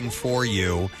shopping for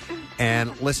you.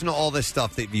 And listen to all this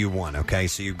stuff that you won, okay?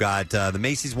 So you've got the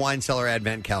Macy's Wine Cellar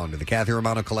Advent Calendar, the Kathy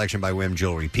Romano Collection by Wim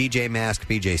Jewelry, PJ Mask,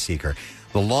 PJ Seeker,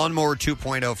 the Lawnmower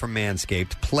 2.0 from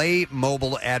Manscaped, Play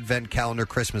Mobile Advent Calendar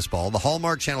Christmas Ball, the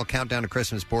Hallmark Channel Countdown to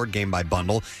Christmas Board Game by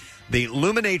Bundle, the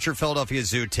Luminature Philadelphia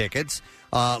Zoo tickets,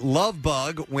 Love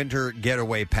Bug Winter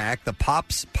Getaway Pack, the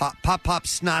Pop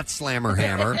Snot Slammer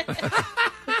Hammer,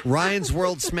 Ryan's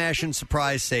World Smashin'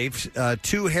 Surprise Safe,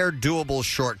 2 Hair Doable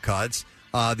Shortcuts,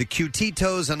 the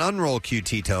QT-Toes and Unroll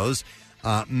QT-Toes,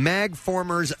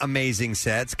 Magformers Amazing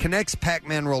Sets, Connects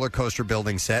Pac-Man Roller Coaster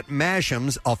Building Set,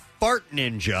 Mash'ems, a Fart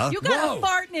Ninja. You got a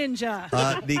fart ninja.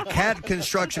 The Cat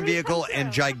Construction Vehicle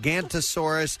and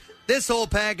Gigantosaurus. This whole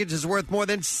package is worth more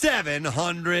than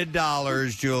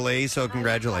 $700, Julie. So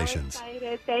congratulations. I'm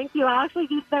excited. Thank you. I'll actually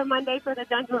be there Monday for the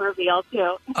dungeon reveal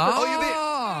too.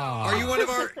 Are you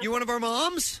one of our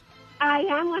moms? I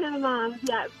am one of the moms,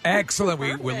 yes. Excellent.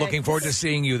 We're looking forward to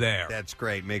seeing you there. That's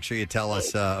great. Make sure you tell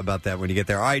us about that when you get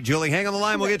there. All right, Julie, hang on the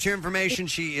line. We'll get your information.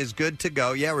 She is good to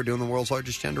go. Yeah, we're doing the world's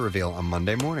largest gender reveal on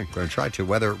Monday morning. We're going to try to,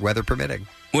 weather permitting.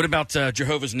 What about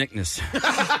Jehovah's Nickness?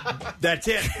 That's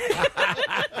it.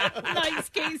 Nice,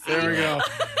 Casey. There we go.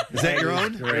 Is that your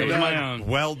own? It was my own.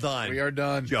 Well done. We are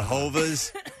done.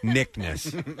 Jehovah's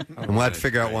Nickness. And we'll have to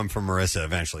figure out one for Marissa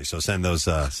eventually. So send those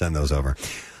over.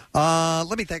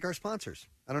 Let me thank our sponsors.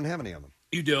 I don't have any of them.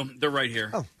 You do. They're right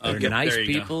here. Oh, They're nice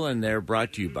people, and they're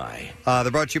brought to you by. They're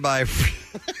brought to you by.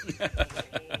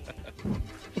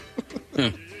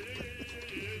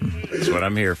 That's what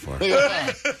I'm here for.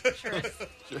 Sure.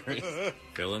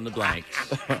 Fill in the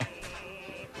blanks.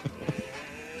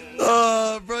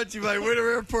 Brought to you by Winter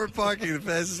Airport Parking, the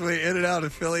fastest way in and out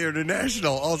of Philly or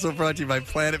International. Also brought to you by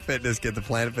Planet Fitness. Get the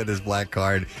Planet Fitness Black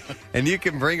Card. And you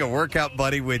can bring a workout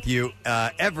buddy with you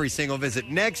every single visit.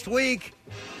 Next week,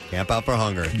 Camp Out for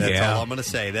Hunger. That's all I'm going to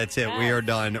say. That's it. We are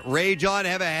done. Rage on.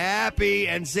 Have a happy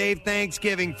and safe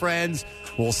Thanksgiving, friends.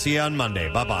 We'll see you on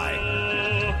Monday.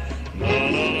 Bye-bye.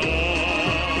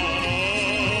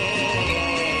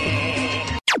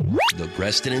 The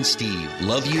Preston and Steve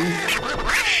Love You,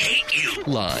 Hate You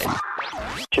line.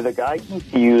 To the guy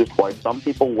confused why some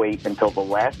people wait until the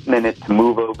last minute to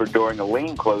move over during a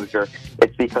lane closure,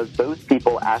 it's because those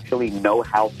people actually know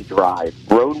how to drive.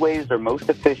 Roadways are most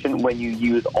efficient when you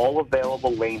use all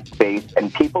available lane space,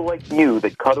 and people like you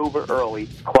that cut over early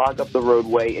clog up the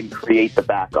roadway and create the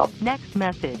backup. Next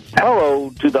message. Hello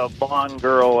to the blonde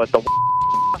girl at the...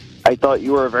 I thought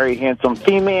you were a very handsome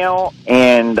female,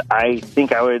 and I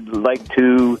think I would like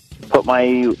to put my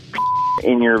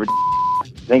in your... I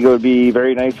think it would be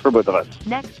very nice for both of us.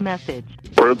 Next message.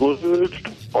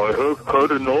 Privileged, I have had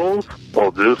enough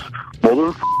of this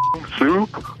motherfucking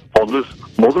soup on this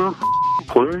motherfucking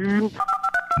plane.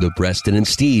 The Preston and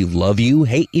Steve Love You,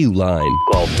 Hate You line.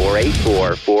 Call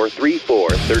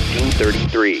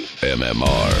 484-434-1333.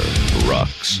 MMR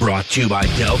rocks. Brought to you by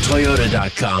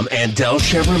DellToyota.com and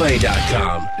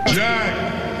DellChevrolet.com.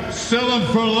 Jack, sell them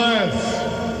for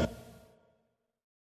less.